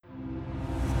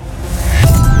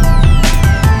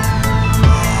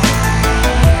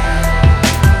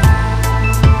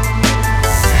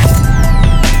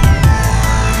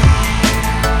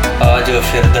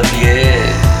ਫਿਰ ਦੱਬੀਏ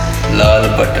ਲਾਲ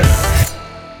button.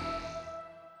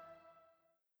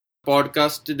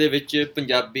 Podcast ਦੇ ਵਿੱਚ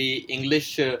ਪੰਜਾਬੀ ਇੰਗਲਿਸ਼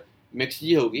ਮਿਕਸ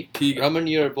ਜੀ ਹੋਊਗੀ। ਠੀਕ ਹੈ। Raman,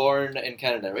 you're born in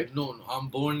Canada, right? No, I'm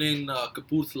born in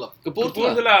Kapurthala.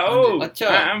 Kapurthala. Oh,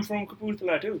 Acha. I'm from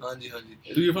Kapurthala too. ਹਾਂਜੀ ਹਾਂਜੀ।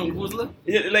 So you're from Kapurthala?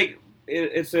 Yeah, like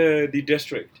it's the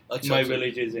district. ਅੱਛਾ, My ਅੱਛਾ।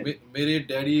 village is in. ਮੇਰੇ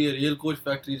daddy rail coach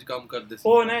factory 'ਚ ਕੰਮ ਕਰਦੇ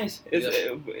ਸੀ। Oh, nice. It's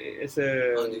Yes.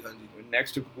 ਹਾਂਜੀ ਹਾਂਜੀ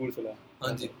next to Kapurthala.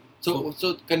 ਹਾਂਜੀ। So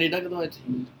ਕੈਨੇਡਾ ਕਦੋਂ ਆਏ ਸੀ?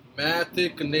 ਮੈਂ ਇੱਥੇ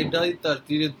ਕੈਨੇਡਾ ਦੀ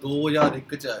ਧਰਤੀ 'ਤੇ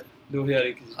 2001 'ਚ ਆਇਆ।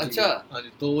 2001 ਅੱਛਾ। ਹਾਂਜੀ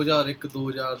 2001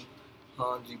 2000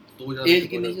 ਹਾਂਜੀ 2000। Age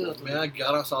ਕਿੰਨੀ ਸੀ? ਮੈਂ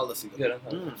 11 ਸਾਲ ਦਾ ਸੀਗਾ। 11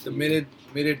 ਸਾਲ। ਤੇ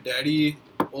ਮੇਰੇ ਡੈਡੀ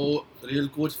ਉਹ rail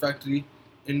coach factory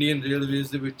Indian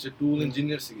railways ਦੇ ਵਿੱਚ ਟੂਲ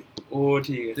ਇੰਜੀਨੀਅਰ ਸੀਗੇ। ਉਹ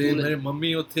ਠੀਕ ਹੈ। ਤੇ ਮੇਰੇ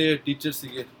ਮੰਮੀ ਉੱਥੇ ਟੀਚਰ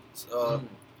ਸੀਗੇ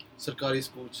ਸਰਕਾਰੀ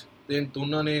ਸਕੂਲ 'ਚ। ਤੇ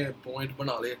ਦੋਨਾਂ ਨੇ ਪੁਆਇੰਟ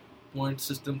ਬਣਾ ਲਏ ਪੁਆਇੰਟ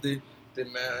ਸਿਸਟਮ ਤੇ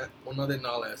ਮੈਂ ਉਹਨਾਂ ਦੇ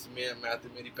ਨਾਲ ਆਇਆ ਸੀ। ਮੈਂ ਤੇ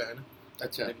ਮੇਰੀ ਭੈਣ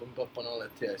ਅੱਛਾ ਤੇ ਮੰਮੀ ਪਾਪਾ ਨਾਲ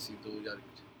ਇੱਥੇ ਆਏ ਸੀ 2001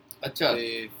 'ਚ। ਅੱਛਾ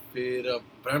ਤੇ ਫਿਰ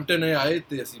ਬਰੈਂਪਟਨ ਆਏ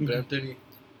ਤੇ ਅਸੀਂ ਬਰੈਂਪਟਨ ਹੀ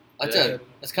ਅੱਛਾ।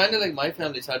 It's kind of like my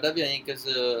family. ਸਾਡਾ ਵੀ ਆਈ ਕਿਸ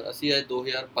ਅਸੀਂ ਆਏ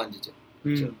 2005 ਚ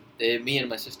ਤੇ me and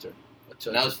my sister.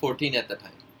 ਅੱਛਾ। And I was 14 at that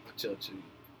time. ਅੱਛਾ ਅੱਛਾ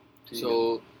ਜੀ। So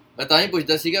ਮੈਂ ਤਾਂ ਹੀ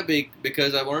ਪੁੱਛਦਾ ਸੀਗਾ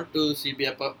because I wanted to see ਵੀ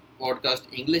ਆਪਾਂ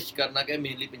ਪੋਡਕਾਸਟ ਇੰਗਲਿਸ਼ ਕਰਨਾ ਕਿ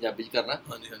ਮੇਨਲੀ ਪੰਜਾਬੀ ਚ ਕਰਨਾ।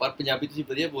 ਪਰ ਪੰਜਾਬੀ ਤੁਸੀਂ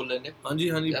ਵਧੀਆ ਬੋਲ ਲੈਂਦੇ ਹੋ। ਹਾਂਜੀ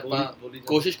ਹਾਂਜੀ। ਆਪਾਂ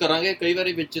ਕੋਸ਼ਿਸ਼ ਕਰਾਂਗੇ। ਕਈ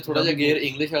ਵਾਰੀ ਵਿੱਚ ਥੋੜਾ ਜਿਹਾ ਗੇਅਰ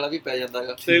ਇੰਗਲਿਸ਼ ਵਾਲਾ ਵੀ ਪੈ ਜਾਂਦਾ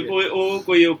ਹੈਗਾ। ਤੇ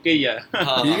ਕੋਈ ਓਕੇ ਹੀ ਆ।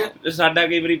 ਠੀਕ ਹੈ। ਸਾਡਾ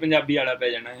ਕਈ ਵਾਰੀ ਪੰਜਾਬੀ ਵਾਲਾ ਪੈ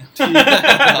ਜਾਣਾ ਹੈ।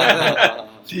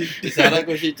 ਠੀਕ ਸਾਰਾ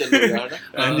ਕੁਝ ਹੀ ਚੱਲੂਗਾ ਹਨਾ।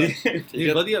 ਹਾਂਜੀ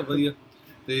ਵਧੀਆ ਵਧੀਆ।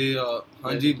 ਤੇ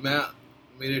ਹਾਂਜੀ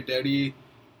ਮੇਰੇ ਡੈਡੀ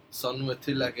ਸਾਨੂੰ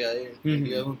ਇੱਥੇ ਲੈ ਕੇ ਆਏ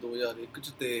ਇੰਡੀਆ ਨੂੰ 2001 ਚ।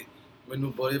 ਤੇ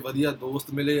ਮੈਨੂੰ ਬੜੇ ਵਧੀਆ ਦੋਸਤ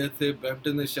ਮਿਲੇ ਇੱਥੇ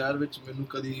ਬਰੈਂਪਟਨ ਦੇ ਸ਼ਹਿਰ ਵਿੱਚ। ਮੈਨੂੰ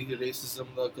ਕਦੀ ਰੇਸਿਜ਼ਮ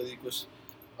ਦਾ ਕਦੀ ਕੁਛ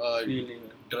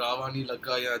ਡਰਾਵਾ ਨਹੀਂ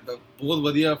ਲੱਗਾ ਜਾਂ ਏਦਾਂ ਬਹੁਤ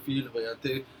ਵਧੀਆ ਫੀਲ ਹੋਇਆ।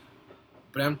 ਤੇ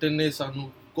ਬਰੈਂਪਟਨ ਨੇ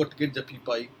ਸਾਨੂੰ ਘੁੱਟ ਕੇ ਜੱਫੀ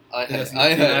ਪਾਈ।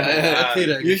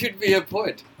 You should be a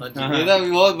poet. ਇਹਦਾ ਵੀ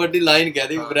ਬਹੁਤ ਵੱਡੀ ਲਾਈਨ ਕਹਿ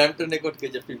ਦੀ ਬਰੈਂਪਟਨ ਨੇ ਘੁੱਟ ਕੇ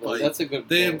ਜੱਫੀ ਪਾਈ। That's a good.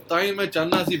 ਤੇ ਤਾਂ ਹੀ ਮੈਂ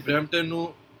ਚਾਹੁੰਦਾ ਸੀ ਬਰੈਂਪਟਨ ਨੂੰ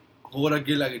ਹੋਰ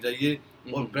ਅੱਗੇ ਲੈ ਕੇ ਜਾਈਏ।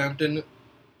 ਔਰ ਬਰੈਂਪਟਨ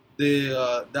ਦੇ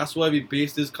that's why we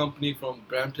based this company from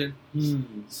Brampton.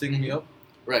 Sing Me Up.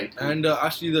 Right. And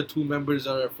actually the two members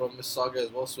are from Mississauga as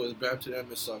well, so it's Brampton and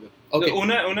Mississauga. Okay.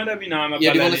 ਉਹਨਾਂ ਦਾ ਵੀ ਨਾਮ ਆਪਾਂ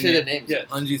Yeah, do you want to say their names?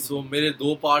 ਹਾਂਜੀ ਸੋ ਮੇਰੇ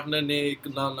ਦੋ partner ਨੇ। ਇੱਕ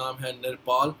ਦਾ ਨਾਮ ਹੈ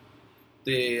ਨਿਰਪਾਲ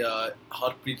ਤੇ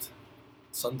ਹਰਪ੍ਰੀਤ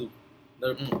ਸੰਧੂ।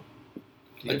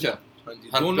 ਅੱਛਾ ਹਾਂਜੀ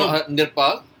ਦੋਨੋਂ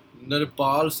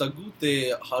ਨਿਰਪਾਲ ਸੱਗੂ ਤੇ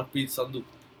ਹਰਪ੍ਰੀਤ ਸੰਧੂ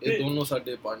ਇਹ ਦੋਨੋਂ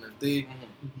ਸਾਡੇ ਪਾਰਟਨਰ। ਤੇ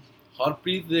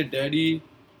ਹਰਪ੍ਰੀਤ ਦੇ ਡੈਡੀ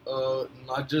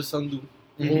ਨਾਜਰ ਸੰਧੂ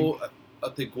ਉਹ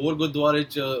ਅਤੇ ਗੌਰ ਗੁਰਦੁਆਰੇ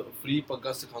 'ਚ ਫ੍ਰੀ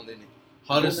ਪੱਗਾਂ ਸਿਖਾਉਂਦੇ ਨੇ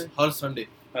ਹਰ ਸੰਡੇ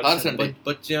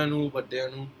ਬੱਚਿਆਂ ਨੂੰ ਵੱਡਿਆਂ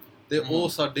ਨੂੰ। ਤੇ ਉਹ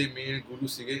ਸਾਡੇ ਮੇਨ ਗੁਰੂ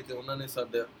ਸੀਗੇ ਤੇ ਉਹਨਾਂ ਨੇ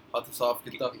ਸਾਡਾ ਹੱਥ ਸਾਫ਼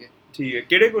ਕੀਤਾ। ਠੀਕ ਹੈ।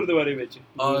 ਕਿਹੜੇ ਗੁਰਦੁਆਰੇ ਵਿੱਚ?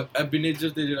 ਐਬੀਨੇਜ਼ਰ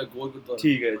ਤੇ ਜਿਹੜਾ ਗੌਰ ਗੁਰਦੁਆਰਾ।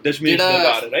 ਠੀਕ ਹੈ। ਦਸ਼ਮੇਸ਼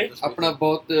ਦਰਬਾਰ ਰਾਈਟ। ਆਪਣਾ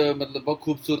ਬਹੁਤ ਮਤਲਬ ਬਹੁਤ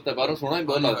ਖੂਬਸੂਰਤ ਹੈ। ਬਾਹਰੋਂ ਸੋਹਣਾ ਵੀ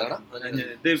ਬਹੁਤ ਲੱਗਦਾ ਨਾ।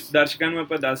 ਤੇ ਦਰਸ਼ਕਾਂ ਨੂੰ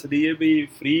ਆਪਾਂ ਦੱਸ ਦਈਏ ਵੀ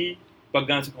ਫ੍ਰੀ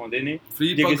ਪੱਗਾਂ ਸਿਖਾਉਂਦੇ ਨੇ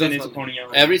ਜੇ ਕਿਸੇ ਨੇ ਸਿਖਾਉਣੀਆਂ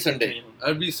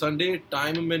ਐਵਰੀ ਸੰਡੇ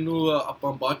ਟਾਈਮ ਮੈਨੂੰ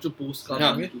ਆਪਾਂ ਬਾਅਦ ਚ ਪੋਸਟ ਕਰ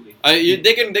ਦਾਂਗੇ।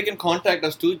 they can contact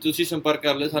us too. ਤੁਸੀਂ ਸੰਪਰਕ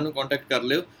ਕਰ ਲਿਓ ਸਾਨੂੰ ਕੰਟੈਕਟ ਕਰ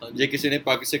ਲਿਓ ਜੇ ਕਿਸੇ ਨੇ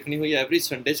ਪੱਗ ਸਿੱਖਣੀ ਹੋਈ। ਐਵਰੀ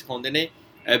ਸੰਡੇ ਸਿਖਾਉਂਦੇ ਨੇ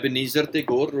ਐਬਨੀਜ਼ਰ ਤੇ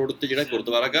ਗੌਰ ਰੋਡ ਤੇ ਜਿਹੜਾ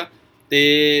ਗੁਰਦੁਆਰਾ ਗਾ। ਤੇ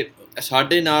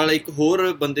ਸਾਡੇ ਨਾਲ ਇੱਕ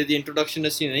ਹੋਰ ਬੰਦੇ ਦੀ ਇੰਟਰੋਡਕਸ਼ਨ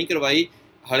ਅਸੀਂ ਨਹੀਂ ਕਰਵਾਈ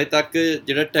ਹਾਲੇ ਤੱਕ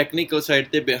ਜਿਹੜਾ ਟੈਕਨੀਕਲ ਸਾਈਡ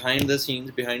ਤੇ ਬਿਹਾਈਂਡ ਦਾ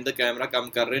ਸੀਨਸ ਬਿਹਾਈਂਡ ਦਾ ਕੈਮਰਾ ਕੰਮ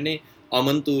ਕਰ ਰਹੇ ਨੇ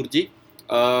ਅਮਨ ਤੂਰ ਜੀ।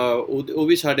 ਉਹ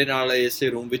ਵੀ ਸਾਡੇ ਨਾਲ ਇਸੇ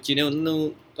ਰੂਮ ਵਿੱਚ ਹੀ ਨੇ।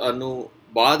 ਉਹਨੂੰ ਤੁਹਾਨੂੰ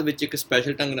ਬਾਅਦ ਵਿੱਚ ਇੱਕ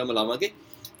ਸਪੈਸ਼ਲ ਢੰਗ ਨਾਲ ਮਿਲਾਵਾਂਗੇ।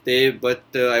 ਤੇ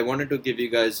but I wanted to give you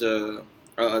guys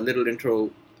a little intro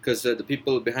because the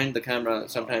people behind the camera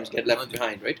sometimes get left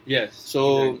behind, right? Yes. So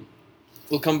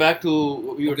we'll come back to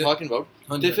what we were talking about.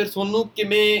 ਤੇ ਫਿਰ ਤੁਹਾਨੂੰ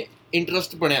ਕਿਵੇਂ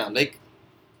interest ਬਣਿਆ like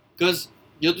because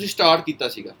ਜਦੋਂ ਤੁਸੀਂ start ਕੀਤਾ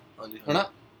ਸੀਗਾ ਹਨਾ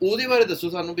ਉਹਦੇ ਬਾਰੇ ਦੱਸੋ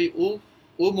ਸਾਨੂੰ ਵੀ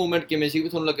ਉਹ ਮੂਮੈਂਟ ਕਿਵੇਂ ਸੀ ਵੀ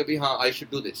ਤੁਹਾਨੂੰ ਲੱਗਾ ਵੀ ਹਾਂ I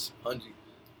should do this? ਹਾਂਜੀ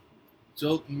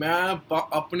ਜੋ ਮੈਂ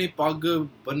ਆਪਣੀ ਪੱਗ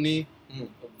ਬੰਨੀ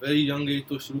ਵੈਰੀ ਯੰਗ ਏਜ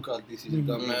ਤੋਂ ਸ਼ੁਰੂ ਕਰਦੀ ਸੀ।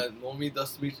 ਜਿੱਦਾਂ ਮੈਂ 9ਵੀਂ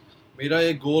 10ਵੀਂ ਮੇਰਾ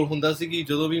ਇਹ ਗੋਲ ਹੁੰਦਾ ਸੀ ਕਿ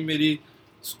ਜਦੋਂ ਵੀ ਮੇਰੀ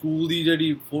ਸਕੂਲ ਦੀ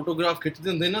ਜਿਹੜੀ ਫੋਟੋਗ੍ਰਾਫ ਖਿੱਚਦੇ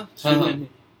ਹੁੰਦੇ ਨਾ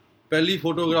ਪਹਿਲੀ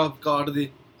ਫੋਟੋਗ੍ਰਾਫ ਕਾਰਡ ਦੀ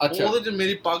ਉਹਦੇ 'ਚ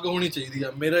ਮੇਰੀ ਪੱਗ ਹੋਣੀ ਚਾਹੀਦੀ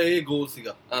ਆ। ਮੇਰਾ ਇਹ ਗੋਲ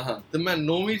ਸੀਗਾ। ਤੇ ਮੈਂ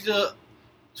 9ਵੀਂ 'ਚ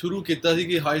ਸ਼ੁਰੂ ਕੀਤਾ ਸੀ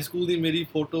ਕਿ ਹਾਈ ਸਕੂਲ ਦੀ ਮੇਰੀ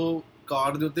ਫੋਟੋ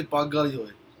ਕਾਰਡ ਦੇ ਉੱਤੇ ਪੱਗ ਵਾਲੀ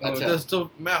ਹੋਵੇ।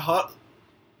 ਮੈਂ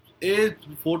ਇਹ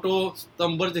ਫੋਟੋ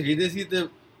ਸਤੰਬਰ 'ਚ ਖਿੱਚਦੇ ਸੀ ਤੇ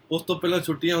ਉਸ ਤੋਂ ਪਹਿਲਾਂ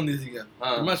ਛੁੱਟੀਆਂ ਹੁੰਦੀਆਂ ਸੀਗੀਆਂ।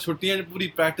 ਮੈਂ ਛੁੱਟੀਆਂ 'ਚ ਪੂਰੀ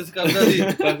ਪ੍ਰੈਕਟਿਸ ਕਰਦਾ ਸੀ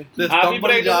ਤੇ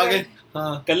ਸਤੰਬਰ ਜਾ ਕੇ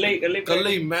ਕੱਲੇ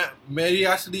ਹੀ ਮੇਰੀ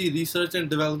ਐਕਚੁਅਲੀ ਰਿਸਰਚ ਐਂਡ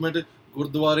ਡਿਵੈਲਪਮੈਂਟ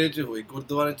ਗੁਰਦੁਆਰੇ 'ਚ ਹੋਈ।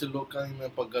 ਗੁਰਦੁਆਰੇ 'ਚ ਲੋਕਾਂ ਦੀ ਮੈਂ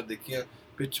ਪੱਗਾਂ ਦੇਖੀਆਂ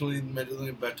ਪਿੱਛੋਂ ਦੀ। ਮੈਂ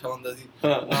ਜਦੋਂ ਬੈਠਾ ਹੁੰਦਾ ਸੀ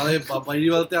ਨਾਲੇ ਬਾਬਾ ਜੀ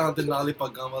ਵੱਲ ਧਿਆਨ ਤੇ ਨਾਲੇ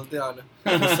ਪੱਗਾਂ ਵੱਲ ਧਿਆਨ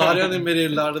ਸਾਰਿਆਂ ਦੇ ਮੇਰੇ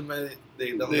ਲੜ ਮੈਂ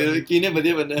ਦੇਖਦਾ ਹੁੰਦਾ ਕਿਹਨੇ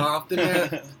ਵਧੀਆ ਬਣਿਆ। ਹਾਂ ਤੇ ਮੈਂ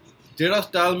ਜਿਹੜਾ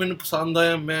ਸਟਾਈਲ ਮੈਨੂੰ ਪਸੰਦ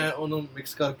ਆਇਆ ਮੈਂ ਉਹਨੂੰ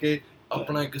ਮਿਕਸ ਕਰਕੇ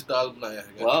ਆਪਣਾ ਇੱਕ ਸਟਾਈਲ ਬਣਾਇਆ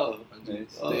ਹੈਗਾ।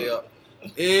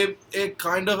 ਤੇ ਇਹ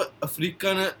ਕਾਈਂਡ ਆਫ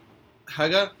ਅਫਰੀਕਨ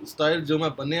ਹੈਗਾ ਸਟਾਈਲ ਜੋ ਮੈਂ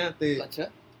ਬੰਨਿਆ। ਤੇ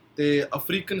ਤੇ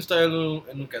ਅਫਰੀਕਨ ਸਟਾਈਲ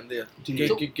ਇਹਨੂੰ ਕਹਿੰਦੇ ਆ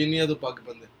ਕਿ ਕੀਨੀਆ ਤੋਂ ਪੱਗ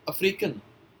ਬੰਨਦੇ ਅਫਰੀਕਨ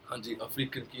ਹਾਂਜੀ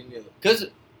ਅਫਰੀਕਨ ਕੀਨੀਆ ਤੋਂ ਕਿਉਂਕਿ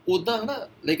ਉਦਾਂ ਹਨਾ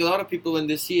like a lot of people van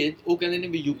ਦੇ ਸੀ ਇਟ ਉਹ ਕਹਿੰਦੇ ਨੇ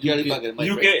ਵੀ ਯੂਕੇ ਵਾਲੀ ਪੱਗ ਹੈ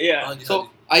UK so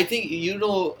I think you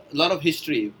know lot of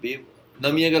history ਵੀ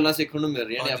ਨਵੀਆਂ ਗੱਲਾਂ ਸਿੱਖਣ ਨੂੰ ਮਿਲ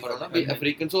ਰਹੀਆਂ ਨੇ ਆਪਾਂ ਨੂੰ ਵੀ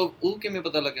ਅਫਰੀਕਨ ਸੋ ਉਹ ਕਿਵੇਂ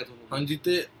ਪਤਾ ਲੱਗਿਆ ਤੁਹਾਨੂੰ ਹਾਂਜੀ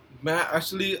ਤੇ ਮੈਂ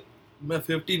ਐਕਚੁਅਲੀ ਮੈਂ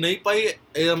 50 ਨਹੀਂ ਪਾਈ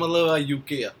ਇਹਦਾ ਮਤਲਬ ਆ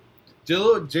ਯੂਕੇ ਆ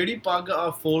ਜਦੋਂ ਜਿਹੜੀ ਪੱਗ ਆ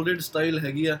ਫੋਲਡਡ ਸਟਾਈਲ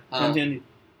ਹੈਗੀ ਆ ਹਾਂਜੀ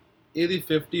ਇਹਦੀ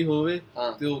 50 ਹੋਵੇ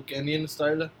ਤੇ ਉਹ ਕੈਨੀਅਨ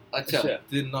ਸਟਾਈਲ ਅੱਛਾ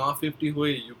ਤੇ ਨਾ 50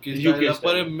 ਹੋਏ ਯੂਕੇ ਸਟਾਈਲ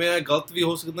ਪਰ ਮੈਂ ਗਲਤ ਵੀ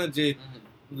ਹੋ ਸਕਦਾ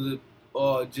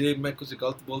ਜੇ ਮੈਂ ਕੁਝ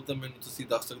ਗਲਤ ਬੋਲਤਾ ਮੈਨੂੰ ਤੁਸੀਂ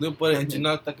ਦੱਸ ਸਕਦੇ ਹੋ ਪਰ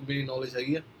ਜਿੰਨਾ ਤੱਕ ਮੇਰੀ ਨੌਲੇਜ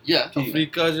ਹੈਗੀ ਆ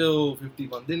ਅਫਰੀਕਾ ਜੋ 50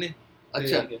 ਬੰਦੇ ਨੇ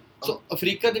ਅੱਛਾ ਸੋ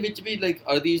ਅਫਰੀਕਾ ਦੇ ਵਿੱਚ ਵੀ like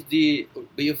are these the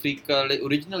we Africa ਵਾਲੇ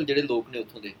origignal ਜਿਹੜੇ ਲੋਕ ਨੇ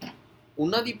ਉੱਥੋਂ ਦੇ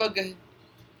ਉਹਨਾਂ ਦੀ ਪੱਗ ਹੈ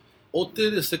ਉੱਥੇ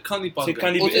ਦੇ ਸਿੱਖਾਂ ਦੀ ਪੱਗ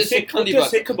ਸਿੱਖਾਂ ਦੀ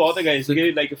ਸਿੱਖ ਬਹੁਤ ਗਏ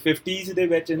ਸੀਗੇ ਲਾਈਕ 50s ਦੇ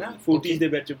ਵਿੱਚ ਨਾ 40s ਦੇ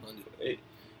ਵਿੱਚ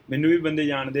ਮੈਨੂੰ ਵੀ ਬੰਦੇ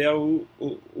ਜਾਣਦੇ ਆ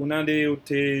ਉਹ ਉਹਨਾਂ ਦੇ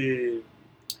ਉੱਥੇ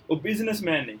ਉਹ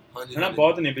ਬਿਜ਼ਨਸਮੈਨ ਨੇ ਹਨਾ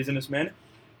ਬਹੁਤ ਨੇ ਬਿਜ਼ਨਸਮੈਨ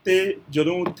ਤੇ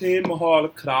ਜਦੋਂ ਉੱਥੇ ਮਾਹੌਲ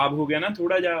ਖਰਾਬ ਹੋ ਗਿਆ ਨਾ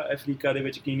ਥੋੜਾ ਜਿਹਾ ਅਫਰੀਕਾ ਦੇ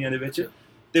ਵਿੱਚ ਕੀਨੀਆ ਦੇ ਵਿੱਚ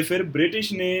ਤੇ ਫਿਰ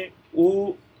ਬ੍ਰਿਟਿਸ਼ ਨੇ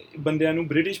ਉਹ ਬੰਦਿਆਂ ਨੂੰ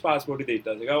ਬ੍ਰਿਟਿਸ਼ ਪਾਸਪੋਰਟ ਦੇ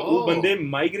ਦਿੱਤਾ ਸੀਗਾ ਉਹ ਬੰਦੇ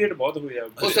ਮਾਈਗ੍ਰੇਟ ਬਹੁਤ ਹੋਏ ਆ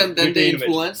they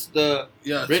influenced the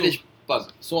British pug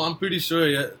so I'm pretty sure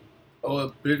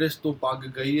British ਤੋਂ ਪੱਗ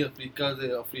ਗਈ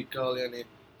ਅਫਰੀਕਾ ਵਾਲਿਆਂ ਨੇ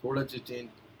ਥੋੜਾ ਜਿਹਾ ਚੇਂਜ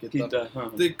ਕੀਤਾ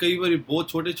ਤੇ ਕਈ ਵਾਰੀ ਬਹੁਤ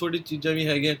ਛੋਟੇ ਚੀਜ਼ਾਂ ਵੀ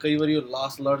ਹੈਗੀਆਂ ਕਈ ਵਾਰੀ ਉਹ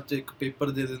ਲਾਸਟ ਲੜ 'ਚ ਇੱਕ ਪੇਪਰ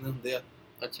ਦੇ ਦਿੰਦੇ ਹੁੰਦੇ ਆ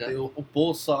ਅੱਛਾ ਤੇ ਉਹ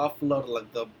ਬਹੁਤ ਸਾਫ਼ ਲੜ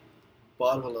ਲੱਗਦਾ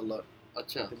ਬਾਹਰ ਵਾਲਾ ਲੜ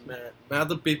ਅੱਛਾ ਮੈਂ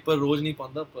ਤਾਂ ਪੇਪਰ ਰੋਜ਼ ਨਹੀਂ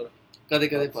ਪਾਉਂਦਾ ਪਰ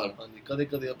ਕਦੇ ਪੜ ਹਾਂਜੀ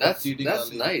ਕਦੇ ਆਪਾਂ ਚੀਟਿੰਗ ਕਰ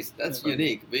ਲਈ ਨਾਈਸ ਦੈਟਸ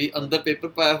ਯੂਨੀਕ ਵੀ ਅੰਦਰ ਪੇਪਰ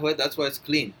ਪਾਇਆ ਹੋਇਆ ਦੈਟਸ ਵਾਈ ਇਟਸ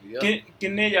ਕਲੀਨ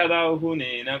ਕਿੰਨੇ ਜ਼ਿਆਦਾ ਉਹ ਨੇ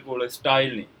ਇਹਨਾਂ ਕੋਲ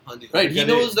ਸਟਾਈਲ ਨੇ ਹਾਂਜੀ right he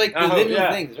knows like the little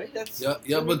things right that's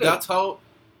yeah but that's how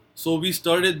so we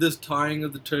started this tying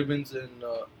of the turbans in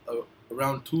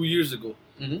around 2 years ago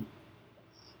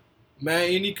ਮੈਂ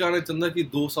ਇਹ ਨਹੀਂ ਕਹਿਣਾ ਚਾਹੁੰਦਾ ਕਿ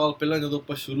 2 ਸਾਲ ਪਹਿਲਾਂ ਜਦੋਂ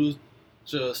ਆਪਾਂ ਸ਼ੁਰੂ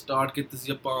ਚ ਸਟਾਰਟ ਕੀਤੀ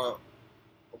ਸੀ ਆਪਾਂ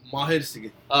ਮਾਹਿਰ ਸੀਗੇ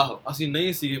ਅਸੀਂ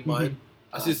ਨਹੀਂ ਸੀਗੇ ਮਾਹਿਰ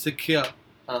ਅਸੀਂ ਸਿੱਖਿਆ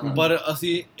ਪਰ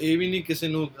ਅਸੀਂ ਇਹ ਵੀ ਨਹੀਂ ਕਿਸੇ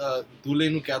ਨੂੰ ਦੂਲੇ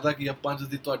ਨੂੰ ਕਹਤਾ ਕਿ ਆਪਾਂ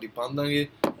ਜਦ ਤੁਹਾਡੀ ਪਾਉਂਦਾਂਗੇ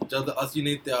ਜਦ ਅਸੀਂ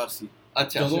ਨਹੀਂ ਤਿਆਰ ਸੀ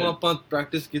ਜਦੋਂ ਆਪਾਂ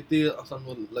ਪ੍ਰੈਕਟਿਸ ਕੀਤੀ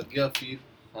ਸਾਨੂੰ ਲੱਗਿਆ ਫੀਲ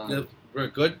ਵੈਰੀ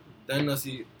ਗੁੱਡ ਦੈਨ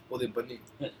ਅਸੀਂ ਉਹਦੇ ਬੰਨੀ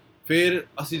ਫਿਰ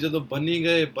ਅਸੀਂ ਜਦੋਂ ਬੰਨੀ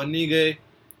ਗਏ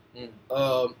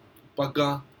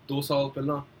ਪੱਗਾਂ 2 ਸਾਲ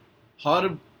ਪਹਿਲਾਂ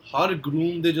ਹਰ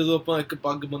ਗਰੂਮ ਦੇ ਜਦੋਂ ਆਪਾਂ ਇੱਕ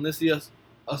ਪੱਗ ਬੰਨਦੇ ਸੀ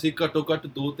ਅਸੀਂ ਘੱਟੋ ਘੱਟ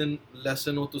 2-3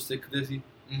 ਲੈਸਨ ਉਹ ਤੋਂ ਸਿੱਖਦੇ ਸੀ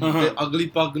ਤੇ ਅਗਲੀ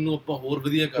ਪੱਗ ਨੂੰ ਆਪਾਂ ਹੋਰ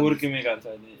ਵਧੀਆ ਹੋਰ ਕਿਵੇਂ ਕਰ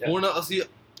ਸਕਦੇ ਹੁਣ ਅਸੀਂ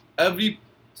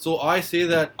so I say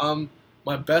that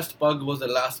my best pug was the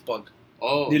last pug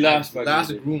the last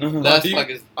groom last pug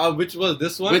is which was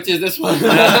this one which is this one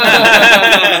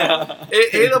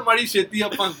ਇਹ ਤਾਂ ਮਾੜੀ ਛੇਤੀ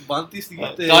ਆਪਾਂ ਬੰਨਤੀ ਸੀ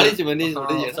ਤੇ ਕਾਲੀ ਚ ਬਣੀ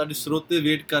ਥੋੜੀ ਜਿਹੀ ਸਾਡੇ ਸਰੋਤੇ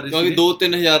ਵੇਟ ਕਰ ਰਹੇ ਸੀ ਕਿਉਂਕਿ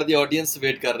 2-3000 ਦੀ ਆਡੀਅנס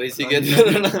ਵੇਟ ਕਰ ਰਹੀ ਸੀਗੇ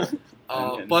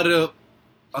ਪਰ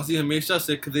ਅਸੀਂ ਹਮੇਸ਼ਾ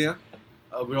ਸਿੱਖਦੇ ਆ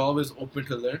we're always open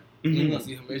to learn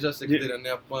ਅਸੀਂ ਹਮੇਸ਼ਾ ਸਿੱਖਦੇ ਰਹਿੰਦੇ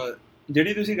ਆਪਾਂ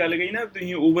ਜਿਹੜੀ ਤੁਸੀਂ ਗੱਲ ਕਹੀ ਨਾ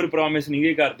ਤੁਸੀਂ ਓਵਰ ਪ੍ਰੋਮਿਸ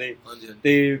ਨਹੀਂ ਕਰਦੇ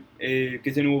ਤੇ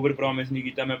ਕਿਸੇ ਨੂੰ ਓਵਰ ਪ੍ਰੋਮਿਸ ਨਹੀਂ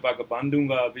ਕੀਤਾ ਮੈਂ ਪੱਗ ਬੰਨ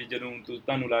ਦੂੰਗਾ ਵੀ ਜਦੋਂ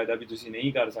ਤੁਹਾਨੂੰ ਲੱਗਦਾ ਵੀ ਤੁਸੀਂ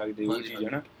ਨਹੀਂ ਕਰ ਸਕਦੇ ਉਹ ਚੀਜ਼ ਹੈ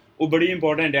ਨਾ ਉਹ ਬੜੀ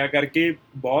ਇੰਪੋਰਟੈਂਟ ਆ ਕਰਕੇ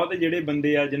ਬਹੁਤ ਜਿਹੜੇ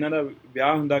ਬੰਦੇ ਆ ਜਿਨ੍ਹਾਂ ਦਾ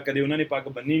ਵਿਆਹ ਹੁੰਦਾ ਕਦੇ ਉਹਨਾਂ ਨੇ ਪੱਗ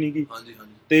ਬੰਨੀ ਨਹੀਂ ਗੀ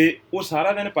ਤੇ ਉਹ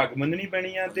ਸਾਰਾ ਦਿਨ ਪੱਗ ਬੰਨਣੀ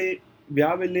ਪੈਣੀ ਆ ਤੇ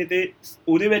ਵਿਆਹ ਵੇਲੇ ਤੇ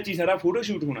ਉਹਦੇ ਵਿੱਚ ਹੀ ਸਾਰਾ ਫੋਟੋ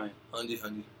ਸ਼ੂਟ ਹੋਣਾ ਹੈ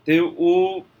ਤੇ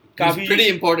ਉਹ ਕਾਫੀ pretty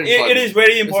important it is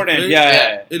very important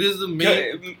yeah it is the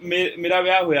main ਮੇਰਾ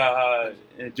ਵਿਆਹ ਹੋਇਆ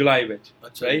ਜੁਲਾਈ ਵਿੱਚ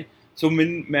ਰਾਈਟ ਸੋ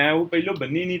ਮੈਂ ਉਹ ਪਹਿਲੋਂ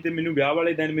ਬੰਨੀ ਨਹੀਂ ਤੇ ਮੈਨੂੰ ਵਿਆਹ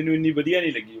ਵਾਲੇ ਦਿਨ ਮੈਨੂੰ ਇੰਨੀ ਵਧੀਆ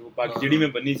ਨਹੀਂ ਲੱਗੀ ਉਹ ਪੱਗ ਜਿਹੜੀ ਮੈਂ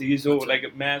ਬੰਨੀ ਸੀਗੀ ਸੋ ਲਾਈਕ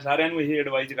ਮੈਂ ਸਾਰਿਆਂ ਨੂੰ ਇਹ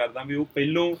ਐਡਵਾਈਸ ਕਰਦਾ ਵੀ ਉਹ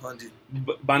ਪਹਿਲੋਂ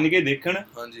ਬੰਨ ਕੇ ਦੇਖਣ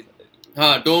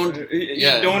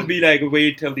don't be like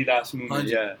wait till the last moment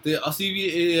ਤੇ ਅਸੀਂ ਵੀ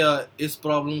ਇਹ ਇਸ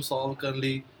ਪ੍ਰੋਬਲਮ ਸੋਲਵ ਕਰਨ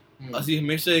ਲਈ ਅਸੀਂ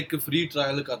ਹਮੇਸ਼ਾ ਇੱਕ ਫ੍ਰੀ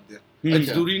ਟ੍ਰਾਇਲ ਕਰਦੇ ਆ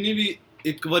ਜ਼ਰੂਰੀ ਨਹੀਂ ਵੀ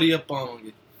ਇੱਕ ਵਾਰੀ ਆਪਾਂ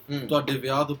ਆਵਾਂਗੇ ਤੁਹਾਡੇ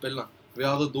ਵਿਆਹ ਤੋਂ ਪਹਿਲਾਂ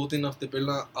ਵਿਆਹ ਤੋਂ 2-3 ਹਫ਼ਤੇ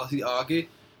ਪਹਿਲਾਂ ਅਸੀਂ ਆ ਕੇ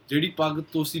ਜਿਹੜੀ ਪੱਗ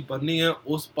ਤੁਸੀਂ ਬੰਨੀ ਆ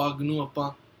ਉਸ ਪੱਗ ਨੂੰ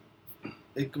ਆਪਾਂ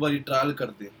ਇੱਕ ਵਾਰੀ ਟ੍ਰਾਇਲ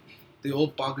ਕਰਦੇ ਤੇ ਉਹ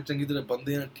ਪੱਗ ਚੰਗੀ ਤਰ੍ਹਾਂ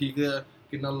ਬੰਨਦੇ ਆ ਠੀਕ ਹੈ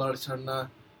ਕਿੰਨਾ ਲੜ ਛੱਡਣਾ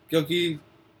ਕਿਉਂਕਿ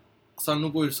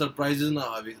ਸਾਨੂੰ ਕੋਈ ਸਰਪ੍ਰਾਈਜ਼ਸ ਨਾ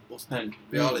ਆਵੇ ਉਸ ਦਿਨ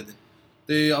ਵਿਆਹ ਵਾਲੇ ਦਿਨ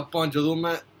ਤੇ ਆਪਾਂ ਜਦੋਂ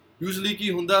ਮੈਂ ਯੂਜੂਅਲੀ ਕੀ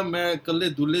ਹੁੰਦਾ ਮੈਂ ਇਕੱਲੇ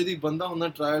ਦੁੱਲੇ ਦੀ ਬੰਦਾ ਹੁੰਦਾ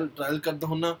ਟ੍ਰਾਇਲ ਕਰਦਾ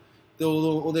ਹੁੰਦਾ ਤੇ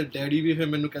ਉਦੋਂ ਉਹਦੇ ਡੈਡੀ ਵੀ ਫਿਰ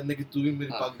ਮੈਨੂੰ ਕਹਿੰਦੇ ਕਿ ਤੂੰ ਵੀ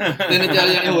ਮੇਰੀ ਪੱਗ 3-4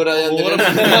 ਜਣੇ ਹੋਰ ਆ ਜਾਂਦੇ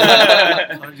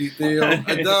ਹਾਂਜੀ ਤੇ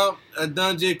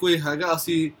ਏਦਾਂ ਜੇ ਕੋਈ ਹੈਗਾ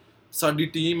ਅਸੀਂ ਸਾਡੀ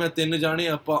ਟੀਮ ਹੈ 3 ਜਾਣੇ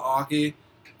ਆਪਾਂ ਆ ਕੇ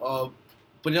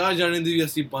 50 ਜਾਣੇ ਦੀ ਵੀ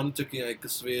ਅਸੀਂ ਬੰਨ ਚੁੱਕੇ ਆ ਇੱਕ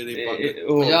ਸਵੇਰੇ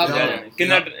ਪੱਗ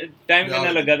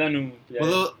ਕਿੰਨਾ ਲੱਗਾ ਤੁਹਾਨੂੰ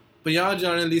ਮਤਲਬ 50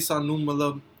 ਜਾਣੇ ਲਈ ਸਾਨੂੰ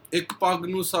ਮਤਲਬ ਇੱਕ ਪੱਗ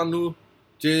ਨੂੰ ਸਾਨੂੰ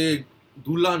ਜੇ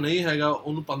ਦੂਲਾ ਨਹੀਂ ਹੈਗਾ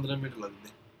ਉਹਨੂੰ 15 ਮਿੰਟ ਲੱਗਦੇ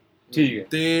ਠੀਕ ਹੈ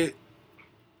ਤੇ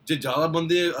ਜੇ ਜ਼ਿਆਦਾ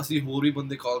ਬੰਦੇ ਅਸੀਂ ਹੋਰ ਵੀ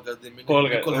ਬੰਦੇ ਕਾਲ ਕਰਦੇ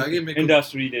ਕੋਲ ਹੈਗੇ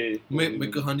ਇੰਡਸਟਰੀ ਦੇ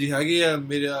ਹਾਂਜੀ ਹੈਗੇ ਆ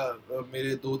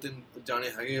ਮੇਰੇ 2-3 ਜਾਣੇ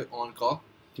ਹੈਗੇ ਔਨ ਕਾਲ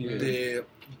ਤੇ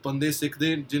ਬੰਦੇ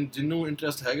ਸਿੱਖਦੇ ਜਿਹਨੂੰ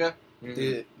ਇੰਟਰਸਟ ਹੈਗਾ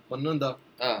ਤੇ ਬੰਨਣ ਦਾ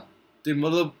ਤੇ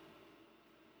ਮਤਲਬ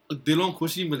ਦਿਲੋਂ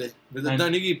ਖੁਸ਼ੀ ਮਿਲੇ। ਇਦਾਂ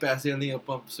ਨਹੀਂ ਕਿ ਪੈਸਿਆਂ ਲਈ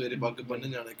ਆਪਾਂ ਸਵੇਰੇ ਪੱਗ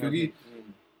ਬੰਨ੍ਹਣ ਜਾਣਾ, ਕਿਉਂਕਿ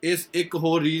ਇਸ ਇੱਕ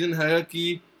ਹੋਰ ਰੀਜ਼ਨ ਹੈਗਾ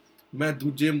ਕਿ ਮੈਂ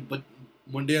ਦੂਜੇ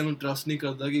ਮੁੰਡਿਆਂ ਨੂੰ ਟਰਸਟ ਨਹੀਂ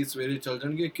ਕਰਦਾ ਕਿ ਸਵੇਰੇ ਚੱਲ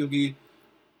ਜਾਣਗੇ, ਕਿਉਂਕਿ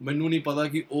ਮੈਨੂੰ ਨਹੀਂ ਪਤਾ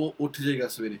ਕਿ ਉਹ ਉੱਠ ਜਾਏਗਾ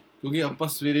ਸਵੇਰੇ, ਕਿਉਂਕਿ ਆਪਾਂ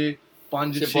ਸਵੇਰੇ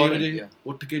 5-6 ਵਜੇ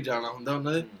ਉੱਠ ਕੇ ਜਾਣਾ ਹੁੰਦਾ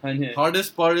ਉਹਨਾਂ ਦੇ।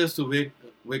 ਹਾਰਡੈਸਟ part is to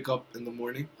wake up in the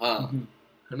morning,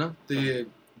 ਹੈਨਾ। ਤੇ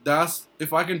that's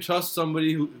if I can trust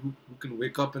somebody who can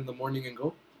wake up in the morning and go,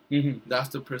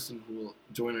 that's the person who will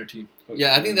join our team.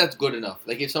 Yeah, I think that's good enough.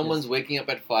 Like if someone's waking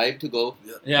up at 5 to go,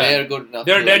 they are good enough.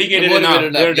 They're dedicated enough.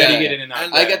 They're dedicated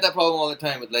enough. I get that problem all the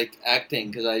time with like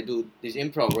acting, because I do these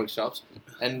improv workshops,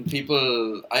 and people,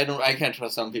 I can't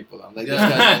trust some people. I'm like, this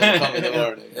guy doesn't come in the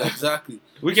morning. Exactly.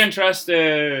 We can trust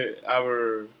our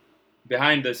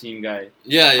behind the scene guy.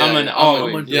 Yeah. Aman,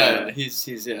 always. Yeah, he's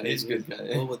a good guy.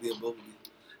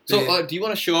 So do you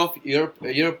want to show off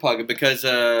your pug, because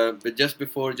just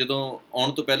before ਜਦੋਂ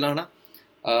ਆਉਣ ਤੋਂ ਪਹਿਲਾਂ ਹਨਾ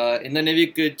ਇਹਨਾਂ ਨੇ ਵੀ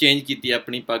ਇੱਕ change ਕੀਤੀ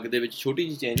ਆਪਣੀ ਪੱਗ ਦੇ ਵਿੱਚ, ਛੋਟੀ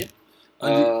ਜਿਹੀ ਚੇਂਜ।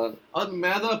 ਹਾਂਜੀ,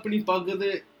 ਮੈਂ ਤਾਂ ਆਪਣੀ ਪੱਗ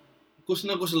ਦੇ ਕੁਛ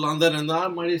ਨਾ ਕੁਛ ਲਾਉਂਦਾ ਰਹਿੰਦਾ,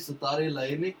 ਮਾੜੇ ਸਿਤਾਰੇ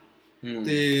ਲਾਏ ਨੇ।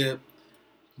 ਤੇ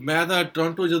ਮੈਂ ਤਾਂ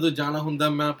ਟੋਰਾਂਟੋ ਜਦੋਂ ਜਾਣਾ ਹੁੰਦਾ,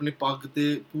 ਮੈਂ ਆਪਣੀ ਪੱਗ ਤੇ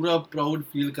ਪੂਰਾ ਪ੍ਰਾਊਡ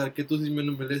ਫੀਲ ਕਰਕੇ, ਤੁਸੀਂ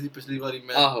ਮੈਨੂੰ ਮਿਲੇ ਸੀ ਪਿਛਲੀ ਵਾਰੀ,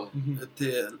 ਮੈਂ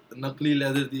ਇੱਥੇ ਨਕਲੀ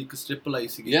ਲੈਦਰ ਦੀ ਇੱਕ ਸਟ੍ਰਿਪ ਲਾਈ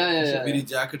ਸੀਗੀ, ਮੇਰੀ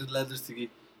ਜੈਕਟ ਲੈਦਰ ਸੀਗੀ,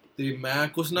 ਤੇ ਮੈਂ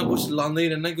ਕੁਛ ਨਾ ਕੁਛ ਲਾਉਂਦਾ ਹੀ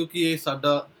ਰਹਿਣਾ, ਕਿਉਂਕਿ ਇਹ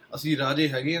ਸਾਡਾ, ਅਸੀਂ ਰਾਜੇ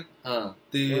ਹੈਗੇ ਆ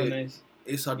ਤੇ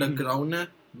ਇਹ ਸਾਡਾ ਕਰਾਊਨ ਹੈ।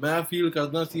 ਮੈਂ ਫੀਲ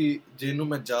ਕਰਦਾ ਸੀ ਜਿਹਨੂੰ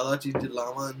ਮੈਂ ਜ਼ਿਆਦਾ ਚੀਜ਼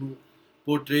ਲਾਵਾਂ, ਇਹਨੂੰ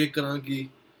ਪੋਰਟਰੇ ਕਰਾਂ ਕਿ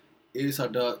ਇਹ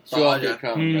ਸਾਡਾ ਤਾਜ ਹੈ,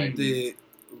 ਤੇ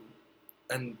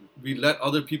and we let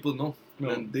other people know,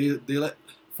 and they like,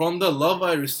 from the love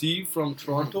I receive from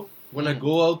Toronto when I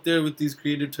go out there with these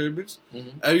creative turbans,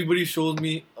 everybody shows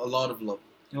me a lot of love,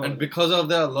 and because of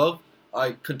that love I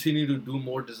continue to do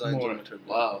more designs on my turban.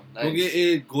 Wow, nice. ਕਿਉਂਕਿ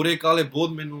ਇਹ ਗੋਰੇ ਕਾਲੇ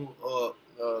ਬਹੁਤ ਮੈਨੂੰ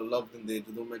ਲਵ ਦਿੰਦੇ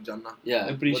ਜਦੋਂ ਮੈਂ ਜਾਣਾ,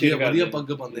 ਵਧੀਆ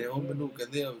ਪੱਗ ਪਾਉਂਦੇ ਆ ਉਹ, ਮੈਨੂੰ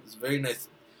ਕਹਿੰਦੇ ਆ ਇਟਸ ਵੈਰੀ ਨਾਈਸ।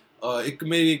 ਇੱਕ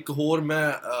ਮੇਰੀ ਇੱਕ ਹੋਰ ਮੈਂ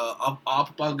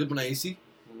ਆਪ ਪੱਗ ਬਣਾਈ ਸੀ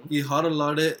ਕਿ ਹਰ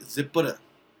ਲੜ ਜ਼ਿਪਰ ਹੈ,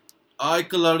 ਆ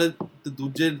ਇੱਕ ਲੜ ਤੇ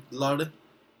ਦੂਜੇ ਲੜ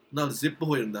ਨਾਲ ਜ਼ਿਪ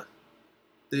ਹੋ ਜਾਂਦਾ।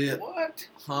 ਤੇ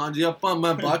ਹਾਂ ਜੀ,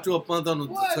 ਮੈਂ ਬਾਅਦ ਚੋਂ ਤੁਹਾਨੂੰ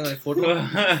ਦੱਸਾਂਗਾ ਫੋਟੋ।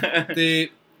 ਤੇ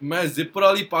ਮੈਂ ਜ਼ਿਪਰ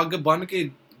ਵਾਲੀ ਪੱਗ ਬੰਨ ਕੇ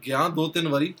ਗਿਆ 2-3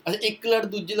 ਵਾਰੀ। ਅੱਛਾ, ਇੱਕ ਲੜ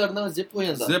ਦੂਜੀ ਲੜ ਨਾਲ ਜ਼ਿਪ ਹੋ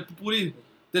ਜਾਂਦਾ, ਜ਼ਿਪ ਪੂਰੀ,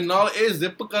 ਤੇ ਨਾਲ ਇਹ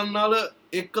ਜ਼ਿਪ ਕਰਨ ਨਾਲ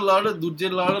ਇੱਕ ਲੜ ਦੂਜੇ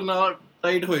ਲੜ ਨਾਲ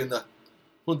ਟਾਈਟ ਹੋ ਜਾਂਦਾ।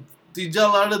 ਹੁਣ ਤੀਜਾ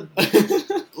ਲੜ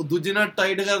ਉਹ ਦੂਜੇ ਨਾਲ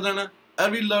ਟਾਈਟ ਕਰ ਦੇਣਾ,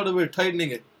 every ਲੜ with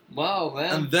tightening it. Wow, man.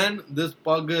 And then this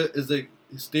pug is like,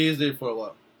 it stays there for a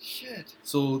while. Shit.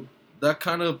 So that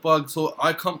kind of pug, so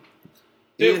I come.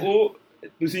 ਤੇ ਉਹ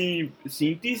ਤੁਸੀਂ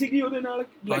ਸੀਤੀ ਸੀਗੀ ਉਹਦੇ ਨਾਲ?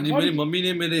 ਹਾਂਜੀ, ਮੇਰੀ ਮੰਮੀ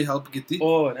ਨੇ ਮੇਰੇ ਹੈਲਪ ਕੀਤੀ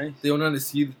ਤੇ ਉਹਨਾਂ ਨੇ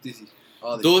ਸੀ ਦਿੱਤੀ ਸੀ।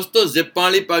 ਦੋਸਤੋ, ਜ਼ਿਪਾਂ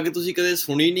ਵਾਲੀ ਪੱਗ ਤੁਸੀਂ ਕਦੇ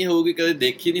ਸੁਣੀ ਨਹੀਂ ਹੋਊਗੀ, ਕਦੇ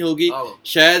ਦੇਖੀ ਨਹੀਂ ਹੋਊਗੀ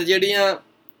ਸ਼ਾਇਦ, ਜਿਹੜੀਆਂ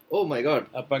ਓ ਮਾਈ ਗॉड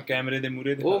ਆਪਾਂ ਕੈਮਰੇ ਦੇ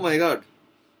ਮੂਹਰੇ ਓ ਮਾਈ ਗॉड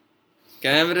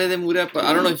ਕੈਮਰੇ ਦੇ ਮੂਹਰੇ ਆਪਾਂ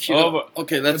I don't know,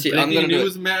 okay let's see, I'm gonna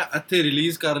news ਮੈਂ ਇੱਥੇ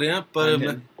ਰਿਲੀਜ਼ ਕਰ ਰਿਹਾ, ਪਰ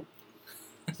ਮੈਂ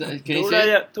ਥੋੜਾ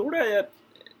ਜਿਹਾ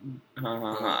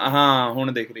ਹਾਂ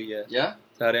ਹੁਣ ਦਿਖ ਰਹੀ ਹੈ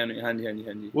ਸਾਰਿਆਂ ਨੂੰ। ਹਾਂਜੀ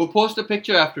we'll post a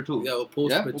picture after too. Yeah, we'll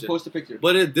post a picture.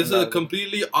 But this is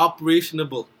completely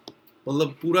operationable,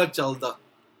 ਮਤਲਬ ਪੂਰਾ ਚੱਲਦਾ,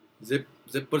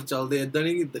 ਜ਼ਿਪਰ ਚੱਲਦੇ, ਏਦਾਂ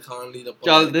ਨਹੀਂ ਕਿ ਦਿਖਾਣ ਲਈ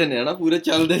ਚੱਲਦੇ ਨੇ ਹਨਾ, ਪੂਰੇ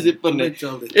ਚੱਲਦੇ ਜ਼ਿਪਰ ਨੇ।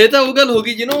 ਇਹ ਤਾਂ ਉਹ ਗੱਲ ਹੋ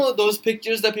ਗਈ, you know those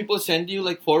pictures that people send you,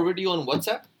 like forward you on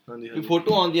WhatsApp, ਵੀ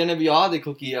ਫੋਟੋ ਆਉਂਦੀਆਂ ਨੇ ਵੀ ਆਹ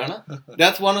ਦੇਖੋ ਕੀ ਆ ਹਨਾ,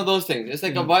 that's one of those things, it's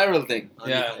like a viral thing.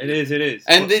 Yeah, it is.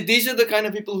 And these are the kind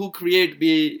of people who create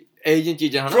be Asian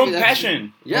ਚੀਜ਼ਾਂ ਹਨਾ, from passion.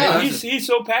 Yeah, he's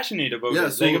so passionate about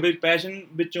it, like a big passion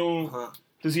ਵਿੱਚੋਂ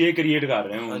ਤੁਸੀਂ ਇਹ create ਕਰ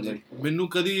ਰਹੇ ਹੋ।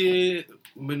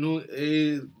 ਮੈਨੂੰ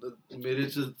ਇਹ ਮੇਰੇ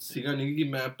ਚ ਸੀਗਾ ਨਹੀਂ ਕਿ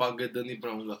ਮੈਂ ਪੱਗ ਏਦਾਂ ਨਹੀਂ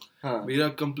ਬਣਾਉਂਗਾ, ਮੇਰਾ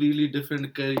ਕੰਪਲੀਟਲੀ ਡਿਫਰੈਂਟ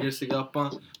ਕੈਰੀਅਰ ਸੀਗਾ। ਆਪਾਂ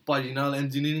ਭਾਜੀ ਨਾਲ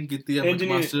ਇੰਜੀਨੀਅਰਿੰਗ ਕੀਤੀ ਆ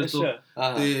ਮਾਸਟਰ ਤੋਂ,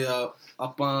 ਤੇ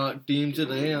ਆਪਾਂ ਟੀਮ ਚ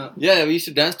ਰਹੇ ਆ। Yeah, we used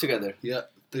to dance together. Yeah,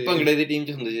 ਤੇ ਭੰਗੜੇ ਦੀ ਟੀਮ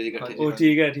ਚ ਹੁੰਦੇ ਸੀ ਇਕੱਠੇ। ਉਹ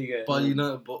ਠੀਕ ਹੈ ਭਾਜੀ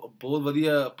ਨਾਲ ਬਹੁਤ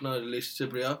ਵਧੀਆ ਆਪਣਾ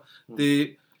ਰਿਲੇਸ਼ਨਸ਼ਿਪ ਰਿਹਾ,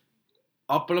 ਤੇ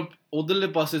ਆਪਣਾ ਉਧਰਲੇ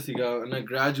ਪਾਸੇ ਸੀਗਾ। and I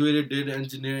graduated, did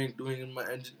engineering, doing in my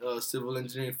civil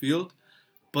engineering field,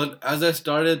 but as I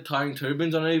started tying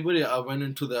turbans on everybody, I went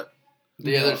into the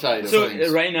other side. So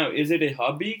right now, is it a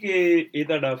hobby ਕਿ ਇਹ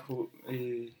ਤੁਹਾਡਾ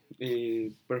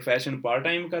profession part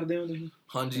time ਕਰਦੇ ਹੋ ਤੁਸੀਂ?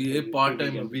 ਹਾਂਜੀ, ਇਹ part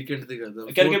time weekend ਤੇ ਕਰਦਾ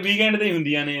ਕਰਕੇ, weekend ਤੇ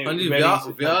ਹੁੰਦੀਆਂ ਨੇ। ਹਾਂਜੀ,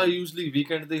 ਵਿਆਹ usually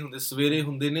weekend ਤੇ ਹੁੰਦੇ, ਸਵੇਰੇ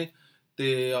ਹੁੰਦੇ ਨੇ, ਤੇ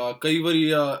ਕਈ ਵਾਰੀ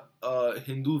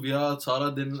ਹਿੰਦੂ ਵਿਆਹ ਸਾਰਾ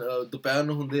ਦਿਨ ਦੁਪਹਿਰ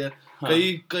ਨੂੰ ਹੁੰਦੇ ਆ।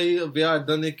 ਕਈ ਵਿਆਹ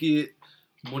ਏਦਾਂ ਦੇ ਕਿ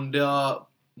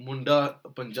ਮੁੰਡਾ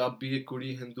ਪੰਜਾਬੀ,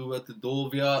 ਕੁੜੀ ਹਿੰਦੂ ਹੈ, ਤੇ 2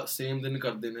 ਵਿਆਹ ਸੇਮ ਦਿਨ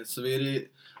ਕਰਦੇ ਨੇ। ਸਵੇਰੇ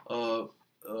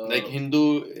ਲਾਈਕ ਹਿੰਦੂ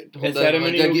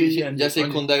ਜਾਂ ਸਿੱਖ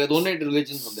ਹੁੰਦਾ ਹੈ, ਦੋਨੇ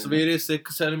ਰਿਲੀਜਨਸ ਹੁੰਦੇ ਨੇ। ਸਵੇਰੇ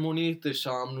ਸਿੱਖ ਸੈਰੇਮੋਨੀ ਤੇ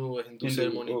ਸ਼ਾਮ ਨੂੰ ਹਿੰਦੂ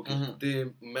ਸੈਰੇਮੋਨੀ। ਤੇ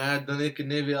ਮੈਂ ਏਦਾਂ ਦੇ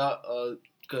ਕਿੰਨੇ ਵਿਆਹ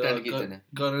ਅਟੈਂਡ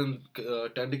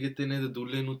ਕੀਤੇ ਨੇ, ਤੇ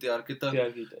ਦੂल्हे ਨੂੰ ਤਿਆਰ ਕੀਤਾ,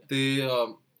 ਤੇ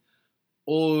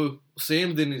ਉਹ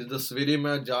ਸੇਮ ਦਿਨ, ਜਿੱਦਾਂ ਸਵੇਰੇ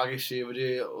ਮੈਂ ਜਾ ਕੇ 6 ਵਜੇ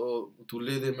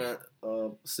ਦੂल्हे ਦੇ ਮੈਂ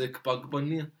Sikh pag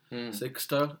ਬੰਨ੍ਹਨੀ ਆ, Sikh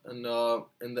style, and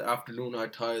in the afternoon I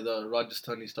tie the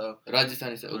Rajasthani style.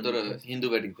 Rajasthani ਉਧਰ ਹਿੰਦੂ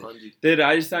ਵੈਡਿੰਗ ਤੇ। ਹਾਂਜੀ ਤੇ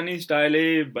ਰਾਜਸਥਾਨੀ ਸਟਾਈਲ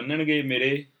ਇਹ ਬੰਨਣਗੇ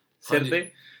ਮੇਰੇ ਸਿਰ ਤੇ,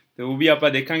 ਤੇ ਉਹ ਵੀ ਆਪਾਂ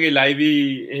ਦੇਖਾਂਗੇ ਲਾਈਵ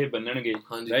ਹੀ ਇਹ ਬੰਨਣਗੇ।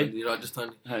 ਹਾਂਜੀ ਹਾਂਜੀ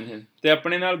ਰਾਜਸਥਾਨੀ। ਹਾਂਜੀ ਤੇ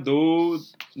ਆਪਣੇ ਨਾਲ 2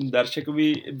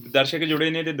 ਦਰਸ਼ਕ ਜੁੜੇ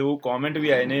ਨੇ ਤੇ 2 ਕਮੈਂਟ ਵੀ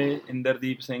ਆਏ ਨੇ।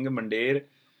 ਇੰਦਰਦੀਪ ਸਿੰਘ ਮੰਡੇਰ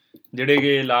ਜਿਹੜੇ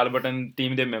ਕਿ ਲਾਲ ਬਟਨ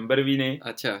ਟੀਮ ਦੇ ਮੈਂਬਰ ਵੀ ਨੇ।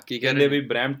 ਅੱਛਾ ਕੀ ਕਹਿੰਦੇ ਵੀ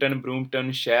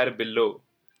ਬਰੈਂਪਟਨ ਸ਼ਹਿਰ ਬਿੱਲੋ,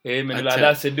 ਇਹ ਮੈਨੂੰ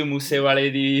ਲੱਗਦਾ ਸਿੱਧੂ ਮੂਸੇਵਾਲੇ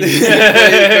ਦੀ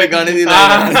ਗਾਣੇ ਦੀ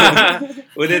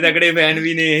ਉਹਦੇ ਤਕੜੇ ਫੈਨ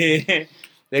ਵੀ ਨੇ ਇਹ,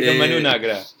 ਤੇ ਮਨੂ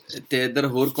ਨਾਗਰਾ। ਤੇ ਇੱਧਰ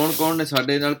ਹੋਰ ਕੌਣ ਨੇ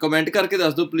ਸਾਡੇ ਨਾਲ? ਕਮੈਂਟ ਕਰਕੇ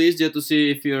ਦੱਸ ਦਿਓ ਪਲੀਜ਼ ਜੇ ਤੁਸੀਂ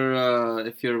ਇਫ ਯੂ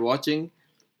ਆਰ ਵਾਚਿੰਗ।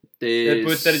 ਤੇ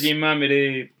ਪੁੱਤਰ ਜੀਮਾ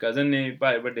ਮੇਰੇ ਕਜ਼ਨ ਨੇ,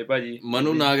 ਵੱਡੇ ਭਾਜੀ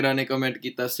ਮਨੂ ਨਾਗਰਾ ਨੇ ਕਮੈਂਟ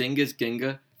ਕੀਤਾ ਸਿੰਘ ਇਜ਼ ਕਿੰਗ।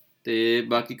 ਤੇ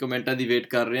ਬਾਕੀ ਕਮੈਂਟਾਂ ਦੀ ਵੇਟ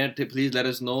ਕਰ ਰਹੇ ਹਾਂ ਤੇ please let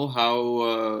us know how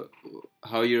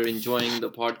you are enjoying the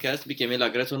podcast, ਵੀ ਕਿਵੇਂ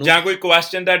ਲੱਗ ਰਿਹਾ ਤੁਹਾਨੂੰ, ਜਾਂ ਕੋਈ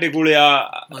ਕੁਐਸਚਨ ਤੁਹਾਡੇ ਕੋਲ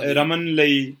ਆ ਰਮਨ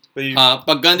ਲਈ। ਹਾਂ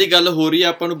ਪੱਗਾਂ ਦੀ ਗੱਲ ਹੋ ਰਹੀ ਆ,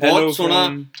 ਆਪਾਂ ਨੂੰ ਬਹੁਤ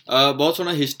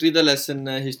ਸੋਹਣਾ ਹਿਸਟਰੀ ਦਾ ਲੈਸਨ,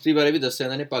 ਹਿਸਟਰੀ ਬਾਰੇ ਵੀ ਦੱਸਿਆ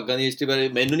ਇਹਨਾਂ ਨੇ, ਪੱਗਾਂ ਦੀ ਹਿਸਟਰੀ ਬਾਰੇ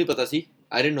ਮੈਨੂੰ ਨਹੀਂ ਪਤਾ ਸੀ,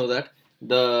 I didn't no that.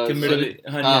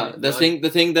 The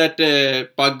thing that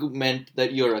pug meant that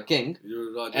you're a king,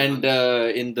 and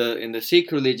in the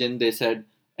Sikh religion they said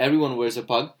everyone wears a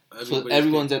pug, so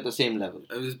everyone's at the same level.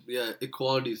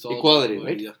 Equality,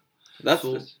 right? Yeah. That's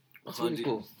really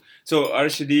cool. So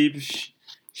Arshdeep,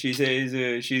 she says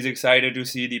she's excited to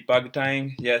see the pug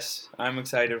tying. Yes, I'm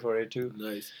excited for it too.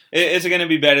 Nice. It's gonna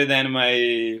be better than my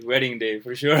wedding day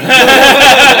for sure.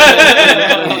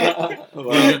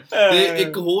 ਤੇ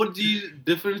ਇੱਕ ਹੋਰ ਚੀਜ਼,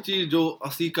 different ਚੀਜ਼ ਜੋ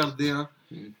ਅਸੀਂ ਕਰਦੇ ਹਾਂ,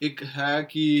 ਇੱਕ ਹੈ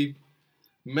ਕਿ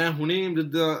ਮੈਂ ਹੁਣੇ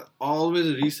ਜਿੱਦਾਂ ਆਲਵੇਜ਼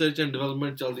ਰਿਸਰਚ ਐਂਡ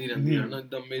ਡਿਵੈਲਪਮੈਂਟ ਚੱਲਦੀ ਰਹਿੰਦੀ ਹੈ ਨਾ,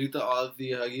 ਜਿੱਦਾਂ ਮੇਰੀ ਤਾਂ ਆਦਤ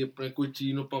ਹੀ ਹੈਗੀ ਆਪਣੇ ਕੋਈ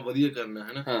ਚੀਜ਼ ਨੂੰ ਆਪਾਂ ਵਧੀਆ ਕਰਨਾ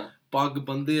ਹੈ ਨਾ। ਪੱਗ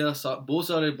ਬੰਦੇ ਆ, ਬਹੁਤ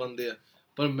ਸਾਰੇ ਬੰਦੇ ਆ,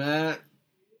 ਪਰ ਮੈਂ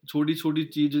ਛੋਟੀ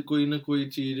ਚੀਜ਼ ਕੋਈ ਨਾ ਕੋਈ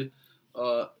ਚੀਜ਼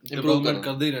ਡਿਵੈਲਪਮੈਂਟ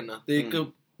ਕਰਦੇ ਹੀ ਰਹਿਣਾ। ਤੇ ਇੱਕ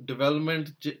ਡਿਵੈਲਪਮੈਂਟ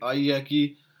 'ਚ ਆਈ ਹੈ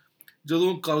ਕਿ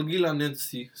ਜਦੋਂ ਕਲਗੀ ਲਾਉਂਦੇ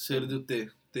ਤੁਸੀਂ ਸਿਰ ਦੇ ਉੱਤੇ,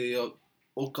 ਤੇ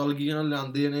ਉਹ ਕਲਗੀਆਂ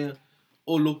ਲਿਆਉਂਦੇ ਨੇ,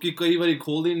 ਉਹ ਲੋਕੀ ਕਈ ਵਾਰੀ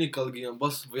ਖੋਲਦੇ ਨਹੀਂ ਕਲਗੀਆਂ,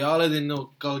 ਬਸ ਵਿਆਹ ਵਾਲੇ ਦਿਨ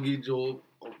ਉਹ ਕਲਗੀ ਜੋ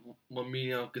ਮੰਮੀ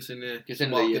ਜਾਂ ਕਿਸੇ ਨੇ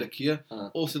ਪਾ ਕੇ ਰੱਖੀ ਆ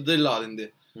ਉਹ ਸਿੱਧਾ ਹੀ ਲਾ ਦਿੰਦੇ।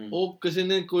 ਉਹ ਕਿਸੇ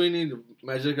ਨੇ ਕੋਈ ਨਹੀਂ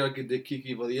ਮੈਜਰ ਕਰਕੇ ਦੇਖੀ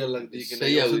ਕਿ ਵਧੀਆ ਲੱਗਦੀ ਕਿ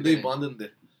ਨਹੀਂ, ਸਿੱਧਾ ਹੀ ਬੰਨ ਦਿੰਦੇ।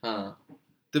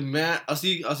 ਤੇ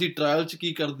ਅਸੀਂ ਟਰਾਇਲ 'ਚ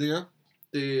ਕੀ ਕਰਦੇ ਹਾਂ,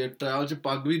 ਤੇ ਟਰਾਇਲ 'ਚ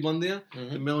ਪੱਗ ਵੀ ਬੰਨਦੇ ਆ,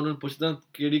 ਤੇ ਮੈਂ ਉਹਨਾਂ ਨੂੰ ਪੁੱਛਦਾ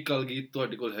ਕਿਹੜੀ ਕਲਗੀ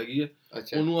ਤੁਹਾਡੇ ਕੋਲ ਹੈਗੀ ਆ,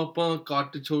 ਉਹਨੂੰ ਆਪਾਂ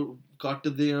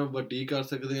ਕੱਟਦੇ ਆ, ਵੱਡੀ ਕਰ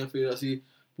ਸਕਦੇ ਆ, ਫਿਰ ਅਸੀਂ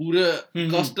ਪੂਰੇ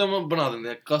ਕਸਟਮ ਬਣਾ ਦਿੰਦੇ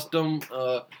ਆ, ਕਸਟਮ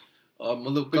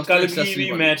ਮਤਲਬ ਕਲਗੀ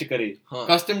ਵੀ ਮੈਚ ਕਰੇ,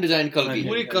 ਕਸਟਮ ਡਿਜ਼ਾਈਨ ਕਲਗੀ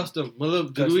ਪੂਰੀ ਕਸਟਮ,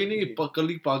 ਮਤਲਬ ਜ਼ਰੂਰੀ ਨਹੀਂ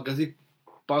ਕੱਲੀ ਪੱਗ, ਅਸੀਂ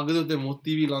ਪੱਗ ਦੇ ਉੱਤੇ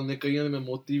ਮੋਤੀ ਵੀ ਲਾਉਂਦੇ, ਕਈਆਂ ਦੇ ਮੈਂ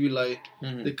ਮੋਤੀ ਵੀ ਲਾਏ,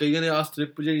 ਤੇ ਕਈਆਂ ਨੇ ਆਹ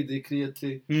ਸਟ੍ਰਿਪ ਜਿਹੜੀ ਦੇਖ ਰਹੀ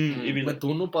ਇੱਥੇ ਮੈਂ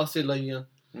ਦੋਨੋਂ ਪਾਸੇ ਲਾਈਆਂ,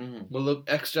 ਮਤਲਬ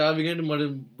ਐਕਸਟਰਾਵੈਗੈਂਟ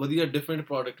ਵਧੀਆ ਡਿਫਰੈਂਟ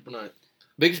ਪ੍ਰੋਡਕਟ ਬਣਾਏ,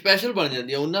 ਬਿਗ ਸਪੈਸ਼ਲ ਬਣ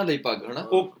ਜਾਂਦੀ ਆ ਉਹਨਾਂ ਲਈ ਪੱਗ, ਹਨਾ।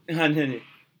 ਹਾਂਜੀ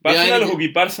ਪਰਸਨਲ ਹੋ ਗਈ,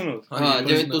 ਪਰਸਨਲ। ਹਾਂ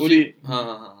ਜਿਵੇਂ ਤੁਸੀਂ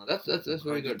that's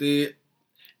very good। ਤੇ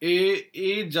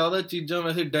ਇਹ ਜ਼ਿਆਦਾ ਚੀਜ਼ਾਂ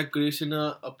ਵੈਸੇ ਡੈਕੋਰੇਸ਼ਨ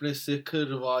ਆਪਣੇ ਸਿੱਖ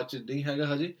ਰਿਵਾਜ 'ਚ ਨਹੀਂ ਹੈਗਾ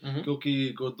ਹਜੇ,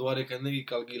 ਕਿਉਂਕਿ ਗੁਰਦੁਆਰੇ ਕਹਿੰਦੇ ਕਿ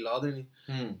ਕਲਗੀ ਲਾ ਦੇਣੀ,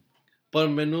 ਪਰ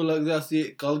ਮੈਨੂੰ ਲੱਗਦਾ ਅਸੀਂ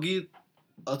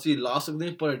ਲਾ ਸਕਦੇ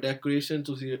ਹਾਂ, ਪਰ ਡੈਕੋਰੇਸ਼ਨ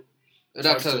ਤੁਸੀਂ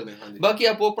ਰੱਖ ਸਕਦੇ। ਬਾਕੀ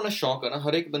ਆਪੋ ਆਪਣਾ ਸ਼ੌਕ ਹੈ ਨਾ,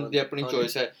 ਹਰੇਕ ਬੰਦੇ ਦੀ ਆਪਣੀ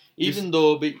ਚੋਇਸ ਹੈ। ਈਵਨ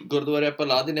ਦੋ ਵੀ ਗੁਰਦੁਆਰੇ ਆਪਾਂ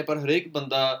ਲਾ ਦਿੰਦੇ, ਪਰ ਹਰੇਕ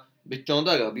ਬੰਦਾ ਵੀ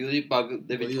ਚਾਹੁੰਦਾ ਹੈਗਾ ਵੀ ਉਹਦੀ ਪੱਗ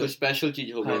ਦੇ ਵਿੱਚ ਕੋਈ ਸਪੈਸ਼ਲ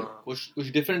ਚੀਜ਼ ਹੋਵੇ, ਕੁਝ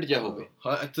ਡਿਫਰੈਂਟ ਜਿਹਾ ਹੋਵੇ,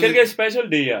 ਕਿਉਂਕਿ ਸਪੈਸ਼ਲ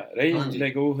ਡੇ ਆ, ਰਾਈਟ,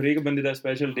 ਲਾਈਕ ਉਹ ਹਰੇਕ ਬੰਦੇ ਦਾ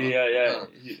ਸਪੈਸ਼ਲ ਡੇ ਆ।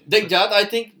 ਦੇਖ ਜਾਤ ਆਈ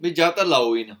ਥਿੰਕ ਵੀ ਜਾਂ ਤਾਂ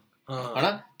ਲਾਓ ਹੀ ਨਾ,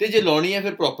 ਹਨਾ, ਤੇ ਜੇ ਲਾਉਣੀ ਹੈ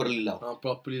ਫਿਰ ਪ੍ਰੋਪਰਲੀ ਲਾਓ,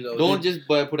 ਡੋਨਟ ਜਸਟ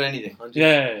ਪੁੱਟ ਐਨੀਥਿੰਗ।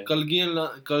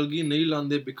 ਕਲਗੀ ਨਹੀਂ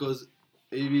ਲਾਉਂਦੇ ਬਿਕੋਜ਼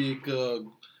ਇਹ ਵੀ ਇੱਕ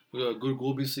ਗੁਰੂ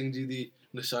ਗੋਬਿੰਦ ਸਿੰਘ ਜੀ ਦੀ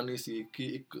ਨਿਸ਼ਾਨੀ ਸੀ ਕਿ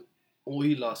ਇੱਕ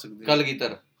ਉਹੀ ਲਾ ਸਕਦੇ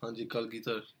ਕਲਗੀਧਰ। ਹਾਂਜੀ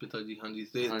ਕਲਗੀਧਰ ਪਿਤਾ ਜੀ, ਹਾਂਜੀ,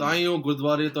 ਤੇ ਤਾਂ ਹੀ ਉਹ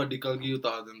ਗੁਰਦੁਆਰੇ ਤੁਹਾਡੀ ਕਲਗੀ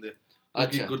ਉਤਾਰ ਦਿੰਦੇ,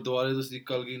 ਕਿਉਂਕਿ ਗੁਰਦੁਆਰੇ ਤੁਸੀਂ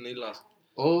ਕਲਗੀ ਨਹੀਂ ਲਾ ਸਕਦੇ।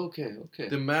 ਓਕੇ।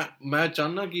 ਤੇ ਮੈਂ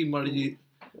ਚਾਹੁੰਦਾ ਕਿ ਮਾੜੀ ਜੀ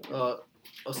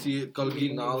ਅਸੀਂ ਕਲਗੀ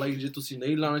ਨਾ ਲਾਈ, ਜੇ ਤੁਸੀਂ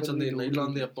ਨਹੀਂ ਲਾਣਾ ਚਾਹੁੰਦੇ ਨਹੀਂ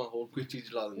ਲਾਉਂਦੇ, ਆਪਾਂ ਹੋਰ ਕੋਈ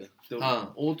ਚੀਜ਼ ਲਾ ਦਿੰਦੇ ਤੇ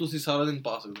ਉਹ ਤੁਸੀਂ ਸਾਰਾ ਦਿਨ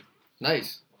ਪਾ ਸਕਦੇ।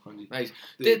 ਨਾਈਸ, ਹਾਂਜੀ ਨਾਈਸ।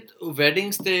 ਤੇ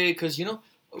ਵੈਡਿੰਗਸ ਤੇ because you know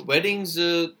weddings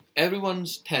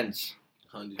everyone's tense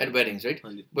at weddings, right?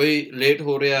 ਬਈ ਲੇਟ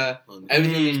ਹੋ ਰਿਹਾ,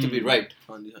 everything needs to be right,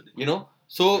 you know,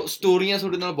 so ਸਟੋਰੀਆਂ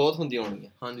ਤੁਹਾਡੇ ਨਾਲ ਬਹੁਤ ਹੁੰਦੀਆਂ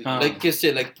ਹੋਣਗੀਆਂ, like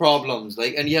ਕਿਸੇ like problems,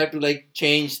 like and you have to like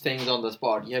change things on the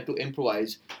spot, you have to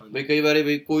improvise। ਬਈ ਕਈ ਵਾਰੀ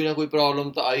ਵੀ ਕੋਈ ਨਾ ਕੋਈ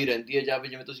ਪ੍ਰੋਬਲਮ ਤਾਂ ਆ ਹੀ ਰਹਿੰਦੀ ਹੈ, ਜਾਂ ਵੀ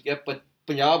ਜਿਵੇਂ ਤੁਸੀਂ ਕਿਹਾ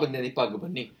 50 ਬੰਦਿਆਂ ਦੀ ਪੱਗ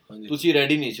ਬੰਨੀ, ਤੁਸੀਂ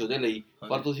ਰੈਡੀ ਨਹੀਂ ਸੀ ਉਹਦੇ ਲਈ,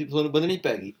 ਪਰ ਤੁਹਾਨੂੰ ਬੰਨਣੀ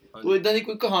ਪੈ ਗਈ। ਤੋ ਏਦਾਂ ਦੀ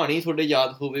ਕੋਈ ਕਹਾਣੀ ਤੁਹਾਡੇ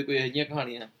ਯਾਦ ਹੋਵੇ, ਕੋਈ ਇਹੋ ਜਿਹੀਆਂ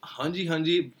ਕਹਾਣੀਆਂ? ਹਾਂਜੀ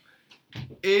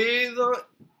ਇਹ ਤਾਂ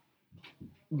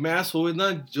ਮੈਂ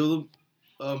ਸੋਚਦਾ ਜਦੋਂ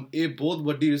ਇਹ ਬਹੁਤ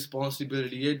ਵੱਡੀ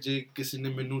ਰਿਸਪੌਂਸਿਬਿਲਿਟੀ ਹੈ ਜੇ ਕਿਸੇ ਨੇ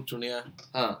ਮੈਨੂੰ ਚੁਣਿਆ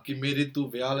ਕਿ ਮੇਰੇ ਤੂੰ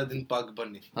ਵਿਆਹ ਵਾਲੇ ਦਿਨ ਪੱਗ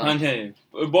ਬੰਨ੍ਹੀ। ਹਾਂਜੀ,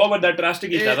 ਬਹੁਤ ਵੱਡਾ ਟਰਸਟ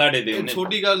ਕੀਤਾ ਤੁਹਾਡੇ ਤੇ।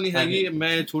 ਛੋਟੀ ਗੱਲ ਨਹੀਂ ਹੈਗੀ,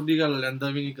 ਮੈਂ ਛੋਟੀ ਗੱਲ ਲੈਂਦਾ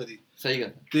ਵੀ ਨਹੀਂ ਕਦੀ। ਸਹੀ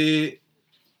ਗੱਲ। ਤੇ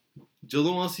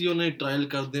ਜਦੋਂ ਅਸੀਂ ਉਹਨੇ ਟਰਾਇਲ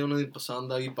ਕਰਦੇ, ਉਹਨਾਂ ਦੀ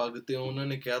ਪਸੰਦ ਆ ਗਈ ਪੱਗ, ਤੇ ਉਹਨਾਂ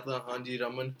ਨੇ ਕਿਹਾ ਤਾਂ ਹਾਂਜੀ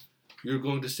Raman you are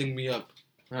going to sing me up,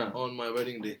 on my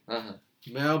wedding day.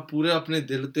 ਮੈਂ ਪੂਰੇ ਆਪਣੇ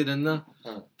ਦਿਲ ਤੇ ਰਹਿਣਾ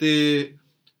ਤੇ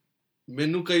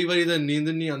ਮੈਨੂੰ ਕਈ ਵਾਰੀ ਤਾਂ ਨੀਂਦ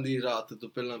ਨਹੀਂ ਆਉਂਦੀ ਰਾਤ ਤੋਂ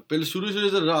ਪਹਿਲਾਂ ਸ਼ੁਰੂ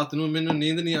ਤੋਂ ਰਾਤ ਨੂੰ ਮੈਨੂੰ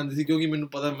ਨੀਂਦ ਨਹੀਂ ਆਉਂਦੀ ਸੀ ਕਿਉਂਕਿ ਮੈਨੂੰ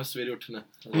ਪਤਾ ਮੈਂ ਸਵੇਰੇ ਉੱਠਣਾ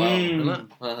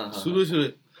ਹਨਾ ਸ਼ੁਰੂ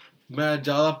ਮੈਂ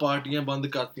ਜ਼ਿਆਦਾ ਪਾਰਟੀਆਂ ਬੰਦ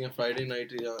ਕਰਤੀਆਂ ਫਰਾਈਡੇ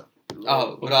ਨਾਈਟ ਜਾਂ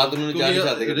ਰਾਤ ਨੂੰ ਜਾ ਨਹੀਂ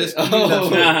ਸਕਦੇ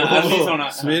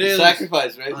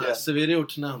ਸਵੇਰੇ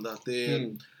ਉੱਠਣਾ ਹੁੰਦਾ ਤੇ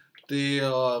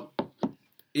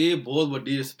ਇਹ ਬਹੁਤ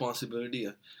ਵੱਡੀ ਰਿਸਪੌਂਸਿਬਿਲਿਟੀ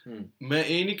ਆ ਮੈਂ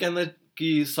ਇਹ ਨਹੀਂ ਕਹਿੰਦਾ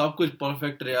ਕਿ ਸਭ ਕੁਝ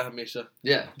ਪਰਫੈਕਟ ਰਿਹਾ ਹਮੇਸ਼ਾ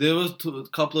there was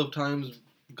couple of times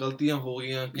ਗਲਤੀਆਂ ਹੋ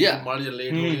ਗਈਆਂ ਮਾੜੀ ਜਿਹੀ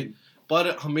ਲੇਟ ਹੋ ਗਈ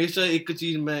ਪਰ ਹਮੇਸ਼ਾ ਇੱਕ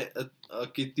ਚੀਜ਼ ਮੈਂ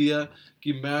ਕੀਤੀ ਆ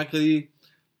ਕਿ ਮੈਂ ਕਦੀ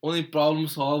ਉਹਦੀ ਪ੍ਰੋਬਲਮ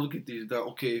ਸੋਲਵ ਕੀਤੀ ਜਿੱਦਾਂ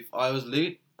ਓਕੇ ਆਈ ਵਾਸ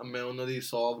ਲੇਟ ਮੈਂ ਉਹਨਾਂ ਦੀ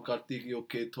ਸੋਲਵ ਕਰਤੀ ਕਿ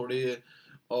ਓਕੇ ਥੋੜੇ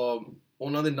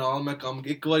ਉਹਨਾਂ ਦੇ ਨਾਲ ਮੈਂ ਕੰਮ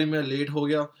ਇੱਕ ਵਾਰੀ ਮੈਂ ਲੇਟ ਹੋ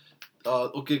ਗਿਆ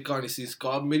ਓਕੇ ਕਹਾਣੀ ਸੀ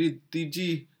ਮੇਰੀ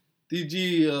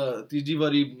ਤੀਜੀ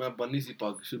ਵਾਰੀ ਮੈਂ ਬੰਨੀ ਸੀ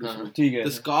ਪੱਗ ਸ਼ੁਰੂ ਤੇ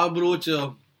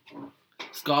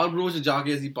ਸਕਾਰਬਰੋ ਚ ਜਾ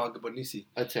ਕੇ ਅਸੀਂ ਪੱਗ ਬੰਨੀ ਸੀ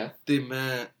ਤੇ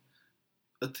ਮੈਂ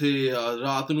ਇੱਥੇ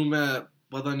ਰਾਤ ਨੂੰ ਮੈਂ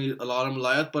ਪਤਾ ਨਹੀਂ ਅਲਾਰਮ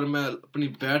ਲਾਇਆ ਪਰ ਮੈਂ ਆਪਣੀ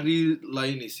ਬੈਟਰੀ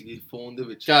ਲਾਈ ਨਹੀਂ ਸੀਗੀ ਫੋਨ ਦੇ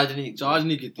ਵਿੱਚ ਚਾਰਜ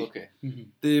ਨਹੀਂ ਕੀਤੀ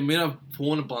ਤੇ ਮੇਰਾ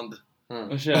ਫੋਨ ਬੰਦ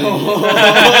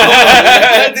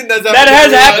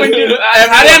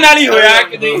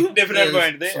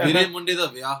ਮੇਰੇ ਮੁੰਡੇ ਦਾ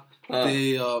ਵਿਆਹ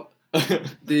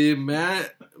ਤੇ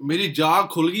ਮੇਰੀ ਜਾਗ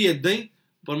ਖੁੱਲ ਗਈ ਏਦਾਂ ਹੀ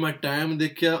ਪਰ ਮੈਂ ਟਾਈਮ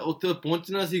ਦੇਖਿਆ ਉੱਥੇ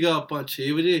ਪਹੁੰਚਣਾ ਸੀਗਾ ਆਪਾਂ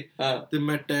 6 ਵਜੇ ਤੇ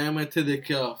ਮੈਂ ਟਾਈਮ ਇੱਥੇ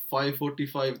ਦੇਖਿਆ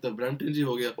 5:45 ਤਾਂ ਬਰੈਂਪਟਨ ਜੀ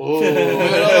ਹੋ ਗਿਆ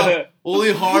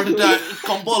ਉਹਦੀ ਹਾਰਟ ਅਟੈਕ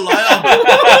ਕੰਬੋ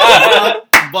ਲਾਇਆ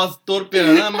ਬਸ ਤੁਰ ਪਿਆ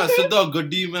ਨਾ ਮੈਂ ਸਿੱਧਾ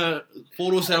ਗੱਡੀ ਮੈਂ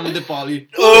 407 ਤੇ ਪਾ ਲਈ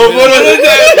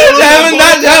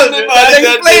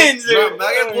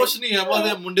ਮੈਂ ਕਿਹਾ ਕੁਛ ਨਹੀਂ ਹੈ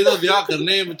ਬਸ ਮੁੰਡੇ ਦਾ ਵਿਆਹ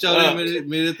ਕਰਨੇ ਵਿਚਾਰੇ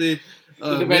ਮੇਰੇ ਤੇ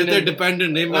ਡਿਪੈਂਡੈਂਟ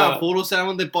ਨੇ ਮੈਂ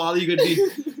 407 ਤੇ ਪਾ ਲਈ ਗੱਡੀ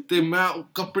ਤੇ ਮੈਂ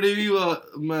ਕੱਪੜੇ ਵੀ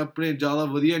ਮੈਂ ਆਪਣੇ ਜ਼ਿਆਦਾ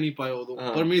ਵਧੀਆ ਨਹੀਂ ਪਾਏ ਉਦੋਂ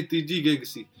ਪਰ ਮੇਰੀ ਤੀਜੀ ਗਿਗ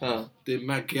ਸੀ ਤੇ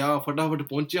ਮੈਂ ਗਿਆ ਫਟਾਫਟ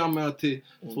ਪਹੁੰਚਿਆ ਮੈਂ ਉੱਥੇ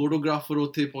ਫੋਟੋਗ੍ਰਾਫਰ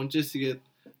ਉੱਥੇ ਪਹੁੰਚੇ ਸੀਗੇ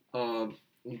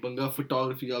ਬੰਗਾ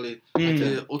ਫੋਟੋਗ੍ਰਾਫੀ ਵਾਲੇ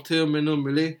ਤੇ ਉੱਥੇ ਮੈਨੂੰ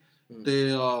ਮਿਲੇ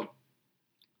ਤੇ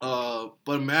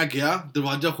ਪਰ ਮੈਂ ਗਿਆ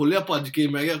ਦਰਵਾਜ਼ਾ ਖੋਲਿਆ ਭੱਜ ਕੇ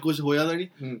ਮੈਂ ਕਿਹਾ ਕੁਛ ਹੋਇਆ ਤਾਂ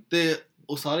ਨਹੀਂ ਤੇ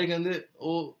ਉਹ ਸਾਰੇ ਕਹਿੰਦੇ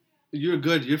ਉਹ you're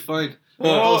good you're fine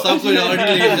ਸਭ ਕੁਝ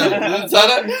ਆਲਰੇਡੀ ਲੇਟ ਚੱਲ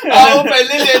ਸਾਰਾ ਆਓ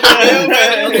ਪਹਿਲੇ ਲੇਟ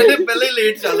ਪਹਿਲੇ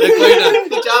ਲੇਟ ਚੱਲ ਰਿਹਾ ਕੋਈ ਨਾ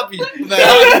ਤੂੰ ਚਾਹ ਪੀ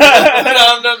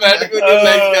ਆਰਾਮ ਨਾਲ ਬੈਠ ਕੇ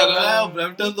ਰਿਲੈਕਸ ਕਰ ਰਿਹਾ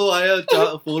ਬ੍ਰੈਂਪਟਨ ਤੋਂ ਆਇਆ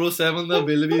 407 ਦਾ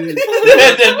ਬਿੱਲ ਵੀ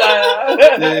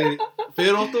ਤੇ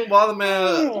ਫਿਰ ਉਸ ਤੋਂ ਬਾਅਦ ਮੈਂ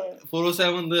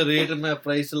 407 ਦਾ ਰੇਟ ਮੈਂ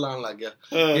ਪ੍ਰਾਈਸ ਲਾਉਣ ਲੱਗ ਗਿਆ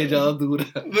ਇਹ ਜ਼ਿਆਦਾ ਦੂਰ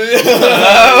ਹੈ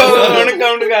ਹੁਣ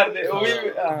ਕਾਊਂਟ ਕਰਦੇ ਉਹ ਵੀ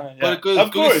ਪਰ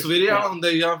ਕੋਈ ਸਵੇਰੇ ਆਉਣਾ ਹੁੰਦਾ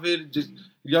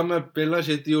ਜਾਂ ਮੈਂ ਪਹਿਲਾਂ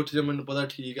ਛੇਤੀ ਉੱਠ ਜਾ ਮੈਨੂੰ ਪਤਾ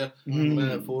ਠੀਕ ਆ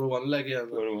ਮੈਂ 401 ਲੈ ਕੇ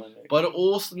ਆਉਂਦਾ ਪਰ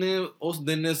ਉਸ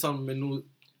ਦਿਨ ਨੇ ਮੈਨੂੰ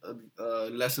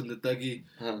ਲੈਸਨ ਦਿੱਤਾ ਕਿ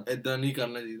ਏਦਾਂ ਨਹੀਂ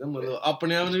ਕਰਨਾ ਚਾਹੀਦਾ ਮਤਲਬ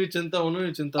ਆਪਣੇ ਆਪ ਨੂੰ ਵੀ ਚਿੰਤਾ ਉਹਨੂੰ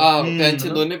ਵੀ ਚਿੰਤਾ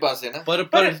ਟੈਨਸ਼ਨ ਦੋਨੇ ਪਾਸੇ ਨਾ ਪਰ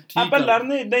ਆਪਾਂ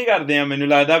ਲਰਨ ਇਦਾਂ ਹੀ ਕਰਦੇ ਆ ਮੈਨੂੰ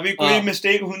ਲੱਗਦਾ ਵੀ ਕੋਈ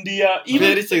ਮਿਸਟੇਕ ਹੁੰਦੀ ਆ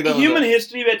ਹਿਊਮਨ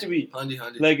ਹਿਸਟਰੀ ਵਿੱਚ ਵੀ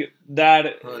ਲਾਈਕ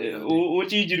ਦੈਟ ਉਹ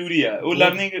ਚੀਜ਼ ਜ਼ਰੂਰੀ ਆ ਉਹ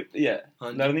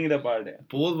ਲਰਨਿੰਗ ਦਾ ਪਾਰਟ ਹੈ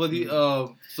ਬਹੁਤ ਵਧੀਆ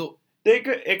ਸੋ ਤੇ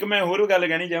ਇੱਕ ਮੈਂ ਹੋਰ ਗੱਲ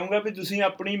ਕਹਿਣੀ ਚਾਹੂੰਗਾ ਵੀ ਤੁਸੀਂ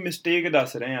ਆਪਣੀ ਮਿਸਟੇਕ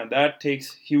ਦੱਸ ਰਹੇ ਆ ਦੈਟ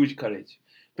ਟੇਕਸ ਹਿਊਜ ਕਰੇਜ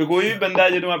ਫਿਰ ਕੋਈ ਵੀ ਬੰਦਾ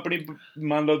ਜਦੋਂ ਆਪਣੀ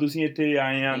ਮੰਨ ਲਓ ਤੁਸੀਂ ਇੱਥੇ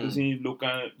ਆਏ ਆ ਤੁਸੀਂ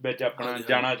ਲੋਕਾਂ ਵਿੱਚ ਆਪਣਾ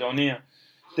ਜਾਣਾ ਚਾਹੁੰਦੇ ਆ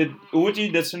ਤੇ ਉਹ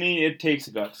ਚੀਜ਼ ਦੱਸਣੀ it takes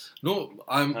guts no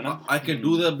I can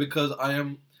do that because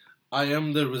I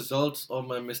am the results of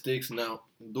my mistakes now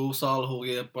 2 ਸਾਲ ਹੋ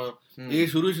ਗਏ ਆਪਾਂ ਇਹ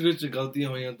ਸ਼ੁਰੂ ਚ ਗਲਤੀਆਂ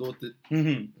ਹੋਈਆਂ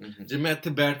 2-3 ਜੇ ਮੈਂ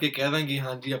ਇੱਥੇ ਬੈਠ ਕੇ ਕਹਿ ਦਾਂਗੀ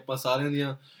ਹਾਂਜੀ ਆਪਾਂ ਸਾਰਿਆਂ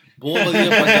ਦੀਆਂ ਬਹੁਤ ਵਧੀਆ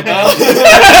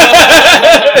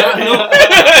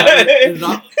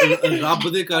ਰੱਬ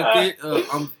ਦੇ ਕਰਕੇ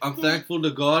I'm thankful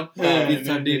to God ਕਿ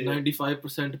ਸਾਡੀ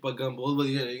 95% ਪੱਗਾਂ ਬਹੁਤ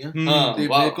ਵਧੀਆ ਰਹੀਆਂ ਤੇ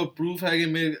ਮੇਰੇ ਕੋਲ ਪ੍ਰੂਫ ਹੈ ਕਿ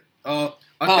ਮੇਰੇ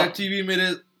ਟੈਚੀ ਵੀ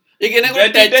ਮੇਰੇ ਇੱਕ ਇਹਨਾਂ ਕੋਲ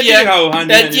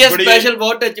ਟੈਚੀ ਹੈ ਸਪੈਸ਼ਲ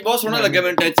ਬਹੁਤ ਸੋਹਣਾ ਲੱਗਿਆ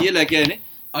ਮੈਨੂੰ ਟੈਚੀ ਲੈ ਕੇ ਆਏ ਨੇ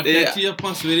ਟੈਚੀ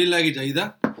ਆਪਾਂ ਸਵੇਰੇ ਲੈ ਕੇ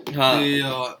ਜਾਈਦਾ ਤੇ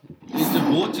ਇਸ ਚ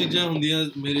ਬਹੁਤ ਚੀਜ਼ਾਂ ਹੁੰਦੀਆਂ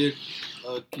ਮੇਰੇ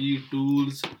ਕੀ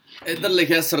ਟੂਲਸ ਇੱਧਰ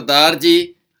ਲਿਖਿਆ ਸਰਦਾਰ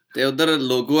ਜੀ ਤੇ ਉਧਰ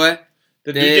ਲੋਗੋ ਹੈ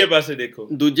ਤੇ ਦੂਜੇ ਪਾਸੇ ਦੇਖੋ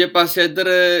ਦੂਜੇ ਪਾਸੇ ਇੱਧਰ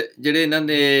ਜਿਹੜੇ ਇਹਨਾਂ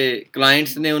ਦੇ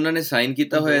ਕਲਾਇੰਟਸ ਨੇ ਉਹਨਾਂ ਨੇ ਸਾਈਨ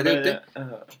ਕੀਤਾ ਹੋਇਆ ਇਹਦੇ ਉੱਤੇ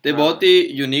ਤੇ ਬਹੁਤ ਹੀ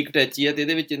ਯੂਨੀਕ ਟੈਚੀ ਹੈ ਤੇ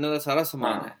ਇਹਦੇ ਵਿੱਚ ਇਹਨਾਂ ਦਾ ਸਾਰਾ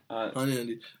ਸਮਾਨ ਹੈ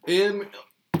ਹਾਂਜੀ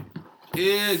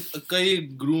ਇਹ ਕਈ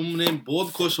ਗਰੂਮ ਨੇ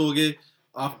ਬਹੁਤ ਖੁਸ਼ ਹੋ ਗਏ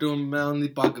ਆਫਟਰ ਮੈਂ ਉਹਦੀ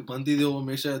ਪੱਗ ਬੰਨ੍ਹਦੀ ਤੇ ਉਹ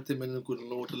ਹਮੇਸ਼ਾ ਇੱਥੇ ਮੈਨੂੰ ਕੋਈ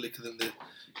ਨੋਟ ਲਿਖ ਦਿੰਦੇ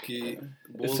ਕਿ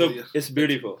ਬਹੁਤ ਵਧੀਆ ਇਟਸ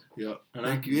ਬਿਊਟੀਫੁਲ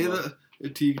ਥੈਂਕ ਯੂ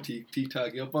ਠੀਕ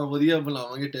ਠਾਕ ਆਪਾਂ ਵਧੀਆ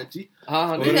ਬਣਾਵਾਂਗੇ ਟੈਚੀ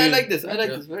I like this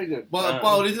very good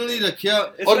ਆਪਾਂ originally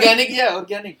ਰੱਖਿਆ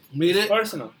organic ਮੇਰੇ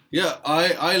personal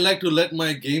I like to let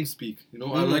my game speak you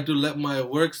know I like to let my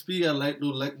work speak I like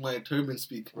to let my turban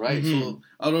speak right so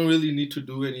I don't really need to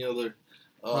do any other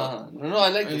no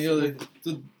I like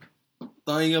this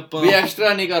ਤਾਂ ਹੀ ਆਪਾਂ ਵੀ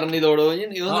extra ਨਹੀਂ ਕਰਨ ਦੀ ਲੋੜ ਹੋ ਜੀ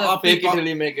fake it till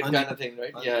you make it kind of thing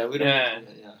right we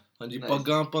don't ਹਾਂਜੀ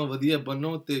ਪੱਗਾਂ ਆਪਾਂ ਵਧੀਆ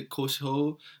ਬੰਨੋ ਤੇ ਖੁਸ਼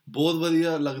ਹੋ ਬਹੁਤ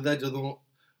ਵਧੀਆ ਲੱਗਦਾ ਜਦੋਂ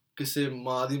ਕਿਸੇ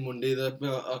ਮਾਂ ਦੀ ਮੁੰਡੇ ਦਾ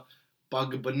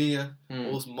ਪੱਗ ਬੰਨੀ ਆ,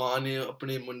 ਉਸ ਮਾਂ ਨੇ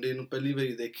ਆਪਣੇ ਮੁੰਡੇ ਨੂੰ ਪਹਿਲੀ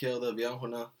ਵਾਰੀ ਦੇਖਿਆ, ਉਹਦਾ ਵਿਆਹ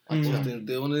ਹੋਣਾ ਉਸ ਦਿਨ,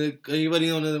 ਤੇ ਉਹਨੇ ਕਈ ਵਾਰੀ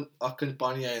ਉਹਨੇ ਅੱਖਾਂ 'ਚ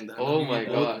ਪਾਣੀ ਆ ਜਾਂਦਾ,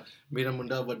 ਮੇਰਾ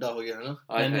ਮੁੰਡਾ ਵੱਡਾ ਹੋ ਗਿਆ ਹਨਾ।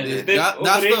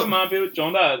 ਮਾਂ ਪਿਓ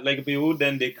ਚਾਹੁੰਦਾ ਲਾਈਕ ਵੀ ਉਹ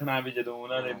ਦਿਨ ਦੇਖਣਾ ਵੀ ਜਦੋਂ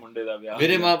ਉਹਨਾਂ ਦੇ ਮੁੰਡੇ ਦਾ ਵਿਆਹ।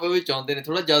 ਮੇਰੇ ਮਾਂ ਪਿਓ ਵੀ ਚਾਹੁੰਦੇ ਨੇ,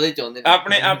 ਥੋੜਾ ਜ਼ਿਆਦਾ ਹੀ ਚਾਹੁੰਦੇ ਨੇ,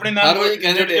 ਆਪਣੇ ਨਾਲ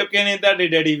ਜੁੜ ਚੁੱਕੇ ਨੇ। ਤੁਹਾਡੇ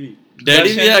ਡੈਡੀ ਵੀ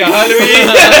ਤੁਸੀਂ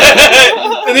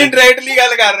ਡਾਇਰੈਕਟਲੀ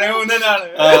ਗੱਲ ਕਰ ਰਹੇ ਹੋ ਉਹਨਾਂ ਨਾਲ,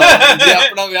 ਜੇ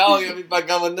ਆਪਣਾ ਵਿਆਹ ਹੋ ਗਿਆ ਵੀ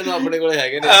ਪੱਗਾਂ ਬੰਨ੍ਹਣ ਨੂੰ ਆਪਣੇ ਕੋਲ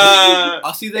ਹੈਗੇ ਨੇ।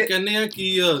 ਅਸੀਂ ਤਾਂ ਕਹਿੰਦੇ ਆ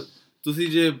ਕਿ ਤੁਸੀਂ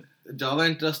ਜੇ ਜ਼ਿਆਦਾ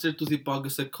ਇੰਟਰਸਟਿਡ ਤੁਸੀਂ ਪੱਗ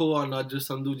ਸਿੱਖੋ, ਨਾਜਰ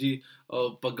ਸੰਧੂ ਜੀ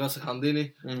ਪੱਗਾਂ ਸਿਖਾਉਂਦੇ ਨੇ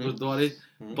ਗੁਰਦੁਆਰੇ,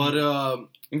 ਪਰ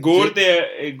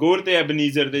ਗੌਰ ਤੇ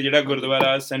ਐਬਨੀਜ਼ਰ ਦੇ ਜਿਹੜਾ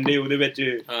ਗੁਰਦੁਆਰਾ ਸੰਡੇ ਉਹਦੇ ਵਿੱਚ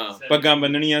ਪੱਗਾਂ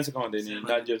ਬੰਨਣੀਆਂ ਸਿਖਾਉਂਦੇ ਨੇ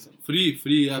ਨਾਜਰ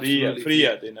ਫ੍ਰੀ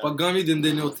ਆ, ਤੇ ਪੱਗਾਂ ਵੀ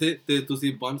ਦਿੰਦੇ ਨੇ ਉੱਥੇ, ਤੇ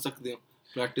ਤੁਸੀਂ ਬੰਨ ਸਕਦੇ ਹੋ,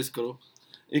 ਪ੍ਰੈਕਟਿਸ ਕਰੋ।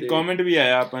 ਇੱਕ ਕਮੈਂਟ ਵੀ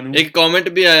ਆਇਆ ਆਪਾਂ ਨੂੰ, ਇੱਕ ਕਮੈਂਟ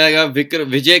ਵੀ ਆਇਆ ਹੈਗਾ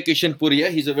ਵਿਜੇ ਕਿਸ਼ਨਪੁਰੀਆ,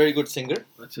 ਹੀ is a very good singer,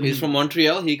 he is firm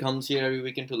Montreal, he comes hair every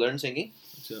weekend to learn singing.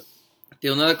 ਤੇ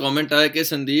ਉਹਨਾਂ ਦਾ ਕਮੈਂਟ ਆਇਆ ਕਿ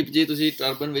ਸੰਦੀਪ ਜੀ ਤੁਸੀਂ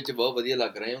ਟਰਬਨ ਵਿੱਚ ਬਹੁਤ ਵਧੀਆ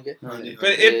ਲੱਗ ਰਹੇ ਹੋਗੇ।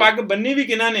 ਪਰ ਇਹ ਪੱਗ ਬੰਨੀ ਵੀ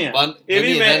ਕਿਹਨਾਂ ਨੇ ਆ, ਇਹ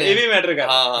ਵੀ ਮੈਟਰ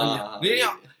ਕਰਦਾ। ਨਹੀਂ,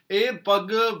 ਇਹ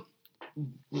ਪੱਗ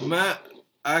ਮੈਂ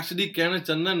ਐਕਚੁਅਲੀ ਕਹਿਣਾ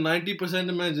ਚਾਹੁੰਦਾ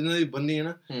 90% ਮੈਂ ਜਿਨ੍ਹਾਂ ਦੀ ਬੰਨੀ ਹੈ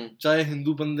ਨਾ, ਚਾਹੇ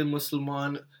ਹਿੰਦੂ ਬੰਦੇ,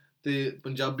 ਮੁਸਲਮਾਨ ਤੇ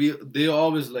Punjabi, they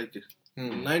always like it,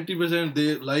 90% they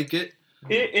like it।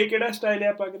 ਇਹ ਕਿਹੜਾ ਸਟਾਈਲ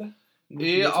ਹੈ ਪੱਗ ਦਾ?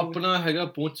 ਇਹ ਆਪਣਾ ਹੈਗਾ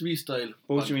ਪਹੁੰਚਵੀਂ ਸਟਾਈਲ,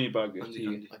 ਪਹੁੰਚਵੀਂ ਪੱਗ।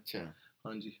 ਅੱਛਾ,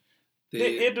 ਹਾਂਜੀ। ਤੇ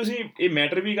ਇਹ ਤੁਸੀਂ ਇਹ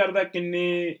ਮੈਟਰ ਵੀ ਕਰਦਾ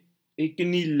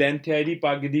ਕਿੰਨੀ ਲੈਂਥ ਹੈ ਇਹਦੀ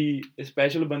ਪੱਗ ਦੀ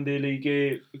ਸਪੈਸ਼ਲ ਬੰਦੇ ਲਈ,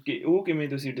 ਕਿ ਉਹ ਕਿਵੇਂ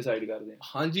ਤੁਸੀਂ ਡਿਸਾਈਡ ਕਰਦੇ?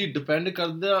 ਹਾਂਜੀ, ਡਿਪੈਂਡ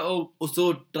ਕਰਦਾ ਉਸ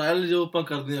ਤੋਂ ਟ੍ਰਾਇਲ ਜੋ ਆਪਾਂ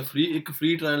ਕਰਦੇ ਆ, ਇੱਕ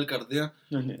ਫ੍ਰੀ ਟ੍ਰਾਇਲ ਕਰਦੇ ਆ,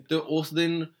 ਤੇ ਉਸ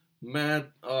ਦਿਨ ਮੈਂ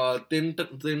ਤਿੰਨ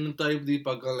ਟਾਈਪ ਦੀ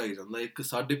ਪੱਗਾਂ ਲੈ ਜਾਂਦਾ, ਇੱਕ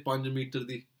 5.5 ਮੀਟਰ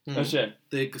ਦੀ, ਅੱਛਾ,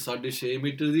 ਤੇ ਇੱਕ 6.5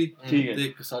 ਮੀਟਰ ਦੀ, ਤੇ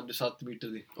ਇੱਕ 7.5 ਮੀਟਰ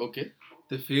ਦੀ। ਓਕੇ,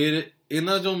 ਤੇ ਫਿਰ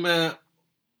ਇਹਨਾਂ ਚੋਂ ਮੈਂ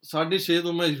 6.5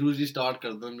 ਤੋਂ ਮੈਂ ਯੂਜੂਅਲੀ ਸਟਾਰਟ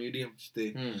ਕਰਦਾ ਮੀਡੀਅਮ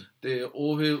ਤੇ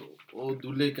ਉਹ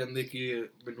ਦੁੱਲੇ ਕਹਿੰਦੇ ਕਿ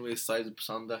ਮੈਨੂੰ ਇਸ ਸਾਈਜ਼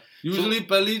ਪਸੰਦ ਆ, ਯੂਜੂਅਲੀ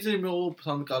ਪਹਿਲੀ ਚ ਮੈਂ ਉਹ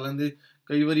ਪਸੰਦ ਕਰ ਲੈਂਦੇ,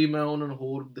 ਕਈ ਵਾਰੀ ਮੈਂ ਉਹਨਾਂ ਨੂੰ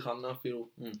ਹੋਰ ਦਿਖਾਣਾ, ਫਿਰ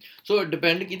ਉਹ ਸੋ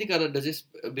ਡਿਪੈਂਡ ਕਿਹਦੀ ਕਰਦਾ, ਡਸ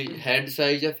ਇਟ ਹੈਡ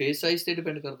ਸਾਈਜ਼ ਜਾਂ ਫੇਸ ਸਾਈਜ਼ ਤੇ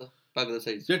ਡਿਪੈਂਡ ਕਰਦਾ ਪੱਗ ਦਾ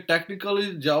ਸਾਈਜ਼? ਜੇ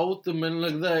ਟੈਕਨੀਕਲੀ ਜਾਓ ਤਾਂ ਮੈਨੂੰ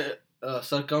ਲੱਗਦਾ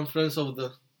ਸਰਕਮਫਰੈਂਸ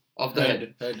ਆਫ ਦਾ ਹੈਡ।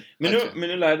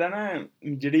 ਮੈਨੂੰ ਲੱਗਦਾ ਨਾ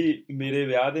ਜਿਹੜੀ ਮੇਰੇ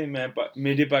ਵਿਆਹ ਦੇ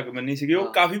ਮੇਰੀ ਪੱਗ ਬੰਨੀ ਸੀਗੀ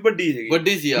ਉਹ ਕਾਫੀ ਵੱਡੀ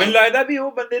ਸੀ। ਮੈਨੂੰ ਲੱਗਦਾ ਵੀ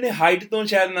ਉਹ ਬੰਦੇ ਨੇ ਹਾਈਟ ਤੋਂ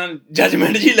ਸ਼ਾਇਦ ਨਾ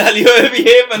ਜਜਮੈਂਟ ਜੀ ਲਾ ਲਈ ਹੋਵੇ ਵੀ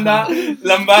ਇਹ ਬੰਦਾ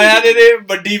ਲੰਬਾ ਆ ਤੇ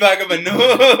ਵੱਡੀ ਪੱਗ ਬੰਨੋ।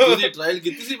 ਤੁਸੀਂ ਟ੍ਰਾਇਲ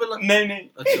ਕੀਤੀ ਸੀ ਪਹਿਲਾਂ? ਨਹੀਂ।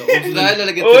 ਅੱਛਾ,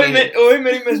 ਉਹ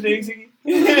ਮੇਰੀ ਮਿਸਟੇਕ ਸੀਗੀ।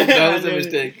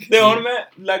 ਤੇ ਹੁਣ ਮੈਂ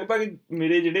ਲਗਭਗ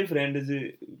ਮੇਰੇ ਜਿਹੜੇ ਫਰੈਂਡਸ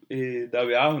ਦਾ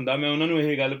ਵਿਆਹ ਹੁੰਦਾ, ਮੈਂ ਉਹਨਾਂ ਨੂੰ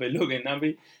ਇਹ ਗੱਲ ਪਹਿਲਾਂ ਕਹਿਣਾ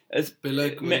ਵੀ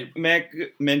ਮੈਂ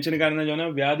ਮੈਂਸ਼ਨ ਕਰਨਾ ਚਾਹੁੰਦਾ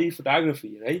ਵਿਆਹ ਦੀ ਫੋਟੋਗ੍ਰਾਫੀ,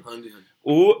 ਰਾਈਟ,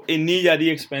 ਉਹ ਇੰਨੀ ਜ਼ਿਆਦਾ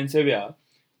ਐਕਸਪੈਂਸਿਵ ਆ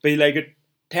ਵੀ ਲਾਈਕ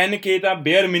 10K ਤਾਂ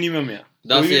ਬੇਅਰ ਮਿਨੀਮਮ ਆ।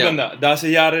 ਕੋਈ ਵੀ ਬੰਦਾ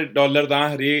 $10,000 ਤਾਂ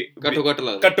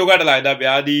ਘੱਟੋ ਘੱਟ ਲੱਗਦਾ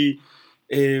ਵਿਆਹ ਦੀ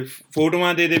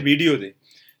ਫੋਟੋਆਂ ਤੇ ਵੀਡੀਓ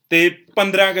ਤੇ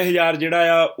 15,000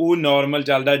 ਜਿਹੜਾ ਆ ਉਹ ਨੋਰਮਲ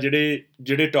ਚੱਲਦਾ,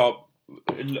 ਜਿਹੜੇ ਟੌਪ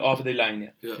ਆਫ ਦੀ ਲਾਈਨ ਆ।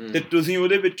 ਤੇ ਤੁਸੀਂ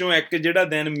ਉਹਦੇ ਵਿੱਚੋਂ ਇੱਕ ਜਿਹੜਾ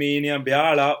ਦਿਨ ਮੇਨ ਆ ਵਿਆਹ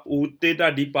ਵਾਲਾ, ਉਹ ਤੇ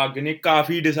ਤੁਹਾਡੀ ਪੱਗ ਨੇ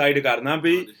ਕਾਫੀ ਡਿਸਾਈਡ ਕਰਨਾ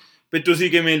ਵੀ ਤੁਸੀਂ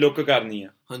ਕਿਵੇਂ ਲੁੱਕ ਕਰਨੀ ਆ।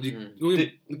 ਹਾਂਜੀ,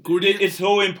 ਕੁੜੀ ਇਟਸ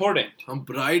ਸੋ ਇੰਪੋਰਟੈਂਟ।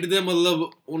 ਬ੍ਰਾਈਡ ਦੇ ਮਤਲਬ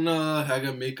ਉਹਨਾਂ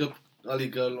ਹੈਗਾ ਮੇਕਅਪ ਵਾਲੀ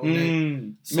ਗੱਲ, ਉਹਨੇ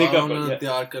ਮੇਕਅਪ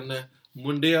ਤਿਆਰ ਕਰਨਾ।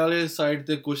 ਮੁੰਡੇ ਵਾਲੇ ਸਾਈਡ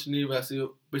ਤੇ ਕੁਛ ਨਹੀਂ, ਵੈਸੇ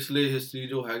ਪਿਛਲੇ ਹਿਸਟਰੀ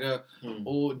ਜੋ ਹੈਗਾ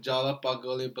ਉਹ ਜ਼ਿਆਦਾ ਪੱਗ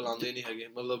ਵਾਲੇ ਬੁਲਾਉਂਦੇ ਨਹੀਂ ਹੈਗੇ,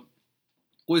 ਮਤਲਬ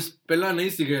ਕੋਈ ਪਹਿਲਾਂ ਨਹੀਂ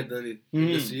ਸੀਗਾ ਏਦਾਂ ਦੀ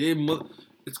industry.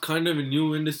 It's kind of a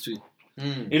new industry.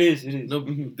 It is.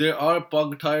 There are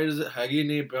pug ties ਹੈਗੇ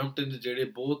ਨੇ ਬ੍ਰੈਂਪਟਨ ਜਿਹੜੇ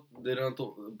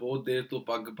ਬਹੁਤ ਦੇਰ ਤੋਂ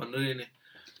ਪੱਗ ਬੰਨ ਰਹੇ ਨੇ,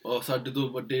 ਸਾਡੇ ਤੋਂ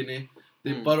ਵੱਡੇ ਨੇ,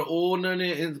 ਤੇ ਪਰ ਉਹ ਉਹਨਾਂ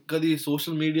ਨੇ ਕਦੀ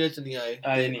ਸੋਸ਼ਲ ਮੀਡੀਆ 'ਚ ਨਹੀਂ ਆਏ,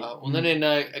 ਉਹਨਾਂ ਨੇ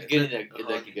ਇੰਨਾ ਅੱਗੇ ਨਹੀਂ।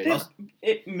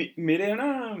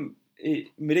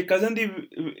 ਮੇਰੇ ਕਜ਼ਨ ਦੀ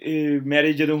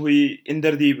ਮੈਰਿਜ ਜਦੋਂ ਹੋਈ,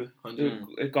 ਇੰਦਰਦੀਪ,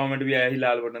 ਕਮੈਂਟ ਵੀ ਆਇਆ ਸੀ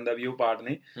ਲਾਲ ਬਟਨ ਦਾ ਵੀ ਉਹ ਪਾਰਟ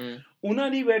ਨੇ, ਉਹਨਾਂ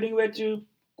ਦੀ ਵੈਡਿੰਗ ਵਿੱਚ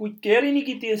ਕੋਈ ਕੇਅਰ ਹੀ ਨਹੀਂ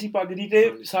ਕੀਤੀ ਅਸੀਂ ਪੱਗ ਦੀ।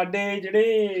 ਤੇ ਸਾਡੇ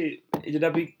ਜਿਹੜਾ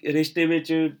ਵੀ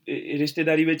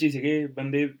ਰਿਸ਼ਤੇਦਾਰੀ ਵਿੱਚ ਹੀ ਸੀਗੇ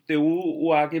ਬੰਦੇ, ਤੇ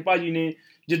ਉਹ ਆ ਕੇ ਭਾਜੀ ਨੇ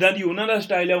ਜਿੱਦਾਂ ਦੀ ਉਹਨਾਂ ਦਾ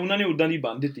ਸਟਾਈਲ ਆ ਉਹਨਾਂ ਨੇ ਉਦਾਂ ਦੀ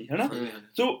ਬੰਨ ਦਿੱਤੀ, ਹਨਾ।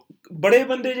 ਸੋ ਬੜੇ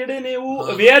ਬੰਦੇ ਜਿਹੜੇ ਨੇ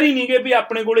ਉਹ ਅਵੇਅਰ ਹੀ ਨਹੀਂ ਗੇ ਵੀ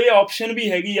ਆਪਣੇ ਕੋਲ ਇਹ ਆਪਸ਼ਨ ਵੀ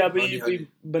ਹੈਗੀ ਆ ਵੀ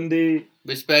ਬੰਦੇ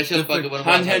ਸਪੈਸ਼ਲ ਪੱਗ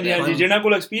ਬੰਨ੍ਹਦੇ। ਹਾਂਜੀ, ਜਿਹਨਾਂ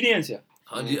ਕੋਲ ਐਕਸਪੀਰੀਅੰਸ ਆ।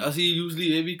 ਹਾਂਜੀ, ਅਸੀਂ ਯੂਜਲੀ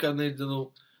ਇਹ ਵੀ ਕਰਦੇ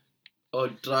ਜਦੋਂ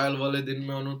ਟ੍ਰਾਇਲ ਵਾਲੇ ਦਿਨ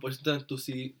ਮੈਂ ਉਹਨਾਂ ਨੂੰ ਪੁੱਛਦਾ,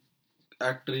 ਤੁਸੀਂ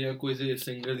ਐਕਟਰ ਜਾਂ ਕੋਈ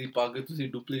ਸਿੰਗਰ ਦੀ ਪੱਗ ਤੁਸੀਂ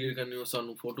ਡੁਪਲੀਕੇਟ ਕਰਨੀ ਹੋ,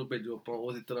 ਸਾਨੂੰ ਫੋਟੋ ਭੇਜੋ, ਆਪਾਂ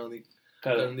ਉਸੇ ਤਰ੍ਹਾਂ ਦੀ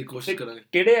ਕਰਨ ਦੀ ਕੋਸ਼ਿਸ਼ ਕਰਾਂਗੇ।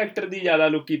 ਕਿਹੜੇ ਐਕਟਰ ਦੀ ਜ਼ਿਆਦਾ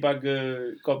ਲੋਕੀ ਪੱਗ?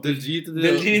 ਦਿਲਜੀਤ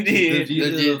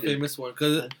ਦੀ ਫੇਮਸ ਵਨ,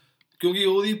 ਕਿਉਂਕਿ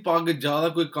ਉਹਦੀ ਪੱਗ ਜ਼ਿਆਦਾ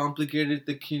ਕੋਈ ਕੰਪਲਿਕੇਟਡ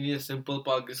ਤਿੱਖੀ ਨਹੀਂ ਹੈ, ਸਿੰਪਲ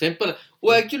ਪੱਗ, ਸਿੰਪਲ।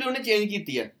 ਉਹ ਐਕਚੁਅਲੀ ਉਹਨੇ ਚੇਂਜ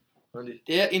ਕੀਤੀ ਆ। ਹਾਂਜੀ,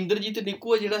 ਤੇ ਇੰਦਰਜੀਤ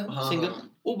ਨਿੱਕੂ ਆ ਜਿਹੜਾ ਸਿੰਗਰ,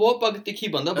 ਉਹ ਬਹੁਤ ਪੱਗ ਤਿੱਖੀ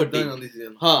ਬੰਦਾ ਵੱਡੀ।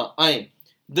 ਹਾਂ, ਆਏ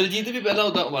ਦਿਲਜੀਤ ਵੀ ਪਹਿਲਾਂ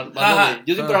ਉਹਦਾ ਬੰਦਾ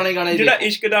ਜਦੋਂ ਪੁਰਾਣੇ ਗਾਣੇ, ਜਿਹੜਾ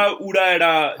ਇਸ਼ਕ ਦਾ ਊੜਾ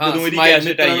ਜਿਹੜਾ ਜਦੋਂ ਇਹਦੀ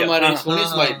ਕੈਸਟ ਆਈ ਆ, ਸੋਹਣੀ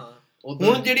ਸਮਾਈਲ।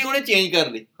 ਹੁਣ ਜਿਹੜੀ ਉਹਨੇ ਚੇਂਜ ਕਰ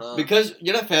ਲਈ, ਬਿਕਾਜ਼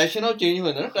ਜਿਹੜਾ ਫੈਸ਼ਨ ਆ ਉਹ ਚੇਂਜ ਹੋ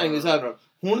ਜਾਂਦਾ ਨਾ ਟਾਈਮ ਦੇ ਹਿਸਾਬ ਨਾਲ।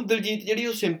 ਹੁਣ ਦਿਲਜੀਤ ਜਿਹੜੀ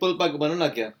ਉਹ ਸਿੰਪਲ ਪੱਗ ਬੰਨਣ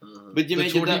ਲੱਗ ਗਿਆ ਵੀ ਜਿਵੇਂ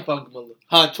ਛੋਟੀ ਪੱਗ ਮਤਲਬ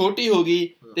ਹਾਂ ਛੋਟੀ ਹੋ ਗਈ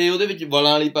ਤੇ ਉਹਦੇ ਵਿੱਚ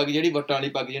ਵਾਲਾਂ ਵਾਲੀ ਪੱਗ ਜਿਹੜੀ ਵੱਟਾਂ ਵਾਲੀ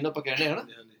ਪੱਗ ਜਿਹਨੂੰ ਆਪਾਂ ਕਹਿੰਦੇ ਹਨਾ।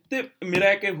 ਤੇ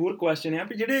ਮੇਰਾ ਇੱਕ ਹੋਰ ਕੁਐਸਚਨ ਆ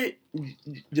ਵੀ ਜਿਹੜੇ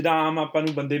ਜਿੱਦਾਂ ਆਮ ਆਪਾਂ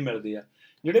ਨੂੰ ਬੰਦੇ ਮਿਲਦੇ ਆ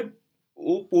ਜਿਹੜੇ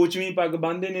ਉਹ ਪੋਚਵੀਂ ਪੱਗ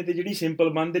ਬੰਨ੍ਹਦੇ ਨੇ ਤੇ ਜਿਹੜੀ ਸਿੰਪਲ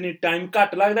ਬੰਨ੍ਹਦੇ ਨੇ ਟਾਈਮ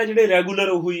ਘੱਟ ਲੱਗਦਾ ਜਿਹੜੇ ਰੈਗੂਲਰ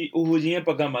ਉਹੋ ਜਿਹੀਆਂ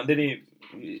ਪੱਗਾਂ ਬੰਨ੍ਹਦੇ ਨੇ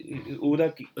ਉਹਦਾ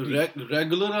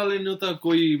ਰੈਗੂਲਰ ਵਾਲੇ ਨੂੰ ਤਾਂ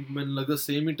ਕੋਈ ਮੈਨੂੰ ਲੱਗਦਾ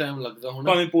ਸੇਮ ਹੀ ਟਾਈਮ ਲੱਗਦਾ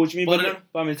ਹੋਣਾ ਭਾਵੇਂ ਪੋਚਵੀਂ ਬੰਨਣ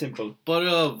ਭਾਵੇਂ ਸਿੰਪਲ ਪਰ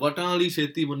ਵਟਾਂ ਵਾਲੀ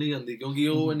ਛੇਤੀ ਬੰਨੀ ਜਾਂਦੀ ਕਿਉਂਕਿ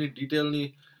ਉਹ ਇੰਨੀ ਡੀਟੇਲ ਨਹੀਂ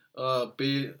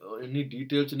ਇੰਨੀ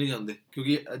ਡੀਟੇਲ ਚ ਨਹੀਂ ਜਾਂਦੇ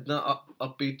ਕਿਉਂਕਿ ਏਦਾਂ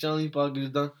ਪੇਚਾਂ ਦੀ ਪੱਗ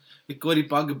ਜਿੱਦਾਂ ਇੱਕ ਵਾਰੀ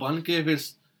ਪੱਗ ਬੰਨ ਕੇ ਫਿਰ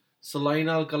ਸਲਾਈ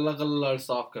ਨਾਲ ਕੱਲਾ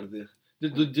ਸਾਫ਼ ਕਰਦੇ ਆ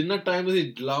ਜਿੰਨਾ ਟਾਈਮ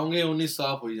ਤੁਸੀਂ ਲਾਓਗੇ ਉਨੀ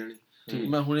ਸਾਫ਼ ਹੋਈ ਜਾਣੀ।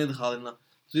 ਮੈਂ ਹੁਣੇ ਦਿਖਾ ਦਿੰਦਾ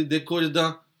ਤੁਸੀਂ ਦੇਖੋ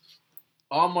ਜਿੱਦਾਂ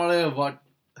ਆਹ ਮਾੜੇ ਵੱਟ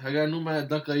ਹੈਗਾ ਇਹਨੂੰ ਮੈਂ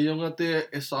ਏਦਾਂ ਕਰੀ ਜਾਊਂਗਾ ਤੇ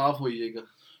ਇਹ ਸਾਫ਼ ਹੋਈ ਜਾਏਗਾ।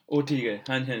 ਉਹ ਠੀਕ ਹੈ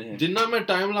ਹਾਂਜੀ ਜਿੰਨਾ ਮੈਂ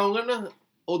ਟਾਈਮ ਲਾਊਂਗਾ ਨਾ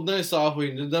ਉਦਾਂ ਹੀ ਸਾਫ਼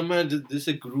ਹੋਈ ਜਿੱਦਾਂ ਮੈਂ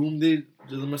ਜਿਸੇ ਗਰੂਮ ਦੀ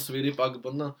ਜਦੋਂ ਮੈਂ ਸਵੇਰੇ ਪੱਗ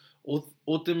ਬੰਨ੍ਹਦਾ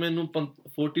ਉਹ ਤੇ ਮੈਨੂੰ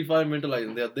 45 ਮਿੰਟ ਲੱਗ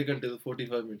ਜਾਂਦੇ ਅੱਧੇ ਘੰਟੇ ਤੋਂ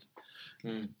 45 ਮਿੰਟ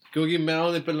ਕਿਉਂਕਿ ਮੈਂ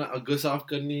ਉਹਦੇ ਪਹਿਲਾਂ ਅੱਗੇ ਸਾਫ਼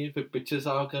ਕਰਨੀ ਫਿਰ ਪਿੱਛੇ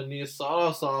ਸਾਫ਼ ਕਰਨੀ ਹੈ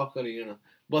ਸਾਰਾ ਸਾਫ਼ ਕਰੀ ਜਾਣਾ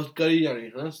ਬਸ ਕਰੀ ਜਾਣੀ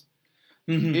ਹੈ ਨਾ।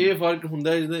 ਇਹ ਫਰਕ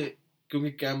ਹੁੰਦਾ ਜਿਹਦੇ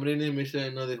ਕਿਉਂਕਿ ਕੈਮਰੇ ਨੇ ਹਮੇਸ਼ਾ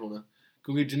ਇਹਨਾਂ ਦੇ ਹੋਣਾ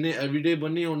ਕਿਉਂਕਿ ਜਿੰਨੇ ਐਵਰੀਡੇ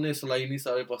ਬੰਨੀ ਉਹਨੇ ਸਲਾਈ ਨਹੀਂ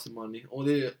ਸਾਰੇ ਪਾਸੇ ਮਾਰਨੀ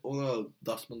ਉਹਦਾ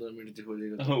 10-15 ਮਿੰਟ 'ਚ ਹੋ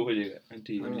ਜਾਏਗਾ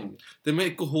ਠੀਕ ਹੈ। ਤੇ ਮੈਂ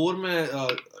ਇੱਕ ਹੋਰ ਮੈਂ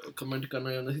ਕਮੈਂਟ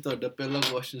ਕਰਨਾ ਚਾਹੁੰਦਾ ਸੀ ਤੁਹਾਡਾ ਪਹਿਲਾ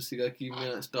ਕੁਐਸਚਨ ਸੀਗਾ ਕਿ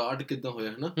ਮੈਂ ਸਟਾਰਟ ਕਿੱਦਾਂ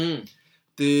ਹੋਇਆ ਹੈ ਨਾ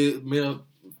ਤੇ ਮੇਰਾ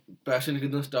ਪੈਸ਼ਨ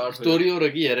ਕਿੱਦਾਂ ਸਟਾਰਟ ਹੋਇਆ ਸਟੋਰੀ ਹੋਰ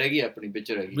ਰਹਿ ਗਈ ਆਪਣੀ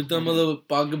ਪਿਕਚਰ ਹੈਗੀ ਵੀ ਤਾਂ ਮਤਲਬ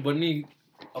ਪੱਗ ਬੰਨੀ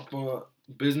ਆਪਾਂ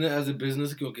ਬਿਜ਼ਨਸ ਐਜ਼ ਅ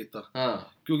ਬਿਜ਼ਨਸ ਕਿਉਂ ਕੀਤਾ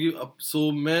ਕਿਉਂਕਿ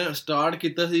ਸੋ ਮੈਂ ਸਟਾਰਟ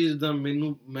ਕੀਤਾ ਸੀ ਜਿੱਦਾਂ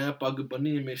ਮੈਂ ਪੱਗ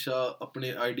ਬੰਨੀ ਹਮੇਸ਼ਾ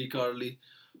ਆਪਣੇ ID ਕਾਰਡ ਲਈ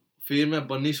ਫਿਰ ਮੈਂ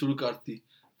ਬੰਨੀ ਸ਼ੁਰੂ ਕਰਤੀ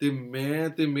ਤੇ ਮੈਂ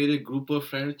ਤੇ ਮੇਰੇ ਗਰੁੱਪ ਆਫ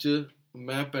ਫਰੈਂਡ 'ਚ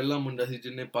ਮੈਂ ਪਹਿਲਾ ਮੁੰਡਾ ਸੀ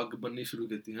ਜਿਹਨੇ ਪੱਗ ਬੰਨੀ ਸ਼ੁਰੂ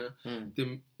ਕੀਤੀ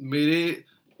ਤੇ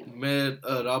ਮੈਂ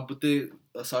ਰੱਬ ਤੇ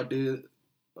ਸਾਡੇ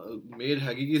ਮੇਰ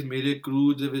ਹੈਗੀ ਕਿ ਮੇਰੇ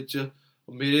ਕਰੂ ਦੇ ਵਿੱਚ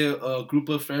ਮੇਰੇ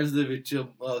ਗਰੁੱਪ ਆਫ ਫਰੈਂਡਸ ਦੇ ਵਿੱਚ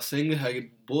ਸਿੰਘ ਹੈਗੇ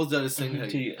ਬਹੁਤ ਜ਼ਿਆਦਾ ਸਿੰਘ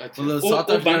ਹੈਗੇ ਮਤਲਬ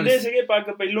 7-8 ਬੰਦੇ ਸੀਗੇ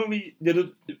ਪੱਗ ਪਹਿਲੋਂ ਵੀ ਜਦੋਂ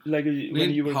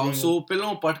ਸੋ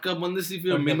ਪਹਿਲਾਂ ਪਟਕਾ ਬੰਦੇ ਸੀ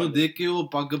ਫਿਰ ਮੈਨੂੰ ਦੇਖ ਕੇ ਉਹ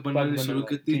ਪੱਗ ਬੰਨਣੀ ਸ਼ੁਰੂ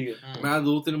ਕੀਤੀ ਮੈਂ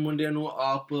 2-3 ਮੁੰਡਿਆਂ ਨੂੰ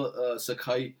ਆਪ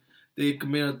ਸਿਖਾਈ ਤੇ ਇੱਕ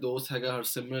ਮੇਰਾ ਦੋਸਤ ਹੈਗਾ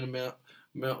ਹਰਸਿਮਰਨ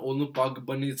ਮੈਂ ਉਹਨੂੰ ਪੱਗ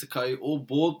ਬੰਨ੍ਹਣੀ ਸਿਖਾਈ ਉਹ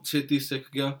ਬਹੁਤ ਛੇਤੀ ਸਿੱਖ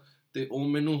ਗਿਆ ਤੇ ਉਹ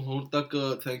ਮੈਨੂੰ ਹੁਣ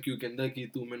ਤੱਕ ਥੈਂਕ ਯੂ ਕਹਿੰਦਾ ਕਿ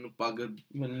ਤੂੰ ਮੈਨੂੰ ਪੱਗ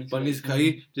ਬੰਨ੍ਹਣੀ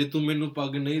ਸਿਖਾਈ ਜੇ ਤੂੰ ਮੈਨੂੰ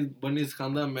ਪੱਗ ਨਹੀਂ ਬੰਨ੍ਹਣੀ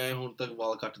ਸਿਖਾਉਂਦਾ ਮੈਂ ਹੁਣ ਤੱਕ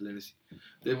ਵਾਲ ਕੱਟ ਲੈਣੇ ਸੀ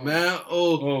ਤੇ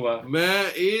ਮੈਂ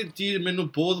ਇਹ ਚੀਜ਼ ਮੈਨੂੰ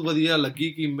ਬਹੁਤ ਵਧੀਆ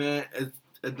ਲੱਗੀ ਕਿ ਮੈਂ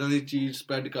ਏਦਾਂ ਦੀ ਚੀਜ਼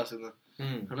ਸਪਰੈਡ ਕਰ ਸਕਦਾ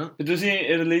ਹਨਾ। ਤੁਸੀਂ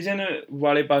ਰਿਲੀਜਨ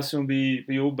ਵਾਲੇ ਪਾਸੋਂ ਵੀ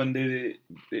ਉਹ ਬੰਦੇ ਦੇ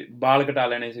ਵਾਲ ਕਟਾ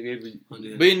ਲੈਣੇ ਸੀਗੇ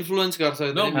ਵੀ ਇਨਫਲੂਐਂਸ ਕਰ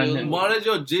ਸਕਦੇ ਮਾੜੇ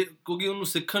ਜੋ ਜੇ ਕਿਉਂਕਿ ਉਹਨੂੰ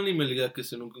ਸਿੱਖਣ ਨਹੀਂ ਮਿਲ ਗਿਆ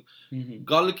ਕਿਸੇ ਨੂੰ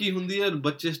ਗੱਲ ਕੀ ਹੁੰਦੀ ਹੈ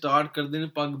ਬੱਚੇ ਸਟਾਰਟ ਕਰਦੇ ਨੇ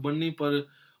ਪੱਗ ਬੰਨ੍ਹਣੀ ਪਰ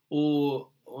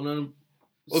ਉਹਨਾਂ ਨੂੰ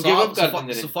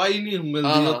ਸਫਾਈ ਨਹੀਂ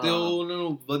ਮਿਲਦੀ ਤੇ ਉਹ ਉਹਨਾਂ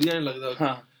ਨੂੰ ਵਧੀਆ ਨਹੀਂ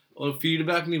ਲੱਗਦਾ ਔਰ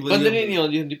ਫੀਡਬੈਕ ਨਹੀਂ ਵਧੀਆ ਬੰਦਨੀ ਨਹੀਂ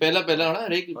ਆਉਂਦੀ ਹੁੰਦੀ ਪਹਿਲਾਂ ਹਨਾ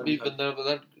ਹਰੇਕ ਬੰਦਾ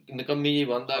ਪਤਾ ਨਕਮੀ ਜਿਹੀ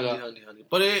ਬੰਦਾ ਹੈਗਾ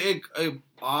ਪਰ ਇਹ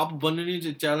ਆਪ ਬੰਨਣੀ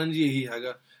ਚ ਚੈਲੰਜ ਇਹੀ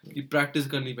ਹੈਗਾ ਕਿ ਪ੍ਰੈਕਟਿਸ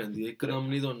ਕਰਨੀ ਪੈਂਦੀ ਹੈ ਇੱਕਦਮ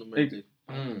ਨਹੀਂ ਤੁਹਾਨੂੰ ਮਿਲਦੀ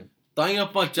ਤਾਂ ਹੀ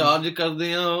ਆਪਾਂ ਚਾਰਜ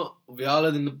ਕਰਦੇ ਆ ਵਿਆਹ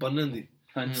ਵਾਲੇ ਦਿਨ ਬੰਨਣ ਦੀ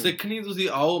ਸਿੱਖਣੀ ਤੁਸੀਂ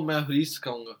ਆਓ ਮੈਂ ਫ੍ਰੀ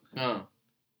ਸਿਖਾਊਂਗਾ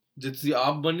ਜੇ ਤੁਸੀਂ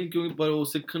ਆਪ ਬੰਨੀ ਕਿਉਂਕਿ ਪਰ ਉਹ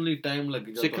ਸਿੱਖਣ ਲਈ ਟਾਈਮ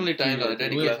ਲੱਗੇਗਾ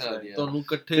ਤੁਹਾਨੂੰ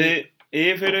ਇਕੱਠੇ ਤੇ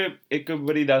ਇਹ ਫਿਰ ਇੱਕ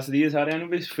ਵਾਰੀ ਦੱਸ ਦਈਏ ਸਾਰਿਆਂ ਨੂੰ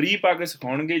ਵੀ ਫ੍ਰੀ ਪੱਗ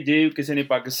ਸਿਖਾਉਣਗੇ ਜੇ ਕਿਸੇ ਨੇ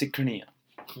ਪੱਗ ਸਿੱਖਣੀ ਆ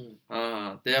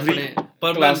ਤੇ ਆਪਣੇ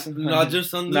ਪਰ ਨਾਜਰ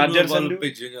ਸੰਧੂ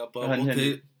ਭੇਜੇਗਾ ਆਪਾਂ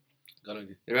ਉੱਥੇ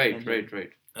ਕਰਾਂਗੇ ਰਾਈਟ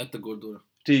ਐਟ ਦ ਗੁਰਦੁਆਰਾ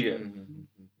ਠੀਕ ਹੈ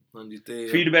ਹਾਂਜੀ ਤੇ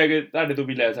ਫੀਡਬੈਕ ਤੁਹਾਡੇ ਤੋਂ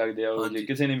ਵੀ ਲੈ ਸਕਦੇ ਆ ਉਹ ਜੇ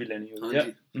ਕਿਸੇ ਨੇ ਵੀ ਲੈਣੀ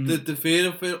ਹੋਵੇ ਤੇ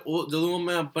ਫਿਰ ਉਹ ਜਦੋਂ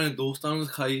ਮੈਂ ਆਪਣੇ ਦੋਸਤਾਂ ਨੂੰ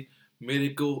ਸਿਖਾਈ ਮੇਰੇ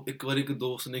ਕੋਲ ਇੱਕ ਵਾਰੀ ਇੱਕ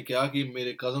ਦੋਸਤ ਨੇ ਕਿਹਾ ਕਿ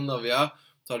ਮੇਰੇ ਕਜ਼ਨ ਦਾ ਵਿਆਹ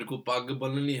ਸਾਡੇ ਕੋਲ ਪੱਗ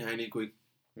ਬੰਨ੍ਹਣ ਲਈ ਹੈ ਨਹੀਂ ਕੋਈ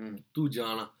ਤੂੰ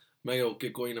ਜਾਣਾ ਮੈਂ ਕਿਹਾ ਓਕੇ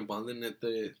ਕੋਈ ਨਾ ਬੰਨ੍ਹ ਦਿੰਦੇ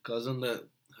ਤੇ ਕਜ਼ਨ ਦਾ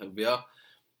ਵਿਆਹ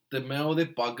ਤੇ ਮੈਂ ਉਹਦੇ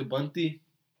ਪੱਗ ਬੰਨ੍ਹਤੀ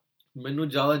ਮੈਨੂੰ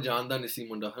ਜ਼ਿਆਦਾ ਜਾਣਦਾ ਨਹੀਂ ਸੀ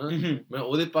ਮੁੰਡਾ ਹਨਾ ਮੈਂ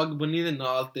ਉਹਦੇ ਪੱਗ ਬੰਨੀ ਦੇ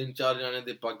ਨਾਲ 3-4 ਜਾਣਿਆਂ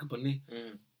ਦੇ ਪੱਗ ਬੰਨੀ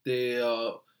ਤੇ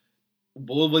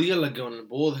ਬਹੁਤ ਵਧੀਆ ਲੱਗਿਆ ਉਹਨਾਂ ਨੂੰ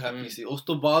ਬਹੁਤ ਹੈਪੀ ਸੀ ਉਸ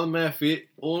ਤੋਂ ਬਾਅਦ ਮੈਂ ਫਿਰ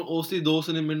ਉਸ ਦੀ ਦੋਸਤ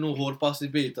ਨੇ ਮੈਨੂੰ ਹੋਰ ਪਾਸੇ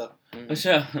ਭੇਜਤਾ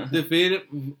ਅੱਛਾ ਤੇ ਫਿਰ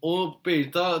ਉਹ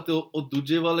ਭੇਜਤਾ ਤੇ ਉਹ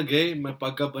ਦੂਜੇ ਵੱਲ ਗਏ ਮੈਂ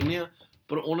ਪੱਗਾਂ ਬੰਨ੍ਹੀਆਂ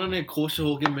ਪਰ ਉਹਨਾਂ ਨੇ ਖੁਸ਼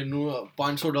ਹੋ ਕੇ ਮੈਨੂੰ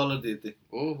 $500 ਦੇ ਦਿੱਤੇ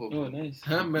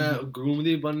ਹੈ ਮੈਂ ਗਰੂਮ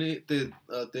ਦੀ ਬੰਨੀ ਤੇ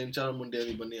 3-4 ਮੁੰਡਿਆਂ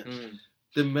ਦੀ ਬੰਨ੍ਹੀਆਂ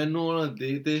ਤੇ ਮੈਨੂੰ ਉਹਨਾਂ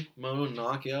ਦੇ ਤੇ ਮੈਂ ਉਹਨੂੰ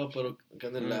ਨਾ ਕਿਹਾ ਪਰ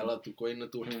ਕਹਿੰਦੇ ਲੈ ਲਾ ਤੂੰ ਕੋਈ ਨਾ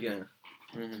ਤੂੰ ਉੱਠ ਕੇ ਆਇਆ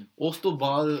ਉਸ ਤੋਂ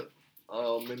ਬਾਅਦ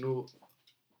ਮੈਨੂੰ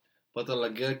ਪਤਾ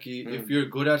ਲੱਗਿਆ ਕਿ if you're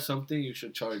good at something you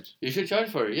should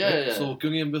charge for it so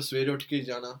ਕਿਉਂਕਿ ਮੈਂ ਸਵੇਰੇ ਉੱਠ ਕੇ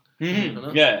ਜਾਣਾ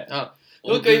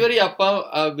ਉਹ ਕਈ ਵਾਰੀ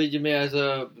ਆਪਾਂ ਵੀ ਜਿਵੇਂ ਐਜ਼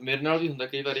ਮੇਰੇ ਨਾਲ ਵੀ ਹੁੰਦਾ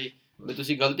ਕਈ ਵਾਰੀ ਵੀ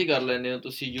ਤੁਸੀਂ ਗਲਤੀ ਕਰ ਲੈਂਦੇ ਹੋ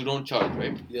ਤੁਸੀਂ you don't charge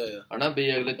right ਹਨਾ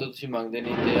ਵੀ ਅਗਲੇ ਤੋਂ ਤੁਸੀਂ ਮੰਗਦੇ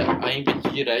ਨਹੀਂ ਤੇ ਆਈਂ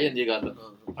ਵਿੱਚ ਜੀ ਰਹਿ ਜਾਂਦੀ ਗੱਲ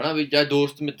ਹਨਾ ਵੀ ਜਾਂ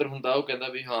ਦੋਸਤ ਮਿੱਤਰ ਹੁੰਦਾ ਉਹ ਕਹਿੰਦਾ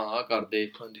ਵੀ ਹਾਂ ਆਹ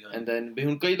ਕਰਦੇ ਐਂਡ ਦੈਨ ਵੀ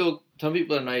ਹੁਣ ਕਈ ਲੋਕ some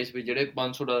people are nice ਵੀ ਜਿਹੜੇ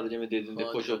 $500 ਜਿਵੇਂ ਦੇ ਦਿੰਦੇ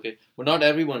ਖੁਸ਼ ਹੋ ਕੇ but not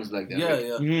everyone's like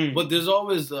that but there's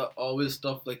always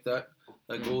stuff like that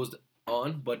goes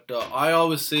on, but I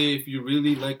always say if you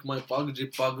really like my pug, ਜੇ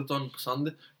ਪੱਗ ਤੁਹਾਨੂੰ ਪਸੰਦ,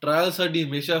 ਟਰਾਇਲ ਸਾਡੀ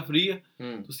ਹਮੇਸ਼ਾ ਫ੍ਰੀ ਹੈ,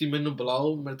 ਤੁਸੀਂ ਮੈਨੂੰ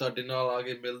ਬੁਲਾਓ, ਮੈਂ ਤੁਹਾਡੇ ਨਾਲ ਆ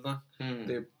ਕੇ ਮਿਲਦਾ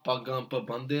ਤੇ ਪੱਗਾਂ ਆਪਾਂ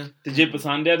ਬੰਨਦੇ ਆ, ਤੇ ਜੇ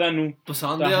ਪਸੰਦ ਆ ਤੁਹਾਨੂੰ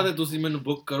ਪਸੰਦ ਆ ਤੇ ਤੁਸੀਂ ਮੈਨੂੰ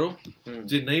ਬੁੱਕ ਕਰੋ,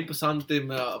 ਜੇ ਨਹੀਂ ਪਸੰਦ ਤੇ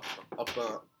ਮੈਂ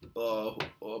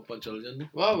ਆਪਾਂ ਚੱਲ ਜਾਂਦੇ।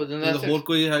 ਵਾਹ ਵਧੀਆ। ਹੋਰ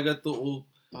ਕੋਈ ਹੈਗਾ ਤਾਂ ਉਹ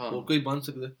ਹੋਰ ਕੋਈ ਬਣ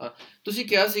ਸਕਦਾ। ਤੁਸੀਂ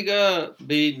ਕਿਹਾ ਸੀਗਾ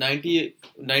ਬਈ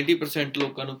 90%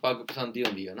 ਲੋਕਾਂ ਨੂੰ ਪੱਗ ਪਸੰਦ ਹੀ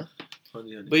ਹੁੰਦੀ ਹੈ ਨਾ।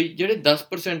 ਹਾਂਜੀ ਹਾਂਜੀ। ਬਈ ਜਿਹੜੇ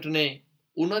 10% ਨੇ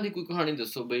ਉਹਨਾਂ ਦੀ ਕੋਈ ਕਹਾਣੀ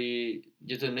ਦੱਸੋ ਬਈ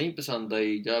ਜਿੱਥੇ ਨਹੀਂ ਪਸੰਦ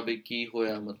ਆਈ ਜਾਂ ਬਈ ਕੀ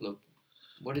ਹੋਇਆ, ਮਤਲਬ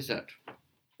what is that?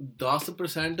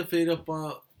 10% ਫਿਰ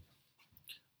ਆਪਾਂ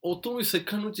ਉੱਥੋਂ ਵੀ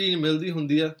ਸਿੱਖਣ ਨੂੰ ਚੀਜ਼ ਮਿਲਦੀ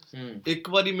ਹੁੰਦੀ ਆ। ਇੱਕ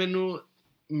ਵਾਰੀ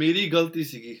ਮੇਰੀ ਗਲਤੀ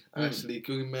ਸੀਗੀ ਐਕਚੁਅਲੀ,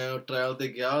 ਕਿਉਂਕਿ ਮੈਂ ਟਰਾਇਲ ਤੇ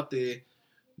ਗਿਆ ਤੇ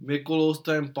ਮੇਰੇ ਕੋਲ ਉਸ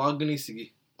ਟਾਈਮ ਪੱਗ ਨਹੀਂ ਸੀਗੀ।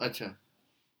 ਅੱਛਾ।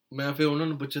 ਮੈਂ ਫਿਰ ਉਹਨਾਂ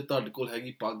ਨੂੰ ਪੁੱਛਿਆ ਤੁਹਾਡੇ ਕੋਲ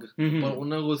ਹੈਗੀ ਪੱਗ, ਪਰ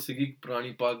ਉਹਨਾਂ ਕੋਲ ਸੀਗੀ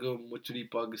ਪੁਰਾਣੀ ਪੱਗ, ਮੁੱਚੜੀ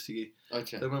ਪੱਗ ਸੀਗੀ।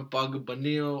 ਅੱਛਾ। ਤੇ ਮੈਂ ਪੱਗ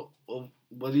ਬੰਨੀ, ਉਹ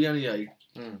ਵਧੀਆ ਨਹੀਂ ਆਈ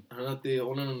ਹਨਾ, ਤੇ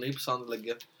ਉਹਨਾਂ ਨੂੰ ਨਹੀਂ ਪਸੰਦ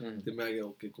ਲੱਗਿਆ ਤੇ ਮੈਂ ਕਿਹਾ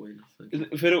ਓਕੇ ਕੋਈ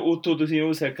ਨਾ। ਫਿਰ ਉੱਥੋਂ ਤੁਸੀਂ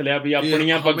ਉਹ ਸਿੱਖ ਲਿਆ ਵੀ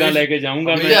ਆਪਣੀਆਂ ਪੱਗਾਂ ਲੈ ਕੇ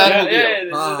ਜਾਊਂਗਾ ਮੈਂ।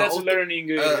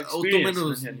 ਉੱਥੋਂ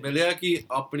ਮੈਨੂੰ ਮਿਲਿਆ ਕਿ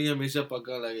ਆਪਣੀਆਂ ਹਮੇਸ਼ਾ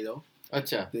ਪੱਗਾਂ ਲੈ ਕੇ ਜਾਓ।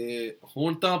 ਅੱਛਾ। ਤੇ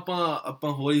ਹੁਣ ਤਾਂ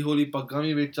ਆਪਾਂ ਹੌਲੀ ਹੌਲੀ ਪੱਗਾਂ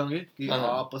ਵੀ ਵੇਚਾਂਗੇ ਕਿ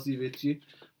ਆਪ ਅਸੀਂ ਵੇਚੀਏ,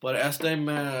 ਪਰ ਇਸ ਟਾਈਮ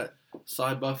ਮੈਂ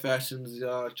ਸਾਹਿਬਾ ਫੈਸ਼ਨਸ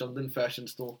ਜਾਂ ਚੰਦਨ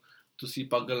ਫੈਸ਼ਨਸ ਤੋਂ ਤੁਸੀਂ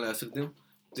ਪੱਗਾਂ ਲੈ ਸਕਦੇ ਹੋ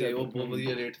ਤੇ ਉਹ ਬਹੁਤ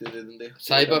ਵਧੀਆ ਰੇਟ ਤੇ ਦੇ ਦਿੰਦੇ।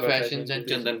 ਸਾਹਿਬਾ ਫੈਸ਼ਨ ਜਾਂ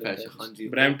ਚੰਦਨ ਫੈਸ਼ਨ, ਹਾਂਜੀ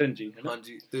ਬਰੈਂਪਟਨ ਜੀ।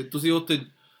 ਹਾਂਜੀ, ਤੇ ਤੁਸੀਂ ਉੱਥੇ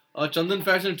ਚੰਦਨ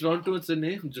ਫੈਸ਼ਨ ਟੋਰਾਂਟੋ ਚ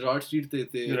ਨੇ, ਜਰਾਡ ਸਟਰੀਟ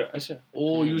ਤੇ ਅੱਛਾ,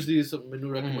 ਉਹ ਯੂਜ਼ਲੀ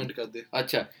ਮੈਨੂੰ ਰეკਮੈਂਡ ਕਰਦੇ।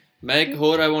 ਅੱਛਾ। ਮੈਂ ਇੱਕ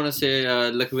ਹੋਰ I want to say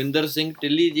Lakhwinder Singh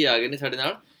Tilli ji ਆ ਗਏ ਨੇ ਸਾਡੇ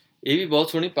ਨਾਲ, ਇਹ ਵੀ ਬਹੁਤ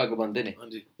ਸੋਹਣੀ ਪੱਗ ਬੰਨਦੇ ਨੇ।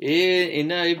 ਹਾਂਜੀ।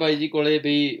 ਇਹ ਬਾਈ ਜੀ ਕੋਲੇ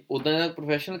ਵੀ ਉਦਾਂ ਦਾ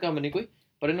ਪ੍ਰੋਫੈਸ਼ਨਲ ਕੰਮ ਨਹੀਂ ਕੋਈ,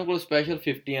 ਪਰ ਇਹਨਾਂ ਕੋਲ ਸਪੈਸ਼ਲ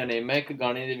 50 ਨੇ। ਮੈਂ ਇੱਕ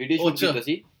ਗਾਣੇ ਦੀ ਵੀਡੀਓ ਸ਼ੂਟ ਕੀਤਾ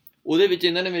ਸੀ, ਉਹਦੇ ਵਿੱਚ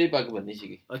ਇਹਨਾਂ ਨੇ ਮੇਰੀ ਪੱਗ ਬੰਨੀ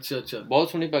ਸੀਗੀ। ਅੱਛਾ ਅੱਛਾ। ਬਹੁਤ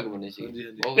ਸੋਹਣੀ ਪੱਗ ਬੰਨੀ ਸੀ।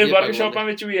 ਤੇ ਵਰਕਸ਼ਾਪਾਂ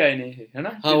ਵਿੱਚ ਵੀ ਆਏ ਨੇ ਇਹ, ਹੈਨਾ?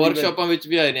 ਹਾਂ, ਵਰਕਸ਼ਾਪਾਂ ਵਿੱਚ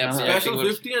ਵੀ ਆਏ ਨੇ। ਸਪੈਸ਼ਲ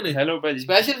 50 ਨੇ। ਹੈਲੋ ਭਾਜੀ।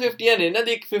 ਸਪੈਸ਼ਲ 50 ਨੇ। ਇਹਨਾਂ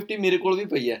ਦੀ ਇੱਕ 50 ਮੇਰੇ ਕੋਲ ਵੀ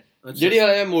ਪਈ ਹੈ, ਜਿਹੜੀ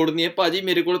ਹਾਲੇ ਮੋੜਨੀ ਹੈ। ਭਾਜੀ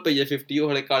ਮੇਰੇ ਕੋਲ ਪਈ ਹੈ 50,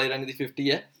 ਉਹ ਹਲੇ ਕਾਲੇ ਰੰਗ ਦੀ 50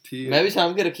 ਹੈ, ਮੈਂ ਵੀ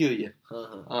ਸਾਂਭ ਕੇ ਰੱਖੀ ਹੋਈ ਹੈ।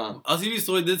 ਹਾਂ, ਅਸੀਂ ਵੀ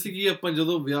ਸੋਚਦੇ ਸੀ ਕਿ ਆਪਾਂ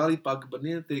ਜਦੋਂ ਵਿਆਹ ਦੀ ਪੱਗ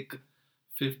ਬੰਨੀ ਤੇ ਇੱਕ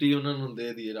 50 ਉਹਨਾਂ ਨੂੰ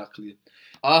ਦੇ ਦਈਏ, ਰੱਖ ਲਈਏ।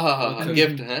 ਆਹਾ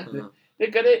ਗਿਫਟ ਹੈ। ਤੇ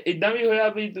ਕਦੇ ਇਦਾਂ ਵੀ ਹੋਇਆ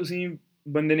ਵੀ ਤੁਸੀਂ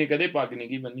ਬੰਦੇ ਨੇ ਕਦੇ ਪੱਗ ਨਹੀਂ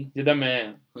ਕੀ ਬੰਨੀ, ਜਿੱਦਾਂ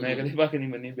ਮੈਂ ਕਦੇ ਪੱਗ ਨਹੀਂ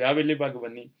ਬੰਨੀ, ਵਿਆਹ ਵੇਲੇ ਪੱਗ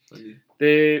ਬੰਨੀ, ਤੇ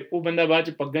ਉਹ ਬੰਦਾ ਬਾਅਦ ਚ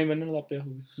ਪੱਗਾਂ ਹੀ ਬੰਨਣ ਲੱਗ ਪਿਆ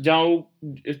ਹੋਵੇ, ਜਾਂ ਉਹ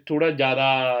ਥੋੜਾ ਜ਼ਿਆਦਾ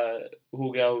ਹੋ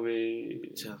ਗਿਆ ਹੋਵੇ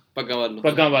ਪੱਗਾਂ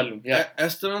ਵੱਲ ਨੂੰ?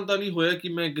 ਇਸ ਤਰ੍ਹਾਂ ਤਾਂ ਨਹੀਂ ਹੋਇਆ ਕਿ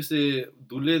ਮੈਂ ਕਿਸੇ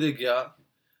ਦੂਲੇ ਦੇ ਗਿਆ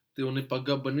ਤੇ ਉਹਨੇ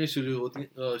ਪੱਗਾਂ ਬੰਨ੍ਹਣੀਆਂ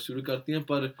ਸ਼ੁਰੂ ਕਰਤੀਆਂ,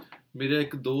 ਪਰ ਮੇਰਾ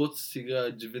ਇੱਕ ਦੋਸਤ ਸੀਗਾ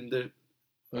ਜਵਿੰਦਰ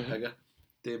ਹੈਗਾ,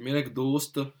 ਤੇ ਮੇਰਾ ਇੱਕ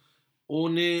ਦੋਸਤ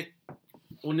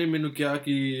ਉਹਨੇ ਮੈਨੂੰ ਕਿਹਾ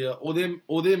ਕਿ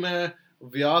ਉਹਦੇ ਮੈਂ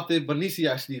ਵਿਆਹ ਤੇ ਬੰਨੀ ਸੀ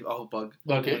ਐਕਚੁਅਲੀ ਆਹੋ ਪੱਗ।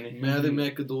 ਮੈਂ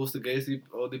ਇੱਕ ਦੋਸਤ ਗਏ ਸੀ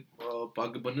ਉਹਦੀ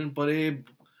ਪੱਗ ਬੰਨਣ, ਪਰ ਇਹ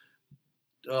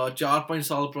 4-5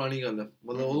 ਸਾਲ ਪੁਰਾਣੀ ਗੱਲ ਹੈ,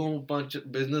 ਮਤਲਬ ਉਦੋਂ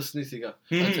ਬਿਜ਼ਨਸ ਨਹੀਂ ਸੀਗਾ।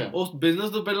 ਉਸ ਬਿਜ਼ਨਸ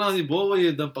ਤੋਂ ਪਹਿਲਾਂ ਅਸੀਂ ਬਹੁਤ ਵਾਰੀ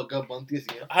ਏਦਾਂ ਪੱਗਾਂ ਬੰਨ੍ਹਤੀਆਂ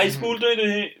ਸੀਗੀਆਂ। ਹਾਈ ਸਕੂਲ ਤੋਂ ਹੀ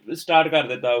ਤੁਸੀਂ ਸਟਾਰਟ ਕਰ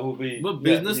ਦਿੱਤਾ ਉਹ ਵੀ?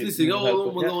 ਬਿਜ਼ਨਸ ਨਹੀਂ ਸੀਗਾ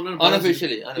ਉਹ, ਮਤਲਬ ਉਹਨਾਂ ਨੇ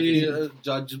ਅਨਅਫੀਸ਼ੀਅਲੀ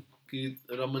ਜੱਜ ਕਿ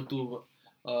ਰਮਨ ਤੂੰ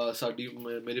ਸਾਡੀ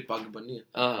ਮੇਰੀ ਪੱਗ ਬੰਨੀ ਹੈ,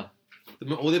 ਤੇ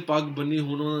ਮੈਂ ਉਹਦੇ ਪੱਗ ਬੰਨੀ।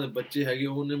 ਹੁਣ ਉਹਨਾਂ ਦੇ ਬੱਚੇ ਹੈਗੇ,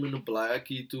 ਉਹਨੇ ਮੈਨੂੰ ਬੁਲਾਇਆ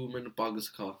ਕਿ ਤੂੰ ਮੈਨੂੰ ਪੱਗ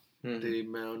ਸਿਖਾ, ਤੇ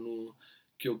ਮੈਂ ਉਹਨੂੰ,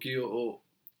 ਕਿਉਂਕਿ ਉਹ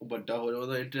ਵੱਡਾ ਹੋ ਰਿਹਾ,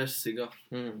 ਉਹਦਾ ਇੰਟਰਸਟ ਸੀਗਾ,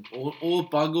 ਉਹ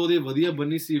ਪੱਗ ਉਹਦੀ ਵਧੀਆ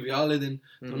ਬੰਨੀ ਸੀ ਵਿਆਹ ਵਾਲੇ ਦਿਨ,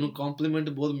 ਉਹਨੂੰ ਕੰਪਲੀਮੈਂਟ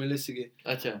ਬਹੁਤ ਮਿਲੇ ਸੀਗੇ।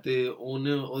 ਅੱਛਾ। ਤੇ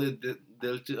ਉਹਨੇ ਉਹਦੇ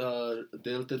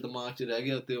ਦਿਲ ਤੇ ਦਿਮਾਗ 'ਚ ਰਹਿ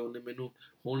ਗਿਆ, ਤੇ ਉਹਨੇ ਮੈਨੂੰ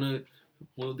ਹੁਣ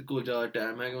ਉਹਦੇ ਕੋਲ ਜ਼ਿਆਦਾ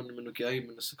ਟਾਈਮ ਹੈਗਾ, ਉਹਨੇ ਮੈਨੂੰ ਕਿਹਾ ਕਿ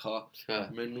ਮੈਨੂੰ ਸਿਖਾ,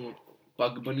 ਮੈਨੂੰ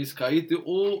ਪੱਗ ਬੰਨੀ ਸਿਖਾਈ, ਤੇ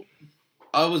ਉਹ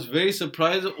I was very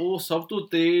surprised, ਉਹ ਸਭ ਤੋਂ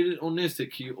ਤੇਜ਼ ਉਹਨੇ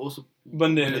ਸਿੱਖੀ ਉਸ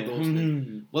ਬੰਦੇ ਨੇ,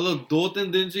 ਮਤਲਬ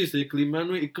 2-3 ਦਿਨ 'ਚ ਹੀ ਸਿੱਖ ਲਈ। ਮੈਂ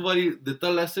ਉਹਨੂੰ ਇੱਕ ਵਾਰੀ ਦਿੱਤਾ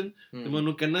ਲੈਸਨ, ਤੇ ਮੈਂ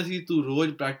ਉਹਨੂੰ ਕਹਿੰਦਾ ਸੀ ਤੂੰ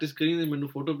ਰੋਜ਼ ਪ੍ਰੈਕਟਿਸ ਕਰੀ ਤੇ ਮੈਨੂੰ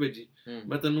ਫੋਟੋ ਭੇਜੀ,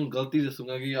 ਮੈਂ ਤੈਨੂੰ ਗਲਤੀ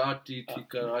ਦੱਸੂਗਾ ਕਿ ਆਹ ਚੀਜ਼ ਠੀਕ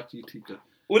ਕਰ, ਆਹ ਚੀਜ਼ ਠੀਕ ਕਰ।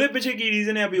 ਉਹਦੇ ਪਿੱਛੇ ਕੀ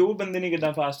ਰੀਜ਼ਨ ਹੈ ਵੀ ਉਹ ਬੰਦੇ ਨੇ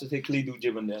ਕਿੱਦਾਂ ਫਾਸਟ ਸਿੱਖ ਲਈ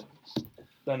ਦੂਜੇ ਬੰਦਿਆਂ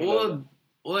ਨੂੰ?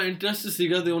 ਉਹਦਾ ਇੰਟਰਸਟ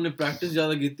ਸੀਗਾ ਤੇ ਉਹਨੇ ਪ੍ਰੈਕਟਿਸ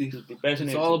ਜ਼ਿਆਦਾ ਕੀਤੀ।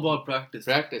 It's all about practice.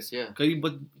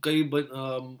 ਕਈ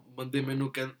ਬੰਦੇ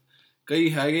ਮੈਨੂੰ ਕਈ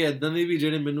ਹੈਗੇ ਏਦਾਂ ਦੇ ਵੀ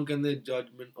ਜਿਹੜੇ ਮੈਨੂੰ ਕਹਿੰਦੇ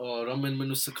ਰਮਨ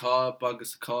ਮੈਨੂੰ ਸਿਖਾ, ਪੱਗ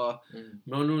ਸਿਖਾ।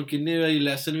 ਮੈਂ ਉਹਨੂੰ ਕਿੰਨੇ ਵਾਰੀ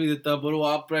ਲੈਸਨ ਵੀ ਦਿੱਤਾ, ਪਰ ਉਹ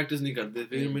ਆਪ ਪ੍ਰੈਕਟਿਸ ਨਹੀਂ ਕਰਦੇ।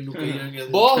 ਫਿਰ ਮੈਨੂੰ ਕਹੀ ਜਾਣਗੇ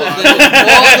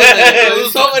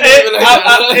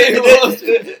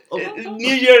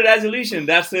New Year resolution,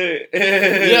 that's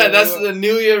the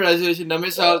New Year resolution,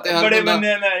 ਨਵੇਂ ਸਾਲ ਤੇ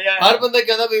ਹਰ ਬੰਦਾ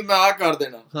ਕਹਿੰਦਾ ਵੀ ਮੈਂ ਆਹ ਕਰ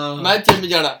ਦੇਣਾ, ਮੈਂ ਜਿਮ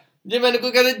ਜਾਣਾ। ਜੇ ਮੈਨੂੰ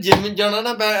ਕੋਈ ਕਹਿੰਦੇ ਜਿਮ ਜਾਣਾ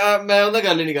ਨਾ, ਮੈਂ ਉਹਦਾ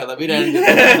ਗੱਲ ਹੀ ਨਹੀਂ ਕਰਦਾ ਵੀ ਰਹਿਣ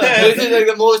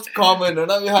ਦੇ। ਮੋਸਟ ਕਾਮਨ ਹੈ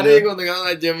ਨਾ ਵੀ ਹਰੇਕ ਬੰਦਾ ਕਹਿੰਦਾ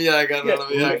ਮੈਂ ਜਿਮ ਜਾਇਆ ਕਰਨਾ।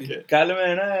 ਕੱਲ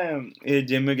ਮੈਂ ਨਾ ਇਹ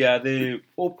ਜਿਮ ਗਿਆ ਤੇ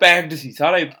ਉਹ ਪੈਕਡ ਸੀ,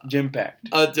 ਸਾਰਾ ਜਿਮ ਪੈਕਡ।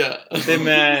 ਅੱਛਾ। ਤੇ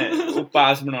ਮੈਂ ਉਹ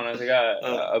ਪਾਸ ਬਣਾਉਣਾ ਸੀਗਾ,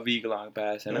 ਵੀਕ ਲੌਂਗ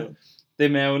ਪਾਸ ਹੈ ਨਾ, ਤੇ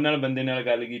ਮੈਂ ਉਹ ਨਾਲ ਬੰਦੇ ਨਾਲ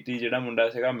ਗੱਲ ਕੀਤੀ ਜਿਹੜਾ ਮੁੰਡਾ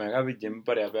ਸੀਗਾ। ਮੈਂ ਕਿਹਾ ਵੀ ਜਿਮ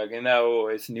ਭਰਿਆ ਪਿਆ, ਕਹਿੰਦਾ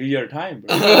ਉਹ it's new year time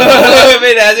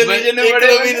we resolution ਨੂੰ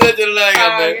ਬੜੇ ਮਹੀਨੇ ਚੱਲਣਾ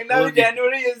ਹੈਗਾ, ਕਹਿੰਦਾ ਵੀ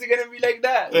ਜਨਵਰੀ is going to be like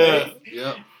that.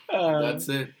 That's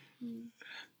it.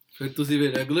 ਫਿਰ ਤੁਸੀਂ ਵੀ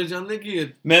ਰੈਗੂਲਰ ਜਾਂਦੇ ਕਿ?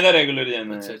 ਮੈਂ ਤਾਂ ਰੈਗੂਲਰ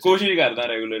ਜਾਂਦਾ, ਕੋਸ਼ਿਸ਼ ਕਰਦਾ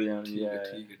ਰੈਗੂਲਰ ਜਾਣ ਦੀ।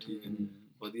 ਠੀਕ ਹੈ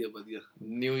ਵਧੀਆ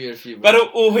ਨਿਊ ਈਅਰ ਫੀਵਰ। ਪਰ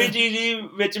ਉਹੀ ਚੀਜ਼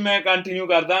ਵਿੱਚ ਮੈਂ ਕੰਟੀਨਿਊ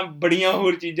ਕਰਦਾ। ਬੜੀਆਂ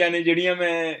ਹੋਰ ਚੀਜ਼ਾਂ ਨੇ ਜਿਹੜੀਆਂ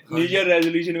ਮੈਂ ਨਿਊ ਈਅਰ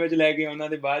ਰੈਜ਼ੋਲੂਸ਼ਨ ਵਿੱਚ ਲੈ ਕੇ ਉਹਨਾਂ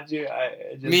ਦੇ ਬਾਅਦ ਚ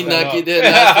ਮਹੀਨਾ ਕਿਤੇ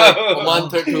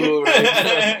month or two,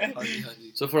 right?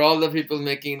 So for all the people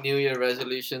making new year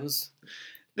resolutions,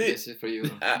 this is for you.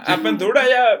 ਆਪਾਂ ਥੋੜਾ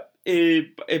ਜਿਹਾ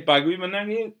ਇਹ ਪੱਗ ਵੀ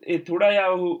ਮੰਨਾਂਗੇ। ਇਹ ਥੋੜਾ ਜਿਹਾ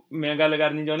ਉਹ ਮੈਂ ਗੱਲ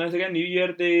ਕਰਨੀ ਚਾਹੁੰਦਾ ਸੀਗਾ, ਨਿਊ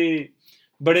ਈਅਰ ਤੇ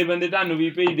ਬੜੇ ਬੰਦੇ ਤੁਹਾਨੂੰ ਵੀ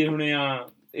ਭੇਜਦੇ ਹੋਣੇ ਆ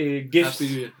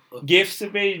ਗਿਫਟਸ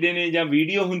ਭੇਜਦੇ ਨੇ ਜਾਂ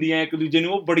ਵੀਡੀਓ ਹੁੰਦੀਆਂ ਇੱਕ ਦੂਜੇ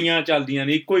ਨੂੰ, ਉਹ ਬੜੀਆਂ ਚੱਲਦੀਆਂ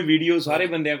ਨੇ। ਇੱਕੋ ਹੀ ਵੀਡੀਓ ਸਾਰੇ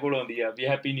ਬੰਦਿਆਂ ਕੋਲ ਆਉਂਦੀ ਆ ਵੀ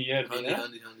ਹੈਪੀ ਨਿਊ ਈਅਰ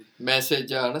ਦੀ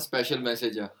ਮੈਸੇਜ ਆ ਨਾ, ਸਪੈਸ਼ਲ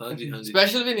ਮੈਸੇਜ ਆ।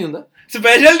 ਸਪੈਸ਼ਲ ਵੀ ਨਹੀਂ ਹੁੰਦਾ,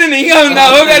 ਸਪੈਸ਼ਲ ਤੇ ਨਹੀਂ ਹੁੰਦਾ,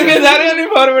 ਉਹ ਕਰਕੇ ਸਾਰਿਆਂ ਨੂੰ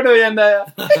ਫਾਰਵਰਡ ਹੋ ਜਾਂਦਾ ਆ।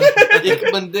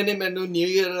 ਇੱਕ ਬੰਦੇ ਨੇ ਮੈਨੂੰ ਨਿਊ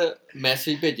ਈਅਰ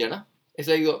ਮੈਸੇਜ ਭੇਜਿਆ ਨਾ, ਇਸ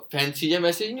ਫੈਂਸੀ ਜਿਹਾ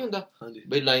ਮੈਸੇਜ ਨਹੀਂ ਹੁੰਦਾ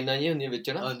ਬਈ ਲਾਈਨਾਂ ਜਿਹੀਆਂ ਹੁੰਦੀਆਂ ਵਿੱਚ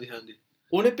ਨਾ,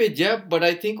 ਉਹਨੇ ਭੇਜਿਆ ਬਟ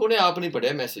ਆਈ ਥਿੰਕ ਉਹਨੇ ਆਪ ਨਹੀਂ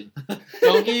ਪੜ੍ਹਿਆ ਮੈਸੇਜ,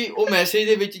 ਕਿਉਂਕਿ ਉਹ ਮੈਸੇਜ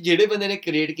ਦੇ ਵਿੱਚ ਜਿਹੜੇ ਬੰਦੇ ਨੇ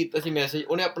ਕ੍ਰੀਏਟ ਕੀਤਾ ਸੀ ਮੈਸੇਜ,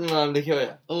 ਉਹਨੇ ਆਪਣਾ ਨਾਮ ਲਿਖਿਆ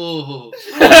ਹੋਇਆ। ਓਹੋ,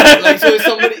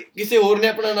 ਕਿਸੇ ਹੋਰ ਨੇ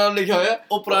ਆਪਣਾ ਨਾਮ ਲਿਖਿਆ ਹੋਇਆ,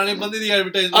 ਉਹ ਪੁਰਾਣੇ ਬੰਦੇ ਦੀ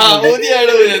ਐਡਵਰਟਾਈਜ਼ਮੈਂਟ ਉਹਦੀ ਐਡ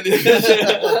ਹੋ ਜਾਂਦੀ।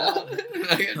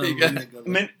 ਠੀਕ ਹੈ,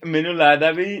 ਮੈਨੂੰ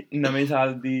ਲੱਗਦਾ ਵੀ ਨਵੇਂ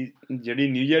ਸਾਲ ਦੀ ਜਿਹੜੀ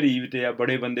ਨਿਊ ਈਅਰ ਈਵ ਤੇ ਆ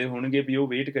ਬੜੇ ਬੰਦੇ ਹੋਣਗੇ ਵੀ ਉਹ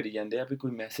ਵੇਟ ਕਰੀ ਜਾਂਦੇ ਆ ਵੀ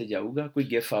ਕੋਈ ਮੈਸੇਜ ਆਊਗਾ, ਕੋਈ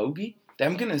ਗਿਫਟ ਆਊਗੀ, ਤੇ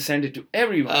I'm gonna send it to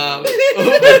everyone।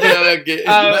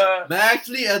 ਮੈਂ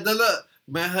ਐਕਚੁਅਲੀ ਏਦਾਂ ਦਾ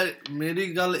ਮੇਰੀ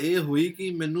ਗੱਲ ਇਹ ਹੋਈ ਕਿ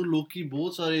ਮੈਨੂੰ ਲੋਕੀ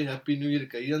ਬਹੁਤ ਸਾਰੇ ਹੈਪੀ ਨਿਊ ਈਅਰ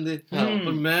ਕਹੀ ਜਾਂਦੇ,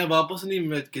 ਪਰ ਮੈਂ ਵਾਪਸ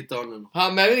ਨਹੀਂ ਕੀਤਾ ਉਹਨਾਂ ਨੂੰ। ਹਾਂ,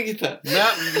 ਮੈਂ ਵੀ ਨਹੀਂ ਕੀਤਾ।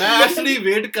 ਮੈਂ ਐਕਚੁਅਲੀ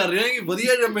ਵੇਟ ਕਰ ਰਿਹਾ ਕਿ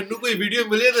ਵਧੀਆ ਜੇ ਮੈਨੂੰ ਕੋਈ ਵੀਡੀਓ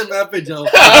ਮਿਲੇ ਤੇ ਮੈਂ ਭੇਜਾਂ।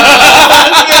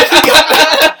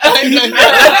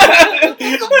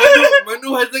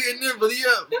 ਮੈਨੂੰ ਹਜੇ ਤੱਕ ਇੰਨੇ ਵਧੀਆ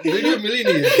ਵੀਡੀਓ ਮਿਲੀ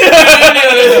ਨਹੀਂ ਹੈ,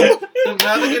 ਤੇ ਮੈਂ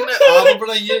ਤਾਂ ਕਹਿੰਦਾ ਆਪ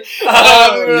ਬਣਾਈਏ,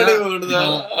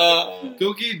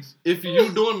 ਕਿਉਂਕਿ if you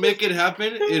don't make it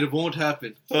happen, it won't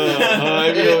happen।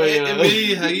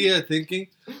 ਮੇਰੀ ਹੈਗੀ ਹੈ ਥਿੰਕਿੰਗ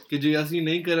ਕਿ ਜੇ ਅਸੀਂ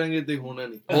ਨਹੀਂ ਕਰਾਂਗੇ ਤੇ ਹੋਣਾ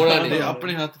ਨਹੀਂ।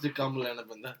 ਆਪਣੇ ਹੱਥ 'ਚ ਕੰਮ ਲੈਣਾ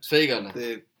ਪੈਂਦਾ। ਸਹੀ ਗੱਲ ਹੈ,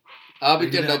 ਤੇ ਆਪ ਹੀ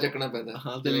ਝੰਡਾ ਚੱਕਣਾ ਪੈਂਦਾ।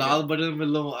 ਹਾਂ, ਤੇ ਲਾਲ ਬਟਨ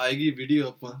ਵੱਲੋਂ ਆਏਗੀ ਵੀਡੀਓ,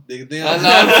 ਆਪਾਂ ਦੇਖਦੇ ਹਾਂ।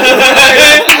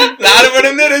 ਲਾਲ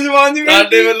ਬਟਨ ਦੇ ਰਿਸਪੌਂਸ ਵੀ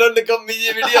ਸਾਡੇ ਵੱਲੋਂ ਨਿਕੰਮੀ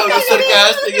ਜਿਹੀ ਵੀਡੀਓ ਆਊਗੀ,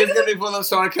 ਸਰਕਾਸਟਿਕ, it's going to be full of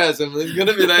sarcasm, it's going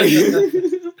to be like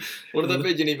ਹੁਣ ਤਾਂ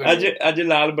ਭੇਜਣੀ ਪੈਣੀ। ਅੱਜ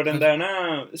ਲਾਲ ਬਟਨ ਦਾ ਨਾ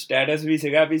ਸਟੇਟਸ ਵੀ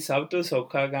ਸੀਗਾ ਵੀ ਸਭ ਤੋਂ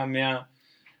ਸੌਖਾ ਕੰਮ ਆ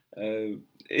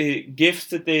ਇਹ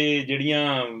ਗਿਫਟਸ ਤੇ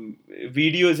ਜਿਹੜੀਆਂ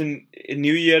ਵੀਡੀਓਜ਼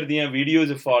ਨਿਊ ਈਅਰ ਦੀਆਂ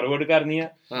ਵੀਡੀਓਜ਼ ਫਾਰਵਰਡ ਕਰਨੀਆਂ,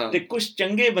 ਤੇ ਕੁਝ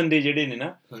ਚੰਗੇ ਬੰਦੇ ਜਿਹੜੇ ਨੇ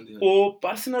ਨਾ ਉਹ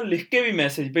ਪਰਸਨਲ ਲਿਖ ਕੇ ਵੀ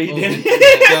ਮੈਸੇਜ ਭੇਜਦੇ ਨੇ।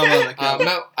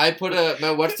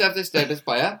 ਮੈਂ WhatsApp ਤੇ ਸਟੇਟਸ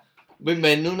ਪਾਇਆ ਵੀ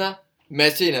ਮੈਨੂੰ ਨਾ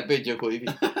ਮੈਸੇਜ ਨਾ ਭੇਜੋ ਕੋਈ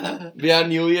ਵੀ ਆ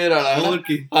ਨਿਊ ਈਅਰ ਵਾਲਾ।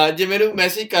 ਹਾਂ, ਜੇ ਮੈਨੂੰ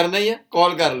ਮੈਸੇਜ ਕਰਨਾ ਹੀ ਆ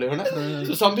ਕਾਲ ਕਰ ਲਿਓ ਹਨਾ।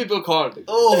 ਸੋ ਸਮ ਪੀਪਲ ਕਾਲਡ,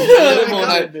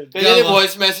 ਜਿਹੜੇ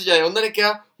ਵੌਇਸ ਮੈਸੇਜ ਆਏ ਉਹਨਾਂ ਨੇ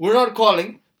ਕਿਹਾ we're not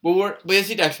calling but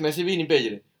ਅਸੀਂ ਟੈਕਸਟ ਮੈਸੇਜ ਵੀ ਨਹੀਂ ਭੇਜ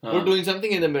ਰਹੇ, we're doing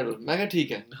something in the middle। ਮੈਂ ਕਿਹਾ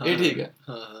ਠੀਕ ਹੈ, ਇਹ ਠੀਕ ਹੈ।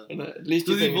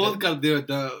 ਤੁਸੀਂ ਬਹੁਤ ਕਰਦੇ ਹੋ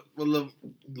ਏਦਾਂ, ਮਤਲਬ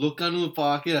ਲੋਕਾਂ ਨੂੰ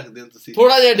ਪਾ ਕੇ ਰੱਖਦੇ ਹੋ ਤੁਸੀਂ।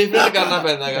 ਥੋੜਾ ਜਿਹਾ ਡਿਫਰੈਂਟ ਕਰਨਾ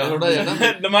ਪੈਂਦਾ ਹੈਗਾ, ਥੋੜਾ ਜਿਹਾ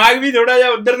ਨਾ ਦਿਮਾਗ ਵੀ ਥੋੜਾ ਜਿਹਾ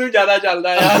ਉੱਧਰ ਨੂੰ ਜ਼ਿਆਦਾ ਚੱਲਦਾ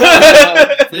ਆ।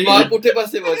 ਦਿਮਾਗ ਪੁੱਠੇ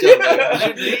ਪਾਸੇ ਬਹੁਤ ਚੱਲਦਾ ਹੈ।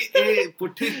 ਨਹੀਂ, ਇਹ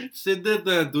ਪੁੱਠੀ ਸਿੱਧੇ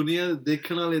ਤਾਂ ਦੁਨੀਆ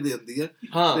ਦੇਖਣ ਵਾਲੇ ਦੀ ਹੁੰਦੀ ਹੈ।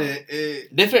 ਹਾਂ, ਤੇ ਇਹ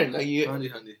ਡਿਫਰੈਂਟ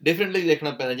ਹਾਂਜੀ ਡਿਫਰੈਂਟਲੀ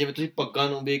ਦੇਖਣਾ ਪੈਂਦਾ। ਜਿਵੇਂ ਤੁਸੀਂ ਪੱਗਾਂ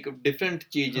ਨੂੰ ਵੀ ਇੱਕ ਡਿਫਰੈਂਟ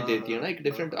ਚੀਜ਼ ਦੇਤੀ ਹੈ ਨਾ, ਇੱਕ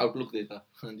ਡਿਫਰੈਂਟ ਆਊਟਲੁੱਕ ਦੇਤਾ।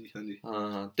 ਹਾਂਜੀ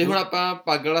ਹਾਂ, ਤੇ ਹੁਣ ਆਪਾਂ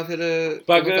ਪੱਗ ਵਾਲਾ ਫਿਰ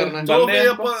ਪੱਗ ਕਰਨਾ ਚਾਹੁੰਦੇ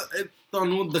ਆਪਾਂ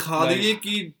ਤੁਹਾਨੂੰ ਦਿਖਾ ਦਈਏ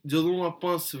ਕਿ ਜਦੋਂ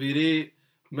ਆਪਾਂ ਸਵੇਰੇ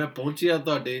ਮੈਂ ਪਹੁੰਚਿਆ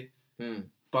ਤੁਹਾਡੇ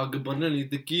ਪੱਗ ਬੰਨ੍ਹਣੀ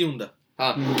ਤੇ ਕੀ ਹੁੰਦਾ।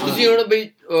 ਹਾਂ, ਤੁਸੀਂ ਹੁਣ ਬਈ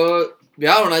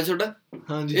ਵਿਆਹ ਹੋਣਾ ਤੁਹਾਡਾ,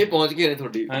 ਹਾਂਜੀ, ਇਹ ਪਹੁੰਚ ਗਏ ਨੇ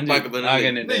ਤੁਹਾਡੀ ਪੱਗ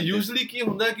ਬੰਨ੍ਹਣ। ਨਹੀਂ, ਯੂਜੂਅਲੀ ਕੀ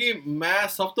ਹੁੰਦਾ ਕਿ ਮੈਂ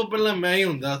ਸਭ ਤੋਂ ਪਹਿਲਾਂ ਮੈਂ ਹੀ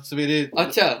ਹੁੰਦਾ ਸਵੇਰੇ।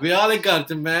 ਅੱਛਾ, ਵਿਆਹ ਵਾਲੇ ਘਰ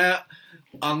 'ਚ ਮੈਂ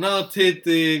ਆਉਣਾ ਉੱਥੇ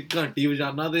ਤੇ ਘੰਟੀ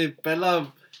ਵਜਾਉਣਾ ਤੇ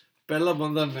ਪਹਿਲਾ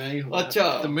ਬੰਦਾ ਮੈਂ ਹੀ ਹੁੰਦਾ। ਅੱਛਾ,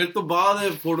 ਤੇ ਮੇਰੇ ਤੋਂ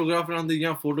ਬਾਅਦ ਫੋਟੋਗ੍ਰਾਫਰ ਆਉਂਦੇ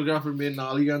ਜਾਂ ਫੋਟੋਗ੍ਰਾਫਰ ਮੇਰੇ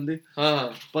ਨਾਲ ਹੀ ਆਉਂਦੇ।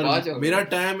 ਹਾਂ, ਪਰ ਮੇਰਾ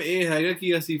ਟਾਈਮ ਇਹ ਹੈਗਾ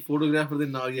ਕਿ ਅਸੀਂ ਫੋਟੋਗ੍ਰਾਫਰ ਦੇ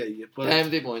ਨਾਲ ਹੀ ਆਈਏ, ਪਰ ਟਾਈਮ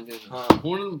ਤੇ ਪਹੁੰਚਦੇ ਹਾਂ।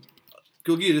 ਹੁਣ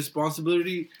ਕਿਉਂਕਿ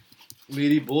ਰਿਸਪੌਂਸਿਬਿਲਿਟੀ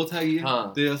ਮੇਰੀ ਬਹੁਤ ਹੈਗੀ ਹੈ,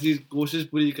 ਤੇ ਅਸੀਂ ਕੋਸ਼ਿਸ਼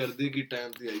ਪੂਰੀ ਕਰਦੇ ਕਿ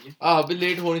ਟਾਈਮ ਤੇ ਆਈਏ। ਵੀ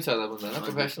ਲੇਟ ਹੋ ਨਹੀਂ ਸਕਦਾ ਬੰਦਾ ਨਾ,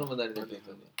 ਪ੍ਰੋਫੈਸ਼ਨਲ ਬੰਦਾ ਨਹੀਂ ਲੇਟ ਹੋ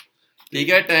ਸਕਦਾ। ਠੀਕ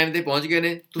ਹੈ, ਟਾਈਮ ਤੇ ਪਹੁੰਚ ਗਏ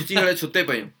ਨੇ, ਤੁਸੀਂ ਹਲੇ ਸੁੱਤੇ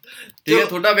ਪਏ ਹੋ। ਠੀਕ ਹੈ,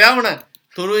 ਤੁਹਾਡਾ ਵਿਆਹ ਹੋਣਾ,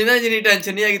 ਤੁਹਾਨੂੰ ਇਹਨਾਂ ਜਿੰਨੀ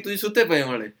ਟੈਨਸ਼ਨ ਨਹੀਂ ਹੈਗੀ, ਤੁਸੀਂ ਸੁੱਤੇ ਪਏ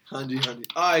ਹੋ ਹਲੇ। ਹਾਂਜੀ,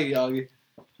 ਆ ਗਏ।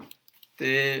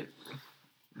 ਤੇ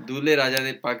ਦੂਲੇ ਰਾਜਾ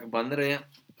ਦੇ ਪੱਗ ਬੰਨ੍ਹ ਰਹੇ ਆ।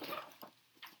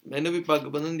 ਮੈਨੂੰ ਵੀ ਪੱਗ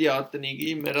ਬੰਨ੍ਹਣ ਦੀ ਆਦਤ ਨਹੀਂ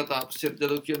ਗਈ, ਮੇਰਾ ਤਾਂ ਆਪ ਸਿਰ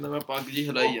ਜਦੋਂ ਕੀ ਹੁੰਦਾ ਮੈਂ ਪੱਗ ਜੀ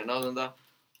ਹਿਲਾਈ ਜਾਣਾ ਉਦੋਂ ਦਾ।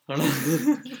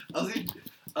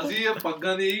 ਅਸੀਂ ਇਹ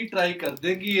ਪੱਗਾਂ ਦੀ ਇਹੀ ਟਰਾਈ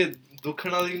ਕਰਦੇ ਕਿ ਇਹ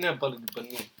ਦੁੱਖਣ ਵਾਲੀ ਨਾ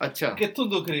ਬੰਨੀਏ। ਅੱਛਾ, ਕਿੱਥੋਂ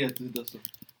ਦੁੱਖ ਰਹੀ ਹੈ ਤੁਸੀਂ ਦੱਸੋ?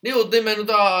 ਨਹੀਂ, ਉਦੋਂ ਮੈਨੂੰ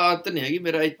ਤਾਂ ਆਦਤ ਨਹੀਂ ਹੈਗੀ,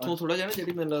 ਮੇਰਾ ਇੱਥੋਂ ਥੋੜਾ ਜਿਹਾ ਨਾ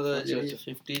ਜਿਹੜੀ ਮੈਨੂੰ ਲੱਗਦਾ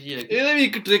ਸ਼ਿਫਟੀ ਜੀ ਹੈਗੀ। ਇਹਦਾ ਵੀ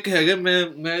ਇੱਕ ਟ੍ਰਿਕ ਹੈਗਾ,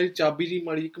 ਮੈਂ ਚਾਬੀ ਜੀ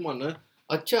ਮਾੜੀ ਘੁਮਾਉਣਾ।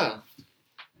 ਅੱਛਾ,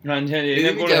 ਹਾਂਜੀ,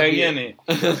 ਇਹਨਾਂ ਕੋਲ ਹੈਗੀਆਂ ਨੇ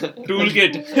ਟੂਲ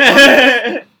ਕਿਟ।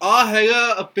 ਆ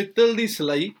ਹੈਗਾ ਪਿੱਤਲ ਦੀ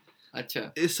ਸਲਾਈ।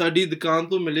 ਅੱਛਾ, ਇਹ ਸਾਡੀ ਦੁਕਾਨ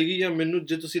ਤੋਂ ਮਿਲੇਗੀ, ਜਾਂ ਮੈਨੂੰ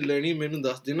ਜੇ ਤੁਸੀਂ ਲੈਣੀ ਮੈਨੂੰ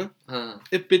ਦੱਸ ਦੇਣਾ। ਹਾਂ,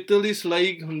 ਇਹ ਪਿੱਤਲ ਦੀ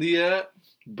ਸਲਾਈ ਹੁੰਦੀ ਹੈ,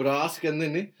 ਬਰਾਸ ਕਹਿੰਦੇ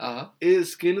ਨੇ। ਇਹ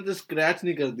ਸਕਿਨ ਤੇ ਸਕ੍ਰੈਚ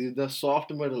ਨਹੀਂ ਕਰਦੀ, ਇਹਦਾ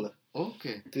ਸੌਫਟ ਮੈਟਲ ਹੈ।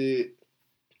 ਓਕੇ, ਤੇ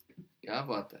ਕੀ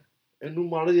ਬਾਤ ਹੈ। ਇਹਨੂੰ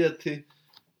ਮਾੜਾ ਜਿਹਾ ਇੱਥੇ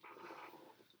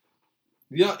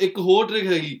ਜਾਂ ਇੱਕ ਹੋਰ ਟ੍ਰਿਕ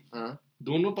ਹੈਗੀ, ਹਾਂ,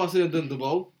 ਦੋਨੋਂ ਪਾਸੇ ਇਦਾਂ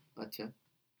ਦਬਾਓ, ਅੱਛਾ,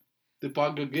 ਤੇ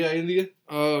ਪੱਗ ਅੱਗੇ ਆ ਜਾਂਦੀ ਹੈ।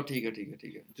 ਠੀਕ ਹੈ, ਠੀਕ ਹੈ,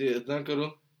 ਠੀਕ ਹੈ। ਜੇ ਇਦਾਂ ਕਰੋ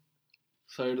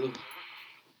ਸਾਈਡ ਤੋਂ,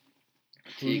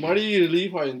 ਠੀਕ ਮਾੜੀ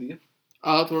ਰਿਲੀਫ ਆ ਜਾਂਦੀ ਹੈ।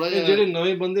 ਥੋੜਾ ਜਿਹਾ ਜਿਹੜੇ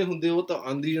ਨਵੇਂ ਬੰਦੇ ਹੁੰਦੇ ਉਹ ਤਾਂ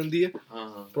ਆਂਦੀ ਜਾਂਦੀ ਹੈ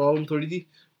ਹਾਂ ਪ੍ਰੋਬਲਮ ਥੋੜੀ ਜੀ,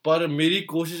 ਪਰ ਮੇਰੀ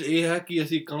ਕੋਸ਼ਿਸ਼ ਇਹ ਹੈ ਕਿ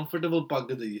ਅਸੀਂ ਕੰਫਰਟੇਬਲ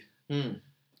ਪੱਗ ਦਈਏ।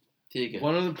 ਠੀਕ ਹੈ।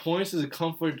 One of the points is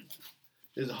comfort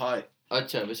is high.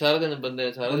 ਅੱਛਾ, ਵੀ ਸਾਰਾ ਦਿਨ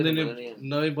ਬੰਦੇ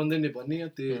ਨਵੇਂ ਬੰਦੇ ਨੇ ਬੰਨ੍ਹਣੀ ਆ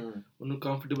ਤੇ ਉਹਨੂੰ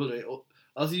ਕੰਫਰਟੇਬਲ ਰਹੇ।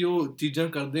 ਅਸੀਂ ਉਹ ਚੀਜ਼ਾਂ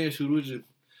ਕਰਦੇ ਹਾਂ ਸ਼ੁਰੂ 'ਚ,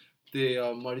 ਤੇ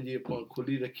ਮਾੜੀ ਜਿਹੀ ਆਪਾਂ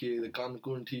ਖੁੱਲੀ ਰੱਖੀਏ ਤੇ ਕੰਨ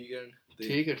ਕੁੰਨ ਠੀਕ ਹੈ।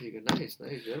 ਠੀਕ ਹੈ, ਠੀਕ ਹੈ, ਨਾਈਸ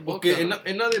ਨਾਈਸ ਯਾਰ। ਓਕੇ,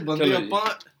 ਇਹਨਾਂ ਦੇ ਬੰਦੇ ਆਪਾਂ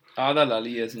ਆਹ ਲਾ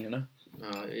ਲਈਏ ਅਸੀਂ, ਹਨਾ।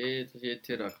 ਹਾਂ, ਇਹ ਤੁਸੀਂ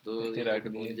ਇੱਥੇ ਰੱਖ ਦੋ, ਇੱਥੇ ਰੱਖ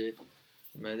ਦਈਏ। ਜੇ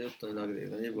ਮੈਂ ਇਹਦੇ ਉੱਤੋਂ ਲੱਗ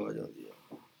ਦੇਖਦਾ ਜੀ, ਆਵਾਜ਼ ਆਉਂਦੀ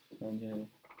ਆ। ਹਾਂਜੀ ਹਾਂਜੀ,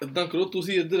 ਏਦਾਂ ਕਰੋ,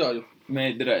 ਤੁਸੀਂ ਇੱਧਰ ਆ ਜਾਓ, ਮੈਂ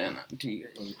ਇੱਧਰ ਆ ਜਾਣਾ। ਠੀਕ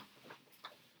ਹੈ ਜੀ,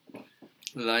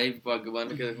 ਲਾਈਵ ਪੱਗ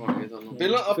ਬੰਨ ਕੇ ਦਿਖਾਉਣਗੇ ਤੁਹਾਨੂੰ।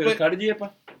 ਪਹਿਲਾਂ ਆਪਾਂ ਖੜ ਜੀ ਆਪਾਂ।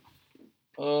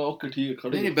 ਓਕੇ ਠੀਕ ਹੈ,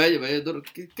 ਖੜੇ। ਨਹੀਂ ਬਹਿ ਜਾ ਇੱਧਰ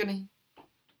ਕਿ ਨਹੀਂ,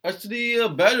 ਐਕਚੁਅਲੀ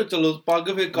ਬਹਿ ਜਾਓ, ਚਲੋ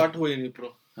ਪੱਗ ਫੇਰ ਕੱਟ ਹੋ ਜਾਣੀ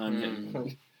ਉੱਪਰੋਂ।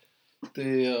 ਹਾਂਜੀ,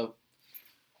 ਤੇ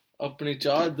ਆਪਣੀ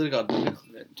ਚਾਹ ਇੱਧਰ ਕਰ ਦਿੰਦੇ।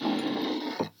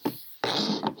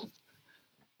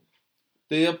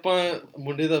 ਤੇ ਆਪਾਂ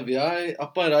ਮੁੰਡੇ ਦਾ ਵਿਆਹ ਹੈ,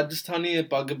 ਆਪਾਂ ਰਾਜਸਥਾਨੀ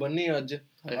ਪੱਗ ਬੰਨੀ ਅੱਜ।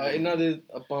 ਇਹਨਾਂ ਦੇ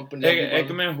ਆਪਾਂ ਪੰਜਾਬੀ।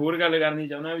 ਇੱਕ ਮੈਂ ਹੋਰ ਗੱਲ ਕਰਨੀ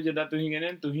ਚਾਹੁੰਦਾ ਵੀ ਜਿੱਦਾਂ ਤੁਸੀਂ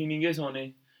ਕਹਿੰਦੇ ਤੁਸੀਂ ਨੀ ਗੇ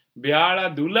ਸੌਂਦੇ, ਵਿਆਹ ਵਾਲਾ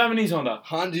ਦੂल्हा ਵੀ ਨਹੀਂ ਸੌਂਦਾ।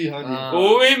 ਹਾਂਜੀ ਹਾਂਜੀ,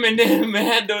 ਉਹ ਵੀ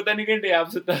ਮੈਂ 2-3 ਘੰਟੇ ਆਪ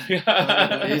ਸੁੱਤਾ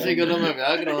ਰਿਹਾ। ਇਸੇ ਗੱਲੋਂ ਮੈਂ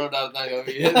ਵਿਆਹ ਕਰਾਉਣਾ ਡਰਦਾ ਗਾ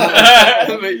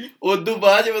ਵੀ ਉਦੋਂ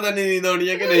ਬਾਅਦ ਚ ਪਤਾ ਨਹੀਂ ਨੀਂਦ ਆਉਣੀ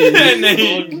ਹੈ ਕਿ ਨਹੀਂ।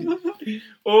 ਨਹੀਂ,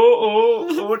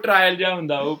 ਉਹ ਟਰਾਇਲ ਜਿਹਾ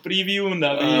ਹੁੰਦਾ, ਉਹ ਪ੍ਰੀਵਿਊ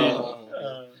ਹੁੰਦਾ ਵੀ।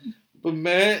 ਪਰ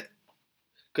ਮੈਂ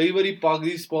ਕਈ ਵਾਰੀ ਪੱਗ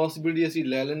ਦੀ ਰਿਸਪੌਂਸਿਬਿਲਿਟੀ ਅਸੀਂ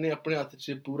ਲੈ ਲੈਂਦੇ ਆਪਣੇ ਹੱਥ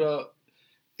 'ਚ ਪੂਰਾ।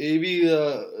 ਇਹ ਵੀ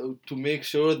to make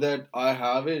sure that I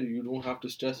have it, you don't have to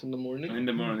stress in the morning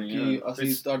ਕਿ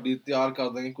ਅਸੀਂ ਤੁਹਾਡੀ ਤਿਆਰ ਕਰ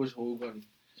ਦਾਂਗੇ, ਕੁਝ ਹੋਊਗਾ ਨਹੀਂ।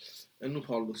 ਇਹਨੂੰ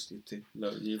ਫੜ ਲਓ ਇੱਥੇ,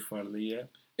 ਲਓ ਜੀ ਫੜ ਲਈ ਹੈ।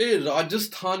 ਇਹ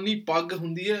ਰਾਜਸਥਾਨੀ ਪੱਗ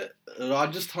ਹੁੰਦੀ ਹੈ।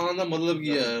 ਰਾਜਸਥਾਨ ਦਾ ਮਤਲਬ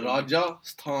ਕੀ ਹੈ? ਰਾਜਾ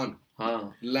ਸਥਾਨ,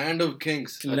 land of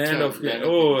Kings. Land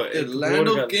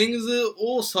of Kings,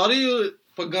 ਉਹ ਸਾਰੇ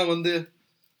ਪੱਗਾਂ ਬੰਨਦੇ ਆ।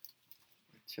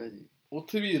 ਅੱਛਾ ਜੀ,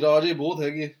 ਉੱਥੇ ਵੀ ਰਾਜੇ ਬਹੁਤ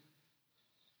ਹੈਗੇ।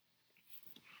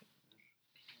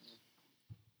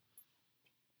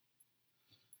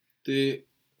 ਤੇ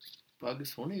ਪੱਗ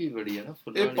ਸੋਹਣੀ ਵੀ ਬੜੀ ਹੈ ਨਾ।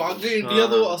 ਇਹ ਪੱਗ ਇੰਡੀਆ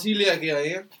ਤੋਂ ਅਸੀਂ ਲਿਆ ਕੇ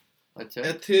ਆਏ ਆ। ਅੱਛਾ,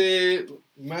 ਇੱਥੇ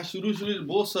ਮੈਂ ਸ਼ੁਰੂ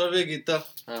ਬਹੁਤ ਸਰਵੇ ਕੀਤਾ।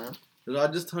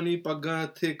 ਰਾਜਸਥਾਨੀ ਪੱਗਾਂ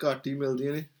ਇੱਥੇ ਘੱਟ ਹੀ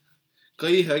ਮਿਲਦੀਆਂ ਨੇ।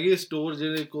 ਕਈ ਹੈਗੇ ਸਟੋਰ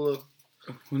ਜਿਹੜੇ ਕੋਲ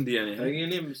ਹੁੰਦੀਆਂ ਨੇ, ਹੈਗੀਆਂ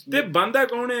ਨੇ। ਤੇ ਬੰਦਾ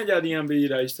ਕੌਣ ਹੈ ਜਿਆਦੀਆਂ ਵੀ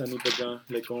ਰਾਜਸਥਾਨੀ ਪੱਗਾਂ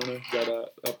ਲਈ? ਕੌਣ ਜ਼ਿਆਦਾ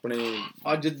ਆਪਣੇ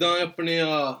ਜਿੱਦਾਂ ਆਪਣੇ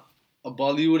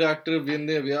ਬਾਲੀਵੁੱਡ ਐਕਟਰ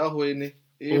ਵੇਂਦੇ ਵਿਆਹ ਹੋਏ ਨੇ,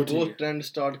 ਇਹ ਬਹੁਤ ਟ੍ਰੈਂਡ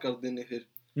ਸਟਾਰਟ ਕਰਦੇ ਨੇ। ਫਿਰ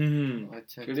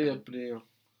ਅੱਛਾ, ਕਿਹੜੇ ਆਪਣੇ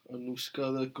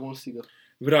ਅਨੁਸ਼ਕਾ ਦਾ ਕੌਣ ਸੀਗਾ?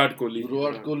 ਵਿਰਾਟ ਕੋਹਲੀ।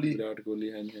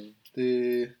 ਹਾਂਜੀ।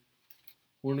 ਤੇ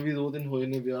ਹੁਣ ਵੀ 2 ਦਿਨ ਹੋਏ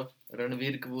ਨੇ ਵਿਆਹ।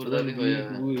 ਰਣਵੀਰ ਕਪੂਰ ਦਾ ਵੀ ਹੋਇਆ।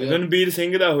 ਰਣਵੀਰ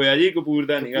ਸਿੰਘ ਦਾ ਹੋਇਆ ਜੀ, ਕਪੂਰ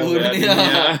ਦਾ ਨੀਗਾ ਹੋਇਆ।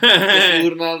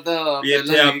 ਕਪੂਰ ਨਾਲ ਤਾਂ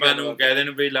ਇੱਥੇ ਆਪਾਂ ਨੂੰ ਕਹਿ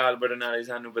ਦੇਣ ਬਈ ਲਾਲ ਬਟਨ ਵਾਲੇ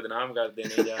ਸਾਨੂੰ ਬਦਨਾਮ ਕਰਦੇ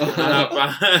ਨੇ, ਜਾਂ ਆਪਾਂ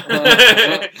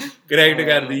ਕਰੈਕਟ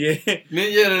ਕਰ ਦਈਏ।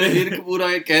 ਨਹੀਂ, ਜੇ ਰਣਵੀਰ ਕਪੂਰ ਆ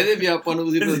ਕੇ ਕਹਦੇ ਵੀ ਆਪਾਂ ਨੂੰ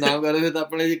ਤੁਸੀਂ ਬਦਨਾਮ ਕਰਦੇ, ਫਿਰ ਤਾਂ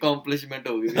ਆਪਣੇ ਜੀ ਕੰਪਲਿਸ਼ਮੈਂਟ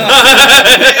ਹੋ ਗਈ।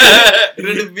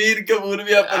 ਰਣਵੀਰ ਕਪੂਰ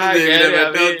ਵੀ ਆਪਾਂ ਨੂੰ ਦੇਖ ਰਿਹਾ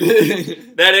ਬੈਠਾ ਉੱਥੇ।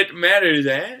 That it matters,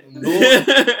 eh?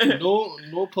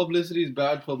 No publicity is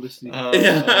bad publicity.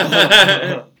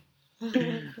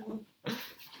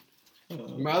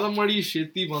 ਮੈਂ ਤਾਂ ਮਾੜੀ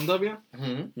ਛੇਤੀ ਬੰਦਾ ਪਿਆ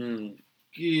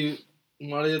ਕਿ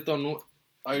ਮਾੜੇ ਜਿਹਾ ਤੁਹਾਨੂੰ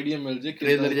ਆਈਡੀਆ ਮਿਲ ਜੇ,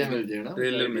 ਟ੍ਰੇਲਰ ਜਿਹਾ ਮਿਲ ਜੇ ਨਾ,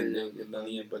 ਟ੍ਰੇਲਰ ਮਿਲ ਜੇ ਕਿੱਦਾਂ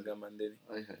ਦੀਆਂ ਪੱਗਾਂ ਬੰਨਦੇ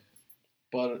ਨੇ।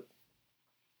 ਪਰ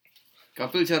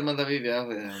ਕਪਿਲ ਸ਼ਰਮਾ ਦਾ ਵੀ ਵਿਆਹ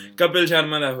ਹੋਇਆ। ਕਪਿਲ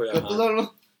ਸ਼ਰਮਾ ਦਾ ਹੋਇਆ।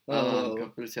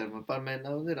 ਕਪਿਲ ਸ਼ਰਮਾ, ਪਰ ਮੈਂ ਨਾ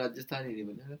ਉਹਦੇ ਰਾਜਸਥਾਨੀ ਨਹੀਂ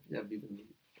ਬੰਨਿਆ, ਪੰਜਾਬੀ ਬੰਨੀ।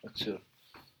 ਅੱਛਾ,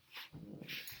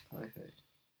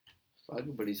 ਪੱਗ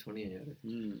ਬੜੀ ਸੋਹਣੀ ਹੈ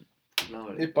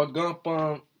ਯਾਰ। ਇਹ ਪੱਗਾਂ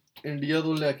ਆਪਾਂ ਇੰਡੀਆ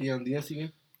ਤੋਂ ਲੈ ਕੇ ਆਉਂਦੀਆਂ ਸੀਗੀਆਂ।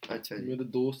 ਅੱਛਾ ਜੀ, ਮੇਰੇ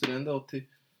ਦੋਸਤ ਰਹਿੰਦਾ ਉੱਥੇ।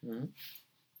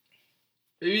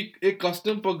 ਇਹ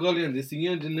ਕਸਟਮ ਪੱਗਾਂ ਲਿਆਂਦੀ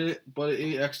ਸੀਗੀਆਂ ਜਿੰਨੇ, ਪਰ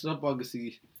ਇਹ ਐਕਸਟਰਾ ਪੱਗ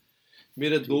ਸੀਗੀ।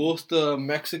 ਮੇਰੇ ਦੋਸਤ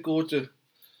ਮੈਕਸੀਕੋ ਚ,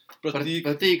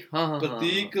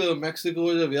 ਪ੍ਰਤੀਕ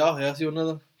ਮੈਕਸੀਕੋ ਚ ਵਿਆਹ ਹੋਇਆ ਸੀ ਉਹਨਾਂ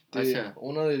ਦਾ, ਤੇ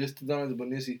ਉਹਨਾਂ ਦੇ ਰਿਸ਼ਤੇਦਾਰਾਂ ਚ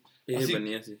ਬੰਨੇ ਸੀ।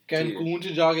 ਕੈਨਕੂਨ ਚ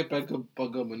ਜਾ ਕੇ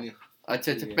ਪੱਗਾਂ ਬੰਨੀਆਂ।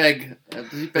 ਅੱਛਾ, ਪੈਗ,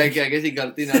 ਤੁਸੀਂ ਪੈਗ ਕਹਿ ਗਏ ਸੀ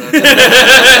ਗਲਤੀ ਨਾਲ।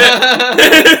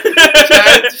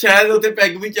 ਸ਼ਾਇਦ ਉੱਥੇ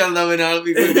ਪੈਗ ਵੀ ਚੱਲਦਾ ਹੋਵੇ ਨਾਲ,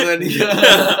 ਵੀ ਕੋਈ ਪਤਾ ਨਹੀਂ,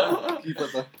 ਕੀ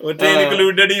ਪਤਾ। ਉੱਥੇ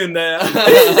ਇਨਕਲੂਡਡ ਹੀ ਹੁੰਦਾ ਆ,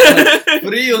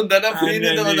 ਫ੍ਰੀ ਹੁੰਦਾ ਨਾ। ਫ੍ਰੀ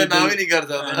ਨੇ ਤਾਂ ਬੰਦਾ ਨਾ ਵੀ ਨਹੀਂ ਕਰ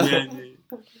ਸਕਦਾ।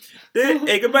 ਤੇ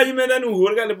ਇੱਕ ਭਾਜੀ ਮੈਂ ਤੁਹਾਨੂੰ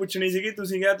ਹੋਰ ਗੱਲ ਪੁੱਛਣੀ ਸੀਗੀ।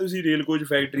 ਤੁਸੀਂ ਕਿਹਾ ਤੁਸੀਂ ਰੇਲ ਕੋਚ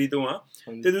ਫੈਕਟਰੀ ਤੋਂ ਆ,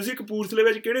 ਤੇ ਤੁਸੀਂ ਕਪੂਰਥਲੇ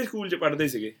ਵਿੱਚ ਕਿਹੜੇ ਸਕੂਲ ਚ ਪੜ੍ਹਦੇ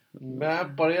ਸੀਗੇ? ਮੈਂ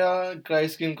ਪੜ੍ਹਿਆ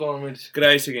ਕ੍ਰਾਈਸਟ ਕਿੰਗ ਕਾਨਵੈਂਟ ਚ।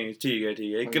 ਕ੍ਰਾਈਸਟ ਕਿੰਗ, ਠੀਕ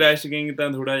ਹੈ। ਕ੍ਰਾਈਸਟ ਕਿੰਗ ਤਾਂ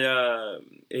ਥੋੜਾ ਜਿਹਾ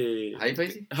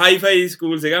ਹਾਈ ਫਾਈ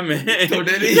ਸਕੂਲ ਸੀਗਾ। ਮੈਂ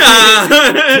ਤੁਹਾਡੇ ਲਈ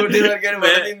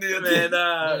ਮੈਂ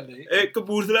ਤਾਂ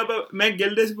ਕਪੂਰਥਲਾ, ਮੈਂ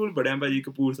ਗਿਲਡੇ ਸਕੂਲ ਪੜ੍ਹਿਆ ਭਾਜੀ,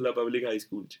 ਕਪੂਰਥਲਾ ਪਬਲਿਕ ਹਾਈ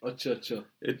ਸਕੂਲ ਚ। ਅੱਛਾ।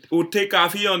 ਉੱਥੇ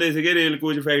ਕਾਫੀ ਆਉਂਦੇ ਸੀਗੇ ਰੇਲ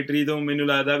ਕੋਚ ਫੈਕਟਰੀ ਤੋਂ। ਮੈਨੂੰ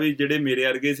ਲੱਗਦਾ ਵੀ ਜਿਹੜੇ ਮੇਰੇ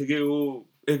ਵਰਗੇ ਸੀਗੇ ਉਹ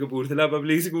ਕਪੂਰਥਲਾ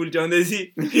ਪਬਲਿਕ ਸਕੂਲ ਚਾਹੁੰਦੇ ਸੀ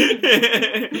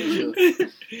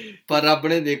ਪਰ ਰੱਬ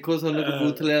ਨੇ ਦੇਖੋ ਸਾਨੂੰ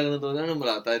ਕਪੂਰਥਲੇ ਵਾਲਿਆਂ ਤੋਂ ਉਹਨਾਂ ਨੂੰ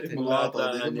ਮਿਲਾਤਾ ਇੱਥੇ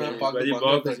ਭਾਜੀ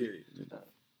ਬਹੁਤ ਖੁਸ਼ੀ ਹੋਈ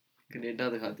ਕੈਨੇਡਾ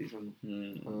ਦਿਖਾਤੀ ਸਾਨੂੰ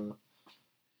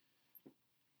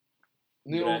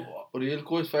ਨਹੀਂ ਉਹ ਰੇਲ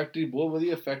ਕੋਚ ਫੈਕਟਰੀ ਬਹੁਤ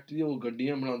ਵਧੀਆ ਫੈਕਟਰੀ ਉਹ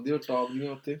ਗੱਡੀਆਂ ਬਣਾਉਂਦੇ ਉਹ ਟਾਪ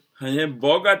ਦੀਆਂ ਉੱਥੇ ਹਾਂ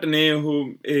ਬਹੁਤ ਘੱਟ ਨੇ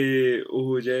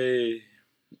ਉਹ ਜਿਹੇ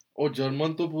ਉਹ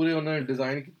ਜਰਮਨ ਤੋਂ ਪੂਰੇ ਉਹਨਾਂ ਨੇ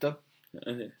ਡਿਜ਼ਾਈਨ ਕੀਤਾ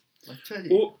ਅੱਛਾ ਜੀ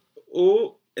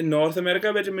ਉਹ ਨਾਰਥ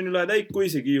ਅਮਰੀਕਾ ਵਿੱਚ ਮੈਨੂੰ ਲੱਗਦਾ ਇੱਕੋ ਹੀ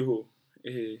ਸੀਗੀ ਉਹ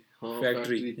ਇਹ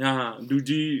ਫੈਕਟਰੀ ਹਾਂ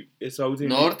ਦੂਜੀ ਸਾਊਥ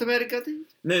ਨਾਰਥ ਅਮਰੀਕਾ ਤੇ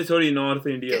ਨਹੀਂ ਸੌਰੀ ਨਾਰਥ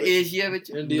ਇੰਡੀਆ ਏਸ਼ੀਆ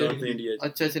ਵਿੱਚ ਨਾਰਥ ਇੰਡੀਆ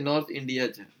ਅੱਛਾ ਨਾਰਥ ਇੰਡੀਆ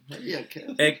ਚ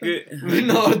ਇੱਕ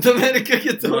ਨਾਰਥ ਅਮਰੀਕਾ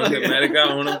ਕਿੱਥੋਂ ਅਮਰੀਕਾ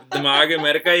ਹੁਣ ਦਿਮਾਗ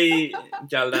ਅਮਰੀਕਾ ਹੀ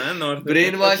ਚੱਲਦਾ ਨਾ ਨਾਰਥ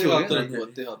ਬ੍ਰੇਨ ਵਾਸ਼ ਹੋ ਗਿਆ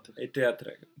ਇੱਥੇ ਹੱਥ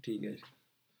ਰੱਖ ਠੀਕ ਹੈ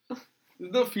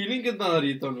ਇਦਾਂ ਫੀਲਿੰਗ ਕਿੱਦਾਂ ਆ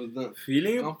ਰਹੀ ਤੁਹਾਨੂੰ ਇਦਾਂ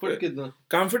ਫੀਲਿੰਗ ਕੰਫਰਟ ਕਿੱਦਾਂ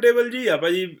ਕੰਫਰਟੇਬਲ ਜੀ ਆ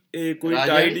ਭਾਜੀ ਇਹ ਕੋਈ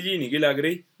ਟਾਈਟ ਜੀ ਨਹੀਂ ਲੱਗ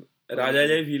ਰਹੀ ਰਾਜਾ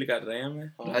ਜਿਹਾ ਹੀ ਫੀਲ ਕਰ ਰਿਹਾ ਮੈਂ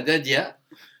ਰਾਜਾ ਜਿਹਾ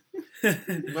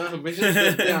ਮੈਂ ਹਮੇਸ਼ਾ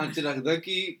ਧਿਆਨ ਚ ਰੱਖਦਾ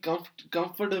ਕਿ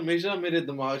ਕੰਫਰਟ ਹਮੇਸ਼ਾ ਮੇਰੇ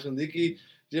ਦਿਮਾਗ 'ਚ ਹੁੰਦੀ ਕਿ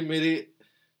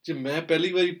ਜੇ ਮੈਂ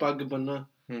ਪਹਿਲੀ ਵਾਰੀ ਪੱਗ ਬੰਨਾ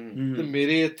ਤੇ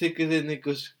ਮੇਰੇ ਇੱਥੇ ਕਿਸੇ ਨੇ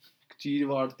ਕੁਛ ਚੀਜ਼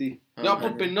ਵਾੜਤੀ ਜਾਂ ਆਪਾਂ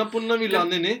ਪਿੰਨਾ ਪੁੰਨਾ ਵੀ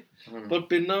ਲਾਉਂਦੇ ਨੇ ਪਰ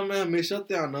ਪਿੰਨਾ ਮੈਂ ਹਮੇਸ਼ਾ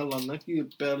ਧਿਆਨ ਨਾਲ ਲਾਉਂਦਾ ਕਿ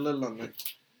ਪੈਰਲਲ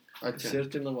ਲਾਉਣਾ ਸਿਰ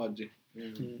 'ਚ ਨਾ ਵੱਜੇ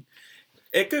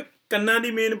ਇੱਕ ਕੰਨਾਂ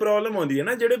ਦੀ ਮੇਨ ਪ੍ਰੋਬਲਮ ਆਉਂਦੀ ਹੈ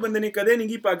ਨਾ ਜਿਹੜੇ ਬੰਦੇ ਨੇ ਕਦੇ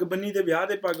ਨਹੀਂ ਪੱਗ ਬੰਨੀ ਤੇ ਵਿਆਹ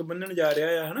ਤੇ ਪੱਗ ਬੰਨਣ ਜਾ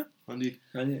ਰਿਹਾ ਆ ਹਨਾ ਹਾਂਜੀ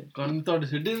ਕੰਨ ਤੁਹਾਡੇ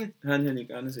ਸਿੱਧੇ ਨੇ ਹਾਂਜੀ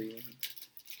ਕੰਨ ਸਹੀ ਹੈ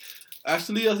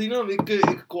ਐਕਚੁਅਲੀ ਅਸੀਂ ਨਾ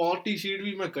ਇੱਕ ਕੁਆਲਿਟੀ ਸ਼ੀਟ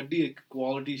ਵੀ ਮੈਂ ਕੱਢੀ ਇੱਕ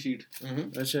ਕੁਆਲਿਟੀ ਸ਼ੀਟ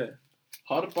ਅੱਛਾ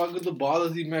ਹਰ ਪੱਗ ਤੋਂ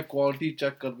ਬਾਅਦ ਮੈਂ ਕੁਆਲਿਟੀ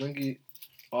ਚੈੱਕ ਕਰਦਾ ਕਿ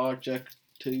ਆਹ ਚੈੱਕ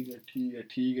ਠੀਕ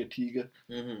ਹੈ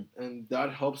and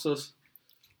that helps us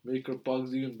make R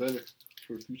ਪੱਗਸ even better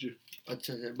for future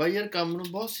ਅੱਛਾ ਬਾਈ ਯਾਰ ਕੰਮ ਨੂੰ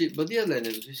ਬਹੁਤ ਵਧੀਆ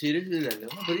ਲੈਣੇ ਤੁਸੀਂ ਸੀਰੀਅਸਲੀ ਲੈਣੇ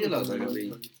ਹੋ ਵਧੀਆ ਲੱਗਦਾ ਹੈ ਬਈ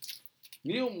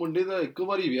ਨਹੀਂ ਉਹ ਮੁੰਡੇ ਦਾ ਇੱਕ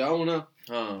ਵਾਰੀ ਵਿਆਹ ਹੋਣਾ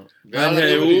ਹਾਂ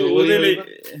ਉਹਦੇ ਲਈ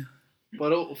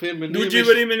ਪਰ ਉਹ ਫਿਰ ਮੈਨੂੰ ਦੂਜੀ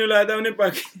ਵਾਰੀ ਮੈਨੂੰ ਲੱਗਦਾ ਉਹਨੇ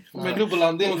ਮੈਨੂੰ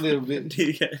ਬੁਲਾਉਂਦੇ ਹੁੰਦੇ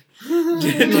ਠੀਕ ਹੈ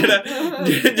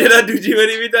ਜਿਹੜਾ ਦੂਜੀ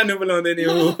ਵਾਰੀ ਵੀ ਤੁਹਾਨੂੰ ਬੁਲਾਉਂਦੇ ਨੇ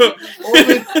ਉਹ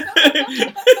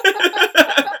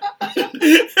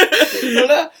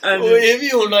ਇਹ ਵੀ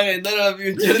ਹੋਣਾ ਕਹਿੰਦਾ ਨਾ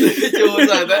ਫਿਊਚਰ ਦੇ ਵਿੱਚ ਹੋ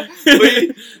ਸਕਦਾ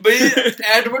ਬਈ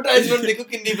ਐਡਵਰਟਾਈਜ਼ਮੈਂਟ ਦੇਖੋ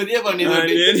ਕਿੰਨੀ ਵਧੀਆ ਬਣੀ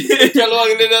ਤੁਹਾਡੀ ਚਲੋ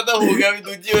ਅਗਲੇ ਦਾ ਤਾਂ ਹੋ ਗਿਆ ਵੀ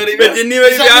ਦੂਜੀ ਵਾਰੀ ਜਿੰਨੀ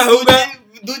ਵਾਰੀ ਵਿਆਹ ਹੋਊਗਾ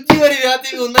ਦੂਜੀ ਵਾਰੀ ਵਿਆਹ ਤੇ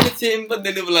ਵੀ ਉਹਨਾਂ ਨੇ ਸੇਮ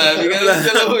ਬੰਦੇ ਨੂੰ ਬੁਲਾਇਆ ਵੀ ਕਹਿੰਦਾ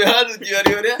ਚਲੋ ਵਿਆਹ ਦੂਜੀ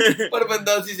ਵਾਰੀ ਹੋ ਰਿਹਾ ਪਰ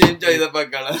ਬੰਦਾ ਅਸੀਂ ਸੇਮ ਚਾਹੀਦਾ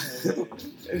ਪੱਗ ਵਾਲਾ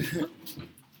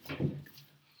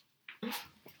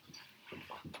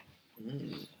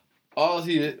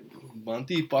ਅਸੀਂ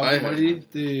ਬੰਦੀ ਪੱਗ ਵਾਲੀ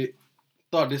ਤੇ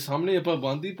ਤੁਹਾਡੇ ਸਾਹਮਣੇ ਆਪਾਂ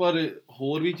ਬੰਦੀ ਪਰ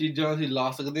ਹੋਰ ਵੀ ਚੀਜ਼ਾਂ ਅਸੀਂ ਲਾ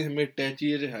ਸਕਦੇ ਹਾਂ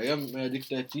ਟੈਚੀ ਹੈਗਾ ਮੈਜਿਕ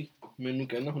ਟੈਚੀ ਮੈਨੂੰ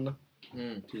ਕਹਿਣਾ ਹੁੰਦਾ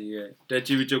ਠੀਕ ਹੈ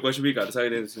ਟੈਚੀ ਵਿੱਚੋਂ ਕੁਝ ਵੀ ਕਰ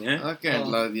ਸਕਦੇ ਤੁਸੀਂ ਹੈ ਆ ਘੈਂਟ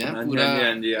ਲੱਗਦੀ ਆ ਪੂਰਾ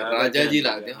ਰਾਜਾ ਜੀ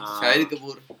ਲੱਗਦੇ ਸ਼ਾਇਦ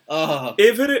ਕਪੂਰ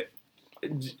ਇਹ ਫਿਰ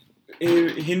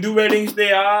ਇਹ ਹਿੰਦੂ ਵੈਡਿੰਗਸ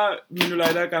ਤੇ ਆ ਮੈਨੂੰ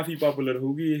ਲੱਗਦਾ ਕਾਫੀ ਪਪੂਲਰ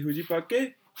ਹੋਊਗੀ ਇਹੋ ਜੀ ਪੱਗ ਕੇ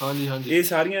ਹਾਂਜੀ ਇਹ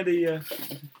ਸਾਰੀਆਂ ਦੇ ਹੀ ਆ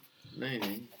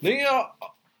ਨਹੀਂ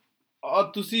ਆ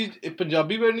ਤੁਸੀਂ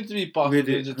ਪੰਜਾਬੀ ਵੈਡਿੰਗ ਚ ਵੀ ਪਾ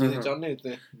ਸਕਦੇ ਜੇ ਤੁਸੀਂ ਚਾਹੁੰਦੇ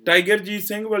ਤੇ ਟਾਈਗਰ ਜੀਤ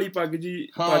ਸਿੰਘ ਵਾਲੀ ਪੱਗ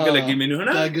ਲੱਗੀ ਮੈਨੂੰ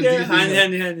ਹਨਾ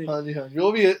ਹਾਂਜੀ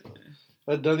ਉਹ ਵੀ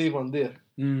ਏਦਾਂ ਦੀ ਪਾਉਂਦੇ ਆ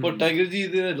ਪਰ ਟਾਈਗਰ ਜੀ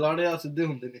ਦੇ ਲਾੜੇ ਸਿੱਧੇ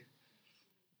ਹੁੰਦੇ ਨੇ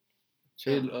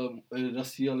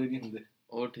ਰੱਸੀ ਵਾਲੇ ਨਹੀਂ ਹੁੰਦੇ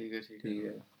ਉਹ ਠੀਕ ਹੈ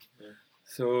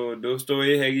ਸੋ ਦੋਸਤੋ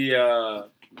ਇਹ ਹੈਗੀ ਆ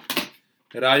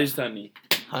ਰਾਜਸਥਾਨੀ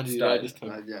ਹਾਂਜੀ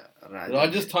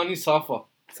ਰਾਜਸਥਾਨੀ ਸਾਫਾ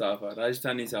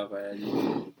ਰਾਜਸਥਾਨੀ ਸਾਫਾ ਹੈ ਜੀ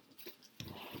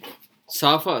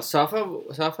ਸਾਫਾ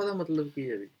ਦਾ ਮਤਲਬ ਕੀ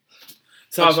ਹੈ ਜੀ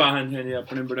ਸਾਫਾ ਹਾਂਜੀ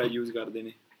ਆਪਣੇ ਬੜਾ ਯੂਜ਼ ਕਰਦੇ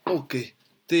ਨੇ ਓਕੇ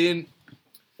ਤੇ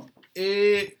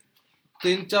ਇਹ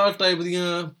 3-4 ਟਾਈਪ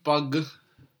ਦੀਆਂ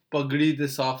ਪਗੜੀ ਤੇ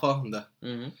ਸਾਫਾ ਹੁੰਦਾ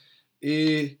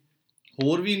ਇਹ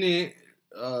ਹੋਰ ਵੀ ਨੇ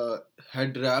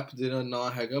ਹੈਡ ਰੈਪ ਜਿਹੜਾ ਨਾਂ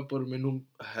ਹੈਗਾ ਪਰ ਮੈਨੂੰ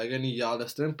ਹੈਗਾ ਨਹੀਂ ਯਾਦ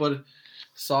ਇਸ ਟਾਈਮ ਪਰ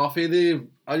ਸਾਫੇ ਦੇ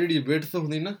ਆ ਜਿਹੜੀ ਵਿਡਥ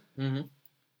ਹੁੰਦੀ ਨਾ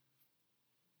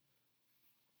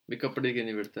ਵੀ ਕੱਪੜੇ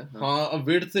ਕਿੰਨੀ ਵਿਡਥ ਹੈ ਹਾਂ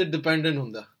ਵਿਡਥ ਤੇ ਡਿਪੈਂਡੈਂਟ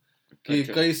ਹੁੰਦਾ ਕਿ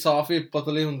ਕਈ ਸਾਫੇ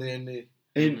ਪਤਲੇ ਹੁੰਦੇ ਇੰਨੇ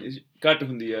ਘੱਟ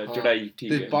ਹੁੰਦੀ ਆ ਚੜਾਈ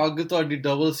ਠੀਕ ਹੈ ਤੇ ਪੱਗ ਤੁਹਾਡੀ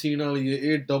ਡਬਲ ਸੀਨ ਵਾਲੀ ਹੈ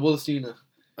ਇਹ ਡਬਲ ਸੀਨ ਆ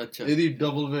ਅੱਛਾ ਇਹਦੀ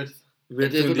ਡਬਲ ਵਿਡਥ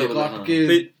ਕੱਟ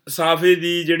ਕੇ ਸਾਫੇ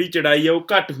ਦੀ ਜਿਹੜੀ ਚੜਾਈ ਆ ਉਹ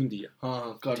ਘੱਟ ਹੁੰਦੀ ਆ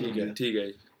ਹਾਂ ਘੱਟ ਠੀਕ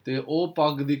ਹੈ ਤੇ ਉਹ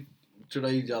ਪੱਗ ਦੀ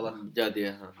ਚੜਾਈ ਜ਼ਿਆਦਾ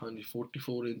ਹੈ ਹਾਂਜੀ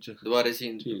 44 ਇੰਚ ਦੁਬਾਰੇ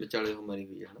ਸੀਨ ਵਿਚਾਲੇ ਹੋ ਮਾਰੀ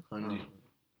ਹੋਈ ਹੈ ਹਾਂਜੀ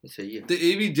ਸਹੀ ਹੈ ਤੇ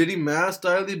ਇਹ ਵੀ ਜਿਹੜੀ ਮੈਂ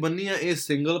ਸਟਾਈਲ ਦੀ ਬੰਨੀ ਆ ਇਹ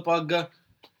ਸਿੰਗਲ ਪੱਗ ਆ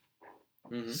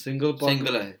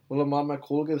ਸਿੰਗਲ ਹੈ ਮਤਲਬ ਮੈਂ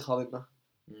ਖੋਲ ਕੇ ਦਿਖਾ ਦਿੰਦਾ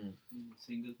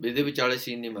ਸਿੰਗਲ ਇਹਦੇ ਵਿਚਾਲੇ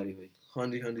ਸੀਨ ਨਹੀਂ ਮਾਰੀ ਹੋਈ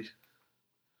ਹਾਂਜੀ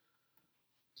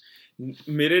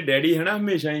ਮੇਰੇ ਡੈਡੀ ਹੈ ਨਾ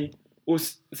ਹਮੇਸ਼ਾ ਹੀ ਉਸ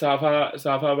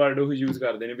ਸਾਫਾ ਵਰਡ ਉਹ ਯੂਜ਼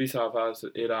ਕਰਦੇ ਨੇ ਵੀ ਸਾਫਾ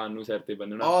ਇਰਾਨ ਨੂੰ ਸਿਰ ਤੇ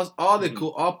ਬੰਨਣਾ ਆਹ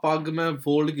ਦੇਖੋ ਆਹ ਪੱਗ ਮੈਂ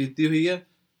ਫੋਲਡ ਕੀਤੀ ਹੋਈ ਹੈ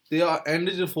ਤੇ ਆ ਐਂਡ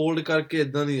 'ਚ ਫੋਲਡ ਕਰਕੇ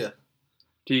ਇਦਾਂ ਦੀ ਆ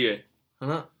ਠੀਕ ਹੈ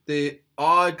ਹਨਾ ਤੇ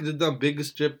ਆਹ ਇੱਕ ਜਿੱਦਾਂ ਬਿਗ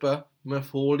ਸਟ੍ਰਿਪ ਆ ਮੈਂ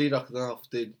ਫੋਲਡ ਹੀ ਰੱਖਦਾ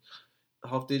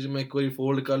ਹਫਤੇ 'ਚ ਮੈਂ ਇੱਕ ਵਾਰੀ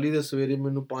ਫੋਲਡ ਕਰ ਲਈ ਤੇ ਸਵੇਰੇ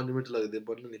ਮੈਨੂੰ 5 ਮਿੰਟ ਲੱਗਦੇ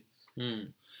ਬੰਨਣ ਲਈ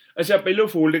ਅੱਛਾ ਪਹਿਲਾਂ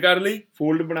ਫੋਲਡ ਕਰ ਲਈ,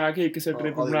 ਫੋਲਡ ਬਣਾ ਕੇ ਇੱਕ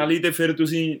ਸਟ੍ਰਿਪ ਬਣਾ ਲਈ ਤੇ ਫਿਰ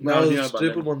ਤੁਸੀਂ ਨਾਲ ਦੀ ਨਾਲ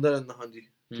ਸਟ੍ਰਿਪ ਬੰਦਾ ਰਹਿੰਦਾ। ਹਾਂਜੀ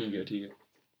ਠੀਕ ਹੈ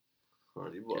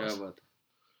ਹਾਂਜੀ ਬਸ। ਬਾਤ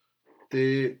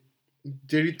ਤੇ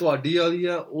ਜਿਹੜੀ ਤੁਹਾਡੀ ਵਾਲੀ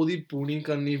ਆ ਉਹਦੀ ਪੂਣੀ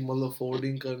ਕਰਨੀ, ਮਤਲਬ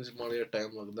ਫੋਲਡਿੰਗ ਕਰਨ 'ਚ ਮਾੜਾ ਜਿਹਾ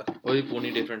ਟਾਈਮ ਲੱਗਦਾ, ਉਹਦੀ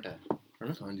ਪੂਣੀ ਡਿਫਰੈਂਟ ਹੈ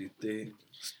ਹਨਾ। ਹਾਂਜੀ ਤੇ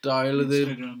ਸਟਾਈਲ ਦੇ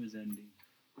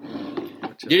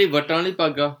ਜਿਹੜੀ ਵਟਾਂ ਵਾਲੀ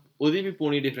ਪੱਗ ਆ ਉਹਦੀ ਵੀ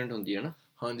ਪੂਣੀ ਡਿਫਰੈਂਟ ਹੁੰਦੀ ਹੈ ਨਾ।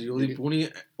 ਹਾਂਜੀ ਉਹਦੀ ਪੂਣੀ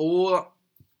ਉਹ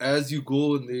ਐਜ਼ ਯੂ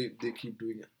ਗੋ ਦੇ ਕੀਪ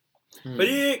ਡੂਇੰਗ ਇਟ। ਪਰ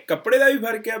ਇਹ ਕੱਪੜੇ ਦਾ ਵੀ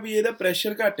ਫਰਕ ਆ ਵੀ ਇਹਦਾ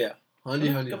ਪ੍ਰੈਸ਼ਰ ਘੱਟ ਆ। ਹਾਂਜੀ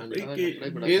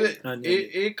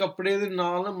ਇਹ ਕੱਪੜੇ ਦੇ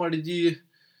ਨਾਲ ਨਾ ਮਾੜੀ ਜੀ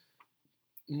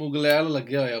ਮੁਗਲੈਲ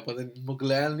ਲੱਗਿਆ ਹੋਇਆ, ਪਤਾ ਨਹੀਂ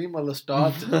ਮੁਗਲੈਲ ਨਹੀਂ ਮਤਲਬ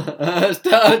ਸਟਾਰਚ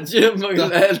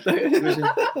ਮੁਗਲੈਲ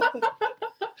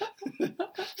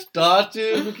ਸਟਾਰਚ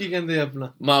ਨੂੰ ਕੀ ਕਹਿੰਦੇ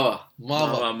ਆਪਣਾ ਮਾਵਾ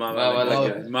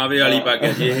ਲੱਗਿਆ, ਮਾਵੇ ਵਾਲੀ ਪੱਗ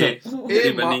ਹੈ ਜੀ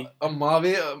ਇਹ ਬੰਨੀ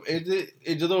ਮਾਵੇ।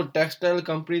 ਇਹ ਜਦੋਂ ਟੈਕਸਟਾਈਲ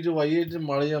ਕੰਪਨੀ ਚੋਂ ਆਈ ਇਹ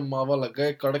ਮਾੜਾ ਜਿਹਾ ਮਾਵਾ ਲੱਗਾ,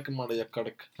 ਇਹ ਕੜਕ ਮਾੜਾ ਜਿਹਾ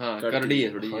ਕੜਕ ਕਰੜੀ ਹੈ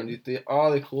ਥੋੜੀ। ਹਾਂਜੀ ਤੇ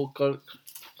ਆਹ ਦੇਖੋ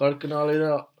ਕੜਕ ਨਾਲ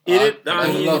ਇਹਦਾ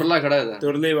ਤੁਰਲਾ ਖੜਾ ਇਹਦਾ,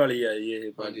 ਤੁਰਲੇ ਵਾਲੀ ਆ ਜੀ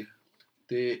ਇਹ। ਹਾਂਜੀ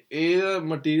ਤੇ ਇਹ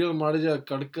ਮਟੀਰੀਅਲ ਮਾੜਾ ਜਿਹਾ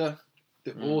ਕੜਕਾ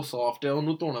ਤੇ ਉਹ ਸੌਫਟ ਆ,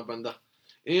 ਉਹਨੂੰ ਧੋਣਾ ਪੈਂਦਾ।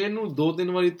 ਇਹਨੂੰ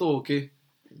 2-3 ਵਾਰੀ ਧੋ ਕੇ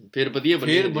ਫਿਰ ਵਧੀਆ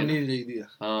ਬੰਨੀ ਚਾਹੀਦੀ ਆ।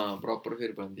 ਹਾਂ ਪ੍ਰੋਪਰ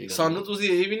ਫਿਰ ਬਣਦੀ। ਸਾਨੂੰ ਤੁਸੀਂ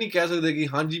ਇਹ ਵੀ ਨਹੀਂ ਕਹਿ ਸਕਦੇ ਕਿ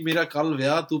ਹਾਂਜੀ ਮੇਰਾ ਕੱਲ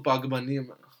ਵਿਆਹ ਤੂੰ ਪੱਗ ਬੰਨੀ ਆ।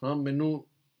 ਹਾਂ ਮੈਨੂੰ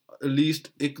ਐਟਲੀਸਟ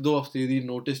 1-2 ਹਫ਼ਤੇ ਦੀ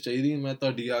ਨੋਟਿਸ ਚਾਹੀਦੀ, ਮੈਂ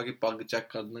ਤੁਹਾਡੀ ਆ ਕੇ ਪੱਗ ਚੈੱਕ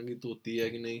ਕਰ ਦਾਂਗੀ ਧੋਤੀ ਹੈ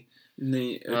ਕਿ ਨਹੀਂ।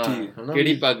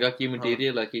 ਕਿਹੜੀ ਪੱਗ ਆ, ਕੀ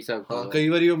ਮਟੀਰੀਅਲ ਆ, ਕੀ ਹਿਸਾਬ। ਹਾਂ ਕਈ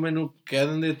ਵਾਰੀ ਉਹ ਮੈਨੂੰ ਕਹਿ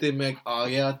ਦਿੰਦੇ ਤੇ ਮੈਂ ਆ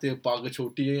ਗਿਆ ਤੇ ਪੱਗ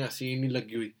ਛੋਟੀ ਹੈ ਜਾਂ ਸੀਨ ਨਹੀਂ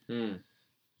ਲੱਗੀ ਹੋਈ।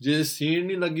 ਜੇ ਸੀਨ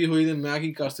ਨਹੀਂ ਲੱਗੀ ਹੋਈ ਤੇ ਮੈਂ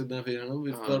ਕੀ ਕਰ ਸਕਦਾ ਫਿਰ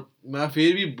ਹਨਾ। ਪਰ ਮੈਂ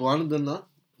ਫਿਰ ਵੀ ਬੰਨ ਦਿੰਦਾ।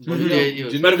 ਪਰ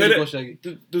ਫਿਰ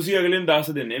ਤੁਸੀਂ ਅਗਲੇ ਨੂੰ ਦੱਸ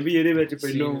ਦਿੰਦੇ ਵੀ ਇਹਦੇ ਵਿੱਚ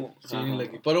ਪਹਿਲੋਂ ਸੀਨ ਨਹੀਂ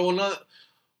ਲੱਗੀ। ਪਰ ਉਹਨਾਂ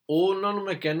ਨੂੰ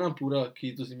ਮੈਂ ਕਹਿਣਾ ਪੂਰਾ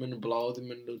ਕਿ ਤੁਸੀਂ ਮੈਨੂੰ ਬੁਲਾਓ ਤੇ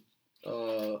ਮੈਨੂੰ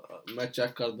ਮੈਂ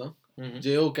ਚੈੱਕ ਕਰਦਾ।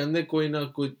 ਜੇ ਉਹ ਕਹਿੰਦੇ ਕੋਈ ਨਾ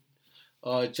ਕੋਈ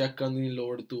ਚੈੱਕ ਕਰਨ ਦੀ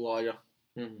ਲੋੜ ਤੂੰ ਆ ਜਾ,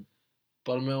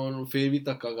 ਪਰ ਮੈਂ ਉਹਨੂੰ ਫਿਰ ਵੀ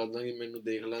ਧੱਕਾ ਕਰਦਾ ਕਿ ਮੈਨੂੰ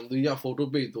ਦੇਖ ਲੈਣ ਦਿਓ ਜਾਂ ਫੋਟੋ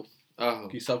ਭੇਜ ਦਿਓ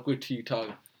ਕਿ ਸਭ ਕੁਝ ਠੀਕ ਠਾਕ।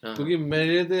 ਕਿਉਂਕਿ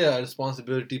ਮੇਰੇ ਤੇ ਹੈ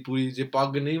ਰਿਸਪੋਂਸਿਬਿਲਿਟੀ ਪੂਰੀ। ਜੇ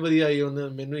ਪੱਗ ਨਹੀਂ ਵਧੀਆ ਆਈ ਉਹਨੇ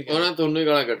ਮੈਨੂੰ ਹੀ ਤੁਹਾਨੂੰ ਹੀ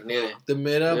ਗਾਲਾਂ ਕੱਢਣੀਆਂ ਨੇ। ਤੇ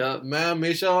ਮੈਂ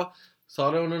ਹਮੇਸ਼ਾ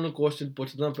ਸਾਰੇ ਉਹਨਾਂ ਨੂੰ ਕੁਐਸਚਨ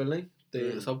ਪੁੱਛਦਾ ਪਹਿਲਾਂ ਹੀ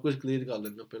ਤੇ ਸਭ ਕੁਝ ਕਲੀਅਰ ਕਰ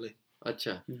ਲੈਂਦਾ ਪਹਿਲਾਂ ਹੀ।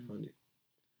 ਅੱਛਾ ਹਾਂਜੀ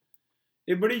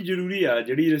ਇਹ ਬੜੀ ਜ਼ਰੂਰੀ ਆ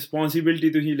ਜਿਹੜੀ ਰਿਸਪੋਂਸਿਬਿਲਿਟੀ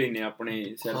ਤੁਸੀਂ ਲੈਨੇ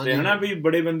ਆਪਣੇ ਸਿਰ ਤੇ ਹਨਾ। ਵੀ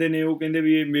ਬੜੇ ਬੰਦੇ ਨੇ ਉਹ ਕਹਿੰਦੇ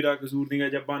ਵੀ ਇਹ ਮੇਰਾ ਕਸੂਰ ਨਹੀਂਗਾ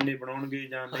ਜਾਂ ਬਹਾਨੇ ਬਣਾਉਣਗੇ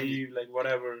ਜਾਂ ਨਹੀਂ ਲਾਈਕ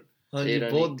ਵਟਐਵਰ। ਹਾਂਜੀ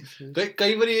ਬਹੁਤ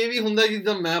ਕਈ ਵਾਰੀ ਇਹ ਵੀ ਹੁੰਦਾ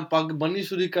ਜਿੱਦਾਂ ਮੈਂ ਪੱਗ ਬੰਨ੍ਹਣੀ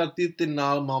ਸ਼ੁਰੂ ਕਰਤੀ ਤੇ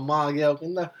ਨਾਲ ਮਾਮਾ ਆ ਗਿਆ, ਉਹ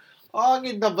ਕਹਿੰਦਾ ਆ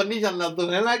ਕਿੱਦਾਂ ਬੰਨੀ ਜਾਂਦਾ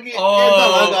ਤੂੰ ਹੈ ਨਾ ਕਿ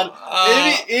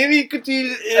ਇਹ ਵੀ ਇੱਕ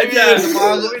ਚੀਜ਼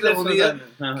ਦਿਮਾਗ ਆ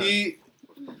ਕਿ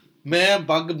ਮੈਂ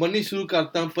ਪੱਗ ਬੰਨ੍ਹਣੀ ਸ਼ੁਰੂ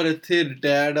ਕਰਤਾ ਪਰ ਇੱਥੇ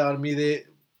ਰਿਟਾਇਰਡ ਆਰਮੀ ਦੇ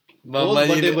ਬਹੁਤ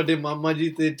ਵੱਡੇ ਮਾਮਾ ਜੀ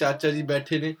ਤੇ ਚਾਚਾ ਜੀ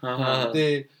ਬੈਠੇ ਨੇ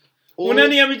ਤੇ ਉਹਨਾਂ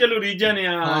ਦੀਆਂ ਵੀ ਚਲੋ ਰੀਝਾਂ ਨੇ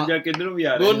ਜਾਂ ਕਿੱਧਰੋਂ ਵੀ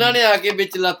ਆ ਰਹੇ ਉਹਨਾਂ ਨੇ ਆ ਕੇ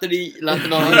ਵਿੱਚ ਲੱਤ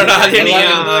ਲਾਉਣੀ ਦਾ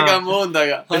ਕੰਮ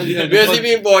ਹੁੰਦਾਗਾ ਵੀ ਅਸੀਂ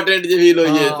ਵੀ ਇੰਪੋਰਟੈਂਟ ਜੇ ਫੀਲ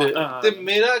ਹੋਈਏ ਇੱਥੇ। ਤੇ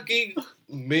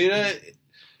ਮੇਰਾ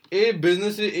ਇਹ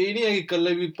ਬਿਜ਼ਨਸ ਇਹ ਨਹੀਂ ਹੈ ਕਿ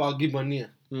ਇਕੱਲੇ ਵੀ ਪੱਗ ਹੀ ਬੰਨ੍ਹਣੀ ਆ।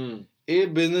 ਇਹ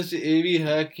ਬਿਜ਼ਨਸ ਇਹ ਵੀ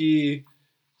ਹੈ ਕਿ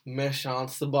ਮੈਂ ਸ਼ਾਂਤ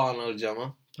ਸੁਭਾਅ ਨਾਲ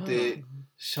ਜਾਵਾਂ ਤੇ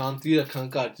ਸ਼ਾਂਤੀ ਰੱਖਾਂ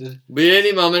ਘਰ ਚ। ਵੀ ਇਹ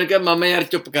ਨੀ ਮਾਮਾ ਨੇ ਕਿਹਾ ਮਾਮਾ ਯਾਰ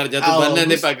ਚੁੱਪ ਕਰ ਜਾ ਤੂੰ ਬੰਨ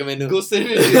ਲੈਂਦੇ ਪੱਗ ਮੈਨੂੰ। ਗੁੱਸੇ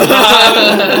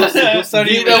ਗੁੱਸਾ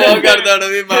ਨਹੀਂ ਤਾਂ ਕਰਦਾ ਹੋਣਾ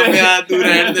ਵੀ ਮਾਮਿਆ ਤੂੰ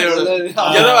ਰਹਿਣ ਦੇ ਹੁਣ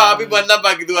ਜਦੋਂ ਆਪ ਹੀ ਬੰਨਦਾ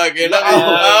ਪੱਗ ਤੂੰ ਆ ਕੇ ਨਾ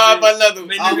ਆ ਬੰਨਦਾ ਤੂੰ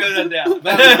ਮੈਨੂੰ ਕਿਉਂ ਦੱਸਿਆ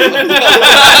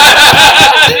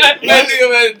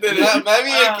ਮੈਂ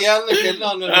ਵੀ ਇਹ ਕਿਹਾ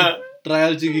ਉਹਨਾਂ ਨੂੰ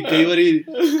ਟਰਾਇਲ ਚ ਕਿ ਕਈ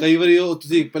ਵਾਰੀ ਉਹ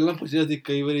ਤੁਸੀਂ ਪਹਿਲਾਂ ਪੁੱਛਿਆ ਸੀ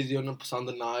ਕਈ ਵਾਰੀ ਜੇ ਉਹਨੂੰ ਪਸੰਦ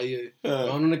ਨਾ ਆਈ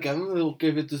ਉਹਨਾਂ ਨੇ ਕਹਿੰਦਾ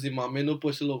ਓਕੇ ਫਿਰ ਤੁਸੀਂ ਮਾਮੇ ਨੂੰ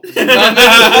ਪੁੱਛ ਲਓ।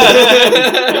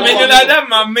 ਮੈਨੂੰ ਲੱਗਦਾ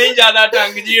ਮਾਮੇ ਹੀ ਜ਼ਿਆਦਾ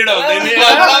ਟੰਗ ਜੀ ਉਡਾਉਂਦੇ ਨੇ।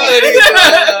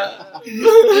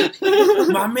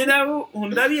 ਮਾਮੇ ਦਾ ਉਹ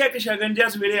ਹੁੰਦਾ ਵੀ ਇੱਕ ਸ਼ਗਨ ਜਿਹਾ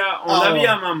ਸਵੇਰੇ ਆਉਂਦਾ ਵੀ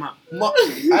ਆ ਮਾਮਾ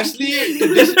ਐਕਚੁਅਲੀ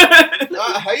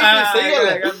ਸਹੀ ਗੱਲ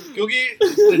ਹੈ ਕਿਉਂਕਿ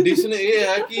ਟ੍ਰੈਡੀਸ਼ਨ ਇਹ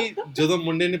ਹੈ ਕਿ ਜਦੋਂ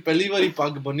ਮੁੰਡੇ ਨੇ ਪਹਿਲੀ ਵਾਰੀ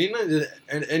ਪੱਗ ਬੰਨੀ ਨਾ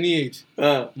ਐਨੀ ਏਜ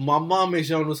ਮਾਮਾ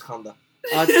ਹਮੇਸ਼ਾ ਉਹਨੂੰ ਸਿਖਾਉਂਦਾ।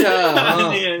 ਅੱਛਾ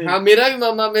ਹਾਂ ਮੇਰਾ ਵੀ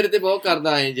ਮਾਮਾ ਮੇਰੇ ਤੇ ਬਹੁਤ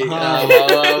ਕਰਦਾ ਹੈ ਜੀ।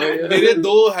 ਮੇਰੇ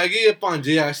 2 ਹੈਗੇ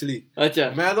ਭਾਂਜੇ ਐਕਚੁਅਲੀ। ਅੱਛਾ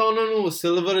ਮੈਂ ਤਾਂ ਉਹਨਾਂ ਨੂੰ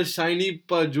ਸਿਲਵਰ ਸ਼ਾਈਨੀ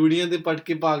ਜੂੜੀਆਂ ਦੇ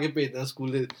ਪਟਕੇ ਪਾ ਕੇ ਭੇਜਦਾ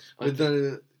ਸਕੂਲੇ।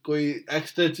 ਕੋਈ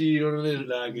ਐਕਸਟਰਾ ਚੀਜ਼ ਉਹਨਾਂ ਨੇ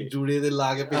ਜੂੜੇ ਦੇ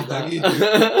ਲਾ ਕੇ ਭੇਜਦਾ ਕਿ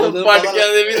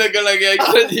ਪਟਕਿਆਂ ਦੇ ਵੀ ਲੱਗਣ ਲੱਗਿਆ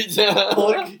ਐਕਸਟਰਾ ਚੀਜ਼ਾਂ।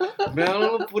 ਮੈਂ ਉਹਨਾਂ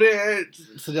ਨੂੰ ਪੂਰੇ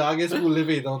ਸਜਾ ਕੇ ਸਕੂਲੇ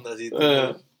ਭੇਜਦਾ ਹੁੰਦਾ ਸੀ।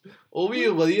 ਉਹ ਵੀ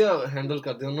ਵਧੀਆ ਹੈਂਡਲ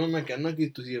ਕਰਦੇ। ਉਹਨਾਂ ਨੂੰ ਮੈਂ ਕਹਿੰਦਾ ਕਿ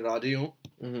ਤੁਸੀਂ ਰਾਜੇ ਹੋ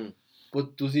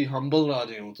ਤੁਸੀਂ ਹੰਬਲ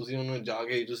ਰਾਜੇ ਹੋ। ਤੁਸੀਂ ਉਹਨੂੰ ਜਾ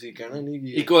ਕੇ ਤੁਸੀਂ ਕਹਿਣਾ ਨਹੀਂ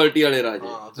ਕਿ ਇਕੁਐਲਿਟੀ ਵਾਲੇ ਰਾਜੇ।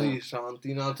 ਹਾਂ ਤੁਸੀਂ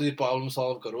ਸ਼ਾਂਤੀ ਨਾਲ ਤੁਸੀਂ ਪ੍ਰੋਬਲਮ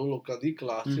ਸੋਲਵ ਕਰੋ ਲੋਕਾਂ ਦੀ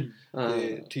ਕਲਾਸ 'ਚ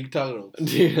ਤੇ ਠੀਕ ਠਾਕ ਰਹੋ।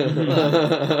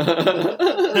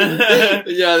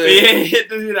 ਇਹ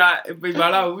ਤੁਸੀਂ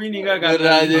ਬਾਲਾ ਉਹ ਵੀ ਨੀਗਾ ਕਰਦੇ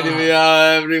ਰਾਜੇ ਨੇ ਵੀ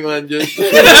ਐਵਰੀਵਨ ਜਸਟ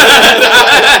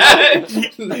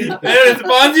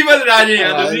ਰਿਸਪੌਂਸਿਬਲ ਰਾਜੇ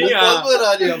ਆ ਤੁਸੀਂ।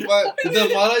 ਰਾਜੇ ਆਪਾਂ ਜਿੱਦਾਂ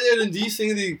ਮਹਾਰਾਜਾ ਰਣਜੀਤ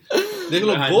ਸਿੰਘ ਦੀ ਦੇਖ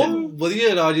ਲਓ ਬਹੁਤ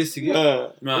ਵਧੀਆ ਰਾਜੇ ਸੀਗੇ।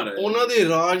 ਉਹਨਾਂ ਦੇ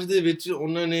ਰਾਜ ਦੇ ਵਿੱਚ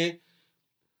ਉਹਨਾਂ ਨੇ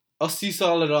 80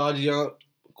 ਸਾਲ ਰਾਜ ਜਾਂ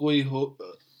ਕੋਈ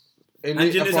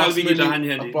ਜਿੰਨੇ ਸਾਲ ਵੀ ਕੀਤਾ, ਹਾਂਜੀ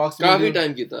ਕਾਫੀ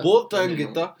ਟਾਈਮ ਕੀਤਾ, ਬਹੁਤ ਟਾਈਮ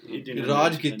ਕੀਤਾ,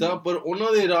 ਰਾਜ ਕੀਤਾ, ਪਰ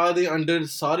ਉਹਨਾਂ ਦੇ ਰਾਜ ਦੇ ਅੰਡਰ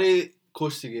ਸਾਰੇ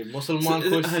ਖੁਸ਼ ਸੀਗੇ, ਮੁਸਲਮਾਨ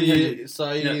ਖੁਸ਼ ਸੀ,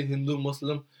 ਈਸਾਈ, ਹਿੰਦੂ,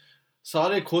 ਮੁਸਲਮ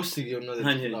ਸਾਰੇ ਖੁਸ਼ ਸੀਗੇ ਉਹਨਾਂ ਦੇ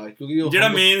ਰਾਜ, ਕਿਉਂਕਿ ਜਿਹੜਾ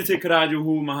ਮੇਨ ਸਿੱਖ ਰਾਜ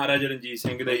ਉਹ ਮਹਾਰਾਜਾ ਰਣਜੀਤ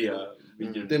ਸਿੰਘ ਦਾ ਹੀ ਆ।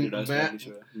 ਤੇ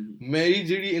ਮੇਰੀ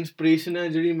ਜਿਹੜੀ ਇੰਸਪੀਰੇਸ਼ਨ ਹੈ,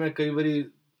 ਜਿਹੜੀ ਮੈਂ ਕਈ ਵਾਰੀ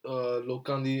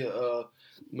ਲੋਕਾਂ ਦੀ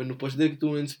ਮੈਨੂੰ ਪੁੱਛਦੇ ਕਿ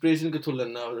ਤੂੰ ਇੰਸਪੀਰੇਸ਼ਨ ਕਿੱਥੋਂ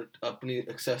ਲੈਣਾ ਆਪਣੀ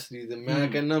ਐਕਸੈਸਰੀ, ਤੇ ਮੈਂ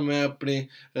ਕਹਿੰਦਾ ਮੈਂ ਆਪਣੇ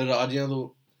ਰਾਜਿਆਂ ਤੋਂ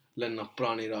ਲੈਣਾ,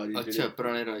 ਪੁਰਾਣੇ ਰਾਜ। ਅੱਛਾ,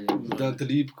 ਪੁਰਾਣੇ ਰਾਜ ਜਿੱਦਾਂ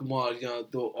ਦਲੀਪ ਕੁਮਾਰ ਜਾਂ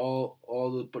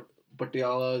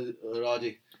ਪਟਿਆਲਾ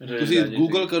ਰਾਜੇ, ਤੁਸੀਂ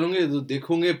ਗੂਗਲ ਕਰੋਗੇ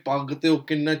ਦੇਖੋਗੇ ਪੱਗ ਤੇ ਉਹ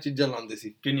ਕਿੰਨਾ ਚੀਜ਼ਾਂ ਲਾਉਂਦੇ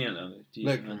ਸੀ, ਕਿੰਨੀਆਂ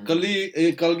ਲਾਉਂਦੇ, ਕੱਲੀ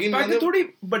ਇਹ ਕਲਗੀ ਪੱਗ ਥੋੜੀ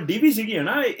ਵੱਡੀ ਵੀ ਸੀਗੀ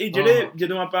ਹਨਾ। ਇਹ ਜਿਹੜੇ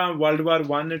ਜਦੋਂ ਆਪਾਂ World War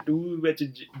I 2 ਵਿੱਚ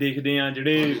ਦੇਖਦੇ ਆ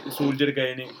ਜਿਹੜੇ ਸੋਲਜਰ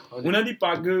ਗਏ ਨੇ, ਉਹਨਾਂ ਦੀ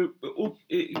ਪੱਗ ਉਹ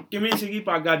ਕਿਵੇਂ ਸੀਗੀ,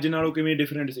 ਪੱਗ ਅੱਜ ਨਾਲੋਂ ਕਿਵੇਂ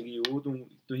ਡਿਫਰੈਂਟ ਸੀਗੀ, ਉਹ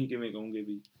ਤੁਸੀਂ ਕਿਵੇਂ ਕਹੋਗੇ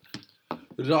ਵੀ?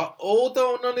 ਉਹ ਤਾਂ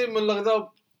ਉਹਨਾਂ ਨੇ ਮੈਨੂੰ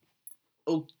ਲੱਗਦਾ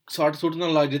ਉਹ 60 ਸੁੱਟ ਨਾ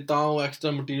ਲੱਗ ਜੇ ਤਾਂ ਉਹ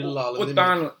ਐਕਸਟਰਾ ਮਟੀਰੀਅਲ ਲਾ ਲੈਂਦੇ,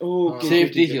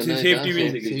 ਸੇਫਟੀ ਵੀ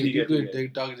ਸੀਗੀ,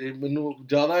 ਠੀਕ ਠਾਕ ਜੇ। ਮੈਨੂੰ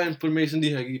ਜ਼ਿਆਦਾ ਇਨਫੋਰਮੇਸ਼ਨ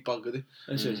ਦੀ ਹੈਗੀ ਪੱਗ ਦੇ,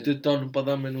 ਤੇ ਤੁਹਾਨੂੰ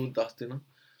ਪਤਾ ਮੈਨੂੰ ਦੱਸ ਦੇਣਾ।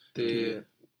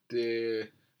 ਤੇ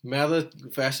ਮੈਂ ਤਾਂ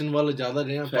ਫੈਸ਼ਨ ਵੱਲ ਜ਼ਿਆਦਾ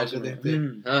ਰਿਹਾ ਪੱਗ ਦੇ,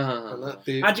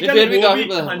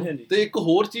 ਤੇ ਇੱਕ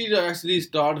ਹੋਰ ਚੀਜ਼ ਐਕਚੁਅਲੀ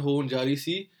ਸਟਾਰਟ ਹੋਣ ਜਾ ਰਹੀ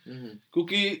ਸੀ,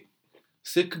 ਕਿਉਂਕਿ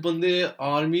ਸਿੱਖ ਬੰਦੇ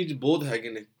ਆਰਮੀ 'ਚ ਬਹੁਤ ਹੈਗੇ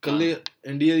ਨੇ, ਇਕੱਲੇ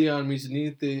ਇੰਡੀਆ ਦੀ ਆਰਮੀ 'ਚ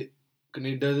ਨਹੀਂ, ਤੇ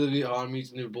ਕੈਨੇਡਾ ਦੀ ਵੀ ਆਰਮੀ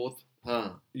 'ਚ ਨੇ ਬਹੁਤ,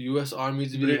 US ਆਰਮੀ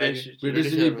 'ਚ ਵੀ ਹੈਗੇ,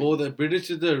 ਬ੍ਰਿਟਿਸ਼ ਵੀ ਬਹੁਤ ਹੈ।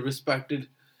 British is respected,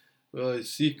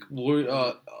 Sikh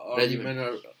armymen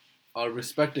are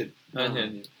respected.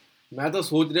 ਮੈਂ ਤਾਂ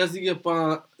ਸੋਚ ਰਿਹਾ ਸੀ ਕਿ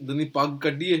ਆਪਾਂ ਦਨੀ ਪੱਗ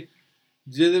ਕੱਢੀਏ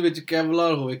ਜਿਹਦੇ ਵਿੱਚ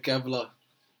ਕੈਵਲਾਰ ਹੋਵੇ, ਕੈਵਲਾਰ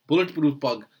ਬੁਲਟ ਪ੍ਰੂਫ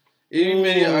ਪੱਗ। ਇਹ ਵੀ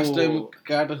ਮੇਰੀ ਇਸ ਟਾਈਮ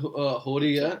ਕੈਟ ਹੋ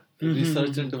ਰਹੀ ਹੈ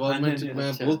ਰਿਸਰਚ ਐਂਡ ਡਿਵੈਲਪਮੈਂਟ 'ਚ,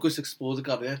 ਮੈਂ ਬਹੁਤ ਕੁਝ ਐਕਸਪੋਜ਼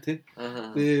ਕਰ ਰਿਹਾ ਇੱਥੇ,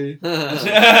 ਤੇ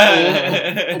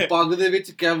ਉਹ ਪੱਗ ਦੇ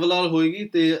ਵਿੱਚ ਕੈਵਲਾਰ ਹੋਏਗੀ,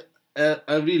 ਤੇ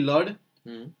ਐਵਰੀ ਲੜ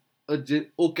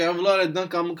ਉਹ ਕੈਵਲਾਰ ਏਦਾਂ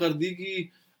ਕੰਮ ਕਰਦੀ ਕਿ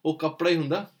ਉਹ ਕੱਪੜਾ ਹੀ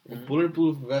ਹੁੰਦਾ, ਬੁਲਟ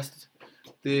ਪ੍ਰੂਫ ਵੈਸਟ,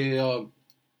 ਤੇ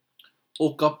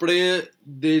ਉਹ ਕੱਪੜੇ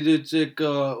ਦੇ ਵਿੱਚ ਇੱਕ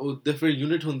ਡਿਫਰੈਂਟ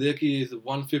ਯੂਨਿਟ ਹੁੰਦੇ ਆ ਕਿ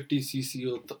 150 cc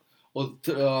ਉਹ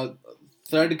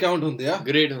ਥਰੈਡ ਕਾਊਂਟ ਹੁੰਦੇ ਆ,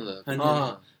 ਗ੍ਰੇਡ ਹੁੰਦਾ,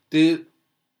 ਤੇ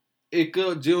ਇੱਕ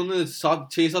ਜੇ ਉਹਨੇ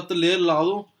 6-7 ਲੇਅਰ ਲਾ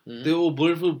ਦੋ ਤੇ ਉਹ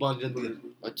ਬੁਲਟ ਪ੍ਰੂਫ ਬਣ ਜਾਂਦੀ ਹੈ।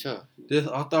 ਅੱਛਾ, ਤੇ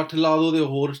 7-8 ਲਾ ਦੋ ਤੇ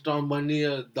ਹੋਰ ਸਟਰੋਂਗ ਬਣਨੀ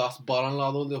ਹੈ, 10-12 ਲਾ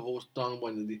ਦੋ ਤੇ ਹੋਰ ਸਟਰੋਂਗ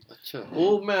ਬਣ ਜਾਂਦੀ। ਅੱਛਾ,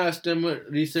 ਉਹ ਮੈਂ ਇਸ ਟਾਈਮ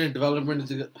ਰੀਸੈਂਟ ਡਿਵੈਲਪਮੈਂਟ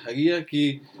 'ਚ ਹੈਗੀ ਆ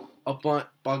ਕਿ ਆਪਾਂ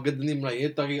ਪੱਗ ਨਹੀਂ ਬਣਾਈਏ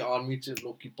ਤਾਂ ਕਿ ਆਰਮੀ 'ਚ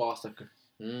ਲੋਕੀ ਪਾ ਸਕਣ।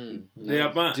 ਤੇ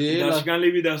ਆਪਾਂ ਦਰਸ਼ਕਾਂ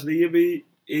ਲਈ ਵੀ ਦੱਸ ਦਈਏ ਵੀ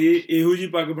ਇਹੋ ਜਿਹੀ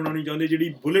ਪੱਗ ਬਣਾਉਣੀ ਚਾਹੁੰਦੇ ਜਿਹੜੀ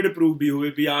ਬੁਲਟ ਪ੍ਰੂਫ ਵੀ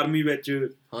ਹੋਵੇ, ਵੀ ਆਰਮੀ ਵਿੱਚ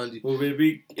ਹੋਵੇ,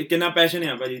 ਵੀ ਕਿੰਨਾ ਪੈਸ਼ਨ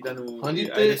ਆ ਭਾਜੀ ਤੁਹਾਨੂੰ।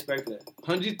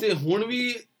 ਹਾਂਜੀ, ਤੇ ਹੁਣ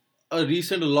ਵੀ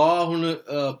ਰੀਸੈਂਟ ਲਾਅ ਹੁਣ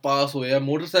ਪਾਸ ਹੋਇਆ,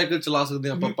 ਮੋਟਰਸਾਈਕਲ ਚਲਾ ਸਕਦੇ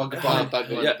ਆਪਾਂ ਪੱਗ ਪਾ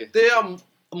ਕੇ, ਤੇ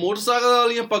ਮੋਟਰਸਾਈਕਲ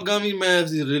ਵਾਲੀਆਂ ਪੱਗਾਂ ਵੀ ਮੈਂ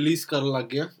ਰਿਲੀਜ਼ ਕਰਨ ਲੱਗ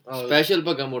ਗਿਆ, ਸਪੈਸ਼ਲ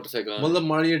ਪੱਗਾਂ ਮੋਟਰਸਾਈਕਲ, ਮਤਲਬ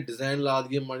ਮਾੜੀਆਂ ਡਿਜ਼ਾਈਨ ਲਾ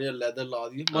ਦਈਏ, ਮਾੜੀਆਂ ਲੈਦਰ ਲਾ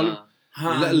ਦਈਏ, ਮਤਲਬ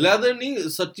ਲੈਦਰ ਨਹੀਂ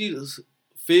ਸੱਚੀ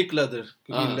ਫੇਕ ਲੈਦਰ,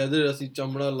 ਕਿਉਂਕਿ ਲੈਦਰ ਅਸੀਂ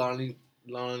ਚਮੜਾ ਲਾਣਾ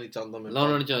ਨਹੀਂ ਚਾਹੁੰਦਾ ਮੈਂ,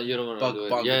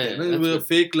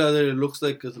 fake leather looks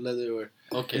like leather.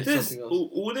 Okay,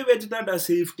 ਉਹਦੇ ਵਿੱਚ ਤੁਹਾਡਾ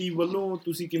ਸੇਫਟੀ ਵੱਲੋਂ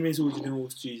ਤੁਸੀਂ ਕਿਵੇਂ ਸੋਚਦੇ ਹੋ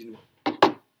ਉਸ ਚੀਜ਼ ਨੂੰ?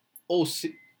 ਉਹ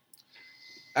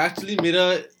ਐਕਚੁਅਲੀ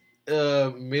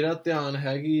ਮੇਰਾ ਧਿਆਨ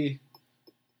ਹੈਗੀ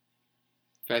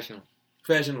ਫੈਸ਼ਨ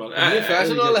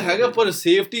ਵਾਲਾ ਹੈਗਾ, ਪਰ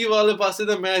ਸੇਫਟੀ ਵਾਲੇ ਪਾਸੇ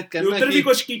ਤਾਂ ਮੈਂ ਕਹਿੰਦਾ ਉੱਧਰ ਵੀ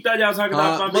ਕੁਝ ਕੀਤਾ ਜਾ ਸਕਦਾ,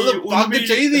 ਆਪਾਂ ਮਤਲਬ ਪੱਗ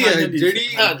ਚਾਹੀਦੀ ਹੈ ਜਿਹੜੀ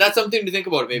that's something to think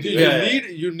about maybe.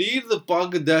 You need the pug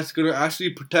that's going to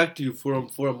actually protect you for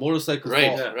a motorcycle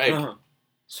fall. Right.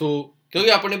 So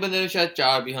ਕਿਉਂਕਿ ਆਪਣੇ ਬੰਦੇ ਨੂੰ ਸ਼ਾਇਦ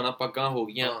ਚਾਰ ਵੀ ਹਨਾ ਪੱਗਾਂ ਹੋ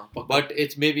ਗਈਆਂ, but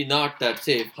it's maybe not that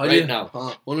safe right now.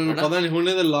 ਉਹਨਾਂ ਨੂੰ ਪਤਾ ਨਹੀਂ,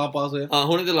 ਹੁਣੇ ਤਾਂ ਲਾ ਪਾਸ ਹੋਇਆ,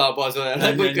 ਹੁਣੇ ਤਾਂ ਲਾ ਪਾਸ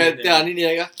ਹੋਇਆ, ਕੋਈ ਧਿਆਨ ਹੀ ਨਹੀਂ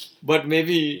ਹੈਗਾ, but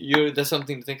maybe that's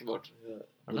something to think about.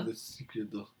 The secret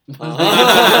though.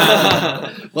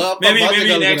 Maybe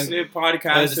next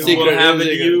podcast we'll have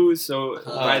it you, so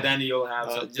by then you'll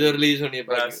have ਜਦੋਂ ਰਿਲੀਜ਼ ਹੋਣੀ ਹੈ,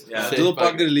 ਜਦੋਂ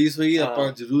ਪੱਗ ਰਿਲੀਜ਼ ਹੋਈ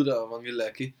ਆਪਾਂ ਜ਼ਰੂਰ ਆਵਾਂਗੇ ਲੈ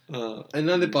ਕੇ,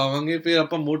 ਇਹਨਾਂ ਦੇ ਪਾਵਾਂਗੇ, ਫਿਰ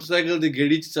ਆਪਾਂ ਮੋਟਰਸਾਈਕਲ ਦੀ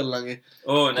ਗੇੜੀ 'ਚ ਚੱਲਾਂਗੇ।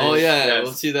 Oh yeah,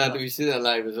 we'll see that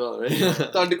live as well, right?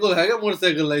 ਤੁਹਾਡੇ ਕੋਲ ਹੈਗਾ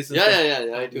motorcycle licence?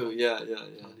 Yeah, I do. Yeah.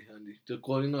 ਹਾਂਜੀ, ਤੇ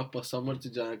ਕੋਈ ਨਾ ਆਪਾਂ ਸਮਰ 'ਚ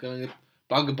ਜਾਇਆ ਕਰਾਂਗੇ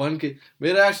ਪੱਗ ਬਣ ਕੇ।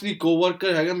 ਮੇਰਾ ਐਕਚੁਅਲੀ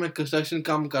ਕੋਵਰਕਰ ਹੈਗਾ, ਮੈਂ ਕੰਸਟਰਕਸ਼ਨ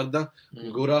ਕੰਮ ਕਰਦਾ,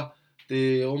 ਗੋਰਾ,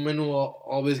 ਤੇ ਉਹ ਮੈਨੂੰ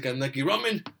always ਕਹਿੰਦਾ ਕਿ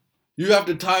Raman, you have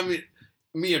to tie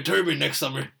me a turban next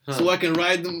summer so I can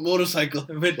ride the motorcycle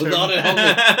without a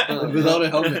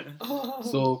helmet.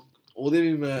 So ਉਹਦੇ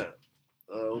ਵੀ ਮੈਂ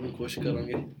ਉਹਨੂੰ ਖੁਸ਼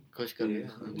ਕਰਾਂਗੇ।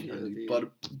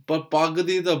 ਪਰ ਪੱਗ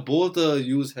ਦੀ ਤਾਂ ਬਹੁਤ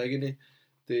ਯੂਜ਼ ਹੈਗੇ ਨੇ,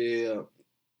 ਤੇ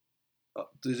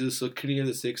ਤੁਸੀਂ ਸਿੱਖਣੀ ਹੈ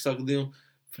ਤੇ ਸਿੱਖ ਸਕਦੇ ਹੋ,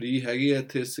 ਫ੍ਰੀ ਹੈਗੀ ਹੈ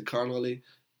ਇੱਥੇ ਸਿਖਾਉਣ ਵਾਲੇ,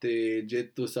 ਤੇ ਜੇ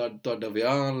ਤੁਹਾਡਾ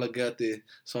ਵਿਆਹ ਆਉਣ ਲੱਗਾ ਤੇ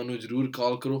ਸਾਨੂੰ ਜ਼ਰੂਰ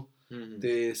ਕਾਲ ਕਰੋ,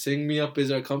 ਤੇ Sing Me Up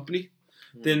is our company।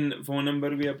 ਤੇ ਫੋਨ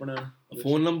ਨੰਬਰ ਵੀ ਆਪਣਾ?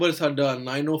 ਫੋਨ ਨੰਬਰ ਸਾਡਾ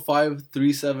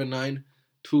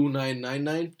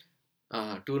 905-379-2999,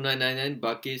 ਹਾਂ 2999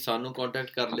 ਬਾਕੀ ਸਾਨੂੰ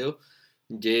ਕੰਟੈਕਟ ਕਰ ਲਿਓ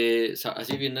ਜੇ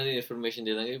ਅਸੀਂ ਵੀ ਇਹਨਾਂ ਦੀ ਇਨਫੋਰਮੇਸ਼ਨ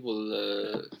ਦੇ ਦਾਂਗੇ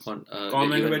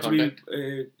ਕਮੈਂਟ ਵਿੱਚ ਵੀ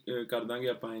ਕਰ ਦਾਂਗੇ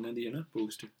ਆਪਾਂ ਇਹਨਾਂ ਦੀ ਹੈ ਨਾ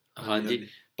ਪੋਸਟ। ਹਾਂਜੀ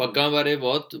ਪੱਗਾਂ ਬਾਰੇ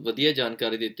ਬਹੁਤ ਵਧੀਆ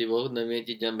ਜਾਣਕਾਰੀ ਦਿੱਤੀ, ਬਹੁਤ ਨਵੀਆਂ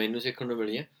ਚੀਜ਼ਾਂ ਮੈਨੂੰ ਸਿੱਖਣ ਨੂੰ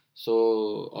ਮਿਲੀਆਂ, ਸੋ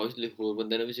ਆਬਵੀਅਸਲੀ ਹੋਰ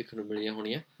ਬੰਦਿਆਂ ਨੂੰ ਵੀ ਸਿੱਖਣ ਨੂੰ ਮਿਲੀਆਂ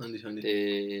ਹੋਣੀਆਂ। ਤੇ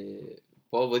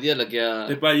ਬਹੁਤ ਵਧੀਆ ਲੱਗਿਆ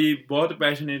ਤੇ ਭਾਜੀ ਬਹੁਤ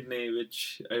ਪੈਸ਼ਨੇਟ ਨੇ ਵਿਚ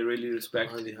ਆਈ ਰੀਅਲੀ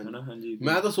ਰਿਸਪੈਕਟ ਹੈ ਨਾ। ਹਾਂਜੀ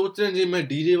ਮੈਂ ਤਾਂ ਸੋਚ ਰਿਹਾ ਜੇ ਮੈਂ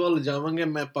ਡੀਜੇ ਵੱਲ ਜਾਵਾਂਗੇ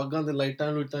ਮੈਂ ਪੱਗਾਂ ਤੇ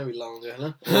ਲਾਈਟਾਂ ਲੂਟਾਂ ਵੀ ਲਾਵਾਂਗਾ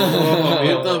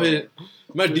ਹਨਾ ਫਿਰ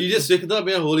ਮੈਂ ਡੀਜੇ ਸਿੱਖਦਾ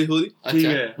ਪਿਆ ਹੌਲੀ ਹੌਲੀ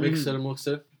ਮਿਕਸਰ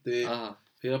ਮੁਕਸਰ ਤੇ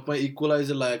ਫਿਰ ਆਪਾਂ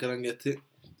ਇਕੁਅਲਾਈਜ਼ਰ ਲਾਇਆ ਕਰਾਂਗੇ ਇੱਥੇ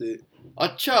ਤੇ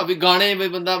ਅੱਛਾ ਵੀ ਗਾਣੇ ਵੀ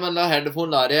ਬੰਦਾ ਮਤਲਬ ਹੈਡਫੋਨ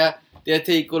ਲਾ ਰਿਹਾ ਤੇ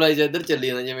ਇੱਥੇ ਇਕੁਅਲਾਈਜ਼ਰ ਇੱਧਰ ਚੱਲੀ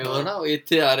ਜਾਂਦਾ ਜਿਵੇਂ ਉਹ ਨਾ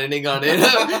ਇੱਥੇ ਆ ਰਹੇ ਨੇ ਗਾਣੇ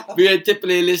ਵੀ ਇੱਥੇ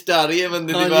ਪਲੇਲਿਸਟ ਆ ਰਹੀ ਹੈ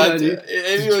ਬੰਦੇ ਦੀ ਬਾਅਦ ਚ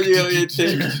ਇਹ ਵੀ ਹੋ ਜਾਏਗਾ ਵੀ ਇੱਥੇ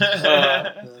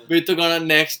ਵੀ ਇੱਥੋਂ ਗਾਣਾ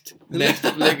ਨੈਕਸਟ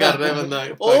ਪਲੇ ਕਰ ਰਿਹਾ ਬੰਦਾ।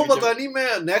 ਉਹ ਪਤਾ ਨਹੀਂ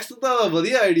ਮੈਂ ਨੈਕਸਟ ਤਾਂ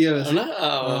ਵਧੀਆ ਆਈਡੀਆ ਵੈਸੇ ਨਾ।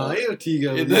 ਹਾਂ ਇਹ ਠੀਕ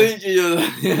ਹੈ ਇਦਾਂ ਦੀ ਚੀਜ਼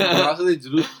ਦੱਸਦੇ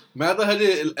ਜ਼ਰੂਰ। ਮੈਂ ਤਾਂ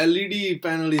ਹਜੇ LED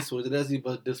ਪੈਨਲ ਹੀ ਸੋਚ ਰਿਹਾ ਸੀ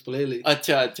ਬਸ ਡਿਸਪਲੇ ਲਈ।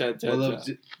 ਅੱਛਾ ਮਤਲਬ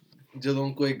ਜਦੋਂ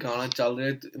ਕੋਈ ਗਾਣਾ ਚੱਲ ਰਿਹਾ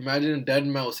imagine dad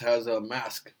mouse has a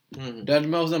mask, dad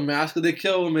mouse ਦਾ ਮਾਸਕ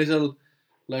ਦੇਖਿਆ ਉਹ ਹਮੇਸ਼ਾ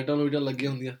ਲਾਈਟਾਂ ਲੂਟਾਂ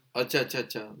ਲੱਗੀਆਂ ਹੁੰਦੀਆਂ।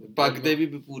 ਅੱਛਾ ਪੱਗ ਤੇ ਵੀ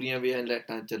ਪੂਰੀਆਂ ਵੀ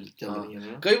ਲਾਈਟਾਂ ਚੱਲ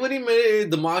ਰਹੀਆਂ। ਕਈ ਵਾਰੀ ਮੇਰੇ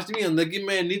ਦਿਮਾਗ 'ਚ ਨਹੀਂ ਆਉਂਦਾ ਕਿ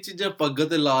ਮੈਂ ਇੰਨੀ ਚੀਜ਼ਾਂ ਪੱਗ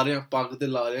ਤੇ ਲਾ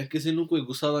ਰਿਹਾ ਕਿਸੇ ਨੂੰ ਕੋਈ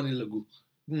ਗੁੱਸਾ ਤਾਂ ਨਹੀਂ ਲੱਗੂ।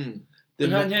 ਤੇ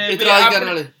ਇਤਰਾਜ਼ ਕਰਨ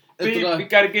ਵਾਲੇ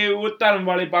ਕਰਕੇ ਉਹ ਧਰਮ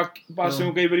ਵਾਲੇ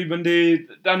ਪਾਸਿਓਂ ਕਈ ਵਾਰੀ ਬੰਦੇ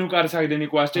ਤੁਹਾਨੂੰ ਕਰ ਸਕਦੇ ਨੇ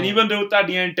ਕੁਐਸਚਨ ਈਵਨ ਦੋ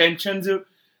ਤੁਹਾਡੀਆਂ ਇੰਟੈਂਸ਼ਨਸ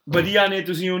ਵਧੀਆ ਨੇ,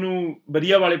 ਤੁਸੀਂ ਉਹਨੂੰ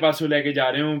ਵਧੀਆ ਵਾਲੇ ਪਾਸਿਓਂ ਲੈ ਕੇ ਜਾ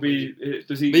ਰਹੇ ਹੋ ਵੀ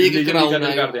ਤੁਸੀਂ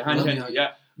ਕਰਦੇ। ਹਾਂਜੀ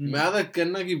ਮੈਂ ਤਾਂ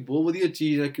ਕਹਿੰਦਾ ਕਿ ਬਹੁਤ ਵਧੀਆ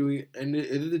ਚੀਜ਼ ਹੈ ਕਿਉਂਕਿ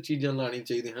ਇਹਦੇ ਤੇ ਚੀਜ਼ਾਂ ਲਾਉਣੀਆਂ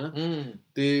ਚਾਹੀਦੀਆਂ ਹਨਾ।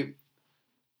 ਤੇ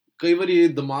ਕਈ ਵਾਰੀ ਇਹ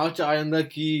ਦਿਮਾਗ 'ਚ ਆ ਜਾਂਦਾ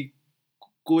ਕਿ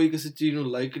ਕੋਈ ਕਿਸੇ ਚੀਜ਼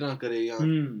ਨੂੰ ਲਾਈਕ ਨਾ ਕਰੇ ਜਾਂ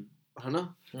ਹਨਾ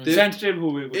ਤੇ ਸੈਂਸਿਟਿਵ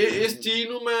ਹੋਵੇ। ਇਸ ਚੀਜ਼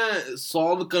ਨੂੰ ਮੈਂ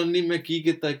ਸੋਲਵ ਕਰਨ ਲਈ ਮੈਂ ਕੀ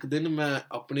ਕੀਤਾ, ਇੱਕ ਦਿਨ ਮੈਂ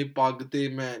ਆਪਣੀ ਪੱਗ ਤੇ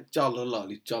ਮੈਂ ਝਾਲਰ ਲਾ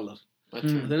ਲਈ। ਝਾਲਰ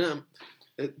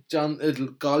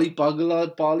ਕਾਲੀ ਪੱਗ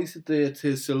ਪਾ ਲਈ ਸੀ ਤੇ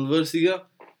ਇੱਥੇ ਸਿਲਵਰ ਸੀਗਾ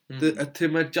ਤੇ ਇੱਥੇ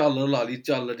ਮੈਂ ਝਾਲਰ ਲਾ ਲਈ।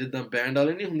 ਝਾਲਰ ਜਿੱਦਾਂ ਬੈਂਡ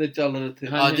ਵਾਲੇ ਨੀ ਹੁੰਦੇ ਝਾਲਰ ਇੱਥੇ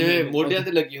ਜਿਵੇਂ ਮੋਢਿਆਂ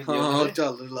ਤੇ ਲੱਗੀ ਹੁੰਦੀ ਹਾਂ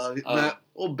ਝਾਲਰ ਲਾ ਲਈ ਮੈਂ।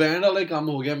 ਉਹ ਬੈਂਡ ਵਾਲਾ ਹੀ ਕੰਮ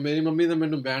ਹੋ ਗਿਆ। ਮੇਰੀ ਮੰਮੀ ਤਾਂ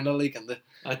ਮੈਨੂੰ ਬੈਂਡ ਵਾਲਾ ਹੀ ਕਹਿੰਦੇ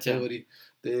ਕਈ ਵਾਰੀ।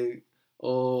 ਤੇ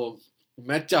ਉਹ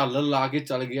ਮੈਂ ਝਾਲਰ ਲਾ ਕੇ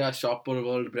ਚੱਲ ਗਿਆ ਸ਼ਾਪਰ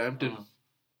ਵਰਲਡ ਬਰੈਂਪਟਨ।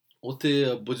 ਉੱਥੇ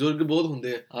ਬਜ਼ੁਰਗ ਬਹੁਤ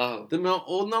ਹੁੰਦੇ ਆ ਤੇ ਮੈਂ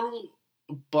ਉਹਨਾਂ ਨੂੰ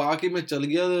ਪਾ ਕੇ ਮੈਂ ਚੱਲ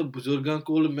ਗਿਆ ਬਜ਼ੁਰਗਾਂ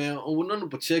ਕੋਲ। ਮੈਂ ਉਹਨਾਂ ਨੂੰ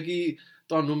ਪੁੱਛਿਆ ਕਿ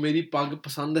ਤੁਹਾਨੂੰ ਮੇਰੀ ਪੱਗ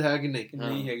ਪਸੰਦ ਹੈ ਕਿ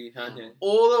ਨਹੀਂ ਹੈਗੀ।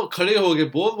 ਉਹ ਖੜੇ ਹੋ ਗਏ,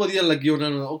 ਬਹੁਤ ਵਧੀਆ ਲੱਗੀ ਉਹਨਾਂ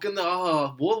ਨੂੰ। ਉਹ ਕਹਿੰਦੇ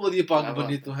ਬਹੁਤ ਵਧੀਆ ਪੱਗ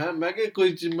ਬੰਨੀ ਤੂੰ ਹੈ। ਮੈਂ ਕਿਹਾ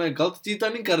ਕੋਈ ਮੈਂ ਗਲਤ ਚੀਜ਼ ਤਾਂ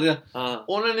ਨਹੀਂ ਕਰ ਰਿਹਾ।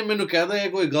 ਉਹਨਾਂ ਨੇ ਮੈਨੂੰ ਕਹਿਦਾ ਇਹ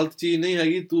ਕੋਈ ਗਲਤ ਚੀਜ਼ ਨਹੀਂ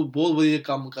ਹੈਗੀ, ਤੂੰ ਬਹੁਤ ਵਧੀਆ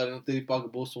ਕੰਮ ਕਰ ਰਿਹਾ, ਤੇਰੀ ਪੱਗ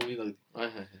ਬਹੁਤ ਸੋਹਣੀ ਲੱਗਦੀ।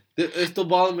 ਤੇ ਇਸ ਤੋਂ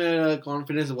ਬਾਅਦ ਮੇਰਾ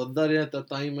ਕੌਨਫੀਡੈਂਸ ਵੱਧਦਾ ਰਿਹਾ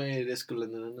ਤਾਂ ਹੀ ਮੈਂ ਰਿਸਕ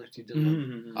ਲੈਂਦਾ ਰਹਿੰਦਾ ਚੀਜ਼ਾਂ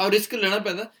ਦਾ। ਰਿਸਕ ਲੈਣਾ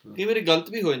ਪੈਂਦਾ, ਕਈ ਵਾਰੀ ਗਲਤ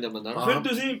ਵੀ ਹੋ ਜਾਂਦਾ ਬੰਦਾ। ਫਿਰ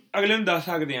ਤੁਸੀਂ ਅਗਲੇ ਨੂੰ ਦੱਸ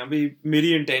ਸਕਦੇ ਆ ਵੀ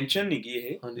ਮੇਰੀ ਇੰਟੈਂਸ਼ਨ ਨਹੀਂ ਕੀ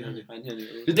ਇਹ।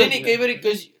 ਨਹੀਂ ਕਈ ਵਾਰੀ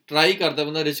ਟਰਾਈ ਕਰਦਾ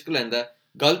ਬੰਦਾ, ਰਿਸਕ ਲੈਂਦਾ,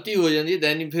 ਗਲਤੀ ਹੋ ਜਾਂਦੀ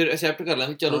ਦੈਨ ਫਿਰ ਐਕਸੈਪਟ ਕਰ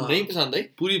ਲਾਂਗੇ ਚਲੋ ਨਹੀਂ ਪਸੰਦ ਆਈ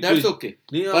ਪੂਰੀ ਦੈਟਸ ਓਕੇ,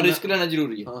 ਪਰ ਰਿਸਕ ਲੈਣਾ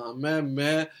ਜ਼ਰੂਰੀ ਹੈ।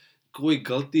 ਮੈਂ ਕੋਈ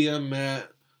ਗਲਤੀ ਹੈ ਮੈਂ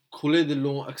ਖੁੱਲੇ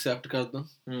ਦਿਲੋਂ ਐਕਸੈਪਟ ਕਰਦਾ।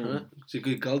 ਜੇ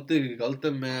ਕੋਈ ਗਲਤ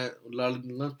ਮੈਂ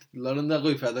ਲੜਨ ਦਾ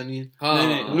ਕੋਈ ਫਾਇਦਾ ਨਹੀਂ ਹੈ।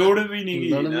 ਲੋੜ ਵੀ ਨਹੀਂ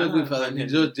ਲੜਨ ਦਾ ਕੋਈ ਫਾਇਦਾ ਨਹੀਂ।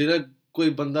 ਜਿਹੜਾ ਕੋਈ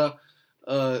ਬੰਦਾ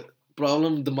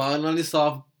ਪ੍ਰੋਬਲਮ ਦਿਮਾਗ ਨਾਲ ਹੀ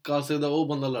ਸਾਫ਼ ਕਰ ਸਕਦਾ ਉਹ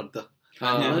ਬੰਦਾ ਲੜਦਾ।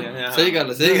 ਸਹੀ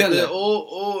ਗੱਲ ਹੈ।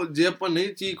 ਉਹ ਜੇ ਆਪਾਂ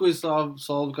ਨਹੀਂ ਚੀਜ਼ ਕੋਈ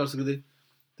ਸੋਲਵ ਕਰ ਸਕਦੇ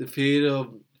ਤੇ ਫਿਰ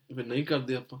ਨਹੀਂ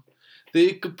ਕਰਦੇ ਆਪਾਂ। ਤੇ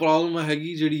ਇੱਕ ਪ੍ਰੋਬਲਮ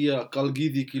ਹੈਗੀ ਜਿਹੜੀ ਆ ਕਲਗੀ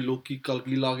ਦੀ ਕਿ ਲੋਕੀ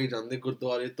ਕਲਗੀ ਲਾ ਕੇ ਜਾਂਦੇ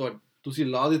ਗੁਰਦੁਆਰੇ। ਤੁਸੀਂ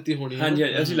ਲਾ ਦਿੱਤੀ ਹੋਣੀ। ਹਾਂਜੀ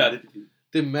ਅਸੀਂ ਲਾ ਦਿੱਤੀ।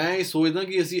 ਤੇ ਮੈਂ ਇਹ ਸੋਚਦਾ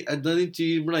ਕਿ ਅਸੀਂ ਏਦਾਂ ਦੀ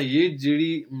ਚੀਜ਼ ਬਣਾਈਏ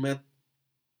ਜਿਹੜੀ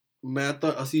ਮੈਂ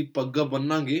ਤਾਂ ਅਸੀਂ ਪੱਗਾਂ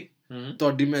ਬੰਨਾਂਗੇ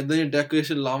ਤੁਹਾਡੀ ਮੈਂ ਏਦਾਂ ਦੀ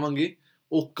ਡੈਕੋਰੇਸ਼ਨ ਲਾਵਾਂਗੇ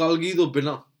ਉਹ ਕਲਗੀ ਤੋਂ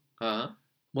ਬਿਨਾਂ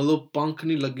ਮਤਲਬ ਪੰਖ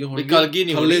ਨਹੀਂ ਲੱਗੇ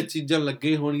ਹੋਣਗੇ, ਥੱਲੇ ਚੀਜ਼ਾਂ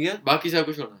ਲੱਗੇ ਹੋਣਗੀਆਂ, ਬਾਕੀ ਸਭ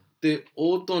ਕੁਝ ਹੋਣਾ। ਤੇ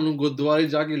ਉਹ ਤੁਹਾਨੂੰ ਗੁਰਦੁਆਰੇ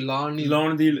ਜਾ ਕੇ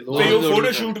ਲਾਉਣ ਦੀ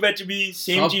ਫੋਟੋ ਸ਼ੂਟ ਵਿੱਚ ਵੀ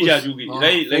ਸੇਮ ਚੀਜ਼ ਆ ਜੂਗੀ।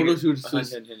 ਫੋਟੋ ਸ਼ੂਟ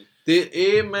ਤੇ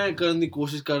ਇਹ ਮੈਂ ਕਰਨ ਦੀ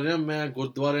ਕੋਸ਼ਿਸ਼ ਕਰ ਰਿਹਾ। ਮੈਂ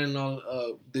ਗੁਰਦੁਆਰੇ ਨਾਲ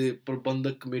ਦੇ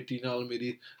ਪ੍ਰਬੰਧਕ ਕਮੇਟੀ ਨਾਲ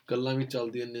ਮੇਰੀ ਗੱਲਾਂ ਵੀ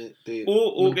ਚੱਲਦੀਆਂ ਨੇ ਤੇ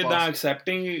ਉਹ ਕਿੱਦਾਂ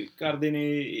ਐਕਸੈਪਟਿੰਗ ਕਰਦੇ ਨੇ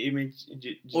ਇਵੇਂ।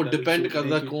 ਉਹ ਡਿਪੈਂਡ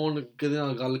ਕਰਦਾ ਕੌਣ ਕਿਹਦੇ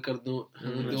ਨਾਲ ਗੱਲ ਕਰਦਾ।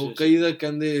 ਤੇ ਉਹ ਕਈ ਤਾਂ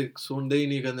ਕਹਿੰਦੇ ਸੁਣਦੇ ਹੀ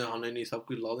ਨਹੀਂ, ਕਹਿੰਦੇ ਹਾਂ ਨਹੀਂ ਸਭ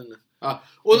ਕੁਝ ਲਾ ਦੇਣਾ।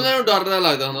 ਉਹਨਾਂ ਨੂੰ ਡਰ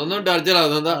ਲੱਗਦਾ ਹੁੰਦਾ, ਉਹਨਾਂ ਨੂੰ ਡਰ ਜਿਹਾ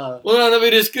ਲੱਗਦਾ ਹੁੰਦਾ। ਉਹਨਾਂ ਦਾ ਵੀ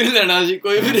ਰਿਸਕ ਨਹੀਂ ਲੈਣਾ ਸੀ,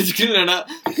 ਕੋਈ ਵੀ ਰਿਸਕ ਨਹੀਂ ਲੈਣਾ।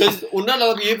 ਉਹਨਾਂ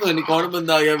ਨਾਲ ਵੀ ਇਹ ਪਤਾ ਨਹੀਂ ਕੌਣ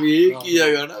ਬੰਦਾ ਆ ਗਿਆ ਵੀ ਇਹ ਕੀ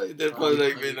ਹੈਗਾ ਨਾ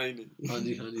ਨਹੀਂ।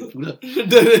 ਹਾਂਜੀ ਪੂਰਾ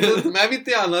ਮੈਂ ਵੀ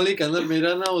ਧਿਆਨ ਨਾਲ ਹੀ ਕਹਿੰਦਾ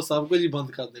ਮੇਰਾ ਨਾ ਉਹ ਸਭ ਕੁਝ ਹੀ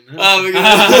ਬੰਦ ਕਰ ਦੇਣਾ।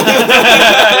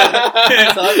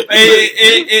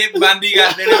 ਇਹ ਬੰਦ ਹੀ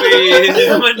ਕਰ ਦੇਣਾ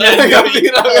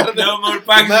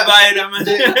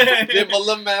ਜੇ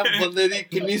ਮਤਲਬ ਮੈਂ ਬੰਦੇ ਦੀ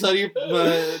ਕਿੰਨੀ ਸਾਰੀ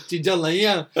ਚੀਜ਼ਾਂ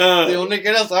ਲਾਈਆਂ ਤੇ ਉਹਨੇ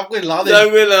ਕਿਹੜਾ ਸਭ ਕੁਝ ਲਾ ਦੇ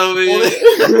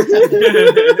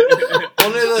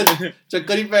ਉਹਨੇ ਤਾਂ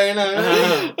ਚੱਕਰ ਹੀ ਪੈ ਜਾਣਾ।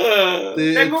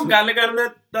 ਤੇ ਗੱਲ ਕਰਨ ਦਾ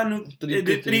ਤੁਹਾਨੂੰ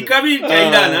ਤਰੀਕਾ ਵੀ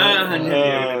ਚਾਹੀਦਾ ਨਾ।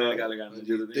 ਗੱਲ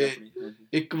ਕਰਨ ਤੇ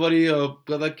ਇੱਕ ਵਾਰੀ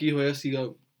ਪਤਾ ਕੀ ਹੋਇਆ ਸੀਗਾ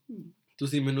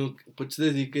ਤੁਸੀਂ ਮੈਨੂੰ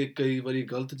ਪੁੱਛਦੇ ਸੀ ਕਿ ਕਈ ਵਾਰੀ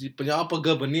ਗਲਤ ਚੀਜ਼ 50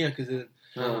 ਪੱਗਾਂ ਬੰਨੀਆਂ ਕਿਸੇ ਦਿਨ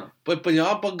ਹਾਂ ਪਰ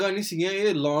 50 ਪੱਗਾਂ ਨਹੀਂ ਸੀਗੀਆਂ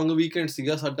ਇਹ ਲੌਂਗ ਵੀਕਐਂਡ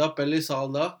ਸੀਗਾ ਸਾਡਾ ਪਹਿਲੇ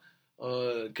ਸਾਲ ਦਾ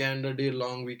Canada day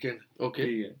long weekend okay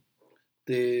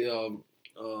ਤੇ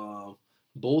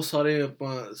ਬਹੁਤ ਸਾਰੇ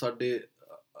ਆਪਾਂ ਸਾਡੇ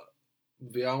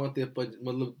ਵਿਆਹਾਂ ਤੇ ਆਪਾਂ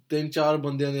ਮਤਲਬ 3-4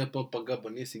 ਬੰਦਿਆਂ ਦੇ ਆਪਾਂ ਪੱਗਾਂ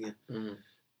ਬੰਨੀਆਂ ਸੀਗੀਆਂ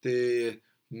ਤੇ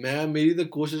ਮੇਰੀ ਤਾਂ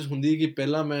ਕੋਸ਼ਿਸ਼ ਹੁੰਦੀ ਕਿ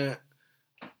ਪਹਿਲਾਂ ਮੈਂ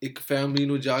ਇੱਕ ਫੈਮਿਲੀ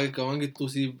ਨੂੰ ਜਾ ਕੇ ਕਹਾਂਗੀ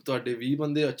ਤੁਸੀਂ ਤੁਹਾਡੇ 20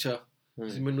 ਬੰਦੇ ਅੱਛਾ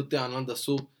ਤੁਸੀਂ ਮੈਨੂੰ ਧਿਆਨ ਨਾਲ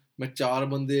ਦੱਸੋ ਮੈਂ 4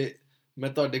 ਬੰਦੇ ਮੈਂ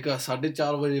ਤੁਹਾਡੇ ਘਰ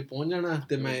 4:30 ਵਜੇ ਪਹੁੰਚ ਜਾਣਾ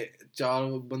ਤੇ ਮੈਂ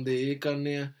 4 ਬੰਦੇ ਇਹ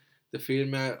ਕਰਨੇ ਆ ਤੇ ਫਿਰ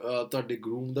ਮੈਂ ਤੁਹਾਡੇ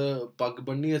ਗਰੂਮ ਦਾ ਪੱਗ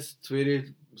ਬੰਨ੍ਹਣੀ ਹੈ ਸਵੇਰੇ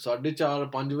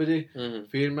 4:30-5 ਵਜੇ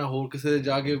ਫਿਰ ਮੈਂ ਹੋਰ ਕਿਸੇ ਦੇ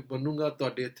ਜਾ ਕੇ ਬੰਨੂੰਗਾ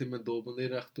ਤੁਹਾਡੇ ਇੱਥੇ ਮੈਂ 2 ਬੰਦੇ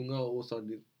ਰੱਖ ਦੂੰਗਾ ਉਹ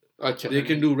ਸਾਡੇ ਅੱਛਾ they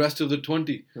can do rest of the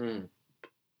 20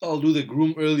 I'll do the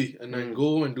groom early and then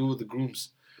go and do the grooms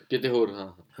ਕਿਤੇ ਹੋਰ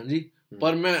ਹਾਂਜੀ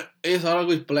ਪਰ ਮੈਂ ਇਹ ਸਾਰਾ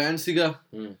ਕੁਝ ਪਲਾਨ ਸੀਗਾ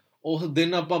ਉਸ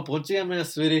ਦਿਨ ਆਪਾਂ ਪਹੁੰਚੇ ਮੈਂ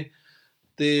ਸਵੇਰੇ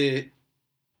ਤੇ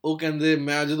ਉਹ ਕਹਿੰਦੇ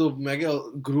ਮੈਂ ਕਿਹਾ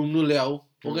ਗਰੂਮ ਨੂੰ ਲਿਆਓ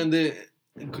ਉਹ ਕਹਿੰਦੇ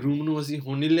ਗਰੂਮ ਨੂੰ ਅਸੀਂ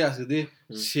ਹੁਣ ਨਹੀਂ ਲਿਆ ਸਕਦੇ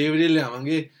 6 ਵਜੇ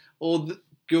ਲਿਆਵਾਂਗੇ ਉਹ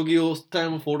ਕਿਉਂਕਿ ਉਸ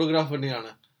ਟਾਈਮ ਫੋਟੋਗ੍ਰਾਫਰ ਨੇ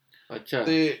ਆਣਾ ਅੱਛਾ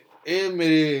ਤੇ ਇਹ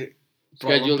ਮੇਰੇ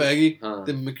ਪ੍ਰੋਬਲਮ ਪੈ ਗਈ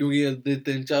ਤੇ ਕਿਉਂਕਿ ਅੱਧੇ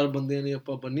 3-4 ਬੰਦਿਆਂ ਨੇ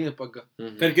ਆਪਾਂ ਬੰਨੀਆਂ ਪੱਗਾਂ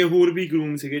ਕਰਕੇ ਹੋਰ ਵੀ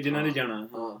ਗਰੂਮ ਸੀਗੇ ਜਿਨ੍ਹਾਂ ਨੇ ਜਾਣਾ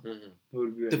ਹੋਰ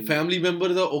ਵੀ ਤੇ ਫੈਮਿਲੀ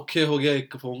ਮੈਂਬਰ ਦਾ ਔਖੇ ਹੋ ਗਿਆ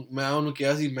ਇੱਕ ਫੋਨ ਮੈਂ ਉਹਨੂੰ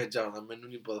ਕਿਹਾ ਸੀ ਮੈਂ ਜਾਣਾ ਮੈਨੂੰ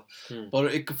ਨਹੀਂ ਪਤਾ ਪਰ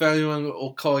ਇੱਕ ਫੈਮਿਲੀ ਮੈਂਬਰ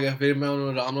ਔਖਾ ਹੋ ਗਿਆ ਫਿਰ ਮੈਂ ਉਹਨੂੰ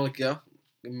ਆਰਾਮ ਨਾਲ ਕਿਹਾ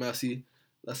ਕਿ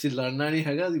ਅਸੀਂ ਲੜਨਾ ਨਹੀਂ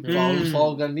ਹੈਗਾ ਅਸੀਂ ਪ੍ਰੋਬਲਮ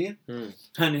ਸੋਲਵ ਕਰਨੀ ਹੈ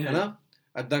ਹੈਨਾ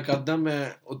ਏਦਾਂ ਕਰਦਾ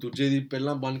ਮੈਂ ਉਹ ਦੂਜੇ ਦੀ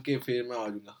ਪਹਿਲਾਂ ਬਣ ਕੇ ਫਿਰ ਮੈਂ ਆ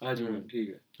ਜਾਊਂਗਾ ਠੀਕ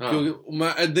ਹੈ ਕਿਉਂਕਿ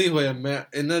ਮੈਂ ਏਦਾਂ ਹੀ ਹੋਇਆ ਮੈਂ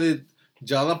ਇਹਨਾਂ ਦੇ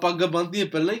ਜ਼ਿਆਦਾ ਪੱਗਾਂ ਬੰਨ੍ਹਦੀਆਂ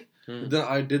ਪਹਿਲਾਂ ਹੀ then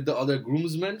I did the other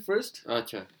groomsmen first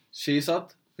ਅੱਛਾ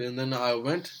 6-7 and then I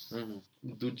went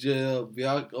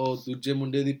ਦੂਜੇ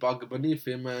ਮੁੰਡੇ ਦੀ ਪੱਗ ਬੰਨੀ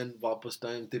ਫਿਰ ਮੈਂ ਵਾਪਸ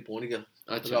ਟਾਈਮ ਤੇ ਪਹੁੰਚ ਗਿਆ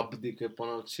ਰੱਬ ਦੀ ਕਿਰਪਾ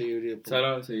ਨਾਲ 6 ਵਜੇ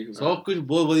ਸਾਰਾ ਸਹੀ ਸਭ ਕੁਝ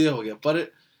ਬਹੁਤ ਵਧੀਆ ਹੋ ਗਿਆ ਪਰ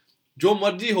ਜੋ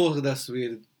ਮਰਜ਼ੀ ਹੋ ਸਕਦਾ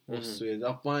ਸਵੇਰ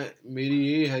ਆਪਾਂ ਮੇਰੀ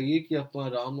ਇਹ ਹੈਗੀ ਕਿ ਆਪਾਂ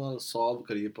ਆਰਾਮ ਨਾਲ ਸੋਲਵ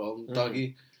ਕਰੀਏ ਪ੍ਰੋਬਲਮ ਤਾਂ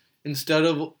ਕਿ ਇੰਸਟੈਡ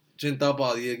ਆਫ ਚਿੰਤਾ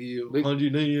ਪਾ ਦਈਏ ਕਿ ਹਾਂਜੀ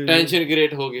ਨਹੀਂ ਟੈਨਸ਼ਨ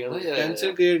ਕ੍ਰੀਏਟ ਹੋ ਗਿਆ ਨਾ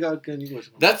ਟੈਨਸ਼ਨ ਕ੍ਰੀਏਟ ਕਰਕੇ ਨਹੀਂ ਕੁਝ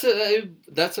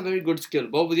that's a very good skill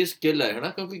ਬਹੁਤ ਵਧੀਆ ਸਕਿੱਲ ਹੈ ਹਨਾ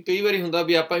ਕਿਉਂਕਿ ਕਈ ਵਾਰੀ ਹੁੰਦਾ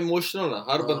ਵੀ ਆਪਾਂ ਇਮੋਸ਼ਨਲ ਆ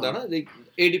ਹਰ ਬੰਦਾ ਨਾ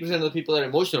 80% of people are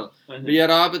emotional ਵੀ ਯਾਰ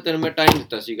ਆਪ ਤੈਨੂੰ ਮੈਂ ਟਾਈਮ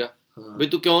ਦਿੱਤਾ ਸੀਗਾ ਵੀ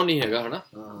ਤੂੰ ਕਿਉਂ ਨਹੀਂ ਹੈਗਾ ਹਨਾ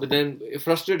ਵੀ then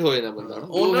frustrate ਹੋ ਜਾਂਦਾ ਬੰਦਾ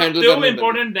ਉਹ ਹੈਂਡਲ ਕਰਨਾ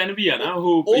ਇੰਪੋਰਟੈਂਟ ਦੈਨ ਵੀ ਆ ਨਾ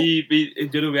ਉਹ ਵੀ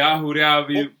ਜਦੋਂ ਵਿਆਹ ਹੋ ਰਿਹਾ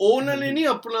ਵੀ ਉਹਨਾਂ ਨੇ ਨਹੀਂ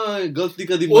ਆਪਣਾ ਗਲਤੀ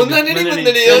ਕਦੀ ਉਹਨਾਂ ਨੇ ਨਹੀਂ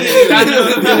ਮੰਨਣੀ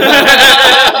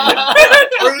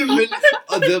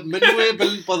ਮੈਨੂੰ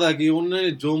ਇਹ ਪਤਾ ਕਿ ਉਹਨੇ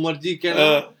ਜੋ ਮਰਜ਼ੀ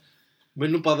ਕਹਿਣਾ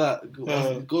ਮੈਨੂੰ ਪਤਾ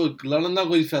ਲੜਨ ਦਾ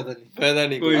ਕੋਈ ਫਾਇਦਾ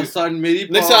ਨਹੀਂ ਮੇਰੀ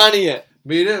ਨੁਕਸਾਨ ਹੀ ਹੈ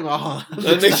ਮੇਰੇ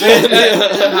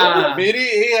ਮੇਰੀ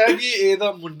ਇਹ ਹੈ ਕਿ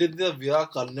ਇਹਦਾ ਮੁੰਡੇ ਦਾ ਵਿਆਹ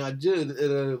ਕਰਨਾ ਅੱਜ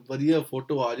ਵਧੀਆ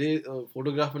ਫੋਟੋ ਆ ਜੇ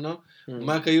ਫੋਟੋਗ੍ਰਾਫਰ ਨਾਲ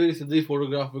ਮੈਂ ਕਈ ਵਾਰੀ ਸਿੱਧੀ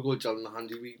ਫੋਟੋਗ੍ਰਾਫਰ ਕੋਲ ਚੱਲਣਾ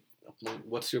ਹਾਂਜੀ ਵੀ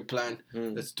what's your plan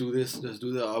let's do this let's do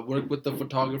that I work with the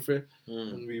photographer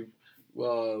and we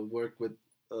work with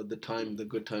the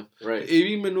good time ਇਹ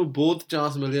ਵੀ ਮੈਨੂੰ ਬਹੁਤ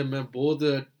ਚਾਂਸ ਮਿਲਿਆ ਮੈਂ ਬਹੁਤ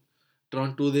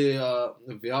ਟੋਰਾਂਟੋ ਦੇ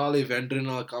ਵਿਆਹ ਵਾਲੇ ਵੈਂਡਰ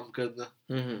ਨਾਲ ਕੰਮ ਕਰਦਾ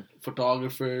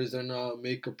photographers and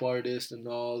makeup artists and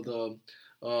all the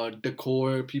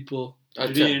decor people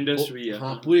ਪੂਰੀ ਇੰਡਸਟਰੀ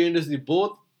ਪੂਰੀ ਇੰਡਸਟਰੀ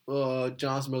ਬਹੁਤ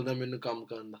ਚਾਂਸ ਮਿਲਦਾ ਮੈਨੂੰ ਕੰਮ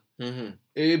ਕਰਨ ਦਾ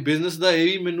ਇਹ ਬਿਜ਼ਨਸ ਦਾ ਇਹ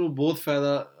ਵੀ ਮੈਨੂੰ ਬਹੁਤ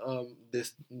ਫਾਇਦਾ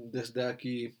ਦਿਸਦਾ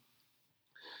ਕਿ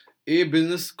ਇਹ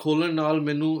ਬਿਜ਼ਨਸ ਖੋਲਣ ਨਾਲ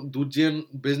ਮੈਨੂੰ ਦੂਜੇ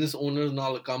ਬਿਜ਼ਨਸ ਓਨਰ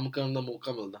ਨਾਲ ਕੰਮ ਕਰਨ ਦਾ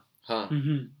ਮੌਕਾ ਮਿਲਦਾ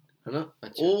ਹੈਨਾ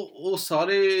ਉਹ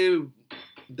ਸਾਰੇ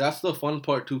that's the fun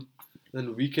part too then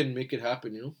we can make it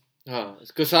happen you know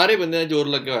ਹਾਂ ਸਾਰੇ ਬੰਦਿਆਂ ਦਾ ਜ਼ੋਰ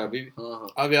ਲੱਗਿਆ ਹੋਇਆ ਵੀ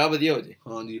ਆ ਵਿਆਹ ਵਧੀਆ ਹੋ ਜੇ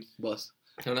ਹਾਂਜੀ ਬਸ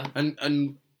ਹੈਨਾ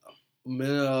and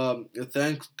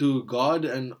thanks to God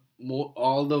and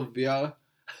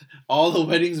all the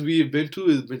weddings we have been to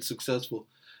has been successful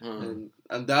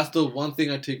and that's the one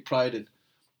thing I take pride in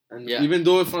and even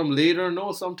though if I'm late or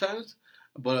no sometimes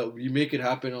but we make it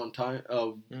happen on time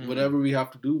whatever we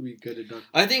have to do we get it done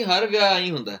I think ਹਰ ਵਿਆਹ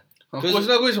ਆਈ ਹੁੰਦਾ ਕੁਛ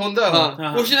ਨਾ ਕੁਛ ਹੁੰਦਾ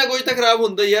ਕੁਛ ਨਾ ਕੁਛ ਤਾਂ ਖਰਾਬ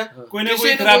ਹੁੰਦਾ ਹੀ ਆ ਕੋਈ ਨਾ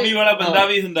ਕੋਈ ਖਰਾਬੀ ਵਾਲਾ ਬੰਦਾ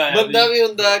ਵੀ ਹੁੰਦਾ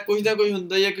ਕੁਛ ਨਾ ਕੁਛ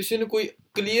ਹੁੰਦਾ ਹੀ ਆ ਕਿਸੇ ਨੂੰ ਕੋਈ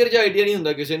ਕਲੀਅਰ ਜਿਹਾ ਆਈਡੀਆ ਨਹੀਂ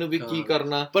ਹੁੰਦਾ ਕਿਸੇ ਨੂੰ ਵੀ ਕੀ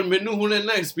ਕਰਨਾ ਪਰ ਮੈਨੂੰ ਹੁਣ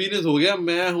ਇੰਨਾ ਐਕਸਪੀਰੀਅੰਸ ਹੋ ਗਿਆ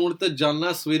ਮੈਂ ਹੁਣ ਤਾਂ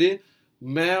ਜਾਣਾ ਸਵੇਰੇ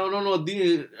ਮੈਂ ਉਹਨਾਂ ਨੂੰ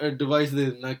ਅੱਧੀ ਐਡਵਾਈਸ ਦੇ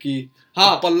ਦਿੰਦਾ ਕਿ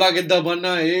ਪੱਲਾ ਕਿੱਦਾਂ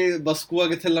ਬੰਨਣਾ ਇਹ ਬਸਕੂਆ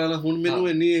ਕਿੱਥੇ ਲਾਣਾ ਹੁਣ ਮੈਨੂੰ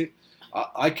ਇੰਨੀ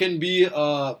I can be a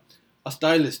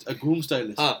stylist a groom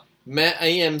stylist ਮੈਂ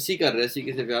MC ਕਰ ਰਿਹਾ ਸੀ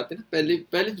ਕਿਸੇ ਵਿਆਹ ਤੇ ਨਾ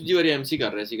ਪਹਿਲੀ ਦੂਜੀ ਵਾਰੀ MC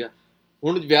ਕਰ ਰਿਹਾ ਸੀਗਾ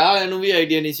ਹੁਣ ਵਿਆਹ ਵਾਲਿਆਂ ਨੂੰ ਵੀ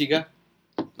ਆਈਡੀਆ ਨਹੀਂ ਸੀਗਾ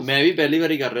ਮੈਂ ਵੀ ਪਹਿਲੀ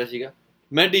ਵਾਰੀ ਕਰ ਰਿਹਾ ਸੀਗਾ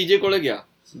ਮੈਂ ਡੀਜੇ ਕੋਲੇ ਗਿਆ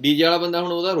ਡੀਜੇ ਵਾਲਾ ਬੰਦਾ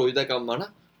ਹੁਣ ਉਹਦਾ ਰੋਜ਼ ਦਾ ਕੰਮ ਆ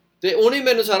ਨਾ ਤੇ ਉਹਨੇ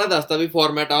ਮੈਨੂੰ ਸਾਰਾ ਦੱਸਤਾ ਵੀ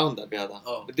ਫਾਰਮੈਟ ਆ ਹੁੰਦਾ ਪਿਆ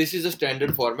ਦਾ this is a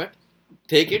standard format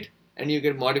take it and you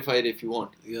can modify it if you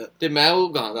want ਤੇ ਮੈਂ ਉਹ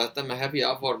ਗਾਂ ਦੱਸਤਾ ਮੈਂ ਕਿਹਾ ਵੀ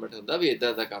ਆਹ ਫਾਰਮੈਟ ਹੁੰਦਾ ਵੀ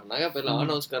ਇਦਾਂ ਦਾ ਕਰਨਾ ਹੈ ਪਹਿਲਾਂ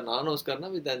ਅਨਾਉਂਸ ਕਰਨਾ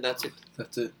ਵੀ then that's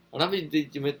it ਹਨਾ ਵੀ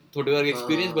ਜਿਵੇਂ ਤੁਹਾਡੇ ਵਰਗੇ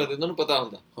ਐਕਸਪੀਰੀਅੰਸ ਬੰਦੇ ਉਹਨਾਂ ਨੂੰ ਪਤਾ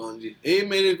ਹੁੰਦਾ ਹਾਂਜੀ ਇਹ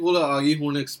ਮੇਰੇ ਕੋਲ ਆ ਗਈ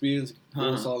ਹੁਣ ਐਕਸਪੀਰੀਅੰਸ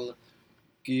 2 ਸਾਲ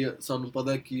ਕਿ ਸਾਨੂੰ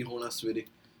ਪਤਾ ਕੀ ਹੋਣਾ ਸਵੇਰੇ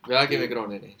ਵਿਆਹ ਕਿਵੇਂ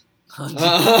ਕਰਾਉਣੇ ਨੇ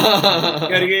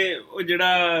ਕਰਕੇ ਉਹ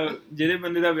ਜਿਹੜਾ ਜਿਹਦੇ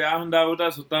ਬੰਦੇ ਦਾ ਵਿਆਹ ਹੁੰਦਾ ਉਹ ਤਾਂ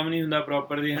ਸੁੱਤਾ ਵੀ ਨਹੀਂ ਹੁੰਦਾ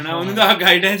ਪ੍ਰੋਪਰ ਦੀ ਹਨਾ, ਉਹਨੂੰ ਤਾਂ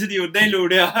ਗਾਈਡੈਂਸ ਦੀ ਉਦਾਂ ਹੀ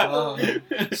ਲੋੜ ਆ।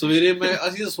 ਸਵੇਰੇ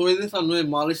ਅਸੀਂ ਸੋਚਦੇ ਸਾਨੂੰ ਇਹ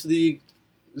ਮਾਲਿਸ਼ ਦੀ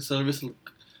ਸਰਵਿਸ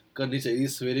ਕਰਨੀ ਚਾਹੀਦੀ,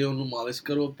 ਸਵੇਰੇ ਉਹਨੂੰ ਮਾਲਿਸ਼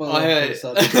ਕਰੋ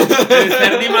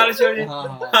ਸਿਰ ਦੀ ਮਾਲਿਸ਼ ਹੋ ਜੇ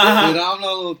ਆਰਾਮ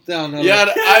ਨਾਲ ਧਿਆਨ ਨਾਲ ਯਾਰ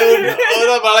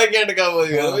ਉਹਦਾ ਬੜਾ ਘੈਂਟ ਕੰਮ ਹੋ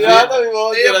ਜਾਏਗਾ ਯਾਰ, ਤਾਂ ਵੀ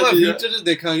ਬਹੁਤ ਆਪਾਂ ਫਿਊਚਰ ਚ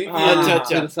ਦੇਖਾਂਗੇ।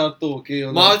 ਅੱਛਾ ਸਰ ਧੋ ਕੇ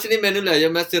ਮਾਲਿਸ਼ ਨਹੀਂ ਮੈਨੂੰ ਲੈ ਜਾ,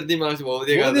 ਮੈਂ ਸਿਰ ਦੀ ਮਾਲਿਸ਼ ਬਹੁਤ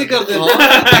ਵਧੀਆ ਕਰਦੇ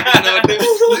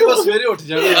ਬਸ ਸਵੇਰੇ ਉੱਠ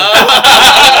ਜਾਣਾ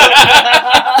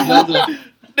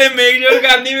ਤੇ ਮੇਕ ਸ਼ੋਰ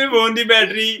ਕਰਨੀ ਵੀ ਫੋਨ ਦੀ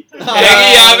ਬੈਟਰੀ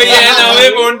ਹੈਗੀ ਆ ਵੀ ਐ ਨਾ ਹੋਵੇ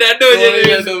ਫੋਨ ਡੈਡ ਹੋ ਜਾਵੇ।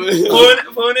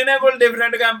 ਫੋਨ ਇਹਨਾਂ ਕੋਲ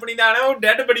ਡਿਫਰੈਂਟ ਕੰਪਨੀ ਦਾ ਆਣਾ, ਉਹ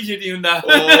ਡੈਡ ਬੜੀ ਛੇਤੀ ਹੁੰਦਾ।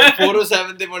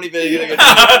 407 ਤੇ ਪਾਣੀ ਪਏਗੀ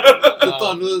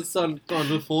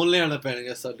ਤੁਹਾਨੂੰ ਫੋਨ ਲਿਆਉਣਾ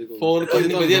ਪੈਣਗਾ ਸਾਡੇ ਕੋਲ। ਫੋਨ ਕੋਈ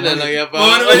ਵਧੀਆ ਲੈ ਲਾਂਗੇ ਆਪਾਂ,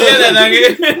 ਫੋਨ ਵਧੀਆ ਲੈ ਲਾਂਗੇ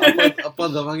ਆਪਾਂ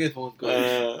ਦਵਾਂਗੇ ਫੋਨ ਕੋਲ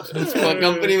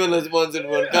ਕੰਪਨੀ ਵੱਲੋਂ ਸਪਾਂਸਰਡ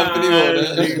ਫੋਨ ਕੰਪਨੀ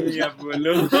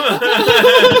ਵੱਲੋਂ।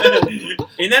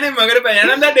 ਇਹਨਾਂ ਨੇ ਮਗਰ ਪੈ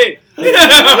ਜਾਣਾ ਤੁਹਾਡੇ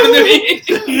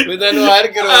ਮੈਂ ਤੈਨੂੰ ਹਾਇਰ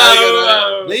ਕਰਵਾ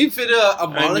ਨਹੀਂ ਫਿਰ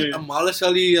ਮਾਲਿਸ਼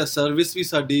ਵਾਲੀ ਸਰਵਿਸ ਵੀ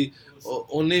ਸਾਡੀ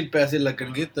ਉਹਨੇ ਪੈਸੇ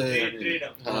ਲੱਗਣਗੇ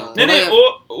ਤੇ ਨਹੀਂ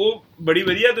ਉਹ ਬੜੀ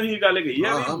ਵਧੀਆ ਤੁਸੀਂ ਗੱਲ ਕਹੀ ਆ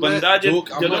ਵੀ ਬੰਦਾ ਜਦੋਂ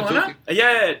ਹਨਾ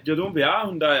ਜਦੋਂ ਵਿਆਹ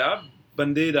ਹੁੰਦਾ ਆ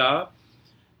ਬੰਦੇ ਦਾ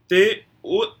ਤੇ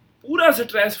ਉਹ ਪੂਰਾ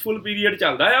ਸਟ੍ਰੈਸਫੁਲ ਪੀਰੀਅਡ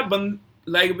ਚੱਲਦਾ ਆ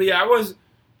ਲਾਈਕ ਵੀ ਆ ਵਾਸ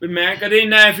ਮੈਂ ਕਦੇ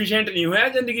ਇੰਨਾ ਐਫੀਸ਼ੀਐਂਟ ਨਹੀਂ ਹੋਇਆ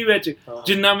ਜ਼ਿੰਦਗੀ ਵਿੱਚ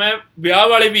ਜਿੰਨਾ ਮੈਂ ਵਿਆਹ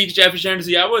ਵਾਲੇ ਵੀਕ ਚ efficient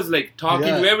C. I was like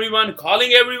talking to everyone,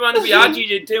 calling everyone ਵੀ ਆਹ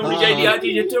ਚੀਜ਼ ਇੱਥੇ ਹੋਣੀ ਚਾਹੀਦੀ, ਆਹ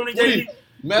ਚੀਜ਼ ਇੱਥੇ ਹੋਣੀ ਚਾਹੀਦੀ।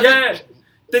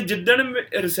 ਤੇ ਜਿੱਦਣ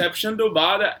ਰਿਸੈਪਸ਼ਨ ਤੋਂ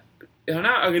ਬਾਅਦ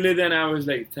ਹਨਾ ਅਗਲੇ ਦਿਨ I was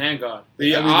like thank God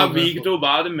ਵੀ ਆਹ ਵੀਕ ਤੋਂ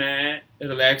ਬਾਅਦ ਮੈਂ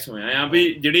ਰਿਲੈਕਸ ਹੋਇਆ ਆ ਵੀ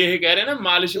ਜਿਹੜੇ ਇਹ ਕਹਿ ਰਹੇ ਨਾ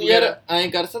ਮਾਲਿਸ਼ ਯਾਰ ਐਂ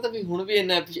ਕਰ ਸਕਦਾ ਵੀ ਹੁਣ ਵੀ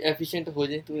ਇੰਨਾ ਐਫੀਸ਼ੀਐਂਟ ਹੋ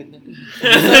ਜਾਏ ਤੂੰ ਇੰਨਾ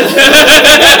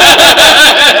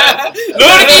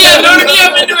ਲੋੜ ਕੀ ਆ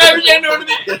ਮੈਨੂੰ ਐਫੀਸ਼ੀਐਂਟ ਹੋਣ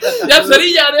ਦੀ ਯਾਰ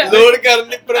ਸਰੀ ਜਾ ਰਿਹਾ ਲੋੜ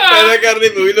ਕਰਨੀ ਪਰ ਪੈਦਾ ਕਰਨੀ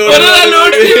ਪਊਗੀ ਲੋੜ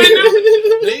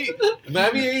ਨਹੀਂ ਮੈਂ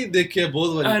ਵੀ ਇਹੀ ਦੇਖਿਆ ਬਹੁਤ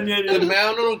ਵਾਰੀ ਤੇ ਮੈਂ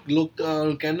ਉਹਨਾਂ ਨੂੰ ਲੋਕਾਂ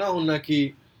ਨੂੰ ਕਹਿਣਾ ਹੁੰਦਾ ਕਿ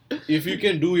if you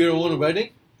can do your own wedding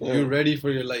you're ready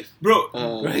for your life bro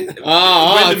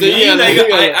like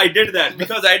I did that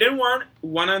because I didn't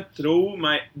want to throw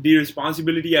the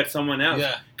responsibility at someone else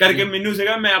ਕਰਕੇ ਮੈਨੂੰ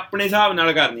ਸੀਗਾ ਮੈਂ ਆਪਣੇ ਹਿਸਾਬ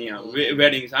ਨਾਲ ਕਰਨੀ ਆ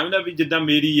ਵੈਡਿੰਗ ਸਮਝਦਾ ਵੀ ਜਿੱਦਾਂ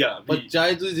ਮੇਰੀ ਆ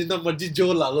ਚਾਹੇ ਤੁਸੀਂ ਜਿੰਨਾ ਮਰਜ਼ੀ ਜੋ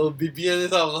ਲਾ ਲਓ ਬੀਬੀਆਂ ਦੇ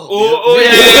ਹਿਸਾਬ ਨਾਲ ਉਹ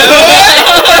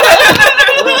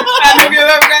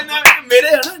ਮੇਰੇ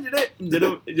ਹਨਾ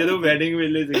ਜਿਹੜੇ ਜਦੋਂ ਵੈਡਿੰਗ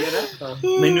ਵੇਲੇ ਸੀਗੇ ਨਾ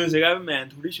ਮੈਨੂੰ ਸੀਗਾ ਵੀ ਮੈਂ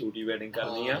ਥੋੜੀ ਛੋਟੀ ਵੈਡਿੰਗ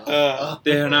ਕਰਨੀ ਆ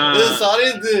ਤੇ ਹਨਾ ਸਾਰੇ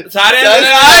ਇਹ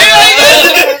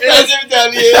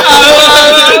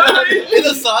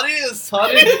ਤਾਂ ਸਾਰੇ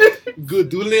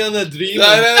ਦੁੱਲਿਆਂ ਦਾ ਡ੍ਰੀਮ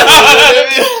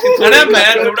ਹਨਾ।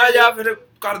 ਮੈਂ ਥੋੜਾ ਜਿਹਾ ਫਿਰ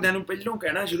ਘਰਦਿਆਂ ਨੂੰ ਪਹਿਲੋਂ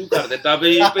ਕਹਿਣਾ ਸ਼ੁਰੂ ਕਰ ਦਿੱਤਾ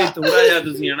ਵੀ ਥੋੜਾ ਜਿਹਾ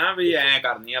ਤੁਸੀਂ ਹਨਾ ਵੀ ਐਂ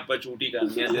ਕਰਨੀ ਆਪਾਂ ਛੋਟੀ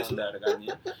ਕਰਨੀ ਆ ਦਿਸ ਦੈਟ ਕਰਨੀ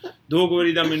ਆ। 2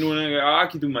 ਵਾਰੀ ਤਾਂ ਮੈਨੂੰ ਆਹ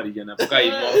ਕੀ ਤੂੰ ਮਾਰੀ ਜਾਣਾ ਭਕਾਈ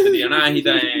ਮੌਤ ਦੀ ਹਨਾ ਅਸੀਂ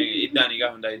ਤਾਂ ਏਦਾਂ ਨੀਗਾ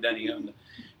ਹੁੰਦਾ।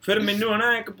 ਫਿਰ ਮੈਨੂੰ ਹਨਾ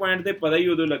ਇੱਕ ਪੁਆਇੰਟ ਤੇ ਪਤਾ ਹੀ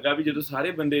ਉਦੋਂ ਲੱਗਾ ਵੀ ਜਦੋਂ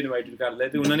ਸਾਰੇ ਬੰਦੇ ਇਨਵਾਈਟਡ ਕਰ ਲਏ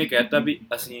ਤੇ ਉਹਨਾਂ ਨੇ ਕਹਿਤਾ ਵੀ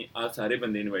ਅਸੀਂ ਆਹ ਸਾਰੇ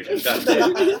ਬੰਦੇ ਇਨਵਾਈਟਡ ਕਰਦੇ ਆ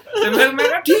ਤੇ ਫਿਰ ਮੈਂ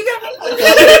ਕਿਹਾ ਠੀਕ ਹੈ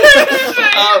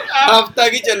ਹਫਤਾ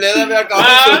ਕੀ ਚੱਲਿਆ ਦਾ ਵਿਆਹ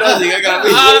ਕਾਫੀ ਛੋਟਾ ਸੀਗਾ ਕਾਫੀ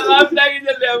ਹਫਤਾ ਕੀ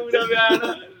ਚੱਲਿਆ ਪੂਰਾ ਵਿਆਹ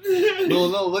ਨਾ ਨੋ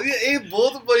ਵਧੀਆ। ਇਹ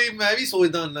ਬਹੁਤ ਬੜੀ ਮੈਂ ਵੀ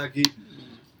ਸੋਚਦਾ ਹੁੰਦਾ ਕਿ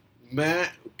ਮੈਂ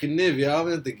ਕਿੰਨੇ ਵਿਆਹ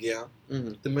ਵਿੱਚ ਤੇ ਗਿਆ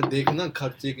ਤੇ ਮੈਂ ਦੇਖਣਾ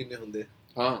ਖਰਚੇ ਕਿੰਨੇ ਹੁੰਦੇ।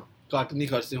 ਘੱਟ ਨਹੀਂ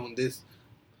ਖਰਚੇ ਹੁੰਦੇ।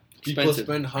 People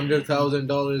spend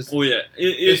 $100,000. Oh yeah,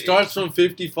 it starts from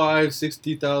 55,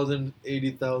 60,000,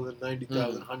 80,000,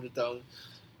 90,000, 100,000,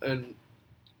 and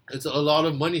it's a lot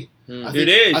of money. It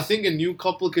is. I think a new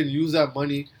couple can use that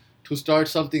money to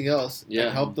start something else and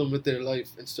help them with their life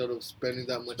instead of spending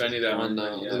that much on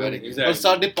the wedding. But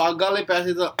ਸਾਡੇ ਪੱਗ ਵਾਲੇ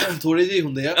ਪੈਸੇ ਤਾਂ ਥੋੜੇ ਜਿਹੇ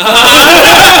ਹੁੰਦੇ ਆ।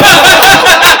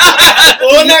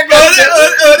 ਉਹ ਨਾ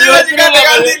ਉਹਦੇ ਵਿੱਚ ਘੱਟ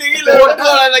ਕਰਦੀ ਨਹੀਂ ਲੋੜ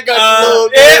ਵਾਲਾ ਨਾ ਘੱਟ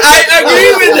I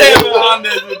agree with him on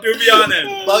this, to be honest.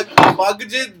 ਪੱਗ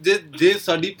ਜੇ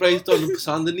ਸਾਡੀ ਪ੍ਰਾਈਸ ਤੁਹਾਨੂੰ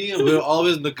ਪਸੰਦ ਨਹੀਂ ਹੈ we're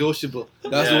always negotiable.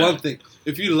 That's one thing.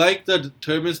 If you like the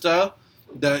turban style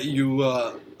that you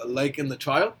like in the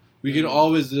trial we can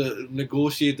always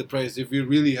negotiate the price if we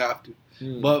really have to.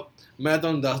 But ਮੈਂ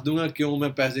ਤੁਹਾਨੂੰ ਦੱਸ ਦੂੰਗਾ ਕਿਉਂ ਮੈਂ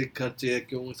ਪੈਸੇ ਖਰਚੇ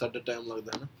ਕਿਉਂ ਸਾਡਾ ਟਾਈਮ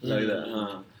ਲੱਗਦਾ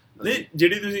ਹਾਂ ਨਹੀਂ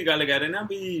ਜਿਹੜੀ ਤੁਸੀਂ ਗੱਲ ਕਰ ਰਹੇ ਨਾ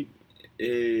ਵੀ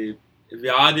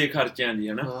ਵਿਆਹ ਦੇ ਖਰਚਿਆਂ ਦੀ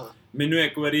ਹਨਾ ਮੈਨੂੰ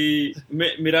ਇੱਕ ਵਾਰੀ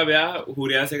ਮੇਰਾ ਵਿਆਹ ਹੋ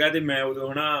ਰਿਹਾ ਸੀਗਾ ਤੇ ਮੈਂ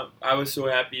ਉਦੋਂ ਹਨਾ I was so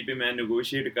happy ਵੀ ਮੈਂ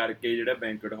ਨੈਗੋਸ਼ੀਏਟ ਕਰਕੇ ਜਿਹੜਾ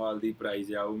ਬੈਂਕਟ ਹਾਲ ਦੀ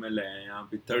ਪ੍ਰਾਈਸ ਆ ਉਹ ਮੈਂ ਲੈ ਆਇਆ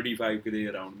ਵੀ 35 ਦੇ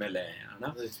ਅਰਾਊਂਡ ਮੈਂ ਲੈ ਆਇਆ ਹਨਾ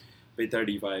ਵੀ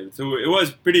 35 so it was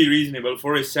pretty reasonable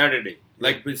for a Saturday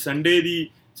like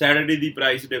Saturday ਦੀ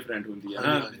ਪ੍ਰਾਈਸ ਡਿਫਰੈਂਟ ਹੁੰਦੀ ਹੈ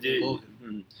ਨਾ ਜੇ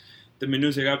ਤੇ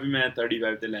ਮੈਨੂੰ ਸੀਗਾ ਵੀ ਮੈਂ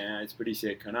 35 ਤੇ ਲੈ ਆਇਆ ਇਟਸ ਪ੍ਰੀਟੀ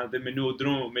ਸਿਕ ਹਨਾ ਤੇ ਮੈਨੂੰ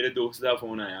ਉਧਰੋਂ ਮੇਰੇ ਦੋਸਤ ਦਾ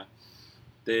ਫੋਨ ਆਇਆ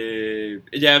ਤੇ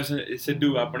ਅਜੈਬ ਸਿੱਧੂ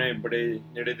ਆਪਣੇ ਬੜੇ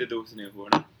ਨੇੜੇ ਦੇ ਦੋਸਤ ਨੇ ਉਹ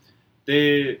ਹਨਾ ਤੇ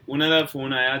ਉਹਨਾਂ ਦਾ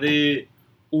ਫੋਨ ਆਇਆ ਤੇ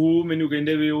ਉਹ ਮੈਨੂੰ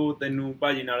ਕਹਿੰਦੇ ਵੀ ਉਹ ਤੈਨੂੰ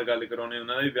ਭਾਜੀ ਨਾਲ ਗੱਲ ਕਰਾਉਣੇ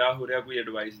ਉਹਨਾਂ ਦਾ ਵੀ ਵਿਆਹ ਹੋ ਰਿਹਾ ਕੋਈ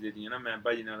ਐਡਵਾਈਸ ਦੇ ਦੀ ਹਨਾ ਮੈਂ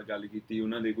ਭਾਜੀ ਨਾਲ ਗੱਲ ਕੀਤੀ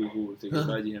ਉਹਨਾਂ ਦੇ ਕੋਈ ਹੋਰ ਸੀਗੇ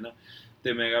ਭਾਜੀ ਹਨਾ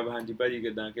ਤੇ ਮੈਂ ਕਿਹਾ ਹਾਂਜੀ ਭਾਜੀ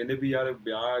ਕਿੱਦਾਂ, ਕਹਿੰਦੇ ਵੀ ਯਾਰ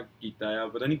ਵਿਆਹ ਕੀਤਾ ਆ,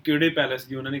 ਪਤਾ ਨਹੀਂ ਕਿਹੜੇ ਪੈਲੇਸ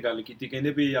ਦੀ ਉਹਨਾਂ ਨੇ ਗੱਲ ਕੀਤੀ,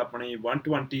 ਕਹਿੰਦੇ ਵੀ ਆਪਣੇ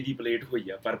 120 ਦੀ ਪਲੇਟ ਹੋਈ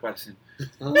ਆ ਪਰ ਪਰਸਨ।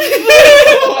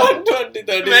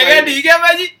 ਮੈਂ ਕਿਹਾ ਠੀਕ ਆ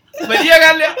ਭਾਜੀ, ਵਧੀਆ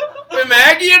ਗੱਲ ਆ, ਵੀ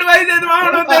ਮੈਂ ਕੀ ਐਡਵਾਈਸ ਦੇ ਦਵਾਂ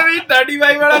ਹੁਣ ਉੱਥੇ ਵੀ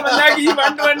 35 ਵਾਲਾ ਬੰਦਾ ਕੀ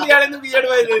 120 ਵਾਲੇ ਨੂੰ ਕੀ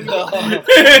ਐਡਵਾਈਸ ਦੇ ਦਵਾਂ।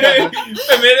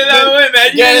 ਮੇਰੇ ਨਾਲ ਉਹ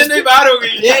ਇਮੇਜਿਨੇਸ਼ਨ ਨਹੀਂ ਬਾਹਰ ਹੋ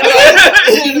ਗਈ।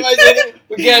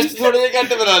 ਗੈਸਟ ਥੋੜੇ ਜਿਹੇ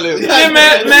ਘੱਟ ਬਣਾ ਲਿਓ।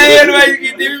 ਮੈਂ ਇਹ ਐਡਵਾਈਸ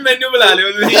ਕੀਤੀ ਵੀ ਮੈਨੂੰ ਬੁਲਾ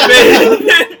ਲਿਓ ਤੁਸੀਂ,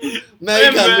 ਮੈਂ ਹੀ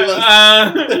ਕਰ ਲੂੰਗਾ।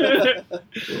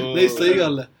 ਨਹੀਂ ਸਹੀ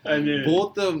ਗੱਲ ਹੈ।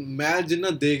 ਬਹੁਤ ਮੈਂ ਜਿੰਨਾ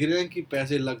ਦੇਖ ਰਿਹਾ ਕਿ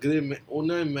ਪੈਸੇ ਲੱਗਦੇ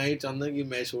ਉਹਨਾਂ ਮੈਂ ਹੀ ਚਾਹੁੰਦਾ ਕਿ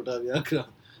ਮੈਂ ਛੋਟਾ ਵਿਆਹ ਕਰਾਂ।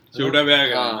 ਛੋਟਾ ਵਿਆਹ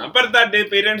ਕਰਨਾ, ਪਰ ਤੁਹਾਡੇ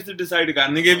ਪੇਰੈਂਟਸ ਡਿਸਾਈਡ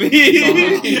ਕਰਨਗੇ ਵੀ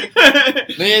ਨਹੀਂ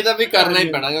ਇਹ ਤਾਂ ਵੀ ਕਰਨਾ ਹੀ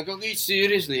ਪੈਣਾਗਾ, ਕਿਉਂਕਿ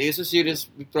ਸੀਰੀਅਸਲੀ ਇਸ ਸੀਰੀਅਸ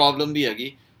ਪ੍ਰੋਬਲਮ ਵੀ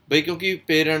ਹੈਗੀ ਬਈ, ਕਿਉਂਕਿ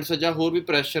ਪੇਰੈਂਟਸ ਜਾਂ ਹੋਰ ਵੀ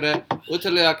ਪ੍ਰੈਸ਼ਰ ਹੈ ਉੱਥੇ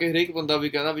ਲਿਆ ਕੇ ਹਰੇਕ ਬੰਦਾ ਵੀ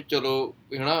ਕਹਿੰਦਾ ਵੀ ਚਲੋ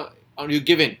ਹਨਾ you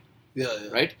give in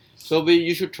right. So ਵੀ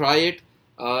ਯੂ ਸ਼ੁਡ ਟਰਾਈ ਇਟ।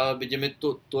 ਵੀ ਜਿਵੇਂ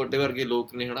ਤੁਹਾਡੇ ਵਰਗੇ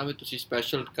ਲੋਕ ਨੇ ਹਨਾ ਵੀ ਤੁਸੀਂ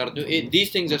ਸਪੈਸ਼ਲ ਕਰਦੇ ਹੋ, ਇਹ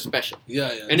these things are special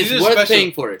and it's worth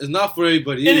paying for it. It's not for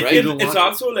everybody. It's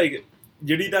also like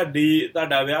ਜਿਹੜੀ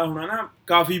ਤੁਹਾਡਾ ਵਿਆਹ ਹੋਣਾ ਨਾ,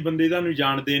 ਕਾਫੀ ਬੰਦੇ ਤੁਹਾਨੂੰ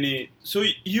ਜਾਣਦੇ ਨੇ, so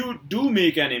you do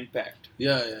make an impact.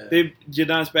 ਤੇ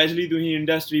ਜਿੱਦਾਂ ਸਪੈਸ਼ਲੀ ਤੁਸੀਂ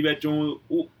ਇੰਡਸਟਰੀ ਵਿੱਚੋਂ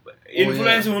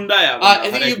ਇਨਫਲੂਐਂਸ ਹੁੰਦਾ ਆ। I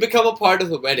think you become a part of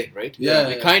the wedding, right? Yeah,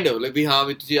 kind of like ਵੀ ਹਾਂ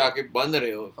ਵੀ ਤੁਸੀਂ ਆ ਕੇ ਬੰਨ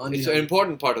ਰਹੇ ਹੋ। It's an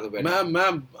important part of the wedding.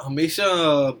 ਮੈਂ ਹਮੇਸ਼ਾ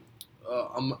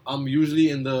I'm usually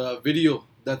in the video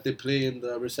that they play in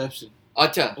the reception.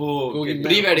 ਅੱਛਾ ਕਿਉਂਕਿ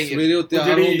ਪ੍ਰੀ ਵੈਡਿੰਗ ਸਵੇਰੇ ਉਹ ਤਿਆਰ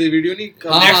ਹੋਣ ਦੀ ਵੀਡੀਓ ਨਹੀਂ,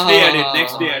 ਨੈਕਸਟ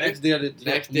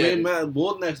ਡੇ ਮੈਂ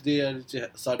ਬਹੁਤ ਨੈਕਸਟ ਡੇ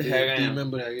ਐਡਿਟ ਸਾਡੇ ਟੀਮ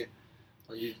ਮੈਂਬਰ ਹੈਗੇ।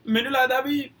 ਮੈਨੂੰ ਲੱਗਦਾ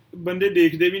ਵੀ ਬੰਦੇ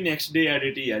ਦੇਖਦੇ ਵੀ ਨੈਕਸਟ ਡੇ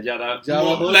ਐਡਿਟ ਹੀ ਆ ਜ਼ਿਆਦਾ,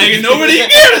 like nobody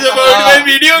cares about my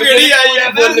video ਕਿਹੜੀ ਆਈ ਆ।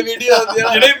 ਫੁੱਲ ਵੀਡੀਓ ਆਉਂਦੀ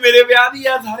ਆ ਜਿਹੜੇ ਮੇਰੇ ਵਿਆਹ ਦੀ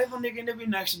ਆ, ਸਾਰੇ ਬੰਦੇ ਕਹਿੰਦੇ ਵੀ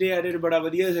ਨੈਕਸਟ ਡੇ ਐਡਿਟ ਬੜਾ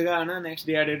ਵਧੀਆ ਸੀਗਾ ਹਨਾ, ਨੈਕਸਟ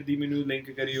ਡੇ ਐਡਿਟ ਦੀ ਮੈਨੂੰ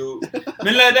ਲਿੰਕ ਕਰਿਓ।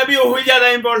 ਮੈਨੂੰ ਲੱਗਦਾ ਵੀ ਉਹੀ ਜ਼ਿਆਦਾ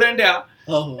ਇੰਪੋਰਟੈਂਟ ਆ।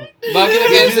 ਬਾਕੀ ਤਾਂ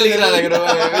ਕੈਂਸਲ ਹੀ ਕਰਾ ਦਿਆ ਕਰੋ,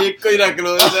 ਇੱਕੋ ਹੀ ਰੱਖ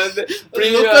ਲਓ।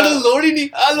 ਲੋਕਾਂ ਨੂੰ ਲੋੜ ਹੀ ਨਹੀਂ।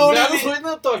 ਮੈਂ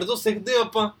ਸੋਚਦਾ ਤੁਹਾਡੇ ਤੋਂ ਸਿੱਖਦੇ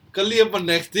ਆਪਾਂ, ਕੱਲੀ ਆਪਾਂ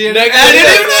ਨੈਕਸਟ ਡੇ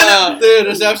ਤੇ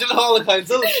ਰਿਸੈਪਸ਼ਨ ਹਾਲ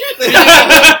ਕੈਂਸਲ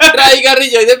ਟਰਾਈ ਕਰਨੀ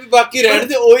ਚਾਹੀਦੀ ਵੀ ਬਾਕੀ ਰਹਿਣ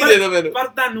ਤੇ ਉਹੀ ਦੇ ਦੋ ਮੈਨੂੰ। ਪਰ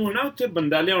ਤੁਹਾਨੂੰ ਹਨਾ ਉੱਥੇ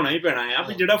ਬੰਦਾ ਲਿਆਉਣਾ ਹੀ ਪੈਣਾ ਆ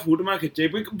ਵੀ ਜਿਹੜਾ ਫੋਟੋਆਂ ਖਿੱਚੇ।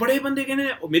 ਬੜੇ ਬੰਦੇ ਕਹਿੰਦੇ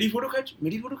ਮੇਰੀ ਫੋਟੋ ਖਿੱਚ,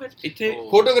 ਮੇਰੀ ਫੋਟੋ ਖਿੱਚ। ਇੱਥੇ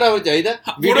ਫੋਟੋਗ੍ਰਾਫਰ ਚਾਹੀਦਾ,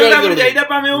 ਵੀਡੀਓਗ੍ਰਾਫਰ ਚਾਹੀਦਾ,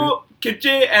 ਭਾਵੇਂ ਉਹ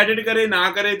ਖਿੱਚੇ ਐਡਿਟ ਕਰੇ ਨਾ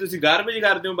ਕਰੇ, ਤੁਸੀਂ ਗਾਰਬੇਜ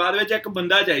ਕਰਦੇ ਹੋ ਬਾਅਦ ਵਿੱਚ, ਇੱਕ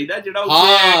ਬੰਦਾ ਚਾਹੀਦਾ ਜਿਹੜਾ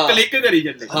ਉੱਥੇ ਕਲਿੱਕ ਕਰੀ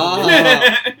ਚੱਲੇ।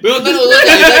 ਵੀ ਉਹਨਾਂ ਨੂੰ ਉਦੋਂ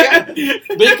ਚਾਹੀਦਾ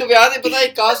ਵੀ ਇੱਕ ਵਿਆਹ ਦੇ ਪਤਾ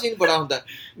ਇੱਕ ਆਹ ਸੀਨ ਬੜਾ ਹੁੰਦਾ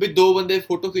ਵੀ ਦੋ ਬੰਦੇ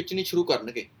ਫੋਟੋ ਖਿੱਚਣੀ ਸ਼ੁਰੂ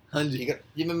ਕਰਨਗੇ। ਹਾਂਜੀ ਠੀਕ ਹੈ,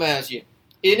 ਜਿਵੇਂ ਮੈਂ ਆਇਆ ਸੀ,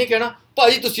 ਇਹ ਨਹੀਂ ਕਹਿਣਾ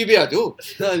ਭਾਜੀ ਤੁਸੀਂ ਵੀ ਆ ਜਾਓ,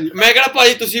 ਮੈਂ ਕਹਿਣਾ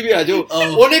ਭਾਜੀ ਤੁਸੀਂ ਵੀ ਆ ਜਾਓ।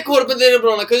 ਉਹਨੇ ਇੱਕ ਹੋਰ ਬੰਦੇ ਨੇ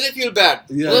ਬੁਲਾਉਣਾ ਕਿਉਂਕਿ ਫੀਲ ਬੈਡ,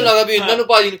 ਉਹਨੂੰ ਲੱਗਦਾ ਵੀ ਇਹਨਾਂ ਨੂੰ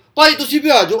ਭਾਜੀ ਤੁਸੀਂ ਵੀ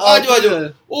ਆ ਜਾਓ, ਆ ਜਾਓ।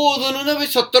 ਉਹ ਉਦੋਂ ਨੂੰ ਨਾ ਵੀ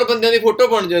 70 ਬੰਦਿਆਂ ਦੀ ਫੋਟੋ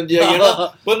ਬਣ ਜਾਂਦੀ ਹੈ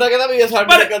ਨਾ, ਬੰਦਾ ਕਹਿੰਦਾ ਵੀ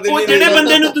ਸਾਡੇ ਕਦੇ ਨਹੀਂ। ਜਿਹੜੇ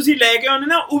ਬੰਦੇ ਨੂੰ ਤੁਸੀਂ ਲੈ ਕੇ ਆਉਣੇ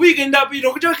ਨਾ, ਉਹ ਵੀ ਕਹਿੰਦਾ ਵੀ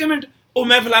ਰੁਕ ਜਾਓ ਇੱਕ ਮਿੰਟ, ਉਹ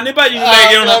ਮੈਂ ਫਲਾਣੇ ਭਾਜੀ ਨੂੰ ਲੈ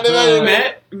ਕੇ ਆਉਣਾ। ਮੈਂ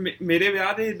ਮੇਰੇ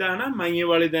ਵਿਆਹ ਤੇ ਇਦਾਂ ਨਾ ਮਾਈਏ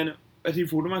ਵਾਲੇ ਦਿਨ ਅਸੀਂ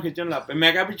ਫੋਟੋਆਂ ਖਿੱਚਣ ਲੱਗ ਪਏ।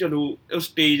 ਮੈਂ ਕਿਹਾ ਵੀ ਚਲੋ ਉਹ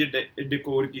ਸਟੇਜ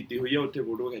ਡੈਕੋਰ ਕੀਤੀ ਹੋਈ ਆ, ਉੱਥੇ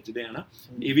ਫੋਟੋ ਖਿੱਚਦੇ ਆ ਨਾ,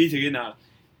 ਇਹ ਵੀ ਸੀਗੇ ਨਾਲ।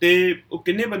 ਤੇ ਉਹ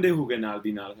ਕਿੰਨੇ ਬੰਦੇ ਹੋ ਗਏ ਨਾਲ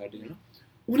ਦੀ ਨਾਲ ਸਾਡੇ ਹਨਾ,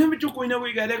 ਉਹਨਾਂ ਵਿੱਚੋਂ ਕੋਈ ਨਾ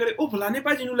ਕੋਈ ਕਹਿ ਦਿਆ ਕਰੇ ਉਹ ਫਲਾਣੇ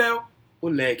ਭਾਜੀ ਨੂੰ ਲੈ ਆਓ, ਉਹ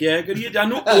ਲੈ ਕੇ ਆਇਆ ਕਰੀਏ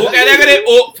ਜਾਨੂੰ, ਉਹ ਕਹਿ ਦਿਆ ਕਰੇ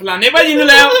ਉਹ ਫਲਾਣੇ ਭਾਜੀ ਨੂੰ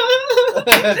ਲੈ ਆਓ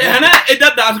ਹਨਾ।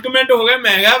 ਏਦਾਂ 10 ਮਿੰਟ ਹੋ ਗਏ।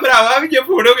 ਮੈਂ ਕਿਹਾ ਭਰਾਵਾ ਵੀ ਜੇ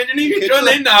ਫੋਟੋ ਖਿੱਚਣੀ ਖਿੱਚੋ,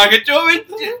 ਨਹੀਂ ਨਾ ਖਿੱਚੋ ਵੀ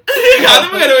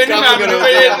ਖਤਮ ਕਰੋ ਇਹਨੂੰ ਕੰਮ ਕਰੋ।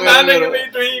 ਨਾ ਨਹੀਂ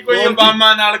ਤੁਸੀਂ ਕੋਈ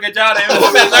ਓਬਾਮਾ ਨਾਲ ਖਿਚਾ ਰਹੇ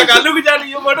ਹੋ, ਮੈਂ ਤਾਂ ਕੱਲ ਨੂੰ ਖਿਚਾ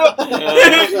ਲਈਓ ਫੋਟੋ।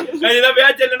 ਅਜੇ ਦਾ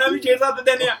ਵਿਆਹ ਚੱਲਣਾ ਵੀ 6-7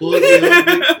 ਦਿਨ ਆ।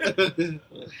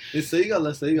 ਇਹ ਸਹੀ ਗੱਲ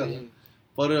ਹੈ, ਸਹੀ ਗੱਲ ਹੈ।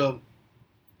 ਪਰ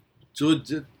ਜੋ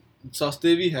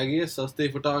ਸਸਤੇ ਵੀ ਹੈਗੇ ਆ, ਸਸਤੇ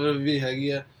ਫੋਟੋਗ੍ਰਾਫਰ ਵੀ ਹੈਗੀ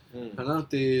ਆ ਹਨਾ,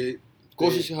 ਤੇ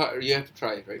ਕੋਸ਼ਿਸ਼ you have to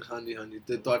try right. ਹਾਂਜੀ ਹਾਂਜੀ,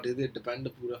 ਤੇ ਤੁਹਾਡੇ ਤੇ ਡਿਪੈਂਡ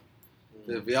ਪੂਰਾ।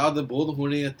 ਤੇ ਵਿਆਹ ਤਾਂ ਬਹੁਤ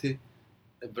ਹੋਣੇ ਇੱਥੇ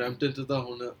ਬਰੈਂਪਟਨ ਚ ਤਾਂ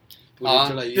ਹੁਣ ਪੂਰੀ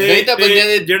ਚੜਾਈ ਹੈ। ਨਹੀਂ ਤਾਂ ਬੰਦਿਆਂ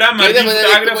ਦੇ ਜਿਹੜਾ ਮਰਜ਼ੀ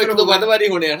ਫੋਟੋਗ੍ਰਾਫਰ ਤੋਂ ਵੱਧ ਵਾਰੀ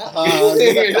ਹੋਣੇ ਆ ਨਾ,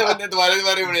 ਬੰਦੇ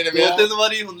ਦੁਬਾਰੇ ਹੋਣੇ ਨੇ ਵਿਆਹ, 2-3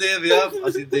 ਵਾਰੀ ਹੁੰਦੇ ਆ ਵਿਆਹ,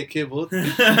 ਅਸੀਂ ਦੇਖੇ ਬਹੁਤ।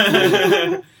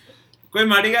 ਕੋਈ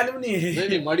ਮਾੜੀ ਗੱਲ ਵੀ ਨਹੀਂ ਇਹ।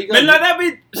 ਨਹੀਂ ਮਾੜੀ ਗੱਲ ਮੈਨੂੰ ਲੱਗਦਾ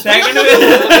ਵੀ ਸੈਕਿੰਡ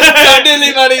ਸਾਡੇ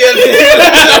ਲਈ ਮਾੜੀ ਗੱਲ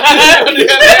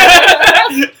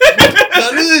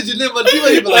ਨਹੀਂ, ਜਿੰਨੇ ਮਰਜ਼ੀ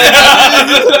ਵਾਰੀ ਬੁਲਾਇਆ।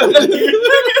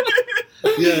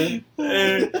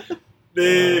 ਤੇ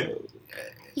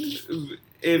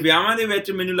ਇਹ ਵਿਆਹਾਂ ਦੇ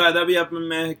ਵਿੱਚ ਮੈਨੂੰ ਲੱਗਦਾ ਵੀ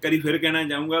ਮੈਂ ਇੱਕ ਵਾਰੀ ਫਿਰ ਕਹਿਣਾ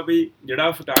ਚਾਹੂੰਗਾ ਵੀ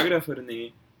ਜਿਹੜਾ ਫੋਟੋਗ੍ਰਾਫਰ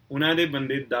ਨੇ ਉਹਨਾਂ ਦੇ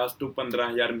ਬੰਦੇ 10 ਤੋਂ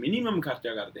 15,000 ਮਿਨੀਮਮ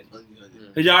ਖਰਚਾ ਕਰਦੇ ਨੇ।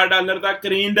 $1,000 ਤਾਂ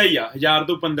ਕਰੇਨ ਦਾ ਹੀ ਆ, 1000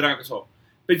 ਤੋਂ 1500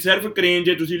 ਵੀ ਸਿਰਫ ਕਰੇਨ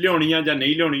ਜੇ ਤੁਸੀਂ ਲਿਆਉਣੀ ਆ ਜਾਂ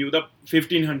ਨਹੀਂ ਲਿਆਉਣੀ ਉਹਦਾ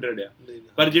 1500 ਆ।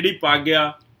 ਪਰ ਜਿਹੜੀ ਪੱਗ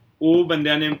ਆ ਉਹ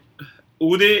ਬੰਦਿਆਂ ਨੇ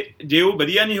ਉਹਦੇ ਜੇ ਉਹ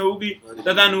ਵਧੀਆ ਨਹੀਂ ਹੋਊਗੀ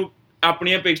ਤਾਂ ਤੁਹਾਨੂੰ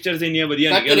ਆਪਣੀਆਂ ਪਿਕਚਰਸ ਇੰਨੀਆਂ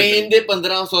ਵਧੀਆ ਨਹੀਂ ਕਰੇਨ ਦੇ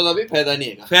 1500 ਦਾ ਵੀ ਫਾਇਦਾ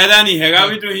ਨਹੀਂ ਹੈਗਾ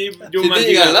ਵੀ ਤੁਸੀਂ ਜੋ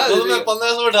ਮਰਜ਼ੀ ਗੱਲ ਆ। ਮੈਂ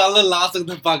 $1500 ਲਾ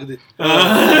ਸਕਦਾ ਪੱਗ ਦੇ।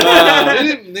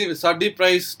 ਨਹੀਂ ਸਾਡੀ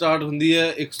ਪ੍ਰਾਈਸ ਸਟਾਰਟ ਹੁੰਦੀ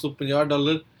ਹੈ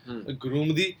 $150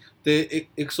 ਗਰੂਮ ਦੀ, ਤੇ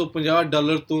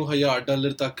 $150 ਤੋਂ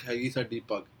 $1000 ਤੱਕ ਹੈਗੀ ਸਾਡੀ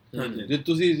ਪੱਗ। ਜੇ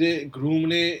ਤੁਸੀਂ ਜੇ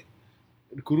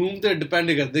ਗਰੂਮ ਤੇ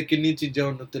ਡਿਪੈਂਡ ਕਰਦੇ ਕਿੰਨੀ ਚੀਜ਼ਾਂ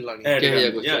ਉਹਨਾਂ ਤੇ ਲਾਣੀਆਂ।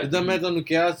 ਜਿੱਦਾਂ ਮੈਂ ਤੁਹਾਨੂੰ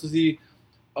ਕਿਹਾ, ਤੁਸੀਂ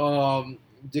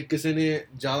ਜੇ ਕਿਸੇ ਨੇ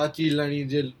ਜ਼ਿਆਦਾ ਚੀਜ਼ ਲੈਣੀ,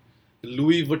 ਜੇ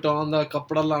ਲੂਈ ਵਟਾਨ ਦਾ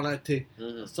ਕੱਪੜਾ ਲਾਣਾ ਇੱਥੇ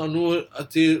ਸਾਨੂੰ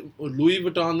ਅਸੀਂ ਲੂਈ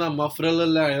ਵਟਾਨ ਦਾ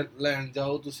ਮਫਰਲ ਲੈਣ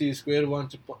ਜਾਓ ਤੁਸੀਂ ਸਕੁਅਰ 1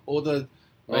 ਚ ਉਹ ਤਾਂ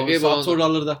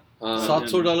 $700 ਦਾ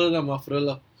 $700 ਦਾ ਮਫਰਲ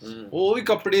ਆ ਉਹ ਵੀ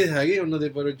ਕੱਪੜੇ ਹੈਗੇ ਉਹਨਾਂ ਦੇ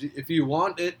ਪਰ if you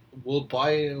want it we'll buy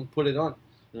it and put it on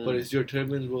but it's your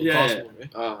turbans will cost more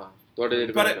ਤੁਹਾਡੇ ਤੇ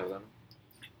ਡਿਪੈਂਡ ਕਰਦਾ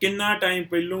ਕਿੰਨਾ ਟਾਈਮ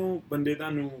ਪਹਿਲੋਂ ਬੰਦੇ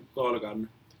ਤੁਹਾਨੂੰ ਕਾਲ ਕਰਨ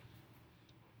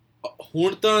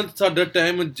ਹੁਣ ਤਾਂ ਸਾਡਾ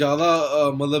ਟਾਈਮ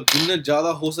ਜ਼ਿਆਦਾ ਮਤਲਬ ਜਿੰਨਾ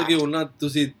ਜ਼ਿਆਦਾ ਹੋ ਸਕੇ ਉਹਨਾਂ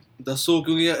ਤੁਸੀਂ ਦੱਸੋ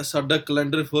ਕਿਉਂਕਿ ਸਾਡਾ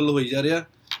ਕੈਲੰਡਰ ਫੁੱਲ ਹੋਈ ਜਾ ਰਿਹਾ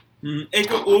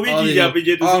ਇੱਕ ਉਹ ਵੀ ਚੀਜ਼ ਆ ਵੀ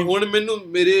ਜੇ ਤੁਸੀਂ ਹੁਣ ਮੈਨੂੰ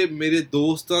ਮੇਰੇ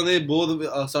ਦੋਸਤਾਂ ਦੇ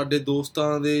ਬਹੁਤ ਸਾਡੇ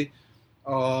ਦੋਸਤਾਂ ਦੇ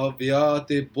ਵਿਆਹ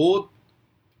ਤੇ ਬਹੁਤ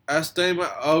ਇਸ time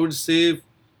I would say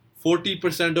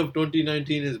 40% of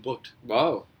 2019 is booked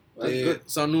wow ਤੇ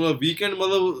ਸਾਨੂੰ ਵੀਕਐਂਡ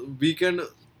ਮਤਲਬ ਵੀਕਐਂਡ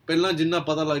ਪਹਿਲਾਂ ਜਿੰਨਾ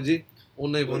ਪਤਾ ਲੱਗ ਜੇ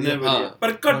ਉਹਨਾਂ ਹੀ ਵਧੀਆ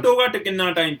ਪਰ ਘੱਟੋ ਘੱਟ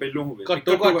ਕਿੰਨਾ ਟਾਈਮ ਪਹਿਲੋਂ ਹੋਵੇ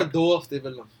ਘੱਟੋ ਘੱਟ 2 ਹਫ਼ਤੇ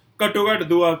ਪਹਿਲਾਂ ਘੱਟੋ ਘੱਟ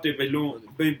 2 ਹਫ਼ਤੇ ਪਹਿਲੋਂ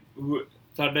ਬਈ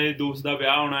ਸਾਡੇ ਦੋਸਤ ਦਾ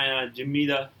ਵਿਆਹ ਹੋਣਾ ਆ ਜਿੰਮੀ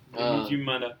ਦਾ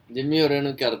ਚੀਮਾ ਦਾ ਜਿੰਮੀ ਹੋਰਾਂ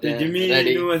ਨੂੰ ਕਰਦੇ ਆ ਜਿੰਮੀ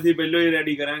ਨੂੰ ਅਸੀਂ ਪਹਿਲਾਂ ਹੀ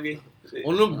ਰੈਡੀ ਕਰਾਂਗੇ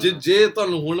ਉਹਨੂੰ ਜੇ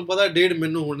ਤੁਹਾਨੂੰ ਹੁਣ ਪਤਾ ਡੇਟ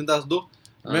ਮੈਨੂੰ ਹੁਣੇ ਦੱਸ ਦਿਓ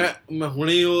ਮੈਂ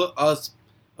ਹੁਣੇ ਉਹ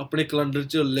ਆਪਣੇ ਕੈਲੰਡਰ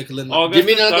 'ਚ ਲਿਖ ਲੈਂਦਾ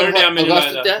ਜਿੰਮੀ ਨਾਲ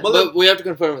ਅਗਸਤ ਹੈ but we have to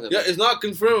confirm with him yeah it's not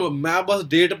confirmed ਮੈਂ ਬਸ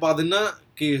ਡੇਟ ਪਾ ਦਿੰਨਾ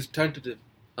ਕਿ it's tentative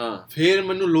ਫਿਰ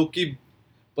ਮੈਨੂੰ ਲੋਕੀ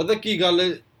ਪਤਾ ਕੀ ਗੱਲ ਹੈ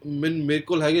ਮੇਰੇ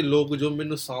ਕੋਲ ਹੈਗੇ ਲੋਕ ਜੋ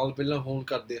ਮੈਨੂੰ ਸਾਲ ਪਹਿਲਾਂ ਫੋਨ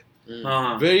ਕਰਦੇ ਆ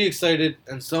very excited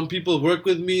and some people work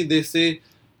with me they say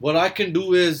what I can do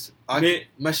is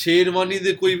ਮੈਂ ਸ਼ੇਰਵਾਨੀ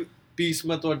ਦੇ ਕੋਈ ਪੀਸ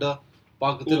ਮੈਂ ਤੁਹਾਡਾ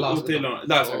ਪੱਗ ਤੇ ਲਾ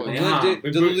ਸਕਦਾ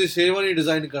ਜਦੋਂ ਤੁਸੀਂ ਸ਼ੇਰਵਾਨੀ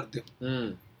ਡਿਜ਼ਾਈਨ ਕਰਦੇ ਹੋ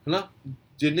ਹਨਾ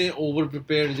ਜਿਹਨੇ ਓਵਰ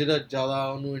ਪ੍ਰੀਪੇਅਰਡ ਜਿਹੜਾ ਜ਼ਿਆਦਾ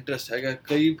ਉਹਨੂੰ ਇੰਟਰਸਟ ਹੈਗਾ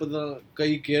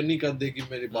ਕਈ ਕੇਅਰ ਨਹੀਂ ਕਰਦੇ ਕਿ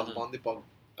ਮੇਰੇ ਬਾਪ ਪਾਉਂਦੇ ਪੱਗ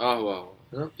ਆਹੋ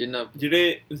ਜਿੰਨਾ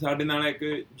ਜਿਹੜੇ ਸਾਡੇ ਨਾਲ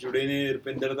ਇੱਕ ਜੁੜੇ ਨੇ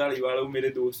ਰੁਪਿੰਦਰ ਧਾਲੀਵਾਲ ਉਹ ਮੇਰੇ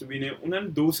ਦੋਸਤ ਵੀ ਨੇ ਉਹਨਾਂ ਨੇ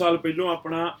 2 ਸਾਲ ਪਹਿਲਾਂ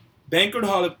ਆਪਣਾ ਬੈਂਕਟ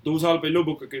ਹਾਲ 2 ਸਾਲ ਪਹਿਲਾਂ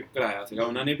ਬੁੱਕ ਕਰਾਇਆ ਸੀਗਾ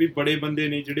ਉਹਨਾਂ ਨੇ ਵੀ ਬੜੇ ਬੰਦੇ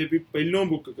ਨੇ ਜਿਹੜੇ ਵੀ ਪਹਿਲਾਂ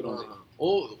ਬੁੱਕ ਕਰਾਉਂਦੇ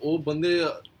ਉਹ ਬੰਦੇ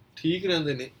ਠੀਕ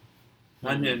ਰਹਿੰਦੇ ਨੇ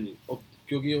ਹਾਂਜੀ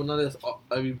ਕਿਉਂਕਿ ਉਹਨਾਂ ਦੇ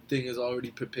everything is already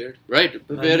prepared right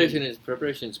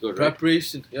preparation is good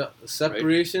preparation yeah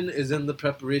separation is in the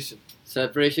preparation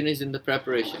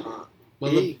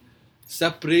ਮਤਲਬ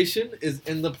separation is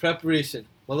in the preparation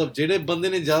ਮਤਲਬ ਜਿਹੜੇ ਬੰਦੇ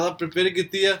ਨੇ ਜ਼ਿਆਦਾ ਪ੍ਰਿਪੇਅਰ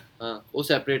ਕੀਤੀ ਆ ਉਹ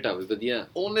ਸੈਪਰੇਟ ਆ ਵਧੀਆ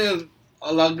ਉਹਨੇ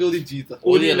ਅਲੱਗ ਉਹਦੀ ਜੀਤ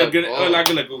ਉਹਦੀ ਅਲੱਗ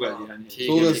ਲੱਗੂਗਾ ਜੀ ਹਾਂਜੀ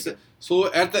so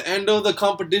at the end of the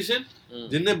competition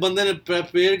ਜਿੰਨੇ ਬੰਦੇ ਨੇ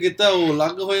ਪ੍ਰਿਪੇਅਰ ਕੀਤਾ ਉਹ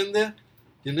ਅਲੱਗ ਹੋ ਜਾਂਦੇ ਆ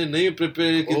ਜਿਹਨੇ ਨਹੀਂ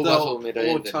ਪ੍ਰਿਪੇਅਰ ਕੀਤਾ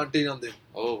ਉਹ ਛਾਂਟੇ ਜਾਂਦੇ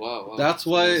oh wow that's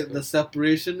why the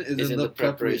separation is in the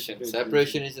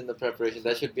preparation is in the preparation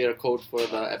that should be our quote for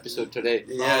the episode today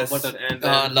yes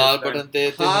Lal button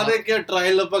ਤੇ ਸਾਰੇ ਕਿ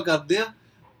ਟ੍ਰਾਇਲ ਆਪਾਂ ਕਰਦੇ ਆ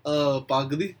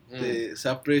ਪੱਗ ਦੀ ਤੇ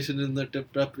separation in the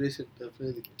preparation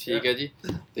ਠੀਕ ਹੈ ਜੀ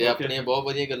ਤੇ ਆਪਣੀਆਂ ਬਹੁਤ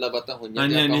ਵਧੀਆ ਗੱਲਾਂ ਬਾਤਾਂ ਹੋਈਆਂ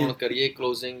ਤੇ ਆਪਾਂ ਹੁਣ ਕਰੀਏ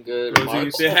ਕਲੋਜ਼ਿੰਗ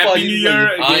ਰਿਮਾਰਕਸ ਤੇ ਹੈਪੀ ਨਿਊ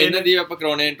ਇਅਰ ਇਹਨਾਂ ਦੀ ਆਪਾਂ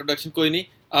ਕਰਾਉਣੇ ਇੰਟਰੋਡਕਸ਼ਨ ਕੋਈ ਨਹੀਂ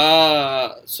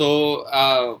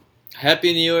so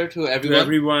happy new year to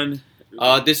everyone.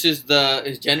 This is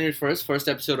January 1st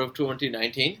episode of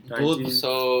 2019.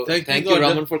 So thank you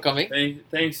Raman for coming.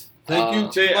 Thanks. Thank you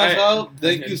Chima.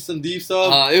 Thank you Sandeep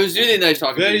sir. It was really nice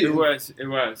talking to you. It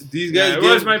was. These guys it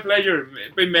was my pleasure.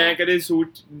 But ਮੈਂ ਕਦੇ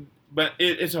ਸੋਚ but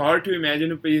it's hard to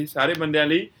imagine ਕਿ ਸਾਰੇ ਬੰਦਿਆਂ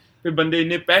ਲਈ ਕਿ ਬੰਦੇ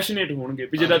ਇੰਨੇ ਪੈਸ਼ਨੇਟ ਹੋਣਗੇ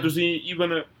ਵੀ ਜਿੱਦਾਂ ਤੁਸੀਂ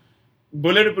even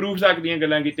bullet proof ਦੀਆਂ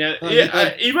ਗੱਲਾਂ ਕੀਤੀਆਂ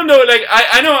even though like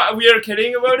I know we are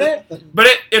kidding about it but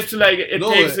it's like it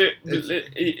takes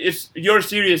it's you're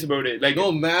serious about it like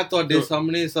no ਮੈਂ ਤੁਹਾਡੇ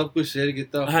ਸਾਹਮਣੇ ਸਭ ਕੁਝ ਸ਼ੇਅਰ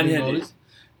ਕੀਤਾ ਹਾਂਜੀ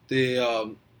ਤੇ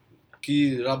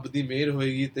ਕੀ ਰੱਬ ਦੀ ਮਿਹਰ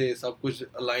ਹੋਏਗੀ ਤੇ ਸਭ ਕੁਝ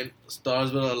align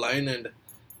stars will align and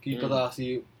ਕੀ ਪਤਾ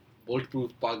ਅਸੀਂ ਬੁਲਟ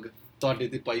ਪ੍ਰੂਫ ਪੱਗ ਤੁਹਾਡੇ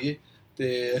ਤੇ ਪਾਈਏ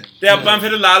ਤੇ ਆਪਾਂ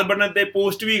ਫਿਰ ਲਾਲ ਬਟਨ ਤੇ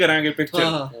ਪੋਸਟ ਵੀ ਕਰਾਂਗੇ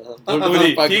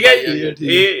ਪਿਕਚਰ ਠੀਕ ਹੈ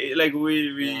ਇਹ like we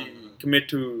commit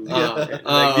to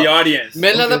like the audience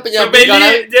ਮੈਨੂੰ ਤਾਂ ਪੰਜਾਬੀ ਗਾਣਾ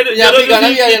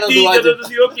ਵੀ ਆ ਜਾਣਾ ਜਦੋਂ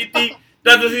ਤੁਸੀਂ ਉਹ ਕੀਤੀ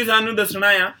ਤਾਂ ਤੁਸੀਂ ਸਾਨੂੰ ਦੱਸਣਾ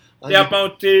ਆ ਤੇ ਆਪਾਂ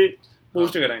ਉੱਥੇ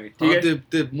ਪੋਸਟ ਕਰਾਂਗੇ ਠੀਕ ਹੈ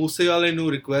ਤੇ ਮੂਸੇ ਵਾਲੇ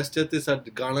ਨੂੰ ਰਿਕੁਐਸਟ ਹੈ ਤੇ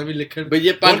ਸਾਡਾ ਗਾਣਾ ਵੀ ਲਿਖਣ ਬਈ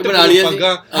ਇਹ ਪੱਗ ਬਣਾ ਲਈ ਅਸੀਂ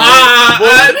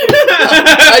ਹਾਂ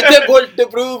ਇੱਥੇ ਬੁਲਟ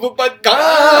ਪ੍ਰੂਫ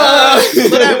ਪੱਗਾਂ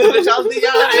ਚੱਲਦੀ ਆ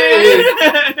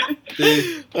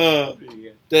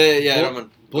ਤੇ ਯਾਰ ਰਮਨ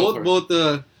ਬਹੁਤ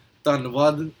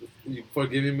ਧੰਨਵਾਦ for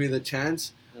giving me the chance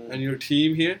and your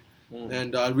team here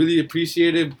and I really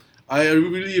appreciate it. I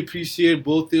really appreciate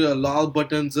both your Lal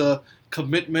Button's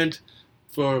commitment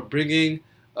for bringing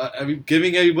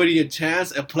giving everybody a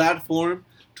chance, a platform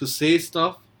to say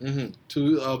stuff,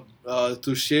 to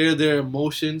share their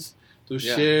emotions, to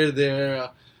share their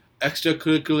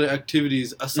extracurricular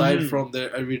activities aside from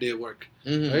their everyday work.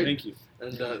 Right? Thank you.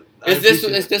 And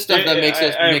it's this stuff that makes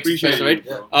us special, right?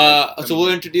 So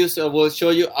we'll introduce, we'll show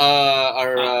you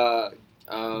our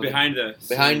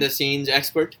behind the scenes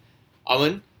expert,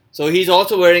 Aman. So he's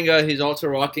also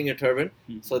rocking a turban.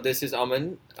 So this is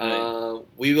Aman.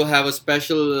 We will have a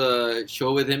special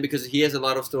show with him because he has a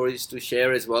lot of stories to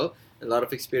share as well. a lot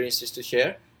of experiences to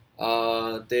share.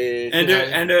 ਤੇ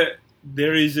and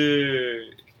there is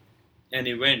an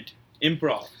event,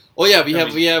 improv. Oh yeah, we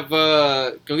have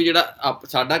ਕਿਉਂਕਿ ਜਿਹੜਾ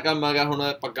ਸਾਡਾ ਕੰਮ ਹੈਗਾ ਹੁਣ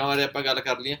ਪੱਗਾਂ ਬਾਰੇ ਆਪਾਂ ਗੱਲ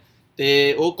ਕਰ ਲਈਆਂ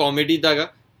ਤੇ ਉਹ ਕਾਮੇਡੀ ਦਾ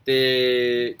ਹੈਗਾ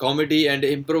ਤੇ ਕਾਮੇਡੀ ਐਂਡ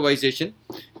ਇੰਪਰੋਵਾਈਜ਼ੇਸ਼ਨ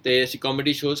ਤੇ ਅਸੀਂ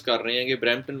ਕਾਮੇਡੀ ਸ਼ੋਜ਼ ਕਰ ਰਹੇ ਹਾਂਗੇ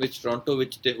ਬਰੈਂਪਟਨ ਵਿੱਚ, ਟੋਰਾਂਟੋ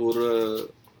ਵਿੱਚ ਤੇ ਹੋਰ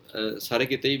ਸਾਰੇ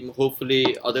ਕਿਤੇ ਹੀ, hopefully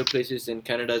other places in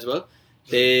Canada as well.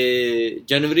 ਤੇ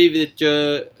ਜਨਵਰੀ ਵਿੱਚ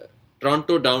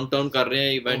ਟੋਰਾਂਟੋ ਡਾਊਨਟਾਊਨ ਕਰ ਰਹੇ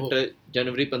ਹਾਂ ਇਵੈਂਟ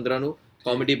ਜਨਵਰੀ 15 ਨੂੰ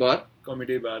ਕਾਮੇਡੀ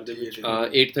ਬਾਰ ਦੇ ਵਿੱਚ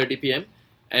 8:30 PM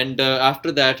and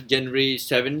after that January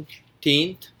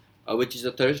 17th which is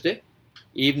a Thursday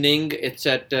evening, it's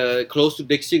at close to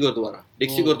Dixie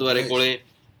Gurdwara ਕੋਲੇ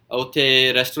ਉੱਥੇ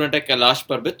ਰੈਸਟੋਰੈਂਟ ਹੈ ਕੈਲਾਸ਼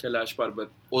ਪਰਬਤ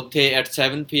ਉੱਥੇ at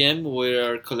 7 PM we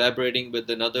are collaborating with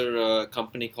another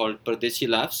company called Pardesi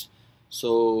Laughs, so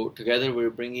together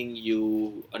we're bringing you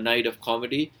a night of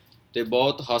comedy ਤੇ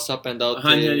ਬਹੁਤ ਹਾਸਾ ਪੈਂਦਾ ਉੱਥੇ।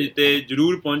 ਹਾਂਜੀ ਤੇ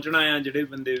ਜ਼ਰੂਰ ਪਹੁੰਚਣਾ ਆ ਜਿਹੜੇ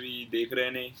ਬੰਦੇ ਵੀ ਦੇਖ ਰਹੇ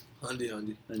ਨੇ। ਹਾਂਜੀ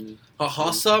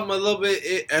ਹਾਸਾ ਮਤਲਬ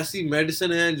ਇਹ ਐਸੀ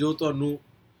ਮੈਡੀਸਨ ਹੈ ਜੋ ਤੁਹਾਨੂੰ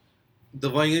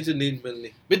ਦਵਾਈਆਂ 'ਚ ਨਹੀਂ ਮਿਲਣੀ।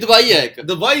 ਵੀ ਦਵਾਈ ਹੈ ਇੱਕ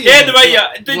ਦਵਾਈ ਆ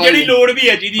ਤੇ ਜਿਹੜੀ ਲੋੜ ਵੀ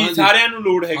ਹੈ ਜਿਹਦੀ ਸਾਰਿਆਂ ਨੂੰ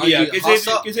ਲੋੜ ਹੈਗੀ ਆ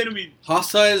ਕਿਸੇ ਨੂੰ ਵੀ।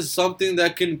 ਹਾਸਾ is something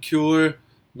that can cure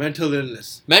mental illness.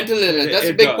 That's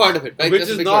a big part of it, right? Which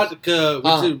is not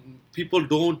which people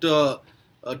don't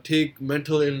take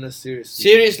mental illness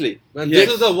seriously. And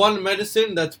this is the one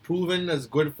medicine that's proven as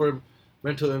good for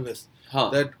mental illness.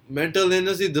 That mental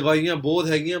illness ਦੀ ਦਵਾਈਆਂ ਬਹੁਤ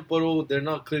ਹੈਗੀਆਂ ਪਰ ਉਹ they're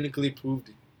not clinically proved.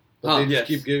 But they just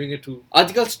keep giving it to.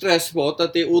 ਅੱਜਕੱਲ stress ਬਹੁਤ ਆ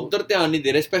ਤੇ ਉਧਰ ਧਿਆਨ ਨਹੀਂ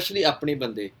ਦੇ ਰਹੇ, ਸਪੈਸ਼ਲੀ ਆਪਣੇ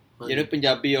ਬੰਦੇ ਜਿਹੜੇ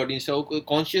ਪੰਜਾਬੀ ਆਡੀਅנס ਆ ਉਹ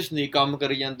ਕੌਨਸ਼ੀਅਸ ਨਹੀਂ, ਕੰਮ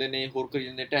ਕਰੀ ਜਾਂਦੇ ਨੇ, ਹੋਰ ਕਰੀ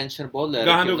ਜਾਂਦੇ, ਟੈਨਸ਼ਨ ਬਹੁਤ ਲੈ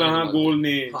ਰਹੇ ਨੇ। ਗਾਹਾਂ ਗੋਲ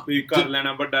ਨੇ ਕੋਈ ਕਰ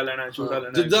ਲੈਣਾ, ਵੱਡਾ ਲੈਣਾ, ਛੋਟਾ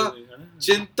ਲੈਣਾ। ਜਿੱਦਾਂ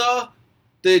ਚਿੰਤਾ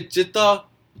ਤੇ ਚਿੱਤਾ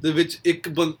ਦੇ ਵਿੱਚ ਇੱਕ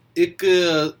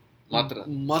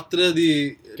ਮਾਤਰਾ ਦੀ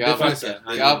difference ਹੈ।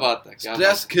 ਕੀ ਬਾਤ ਹੈ।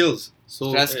 Stress kills. So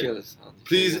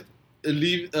please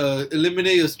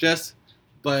eliminate your stress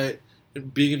by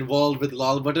being involved with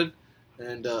Lal Button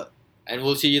and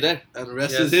we'll see you there. And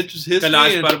rest is history.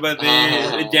 Kailash ਪਰਬਤ ਤੇ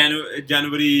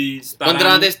ਜਨਵਰੀ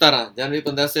 15 ਤੇ 17 ਜਨਵਰੀ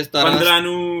 15 ਤੇ 15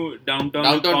 ਨੂੰ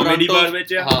ਡਾਊਨਟਾਊਨ ਕਾਮੇਡੀ ਬਾਰ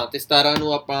ਵਿੱਚ ਹਾਂ ਤੇ 17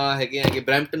 ਨੂੰ ਆਪਾਂ ਹੈਗੇ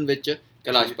ਬਰੈਂਪਟਨ ਵਿੱਚ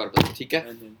ਕੈਲਾਸ਼ ਪਰਬਤ। ਠੀਕ ਹੈ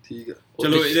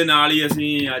ਚਲੋ ਇਹਦੇ ਨਾਲ ਹੀ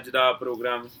ਅਸੀਂ ਅੱਜ ਦਾ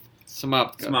ਪ੍ਰੋਗਰਾਮ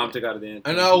ਸਮਾਪਤ ਕਰਦੇ ਹਾਂ।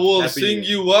 And I will sing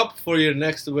you up for your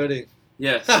next wedding.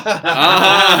 Yes.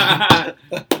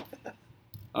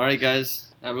 All right guys,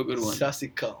 have a good one. Sasi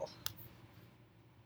Kal.